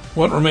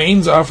 What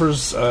Remains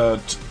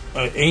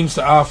aims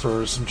to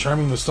offer some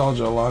charming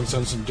nostalgia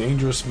alongside some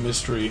dangerous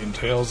mystery and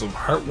tales of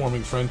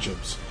heartwarming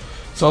friendships.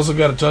 It's also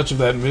got a touch of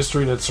that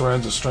mystery that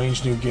surrounds a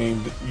strange new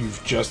game that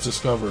you've just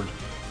discovered,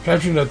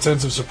 capturing that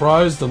sense of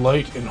surprise,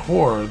 delight, and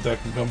horror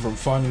that can come from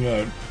finding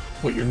out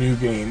what your new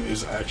game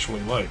is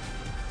actually like.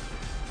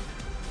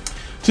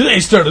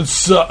 Today started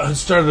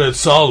out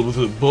solid with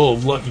a bowl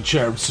of Lucky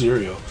Charms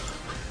cereal.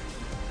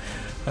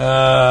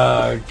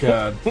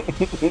 God.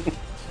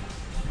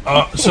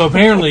 So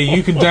apparently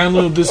you can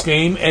download this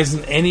game as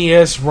an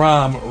NES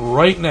ROM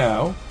right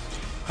now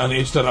on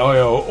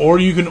itch.io, or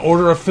you can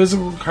order a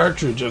physical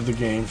cartridge of the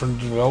game from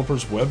the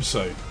developer's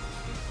website.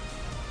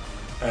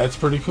 That's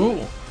pretty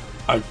cool.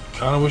 I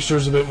kind of wish there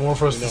was a bit more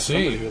for us to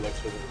see.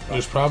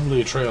 There's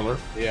probably a trailer.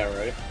 Yeah,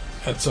 right.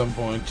 At some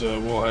point,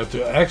 we'll have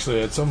to...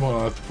 Actually, at some point,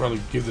 I'll have to probably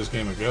give this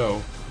game a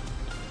go.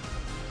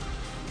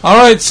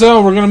 Alright,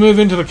 so we're going to move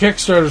into the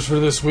Kickstarters for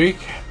this week.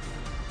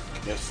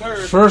 Yes,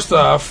 sir. First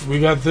off, we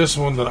got this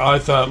one that I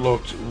thought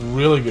looked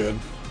really good.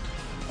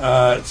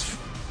 It's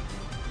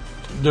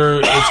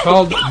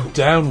called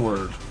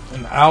Downward,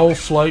 an owl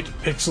flight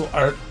pixel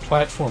art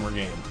platformer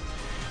game.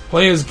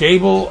 Play as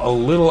Gable, a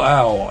little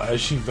owl, as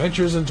she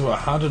ventures into a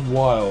haunted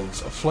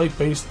wilds, a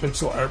flight-based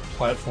pixel art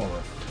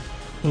platformer.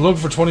 We're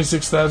looking for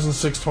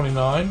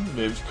 $26,629.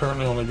 They've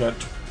currently only got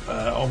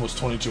almost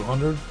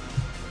 2,200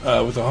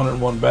 with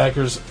 101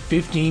 backers.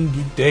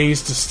 15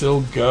 days to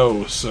still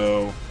go,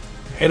 so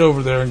head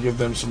over there and give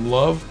them some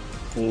love.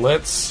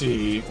 Let's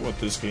see what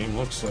this game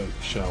looks like,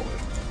 shall we?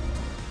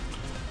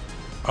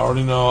 I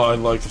already know I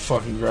like the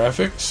fucking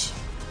graphics,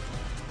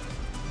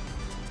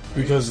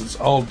 because it's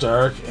all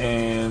dark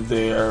and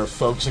they are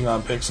focusing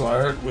on pixel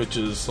art, which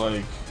is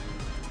like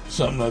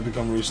something I've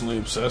become recently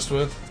obsessed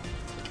with.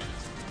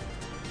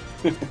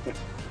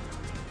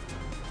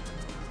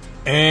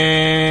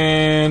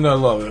 And I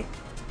love it.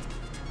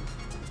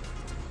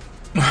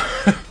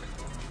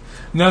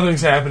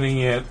 Nothing's happening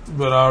yet,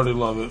 but I already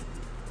love it.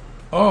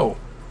 Oh.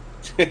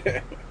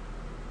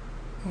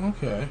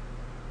 Okay.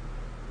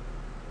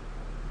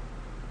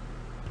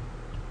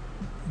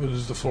 But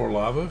is the floor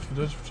lava if you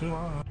touch it for too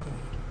long?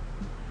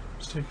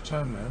 Just take your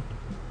time,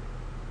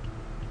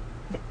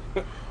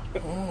 man.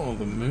 Oh,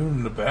 the moon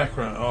in the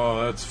background.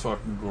 Oh, that's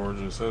fucking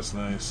gorgeous. That's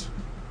nice.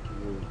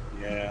 Ooh,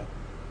 yeah.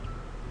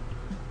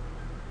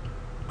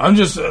 I'm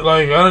just,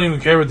 like, I don't even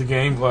care about the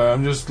gameplay.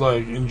 I'm just,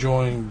 like,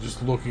 enjoying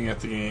just looking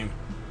at the game.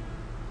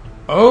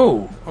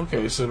 Oh!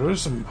 Okay, so there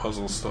is some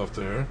puzzle stuff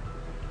there.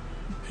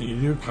 And you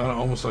do kind of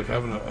almost like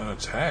having an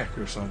attack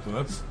or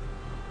something.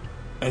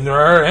 And there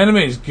are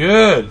enemies.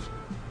 Good!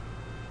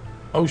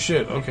 Oh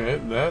shit, okay,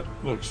 that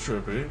looks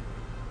trippy.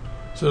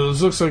 So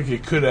this looks like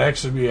it could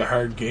actually be a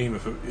hard game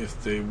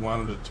if they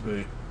wanted it to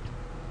be.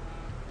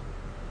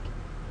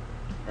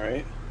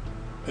 Right?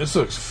 This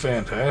looks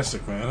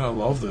fantastic, man. I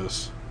love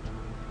this.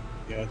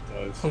 Yeah, it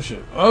does. Oh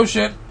shit. Oh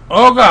shit.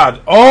 Oh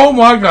god. Oh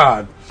my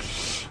god.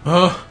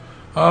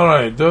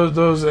 Alright,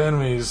 those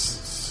enemies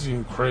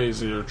seem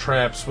crazy, or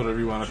traps, whatever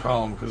you want to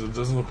call them, because it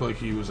doesn't look like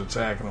he was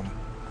attacking them.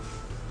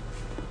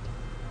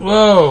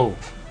 Whoa!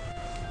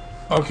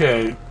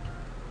 Okay.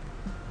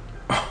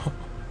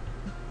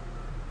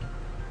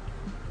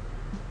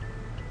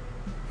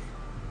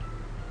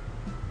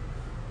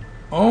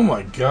 Oh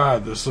my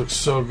god, this looks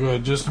so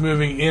good. Just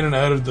moving in and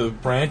out of the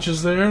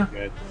branches there.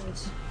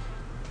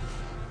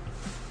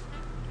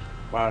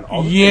 Wow, and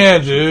all the yeah,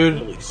 dude.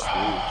 really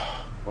smooth.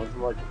 Going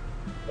from like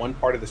one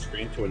part of the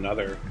screen to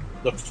another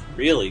looks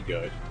really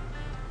good.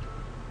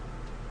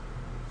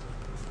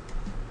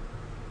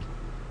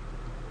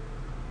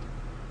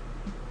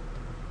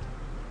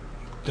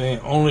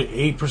 Dang, only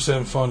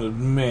 8% funded.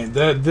 Man,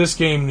 this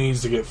game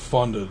needs to get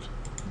funded.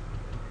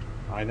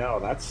 I know,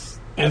 that's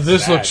and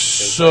this sad, looks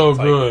so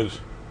good. Like,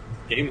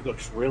 the game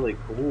looks really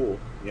cool.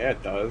 Yeah,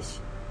 it does.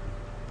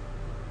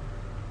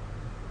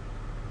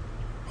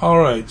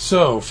 Alright,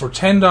 so for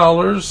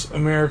 $10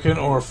 American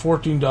or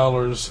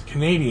 $14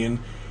 Canadian,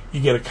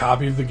 you get a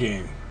copy of the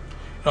game.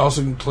 It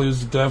also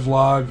includes the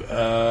devlog,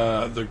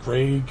 the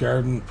Grey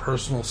Garden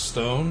Personal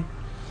Stone,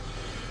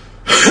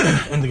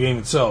 and the game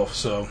itself.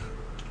 So,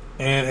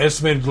 and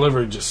estimated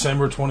delivery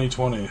December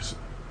 2020.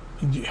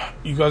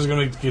 You guys are going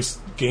to make this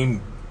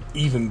game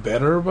even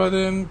better by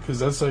then? Because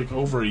that's like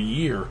over a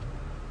year.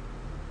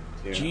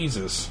 Yeah.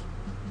 Jesus.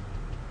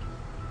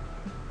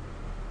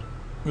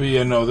 But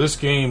yeah, no, this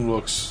game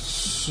looks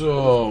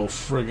so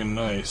friggin'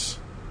 nice.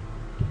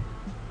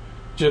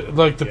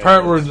 Like the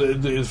part where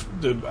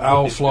the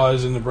owl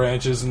flies in the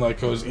branches and like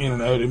goes in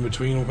and out in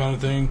between them, kind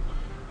of thing.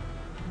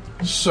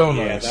 So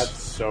nice. Yeah,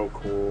 that's so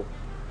cool.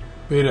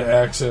 Beta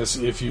access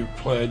if you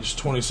pledge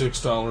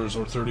 $26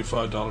 or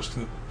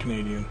 $35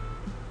 Canadian.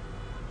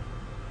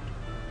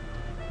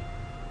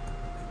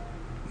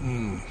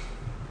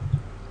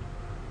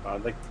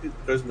 Like it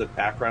goes in the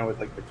background with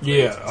like the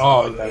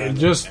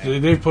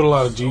they've put a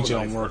lot of detail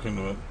and work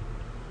into it.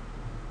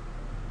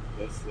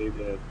 Yes, they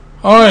did.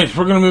 All right,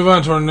 we're going to move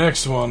on to our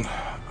next one.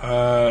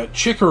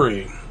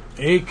 Chicory,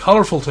 A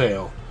Colorful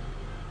Tale.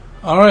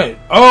 All right.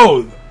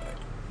 Oh,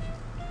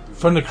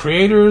 from the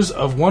creators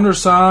of Wonder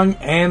Song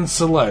and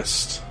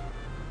Celeste.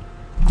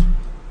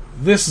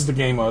 This is the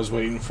game I was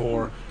waiting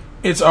for.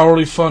 It's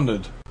already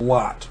funded. A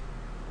lot.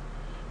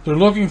 They're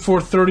looking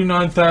for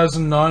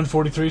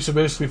 $39,943, so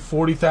basically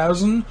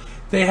 $40,000.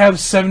 They have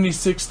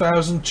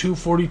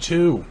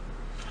 $76,242.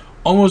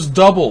 Almost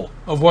double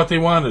of what they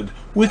wanted,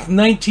 with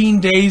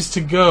 19 days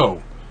to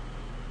go.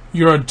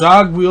 You're a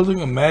dog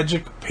wielding a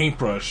magic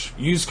paintbrush.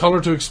 Use color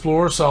to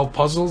explore, solve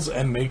puzzles,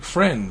 and make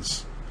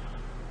friends.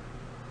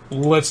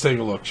 Let's take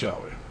a look,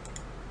 shall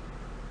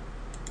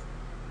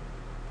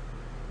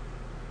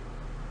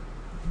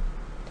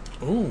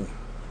we? Ooh.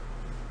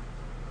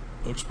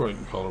 Looks bright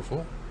and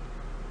colorful.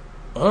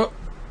 Oh,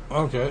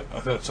 okay.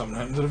 I thought something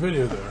happened to the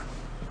video there.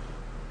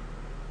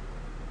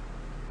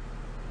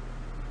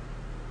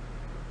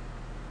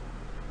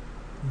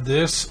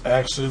 This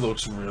actually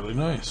looks really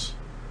nice.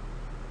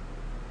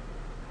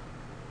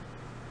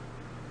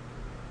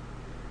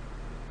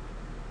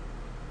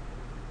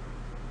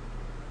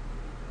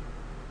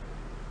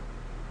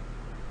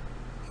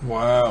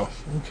 Wow.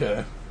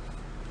 Okay.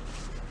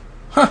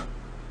 Huh.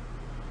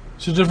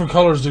 So different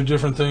colors do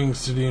different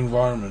things to the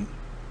environment.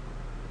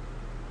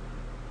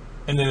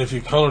 And then if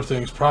you color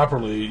things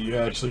properly, you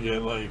actually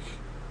get, like...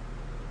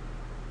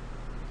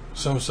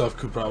 Some stuff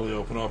could probably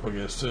open up, I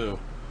guess, too.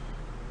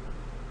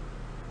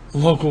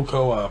 Local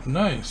co-op.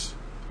 Nice.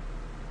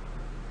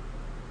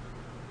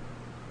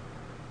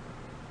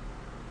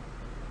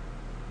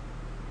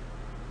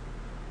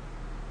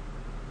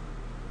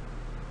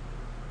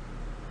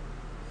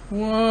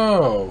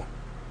 Whoa.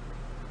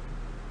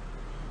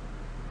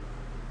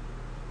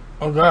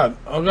 Oh, God.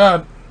 Oh,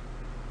 God.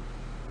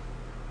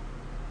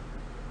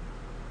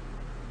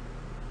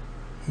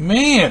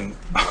 Man,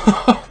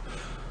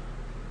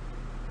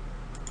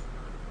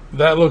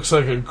 that looks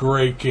like a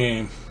great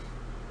game.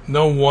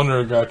 No wonder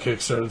it got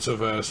kickstarted so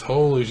fast.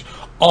 Holy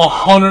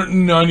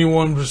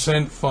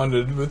 191%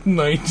 funded with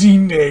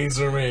 19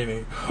 days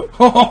remaining.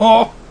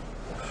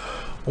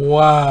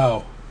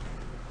 Wow.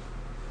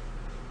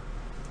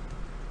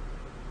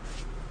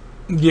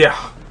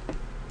 Yeah.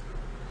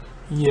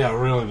 Yeah,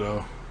 really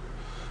though.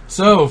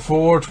 So,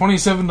 for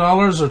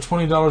 $27 or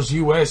 $20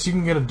 US, you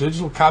can get a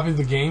digital copy of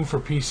the game for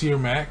PC or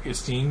Mac, a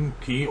Steam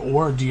key,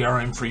 or a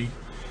DRM-free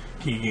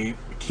key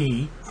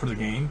for the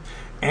game,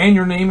 and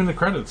your name in the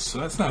credits. So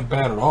that's not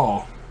bad at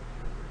all.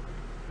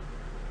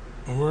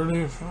 Where do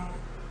you find?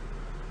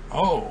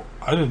 Oh,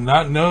 I did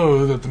not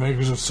know that the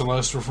makers of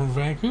Celeste were from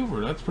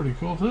Vancouver. That's pretty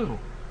cool, too.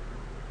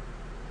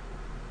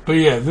 But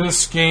yeah,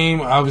 this game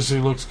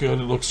obviously looks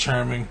good. It looks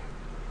charming.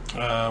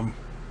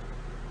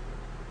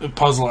 The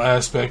puzzle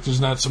aspect,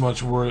 there's not so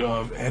much worry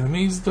of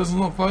enemies, it doesn't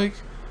look like,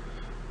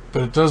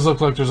 but it does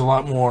look like there's a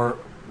lot more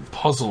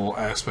puzzle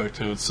aspect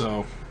to it.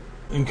 So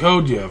in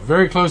code, yeah,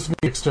 very close to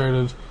being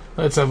kickstarted.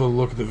 Let's have a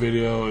look at the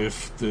video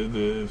if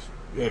the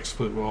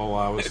XSplit will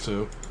allow us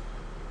to.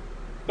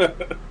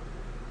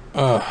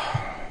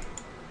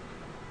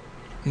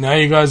 Now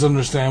you guys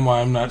understand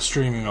why I'm not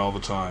streaming all the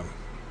time.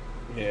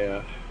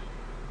 Yeah.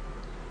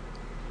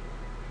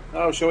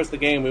 Oh, show us the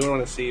game. We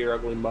want to see your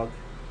ugly mug.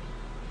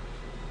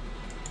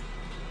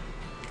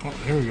 Oh,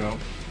 here we go.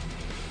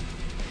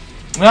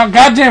 Oh,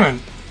 God damn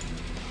it!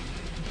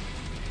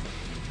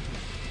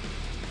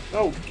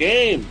 Oh,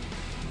 game!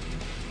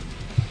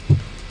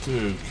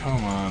 Dude,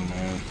 come on,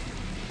 man.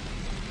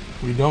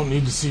 We don't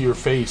need to see your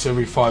face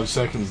every 5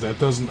 seconds. That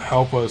doesn't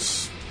help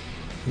us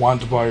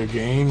want to buy your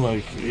game.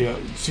 Like, yeah,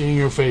 seeing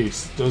your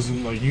face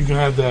doesn't, like, you can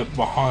have that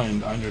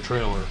behind on your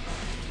trailer.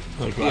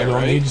 Like, yeah, I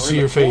don't need to see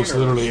your face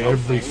literally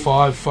every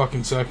 5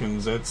 fucking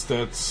seconds. That's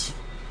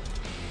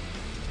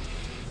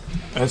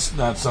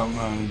not something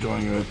I'm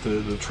enjoying with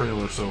the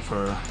trailer so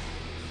far.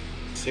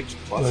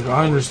 6+. Like,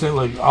 I understand,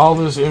 like, all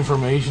this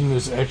information,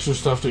 this extra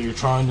stuff that you're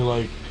trying to,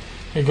 like,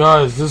 hey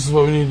guys, this is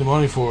what we need the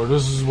money for.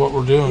 This is what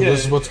we're doing.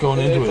 This is what's going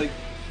into it. Like,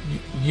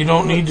 you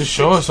don't need to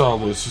show us all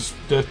this. Just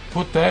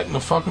put that in the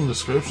fucking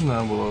description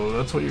down below.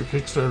 That's what your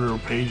Kickstarter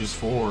page is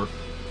for.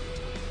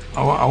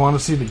 I want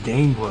to see the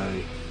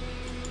gameplay.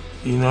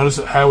 You notice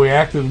how we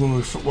acted when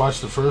we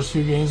watched the first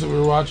few games that we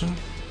were watching?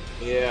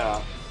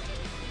 Yeah.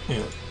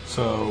 Yeah.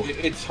 So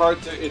it's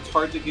hard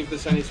to give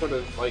this any sort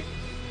of like.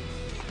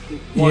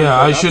 Yeah,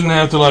 I shouldn't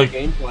have to like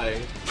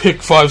gameplay.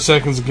 Pick 5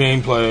 seconds of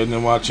gameplay and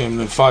then watch him, and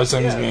then 5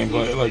 seconds of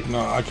gameplay. Like, no,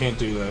 I can't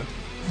do that.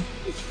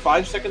 It's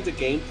 5 seconds of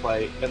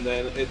gameplay, and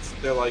then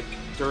they're like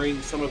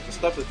during some of the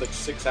stuff it's like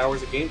 6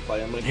 hours of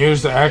gameplay. I'm like,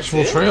 here's the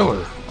actual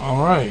trailer.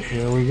 All right,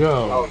 here we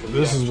go. Oh,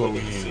 this is what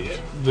we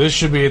need. This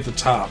should be at the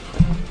top.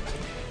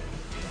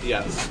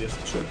 Yes, it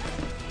should.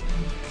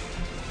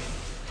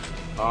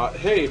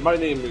 Hey, my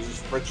name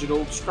is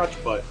Reginald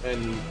Scratchbutt,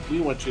 and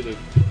we want you to.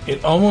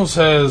 It almost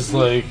has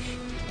like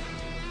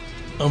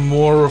a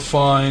more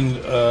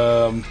refined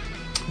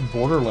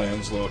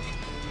Borderlands look.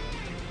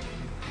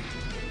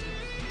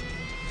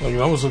 Like, it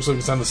almost looks like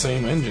it's on the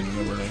same engine and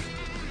everything.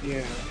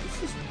 Yeah,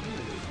 this is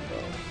weird,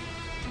 though.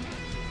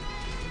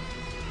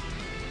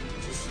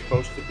 Is this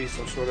supposed to be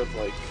some sort of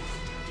like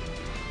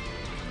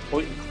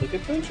point-and-click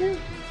adventure?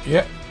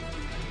 Yeah.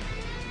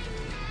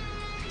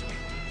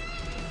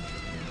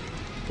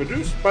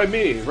 Produced by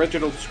me,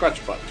 Reginald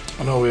Scratchbutt.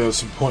 I know we have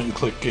some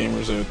point-and-click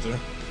gamers out there.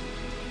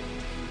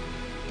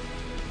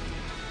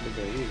 Look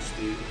at you,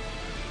 Steve.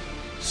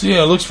 So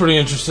yeah, it looks pretty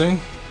interesting.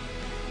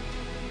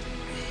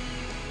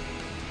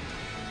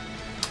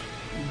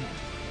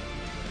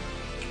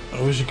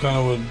 I wish you kind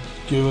of would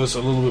give us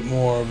a little bit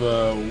more of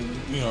a,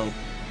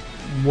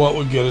 what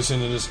would get us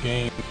into this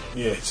game.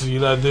 Yeah, so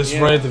you had this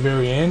right at the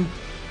very end.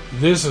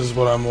 This is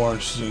what I'm more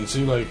interested in.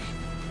 See, like,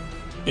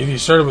 if you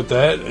started with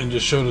that and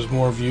just showed us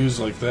more views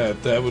like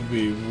that, that would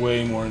be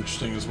way more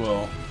interesting as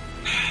well.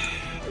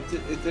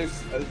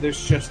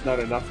 There's just not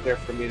enough there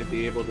for me to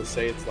be able to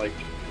say it's like,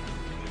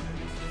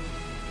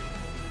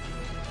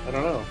 I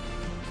don't know.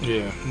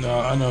 Yeah,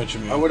 no, I know what you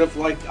mean. I would have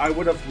liked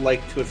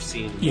to have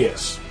seen more.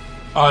 Yes,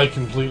 I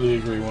completely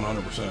agree,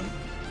 100%.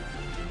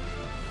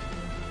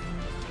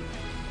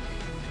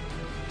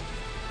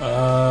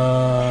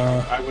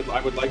 I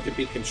would like to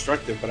be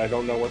constructive, but I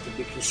don't know what to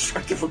be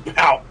constructive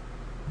about.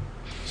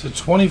 So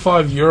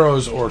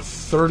 €25 or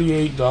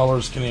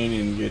 $38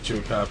 Canadian get you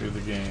a copy of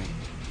the game.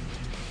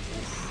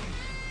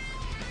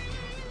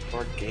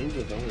 Our games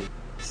is only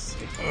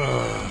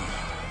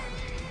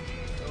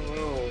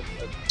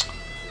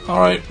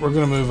Alright, we're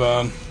going to move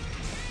on.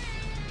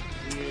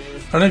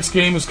 Our next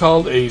game is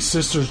called A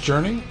Sister's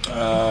Journey.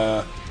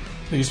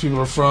 These people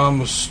are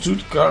from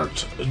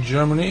Stuttgart,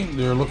 Germany.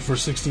 They're looking for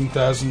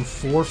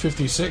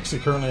 16,456. They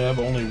currently have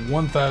only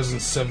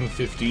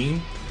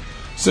 1,715.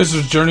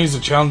 Sister's Journey is a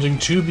challenging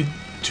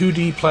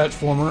 2D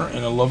platformer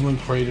in a lovingly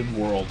created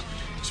world.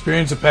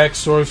 Experience a packed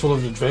story full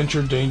of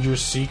adventure, danger,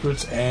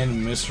 secrets,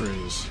 and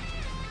mysteries.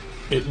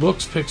 It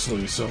looks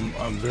pixely, so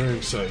I'm very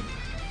excited.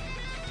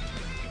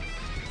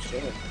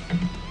 Sure.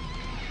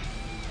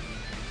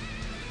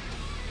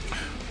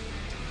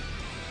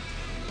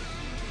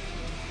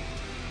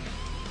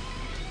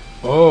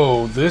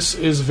 Oh, this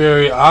is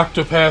very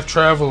Octopath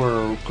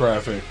Traveler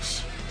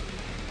graphics.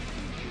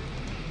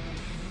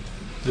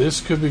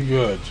 This could be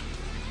good.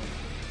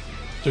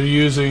 They're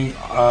using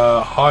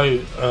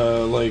high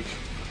like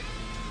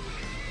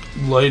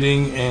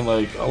lighting and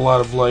like a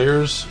lot of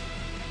layers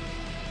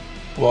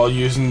while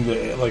using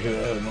the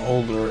an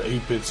older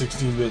 8-bit,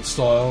 16-bit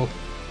style.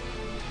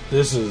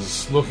 This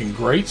is looking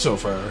great so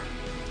far.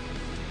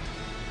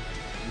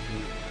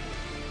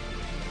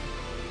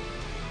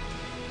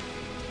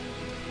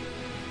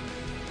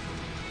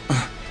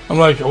 I'm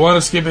like, I want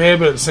to skip ahead,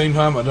 but at the same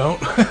time, I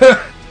don't.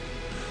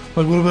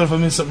 Like, what about if I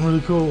miss something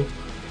really cool?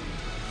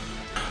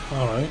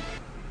 Alright.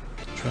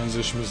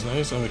 Transition was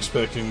nice. I'm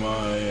expecting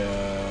my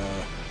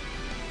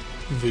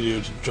video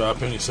to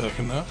drop any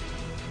second now.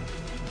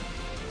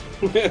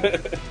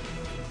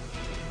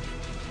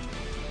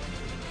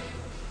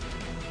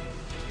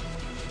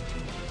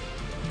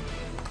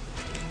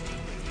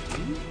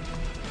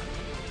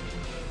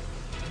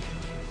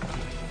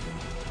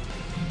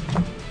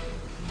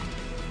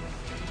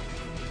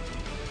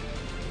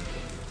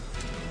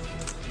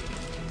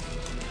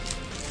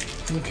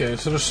 Okay,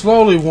 so they're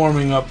slowly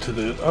warming up to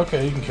this.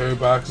 Okay, you can carry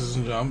boxes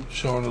and jump,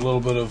 showing a little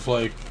bit of,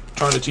 like,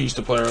 trying to teach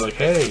the player, like,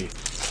 hey,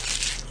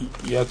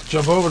 you have to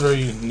jump over there,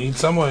 you need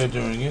some way of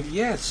doing it.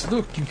 Yes,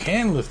 look, you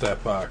can lift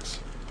that box.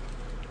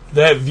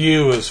 That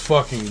view is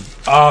fucking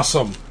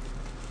awesome.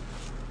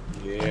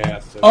 Yeah.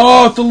 So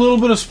Oh, it's a little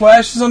bit of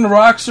splashes on the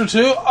rocks there,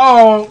 too?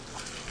 Oh,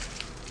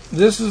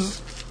 this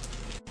is...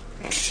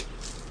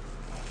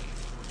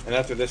 And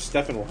after this,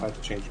 Stefan will have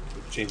to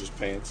change his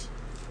pants.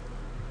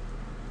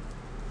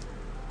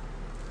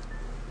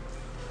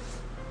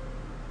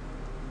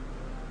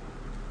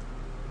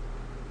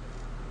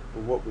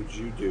 But what would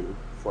you do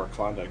for a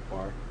Klondike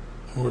bar?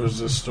 Where's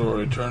this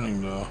story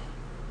turning, though?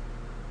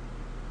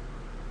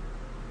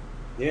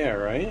 Yeah,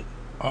 right?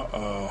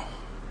 Uh-oh.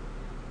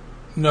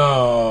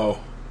 No.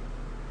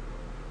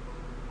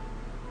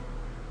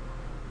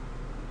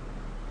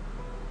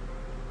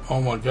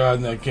 Oh my god,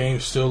 and that game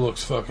still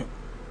looks fucking...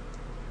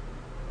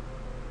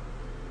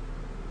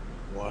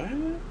 What?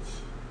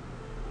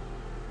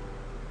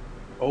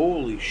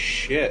 Holy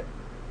shit.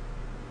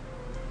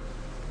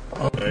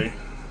 Okay.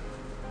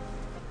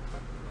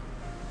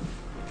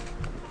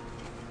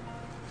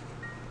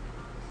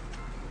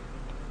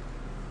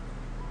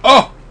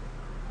 Oh!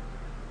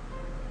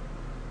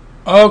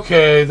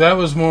 Okay, that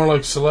was more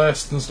like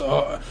Celeste and stuff.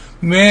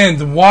 Oh, man,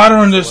 the water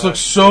in this looks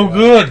so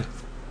good.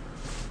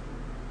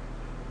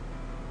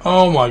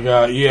 Oh my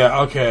god, yeah,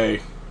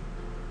 okay.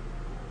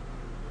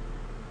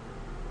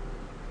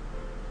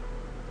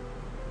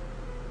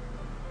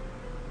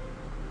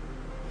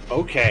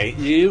 Okay,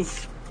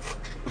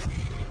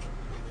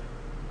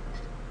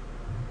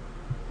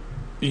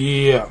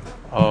 Yeah.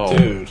 Oh.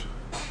 Dude.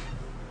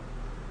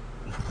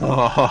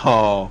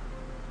 Oh.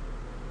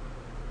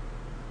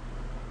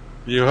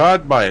 You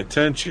had my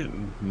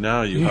attention.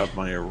 Now you have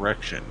my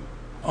erection.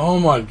 Oh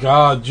my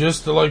god,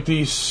 just like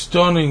these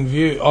stunning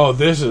views. Oh,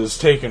 this is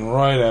taken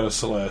right out of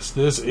Celeste.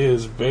 This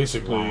is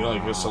basically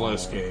like a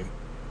Celeste game.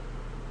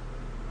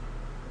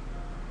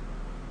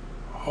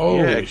 Holy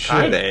Yeah, it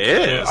shit. kinda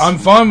is. Yeah, I'm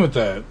fine with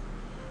that.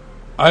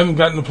 I haven't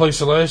gotten to play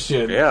Celeste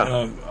yet. Yeah.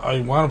 And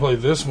I want to play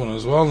this one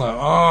as well now.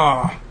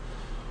 Ah.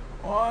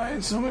 Why?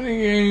 So many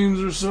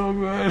games are so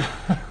good.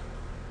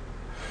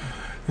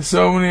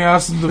 So many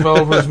awesome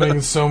developers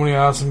making so many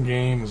awesome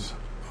games.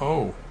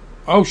 Oh.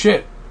 Oh,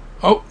 shit.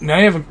 Oh, now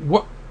you have a...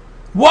 What?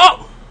 What?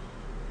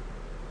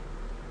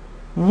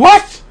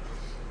 What?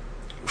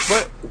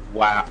 What?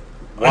 Wow.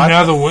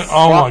 Another win.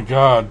 Oh, my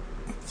God.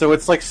 So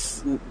it's like,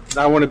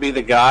 I want to be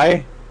the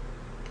guy?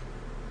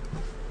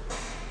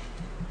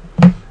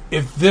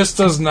 If this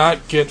does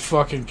not get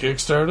fucking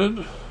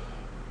kickstarted...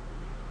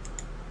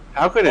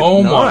 How could it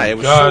Oh not? my It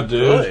was God, so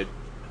dude. good.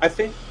 I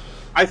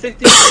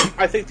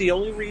think the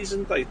only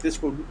reason like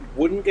this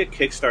wouldn't get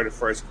kickstarted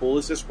for as cool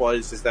as this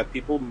was is that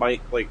people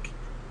might like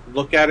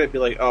look at it and be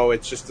like, oh,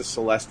 it's just a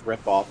Celeste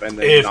ripoff, and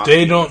then If not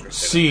they be don't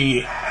interested. see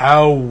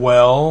how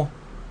well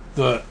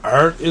the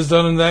art is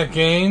done in that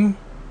game...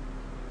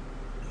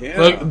 Yeah.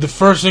 Like, the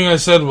first thing I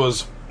said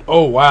was,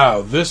 oh,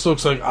 wow, this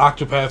looks like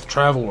Octopath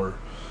Traveler,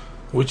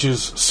 which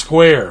is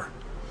Square.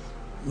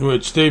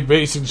 Which they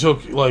basically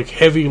took, like,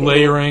 heavy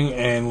layering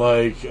and,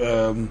 like,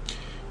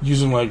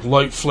 using, like,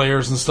 light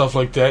flares and stuff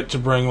like that to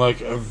bring, like,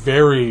 a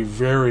very,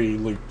 very,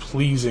 like,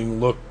 pleasing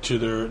look to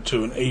an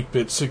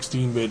 8-bit,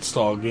 16-bit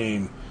style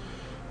game.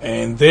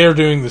 And they're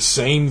doing the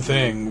same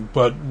thing,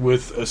 but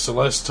with a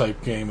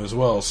Celeste-type game as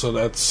well. So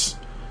that's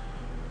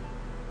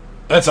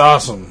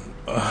awesome.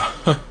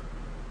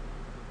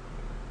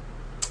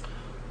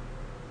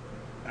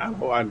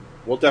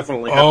 We'll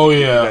definitely. Oh have to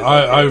keep yeah, you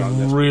guys I updated on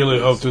this really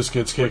because hope this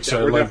gets we're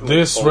kickstarted. Like definitely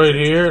this close right to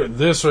here, it.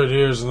 this right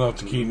here is enough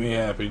to keep me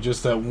happy.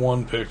 Just that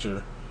one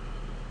picture.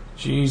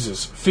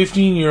 Jesus,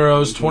 €15,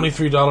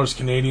 $23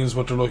 Canadian is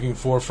what they're looking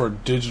for a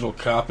digital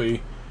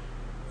copy.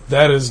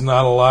 That is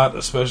not a lot,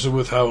 especially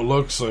with how it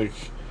looks. Like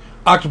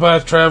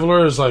Octopath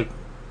Traveler is like,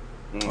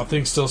 I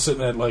think still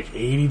sitting at like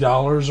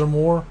 $80 or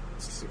more.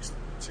 60,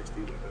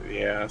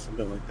 yeah,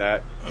 something like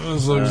that.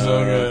 This looks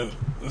so good.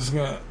 It's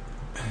got.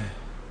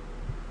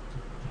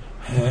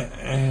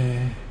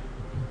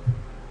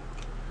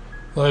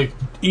 Like,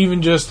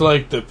 even just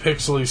like the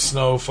pixely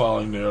snow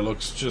falling there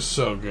looks just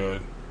so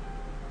good.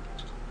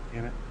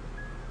 Damn it.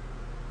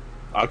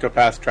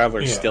 Octopath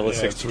Traveler is still a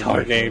it's $60 game.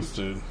 ridiculous,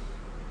 dude.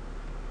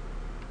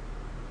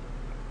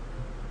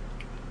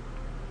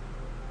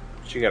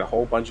 You got a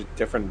whole bunch of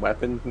different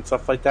weapons and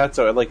stuff like that.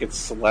 So like it's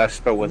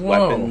Celeste but with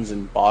Whoa. weapons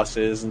and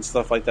bosses and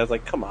stuff like that. It's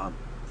like, come on,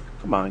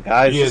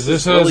 guys. Yeah, this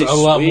is has really a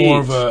lot sweet. more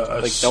of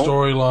a Like, don't-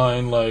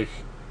 storyline, like...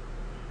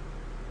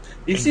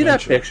 You see that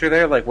adventure. picture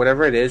there? Like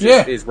whatever it is,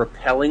 Yeah. is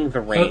repelling the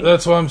rain.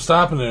 That's why I'm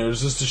stopping there. It's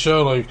just to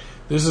show, like,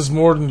 this is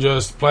more than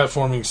just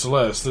platforming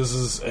Celeste. This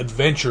is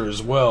adventure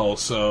as well,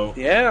 so...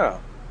 Yeah.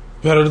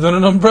 Better than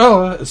an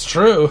umbrella, it's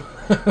true.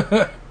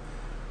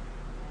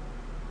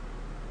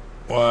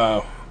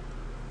 Wow.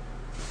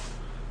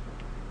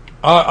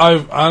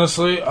 I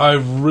honestly, I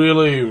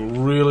really,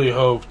 really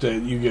hope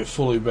that you get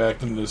fully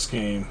backed into this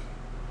game.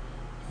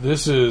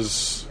 This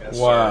is Yes,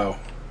 wow. sir.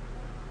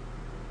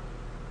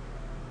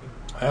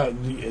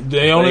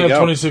 They only have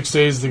 26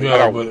 days to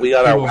go, but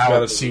people have got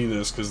to see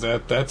this because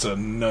that's a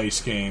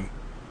nice game.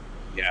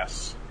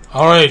 Yes.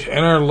 All right,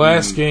 and our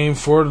last game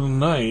for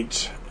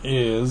tonight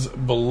is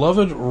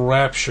Beloved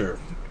Rapture.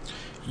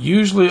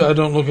 Usually, I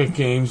don't look at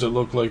games that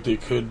look like they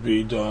could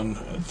be done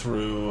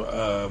through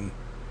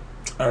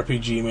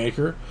RPG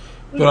Maker,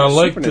 but I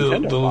like the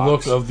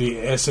look of the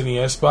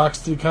SNES box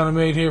they kind of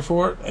made here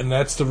for it, and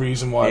that's the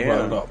reason why I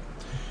brought it up.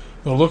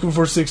 They're looking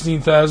for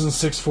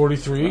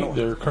 16,643.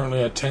 They're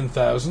currently at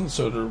 10,000,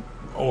 so they're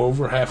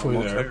over halfway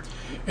there.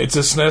 It's a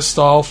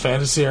SNES-style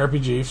fantasy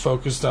RPG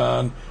focused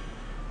on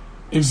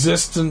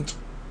existential,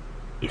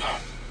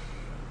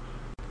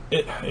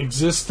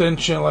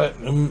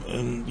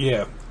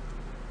 yeah.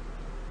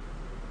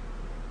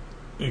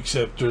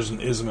 Except there's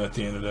an ism at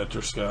the end of that,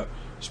 Scott.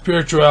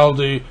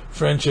 Spirituality,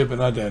 friendship,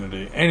 and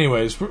identity.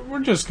 Anyways, we're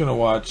just gonna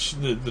watch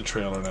the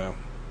trailer now.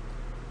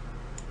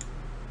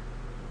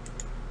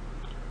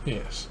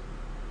 Yes.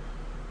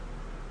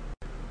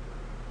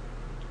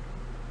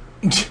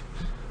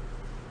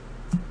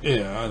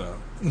 Yeah, I know.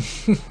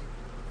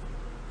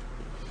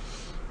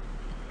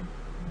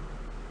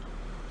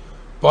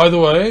 By the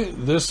way,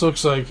 this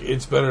looks like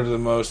it's better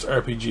than most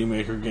RPG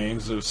Maker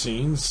games I've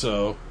seen,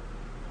 so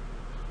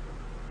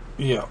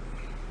yeah.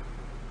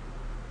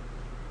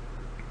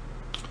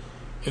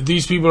 If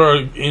these people are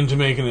into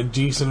making a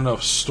decent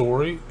enough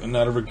story and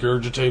not a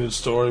regurgitated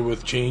story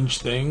with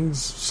changed things,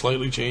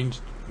 slightly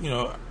changed,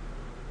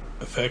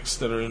 effects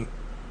that are in.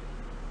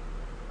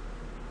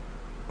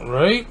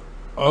 Right?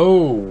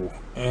 Oh,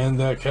 and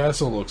that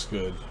castle looks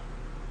good.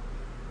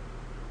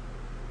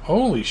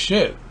 Holy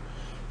shit.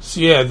 So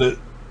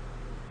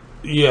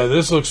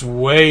this looks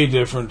way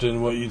different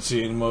than what you'd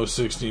see in most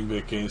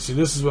 16-bit games. See,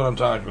 this is what I'm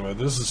talking about.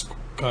 This is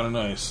kind of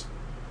nice.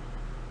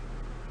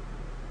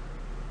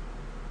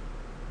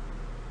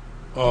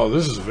 Oh,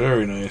 this is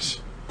very nice.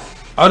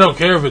 I don't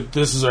care if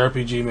this is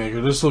RPG Maker.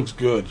 This looks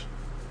good.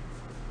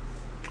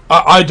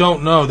 I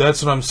don't know.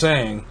 That's what I'm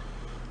saying.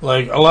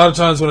 Like, a lot of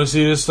times when I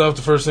see this stuff,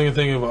 the first thing I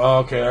think of,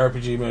 okay,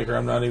 RPG Maker,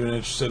 I'm not even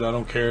interested. I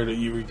don't care that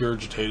you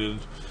regurgitated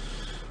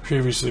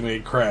previously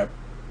made crap.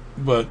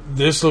 But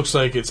this looks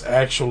like it's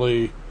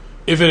actually...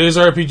 If it is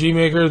RPG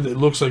Maker, it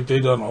looks like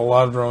they've done a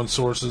lot of their own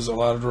sources, a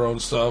lot of their own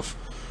stuff.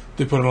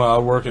 They put in a lot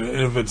of work in it.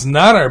 And if it's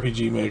not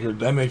RPG Maker,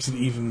 that makes it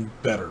even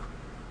better.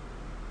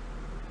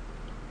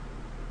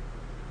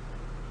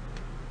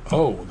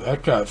 Oh,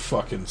 that got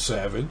fucking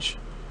savage.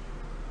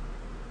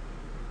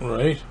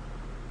 Right?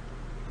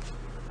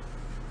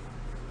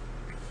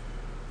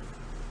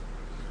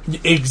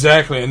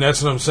 Exactly, and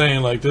that's what I'm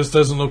saying. Like, this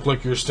doesn't look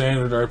like your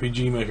standard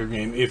RPG Maker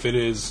game, if it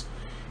is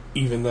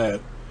even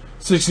that.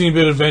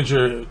 16-bit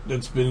adventure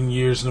that's been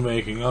years in the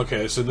making.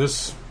 Okay, so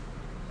this...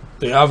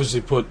 They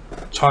obviously put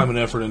time and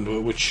effort into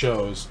it, which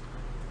shows.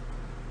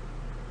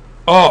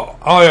 Oh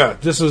yeah,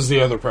 this is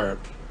the other part.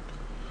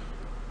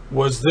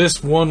 Was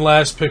this one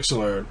last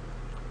pixel art?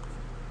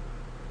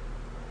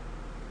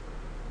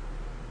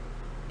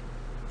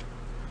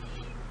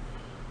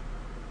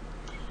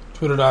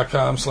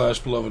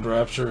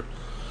 Twitter.com/BelovedRapture.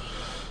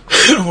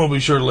 We'll be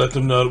sure to let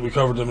them know that we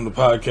covered them in the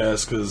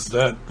podcast because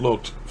that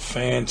looked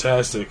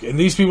fantastic. And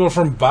these people are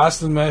from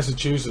Boston,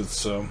 Massachusetts,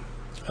 so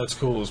that's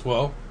cool as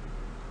well.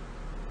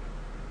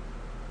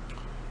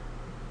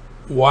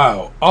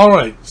 Wow.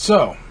 Alright,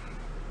 so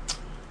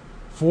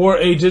for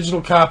a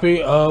digital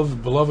copy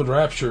of Beloved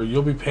Rapture,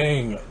 you'll be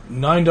paying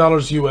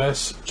 $9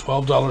 US,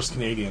 $12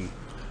 Canadian.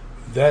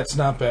 That's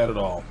not bad at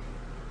all.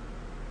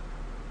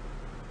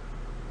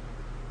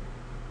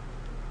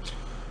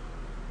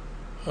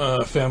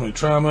 Family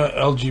trauma,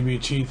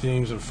 LGBT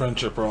themes, and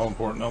friendship are all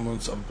important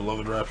elements of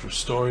Beloved Rapture's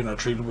story and are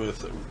treated with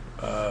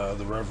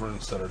the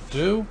reverence that are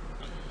due.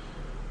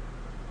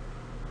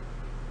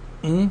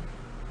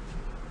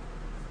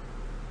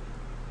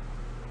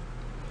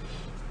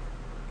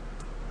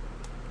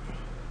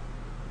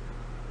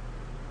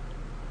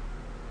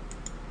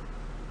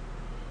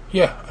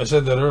 Yeah, I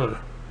said that earlier.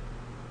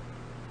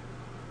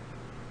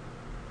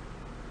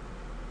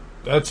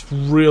 That's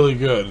really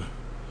good.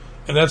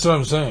 And that's what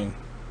I'm saying.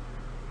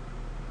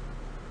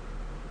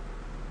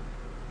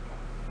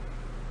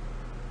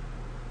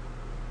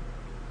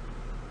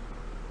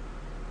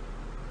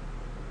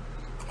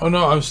 Oh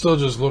no, I'm still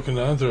just looking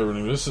down through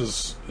everything.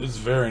 It's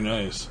very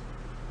nice.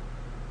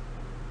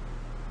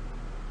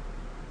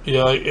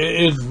 Yeah, like,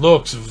 it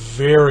looks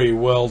very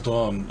well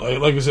done.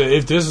 Like I said,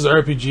 if this is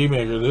RPG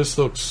Maker, this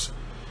looks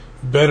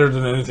better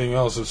than anything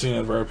else I've seen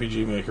out of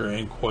RPG Maker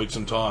in quite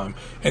some time.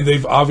 And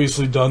they've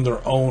obviously done their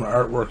own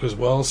artwork as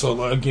well.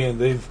 So again,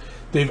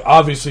 they've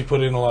obviously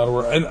put in a lot of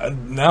work.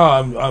 And now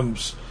I'm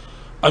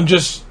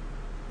just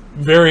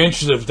very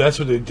interested if that's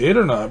what they did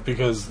or not,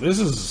 because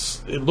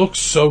it looks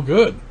so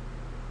good.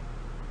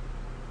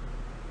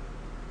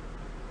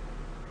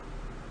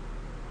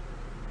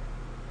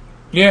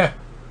 Yeah.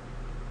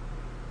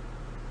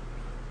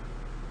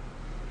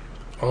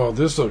 Oh,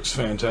 this looks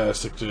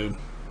fantastic, dude.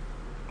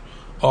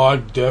 Oh,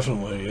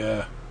 definitely,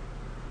 yeah.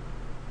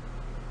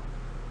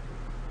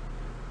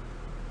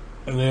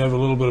 and they have a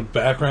little bit of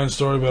background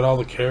story about all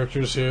the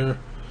characters here.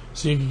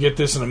 So you can get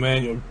this in a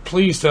manual.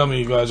 Please tell me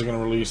you guys are going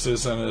to release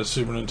this on a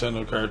Super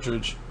Nintendo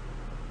cartridge.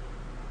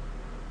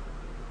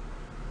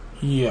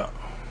 Yeah.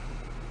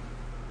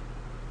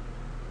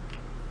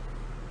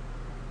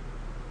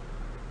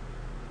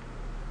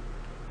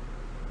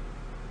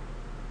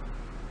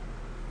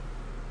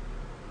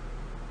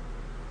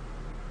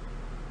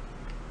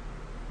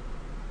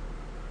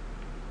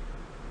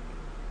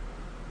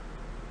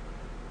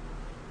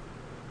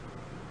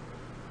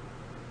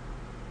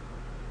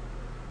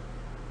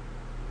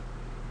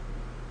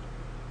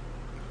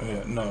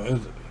 Yeah,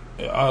 no,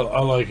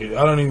 I like it.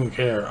 I don't even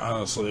care,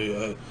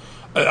 honestly.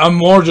 I'm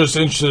more just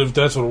interested if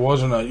that's what it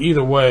was or not.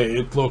 Either way,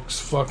 it looks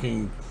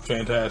fucking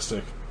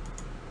fantastic.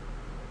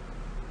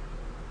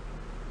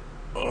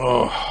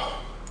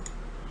 Oh.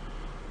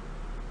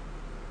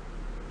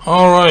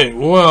 Alright,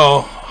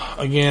 well,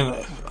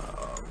 again,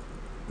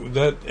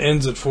 that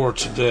ends it for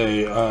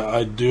today.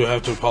 I do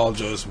have to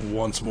apologize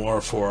once more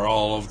for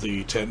all of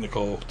the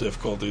technical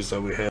difficulties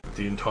that we had with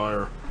the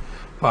entire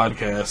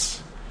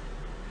podcast.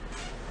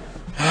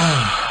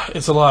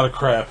 It's a lot of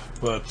crap,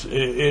 but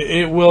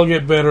it will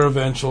get better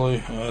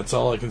eventually. That's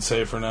all I can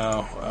say for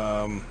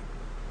now.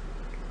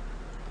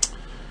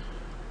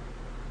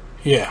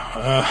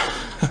 Yeah.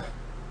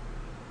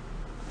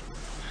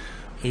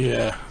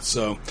 Yeah,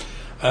 so...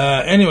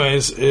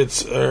 anyways,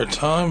 it's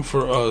time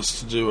for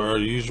us to do our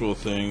usual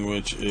thing,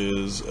 which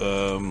is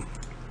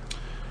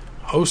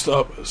host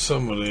up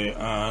somebody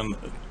on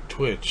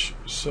Twitch.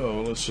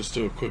 So let's just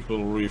do a quick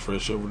little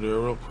refresh over there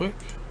real quick.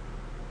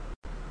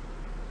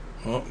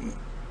 Oh,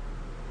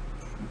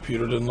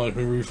 computer didn't like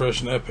me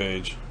refreshing that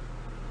page.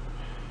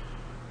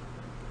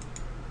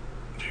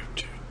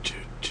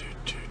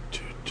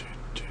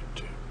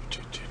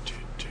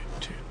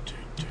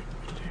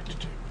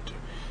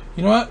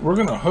 You know what? We're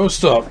gonna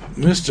host up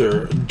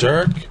Mr.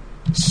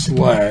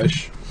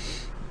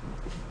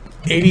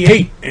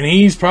 Dark/88, and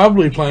he's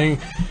probably playing.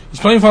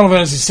 He's playing Final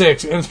Fantasy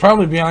VI, and it's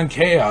probably Beyond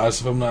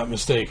Chaos, if I'm not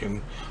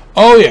mistaken.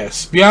 Oh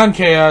yes, Beyond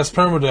Chaos,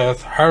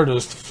 Permadeath,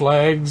 Hardest,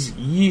 Flags,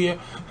 yeah.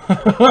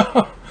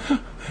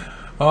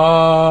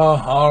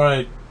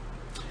 Alright.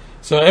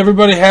 So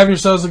everybody have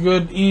yourselves a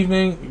good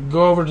evening.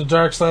 Go over to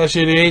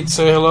Dark/88,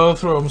 say hello,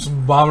 throw him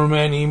some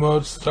Bomberman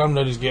emotes, tell him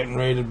that he's getting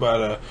rated by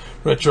the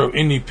Retro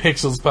Indie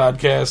Pixels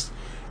podcast,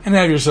 and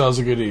have yourselves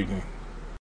a good evening.